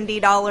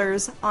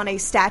 $70 on a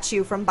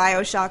statue from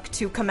BioShock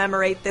to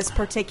commemorate this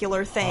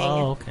particular thing.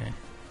 Oh, okay.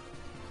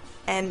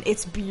 And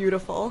it's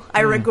beautiful.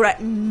 I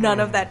regret none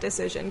of that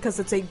decision, because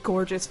it's a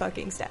gorgeous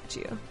fucking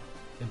statue.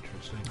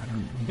 Interesting.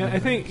 I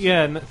think,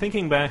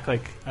 thinking back,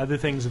 like, other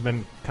things have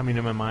been coming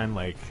to my mind,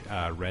 like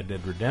Red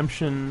Dead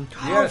Redemption.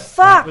 Oh,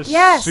 fuck,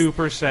 yes.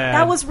 Super sad.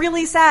 That was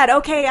really sad.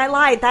 Okay, I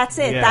lied. That's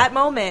it. Yeah. That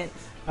moment.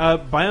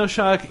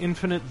 BioShock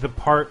Infinite, the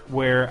part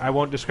where I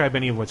won't describe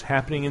any of what's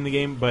happening in the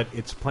game, but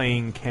it's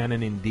playing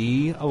Canon in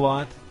D a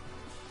lot.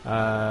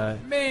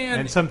 Man.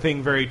 And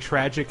something very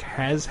tragic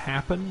has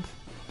happened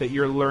that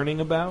you're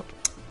learning about.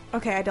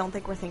 Okay, I don't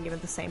think we're thinking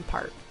of the same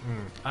part.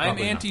 I'm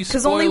anti-spoiler.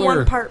 Because only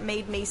one part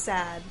made me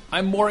sad.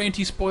 I'm more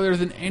anti-spoiler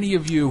than any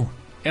of you,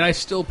 and I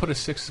still put a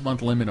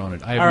 6-month limit on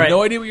it. I have All right.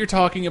 no idea what you're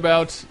talking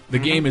about. The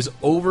game is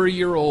over a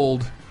year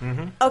old.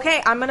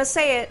 Okay, I'm going to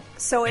say it.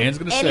 So Anne's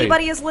if gonna say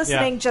anybody it. is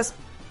listening, Yeah. just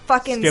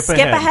fucking Skip skip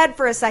ahead. ahead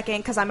for a second,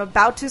 because I'm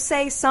about to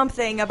say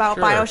something about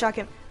Sure.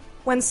 BioShock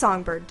when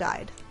Songbird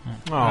died.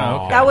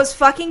 Aw. That was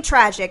fucking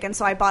tragic, and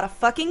so I bought a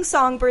fucking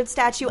Songbird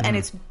statue, and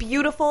it's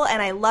beautiful,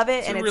 and I love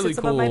it, and it really sits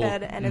above my cool-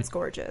 bed, and it's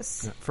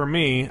gorgeous. For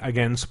me,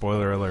 again,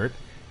 spoiler alert,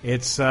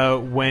 it's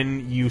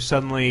when you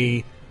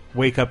suddenly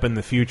wake up in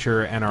the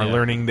future and are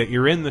learning that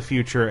you're in the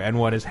future and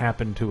what has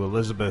happened to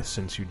Elizabeth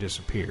since you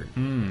disappeared.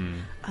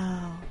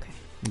 Oh, okay.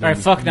 All right,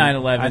 fuck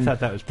 9/11. I thought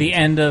that was the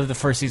end of the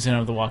first season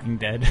of The Walking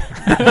Dead.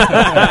 Okay,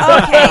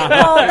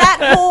 well,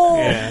 that whole...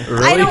 Yeah. I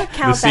Really? don't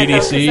count The that, though,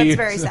 'cause CDC? that's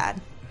very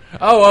sad.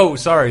 Oh,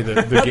 sorry,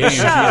 the game.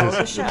 show, Jesus.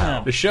 the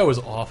show. The show is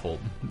awful,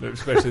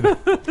 especially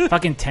the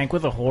Fucking tank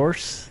with a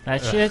horse?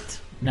 That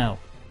shit? No.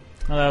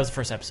 Oh, that was the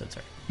first episode,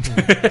 sorry.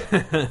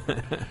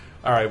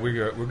 All right,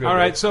 we're good. All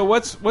right, so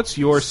what's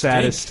your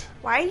saddest?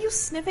 Why are you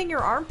sniffing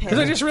your armpit? Because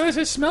I just realized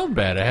I smelled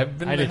bad. I haven't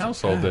been in the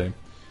house all day.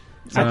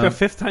 It's like the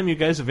fifth time you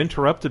guys have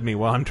interrupted me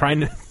while I'm trying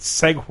to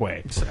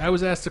segue. I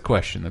was asked a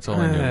question. That's all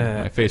I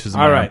knew. My face was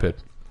in all my right. armpit.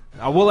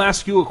 We'll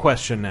ask you a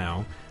question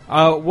now.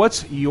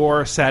 What's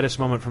your saddest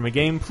moment from a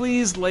game?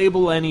 Please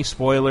label any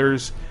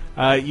spoilers.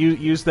 You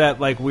use that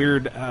like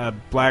weird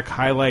black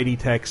highlighty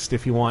text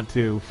if you want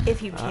to.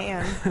 If you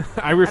can.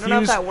 I refuse. I don't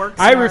know if that works.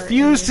 I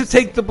refuse to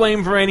take the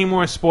blame for any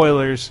more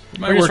spoilers.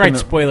 Or just write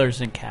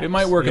spoilers in caps. It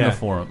might work in the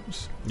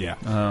forums.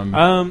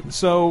 Yeah.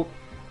 So,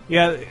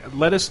 yeah,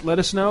 let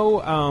us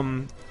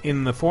know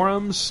in the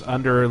forums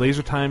under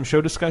Laser Time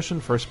Show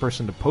Discussion. First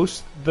person to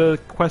post the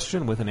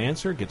question with an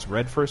answer gets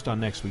read first on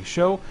next week's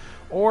show,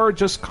 or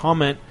just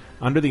comment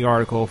under the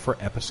article for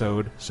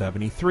episode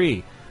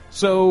 73.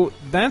 So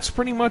that's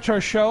pretty much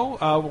our show.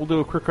 We'll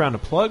do a quick round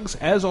of plugs.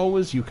 As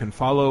always, you can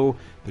follow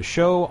the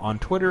show on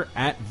Twitter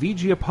at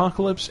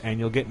VGApocalypse, and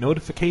you'll get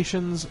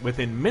notifications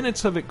within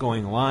minutes of it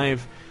going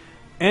live.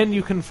 And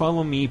you can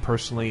follow me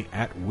personally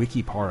at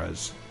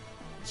Wikiparas.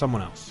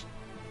 Someone else.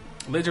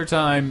 Laser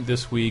Time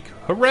this week.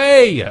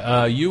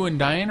 Hooray! You and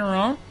Diane are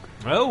on.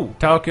 Oh.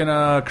 Talking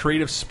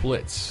creative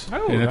splits.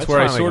 Oh, and that's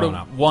where I sort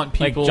of want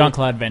people... Like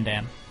Jean-Claude Van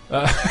Damme.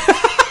 All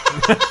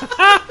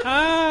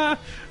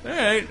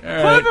right.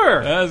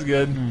 Clever. That was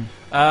good.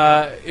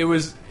 It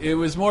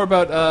was more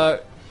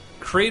about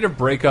creative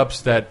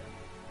breakups that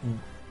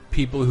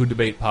people who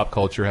debate pop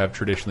culture have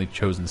traditionally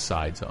chosen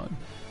sides on.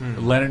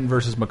 Lennon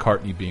versus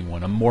McCartney being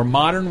one. A more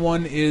modern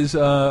one is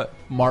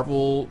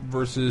Marvel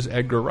versus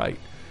Edgar Wright.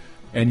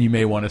 And you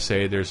may want to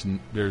say there's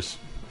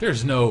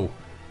no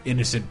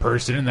innocent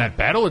person in that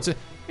battle.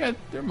 Yeah,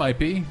 there might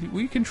be.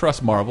 We can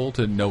trust Marvel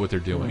to know what they're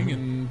doing,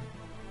 and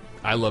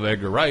I love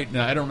Edgar Wright.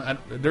 Now,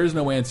 there's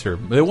no answer.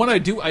 The one I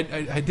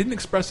didn't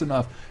express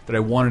enough that I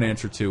want an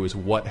answer to is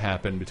what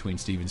happened between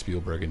Steven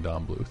Spielberg and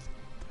Don Bluth.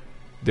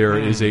 There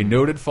is a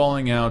noted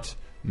falling out.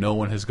 No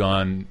one has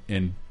gone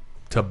in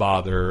to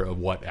bother of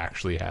what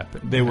actually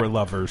happened. They were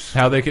lovers.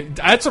 How they could?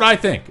 That's what I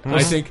think.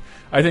 I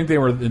think they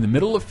were in the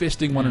middle of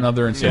fisting one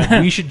another and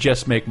said we should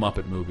just make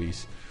Muppet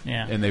movies.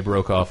 Yeah, and they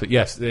broke off.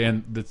 Yes,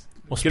 and getting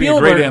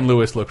Spielberg, a great Ann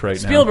Lewis look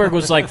right now. Spielberg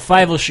was like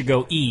Fievel should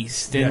go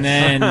east, and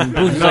then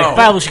Bluth was like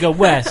Fievel should go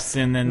west,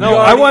 and then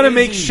I want to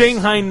make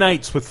Shanghai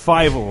Nights with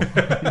Fievel.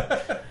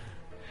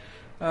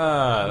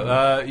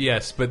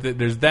 Yes, but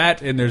there's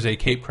that, and there's a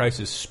Cape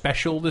Crisis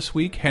special this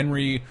week.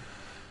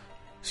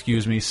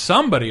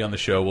 Somebody on the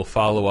show will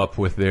follow up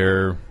with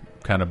their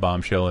kind of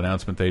bombshell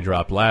announcement they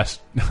dropped last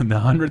the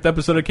 100th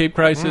episode of Cape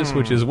Crisis,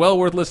 which is well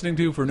worth listening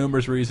to for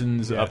numerous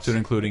reasons, up to and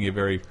including a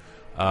very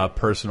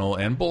personal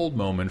and bold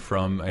moment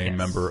from a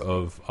member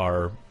of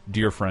our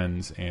dear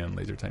friends and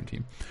Laser Time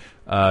team.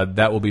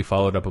 That will be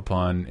followed up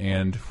upon,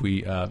 and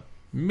we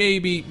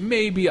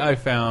maybe I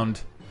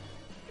found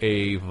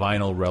a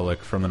vinyl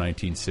relic from the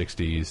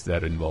 1960s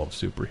that involves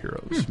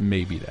superheroes.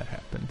 Maybe that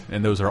happened,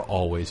 and those are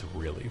always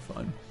really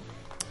fun.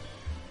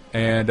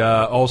 And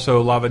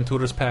also La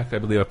Ventura's Pact. I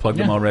believe I plugged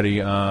them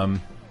already.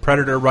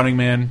 Predator, Running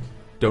Man,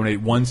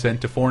 donate 1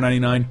 cent to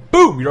 $4.99.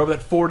 Boom! You're over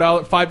that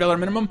 $5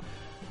 minimum.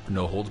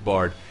 No holds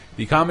barred.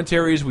 The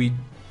commentaries, we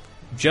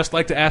just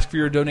like to ask for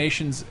your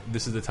donations.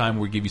 This is the time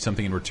where we give you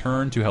something in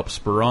return to help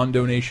spur on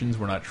donations.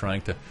 We're not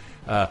trying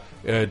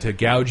to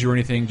gouge you or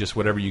anything. Just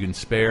whatever you can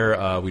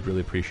spare. We'd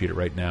really appreciate it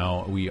right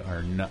now. We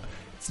are not.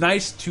 It's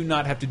nice to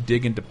not have to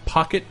dig into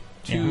pocket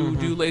to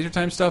do Laser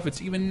Time stuff.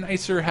 It's even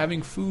nicer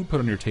having food put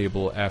on your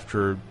table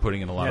after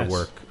putting in a lot of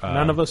work.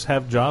 None of us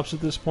have jobs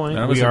at this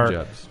point. We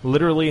are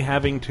literally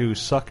having to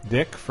suck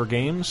dick for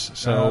games.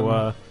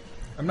 So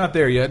I'm not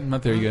there yet.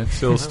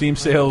 Still, Steam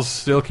sales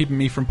still keeping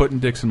me from putting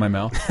dicks in my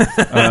mouth.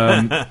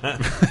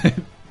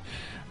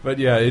 But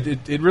yeah,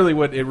 it really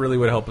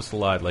would help us a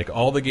lot. Like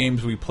all the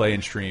games we play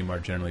and stream are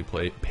generally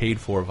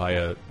paid for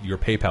via your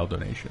PayPal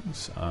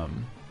donations.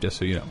 Just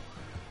so you know.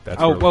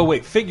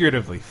 Wait,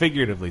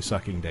 figuratively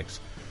sucking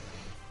dicks.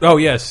 Oh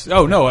yes.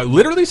 Oh no,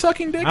 literally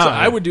sucking dicks.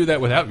 I would do that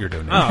without your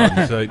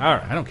donation. So, all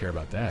right. I don't care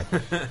about that.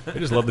 I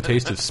just love the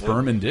taste of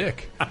sperm and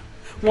dick.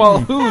 Well,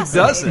 who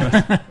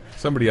doesn't?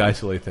 Somebody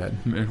isolate that,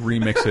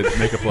 remix it,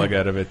 make a plug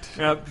out of it.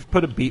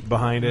 Put a beat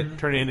behind it,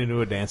 turn it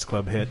into a dance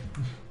club hit.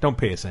 Don't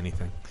pay us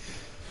anything.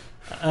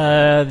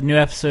 The new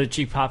episode of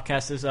Cheap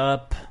Popcast is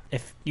up.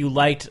 If you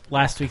liked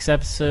last week's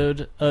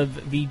episode of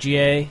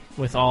VGA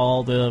with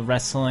all the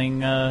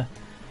wrestling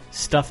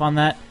stuff on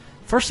that,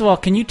 first of all,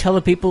 can you tell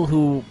the people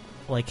who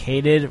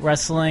hated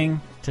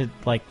wrestling to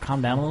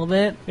calm down a little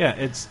bit? Yeah,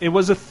 it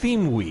was a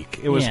theme week.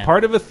 It was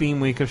part of a theme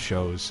week of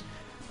shows.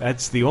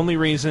 That's the only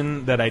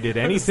reason that I did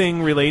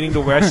anything relating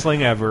to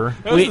wrestling ever.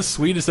 That was the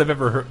sweetest I've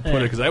ever put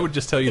it, because I would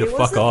just tell you to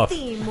fuck off. It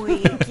was a theme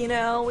week,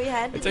 we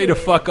had to tell you to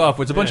fuck off.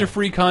 It's a bunch of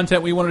free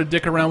content. We wanted to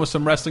dick around with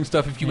some wrestling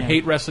stuff. If you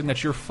hate wrestling,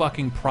 that's your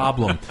fucking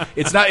problem.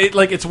 It's not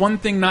it's one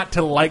thing not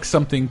to like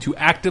something, to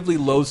actively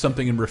loathe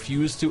something and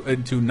refuse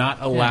to not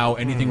allow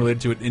anything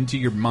related to it into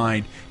your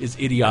mind is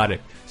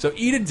idiotic. So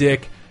eat a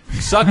dick,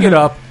 suck it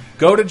up,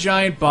 go to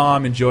Giant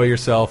Bomb, enjoy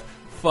yourself.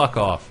 fuck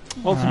off.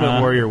 Ultimate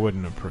Warrior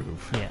wouldn't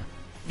approve. Yeah.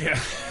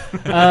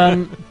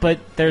 Yeah. But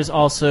there's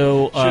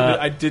also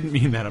I didn't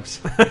mean that. I'm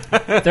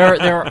sorry.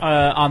 there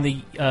on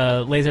the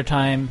Laser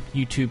Time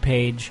YouTube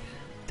page.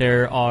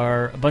 There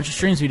are a bunch of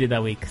streams we did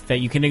that week that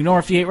you can ignore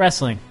if you hate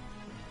wrestling.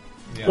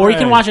 Yeah. Or you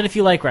can watch it if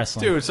you like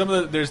wrestling. Dude, some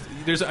of the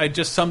there's I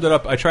just summed it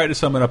up. I tried to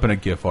sum it up in a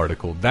GIF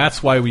article.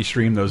 That's why we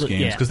stream those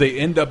games, because they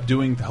end up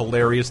doing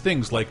hilarious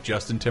things like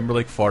Justin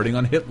Timberlake farting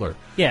on Hitler.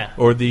 Yeah.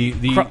 Or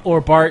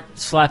or Bart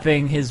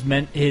slapping his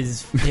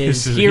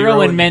hero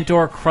and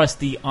mentor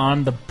Krusty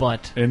on the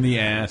butt, in the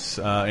ass,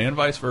 and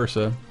vice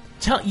versa.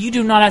 You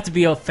do not have to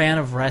be a fan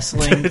of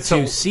wrestling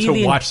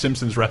to watch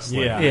Simpsons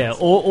wrestling. Yeah,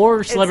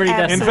 or Celebrity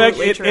Death. In fact,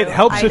 it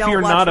helps if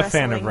you're not a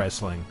fan of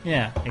wrestling.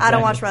 Yeah, exactly. I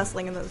don't watch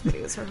wrestling, and those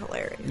videos are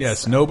hilarious.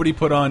 Yes, nobody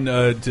put on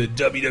to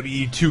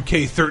WWE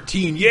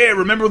 2K13. Yeah,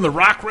 remember when The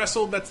Rock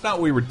wrestled? That's not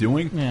what we were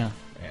doing. Yeah,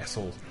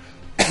 assholes.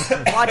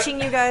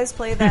 Watching you guys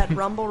play that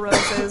Rumble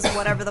Roses,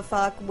 whatever the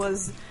fuck,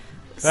 was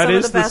that some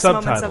is of the best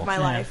subtitle. moments of my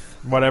life.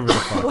 Whatever the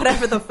fuck.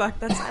 Whatever the fuck.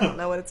 I don't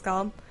know what it's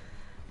called.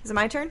 Is it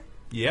my turn?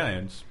 Yeah,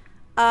 and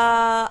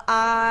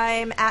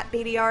I'm at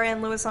BDR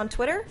and Lewis on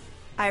Twitter.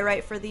 I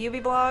write for the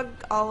Ubi blog,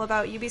 all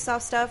about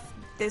Ubisoft stuff.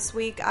 This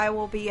week I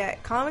will be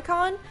at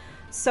Comic-Con,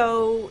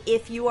 so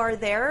if you are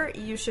there,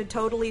 you should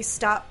totally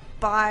stop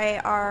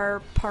by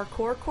our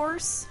parkour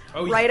course.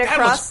 Right that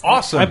across. looks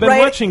awesome. I've been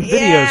watching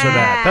videos of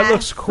that. That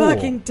looks cool.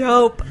 Fucking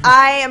dope.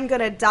 I am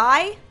gonna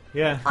die.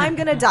 Yeah. I'm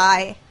gonna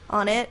die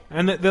on it.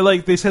 And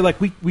they say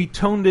we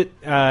tuned it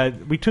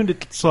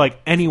so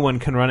like anyone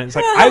can run it. It's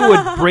like I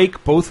would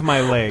break both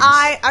my legs.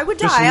 I would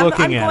just die. I'm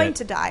looking at going it.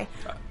 to die.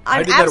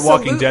 I did that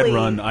Walking Dead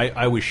run.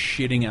 I was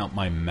shitting out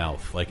my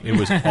mouth. Like, it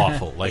was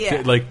awful. Like,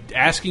 Yeah. like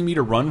asking me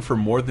to run for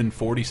more than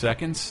 40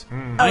 seconds.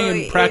 I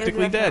am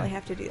practically you dead. definitely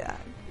have to do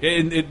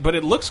that. But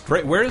it looks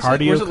great. Where is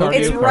Cardio, it? Where's it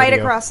located? It's right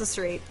across the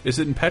street. Is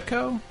it in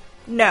Petco?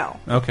 No.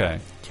 Okay.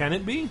 Can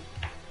it be?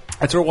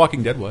 That's where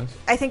Walking Dead was.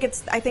 I think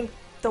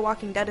The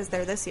Walking Dead is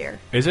there this year.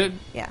 Is it?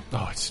 Yeah.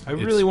 Oh, I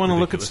really want to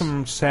look at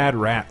some sad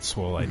rats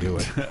while I do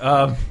it.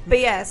 But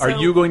yeah, so are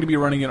you going to be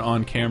running it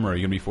on camera? Are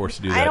you going to be forced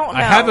to do that? I don't know.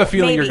 I have a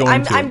feeling Maybe. you're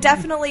going to. I'm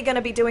definitely going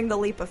to be doing the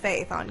leap of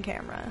faith on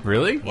camera.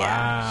 Really?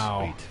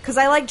 Wow. Because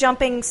I like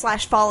jumping /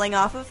 falling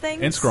off of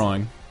things. And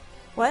scrawling.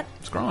 What?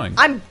 Scrawling.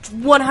 I'm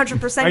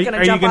 100% going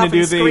to jump off do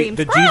and scream.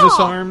 the Jesus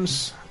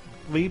arms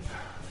leap?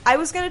 I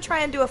was going to try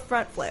and do a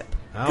front flip.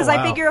 Oh, Because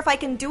wow. I figure if I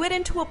can do it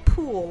into a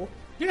pool...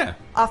 Yeah.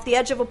 Off the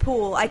edge of a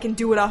pool, I can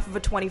do it off of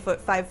a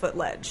 20-foot, 5-foot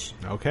ledge.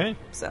 Okay.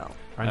 So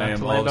Try not I am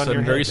to all land of a on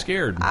sudden your very head.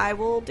 scared. I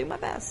will do my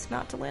best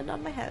not to land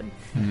on my head.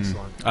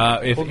 Excellent.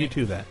 Hold you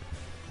to that.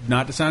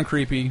 Not to sound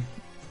creepy,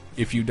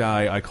 if you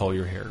die, I call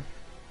your hair.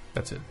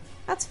 That's it.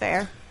 That's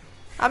fair.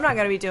 I'm not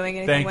going to be doing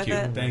anything with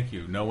it. Thank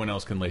you. No one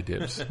else can lay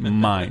dibs.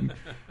 Mine.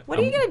 What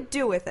are you going to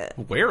do with it?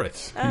 Wear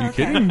it. Oh, Are you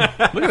okay. kidding? Look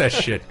at that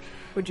shit.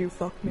 Would you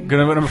fuck me? No,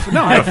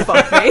 I'm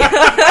fuck me.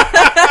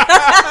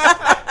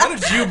 How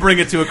did you bring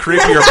it to a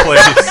creepier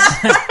place?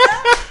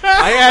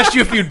 I asked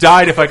you if you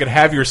died if I could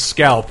have your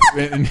scalp.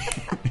 And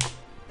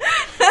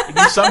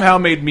you somehow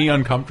made me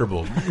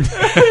uncomfortable.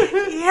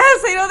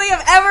 Yes, I don't think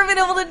I've ever been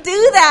able to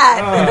do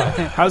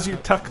that. How's your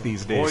tuck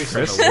these days, Voice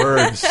Chris? and the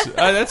words.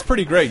 That's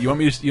pretty great. You want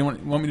me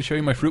to show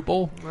you my fruit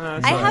bowl?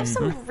 I have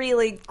some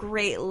really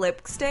great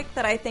lipstick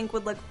that I think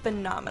would look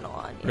phenomenal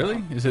on you.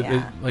 Really? Is it,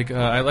 Yeah.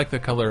 I like the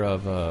color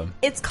of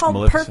It's called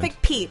Maleficent.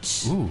 Perfect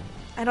Peach. Ooh.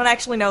 I don't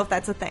actually know if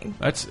that's a thing.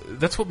 That's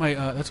what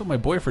my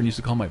boyfriend used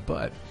to call my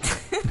butt.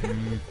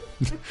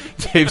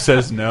 Dave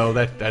says no,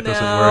 that doesn't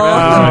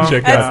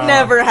work. That's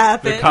never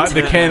happened.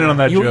 The canon on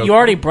that joke. You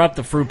already brought up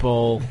the fruit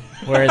bowl,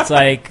 where it's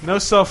like no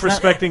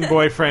self-respecting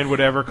boyfriend would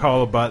ever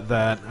call a butt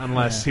that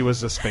unless he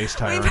was a space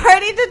tyrant. We've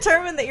already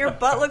determined that your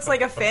butt looks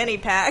like a fanny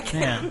pack.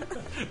 Yeah.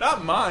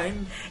 Not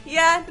mine.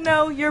 Yeah,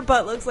 no, your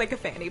butt looks like a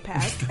fanny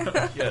pack.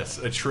 Yes,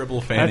 a triple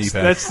fanny pack.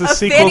 That's the a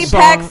sequel fanny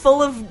song. pack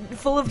full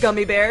of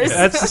gummy bears.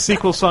 That's the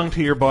sequel song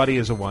to Your Body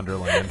is a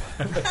Wonderland.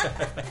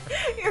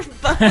 Your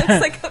butt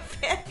looks like a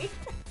fanny pack.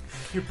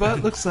 Your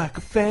butt looks like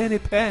a fanny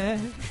pack.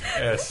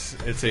 Yes,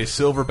 it's a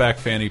silverback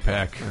fanny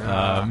pack.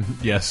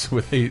 Yes,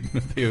 with a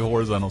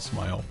horizontal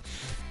smile.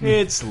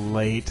 It's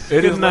late. It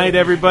Good is night, late.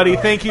 everybody.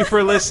 Thank you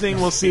for listening.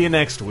 We'll see you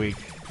next week.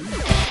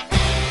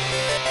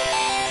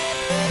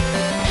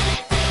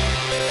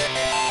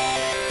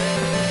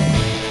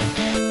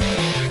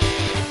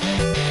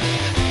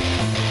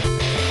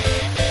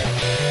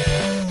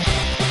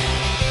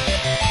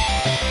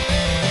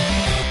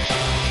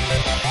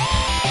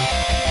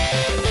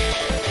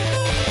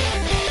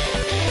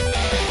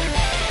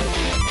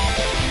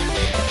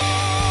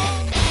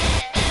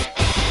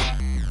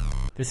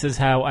 this is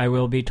how I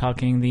will be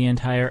talking the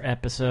entire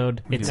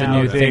episode. It's a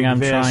Now, new thing I'm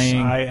this,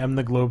 trying. I am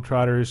the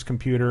Globetrotters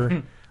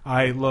computer.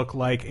 I look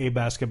like a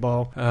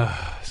basketball.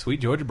 Sweet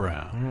Georgia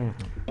Brown.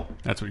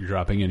 That's what you're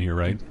dropping in here,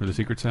 right? For the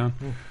secret sound?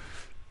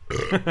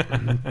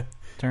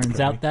 Turns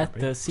out that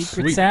the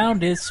secret Sweet.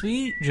 sound is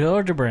Sweet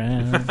Georgia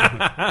Brown.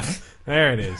 There it is.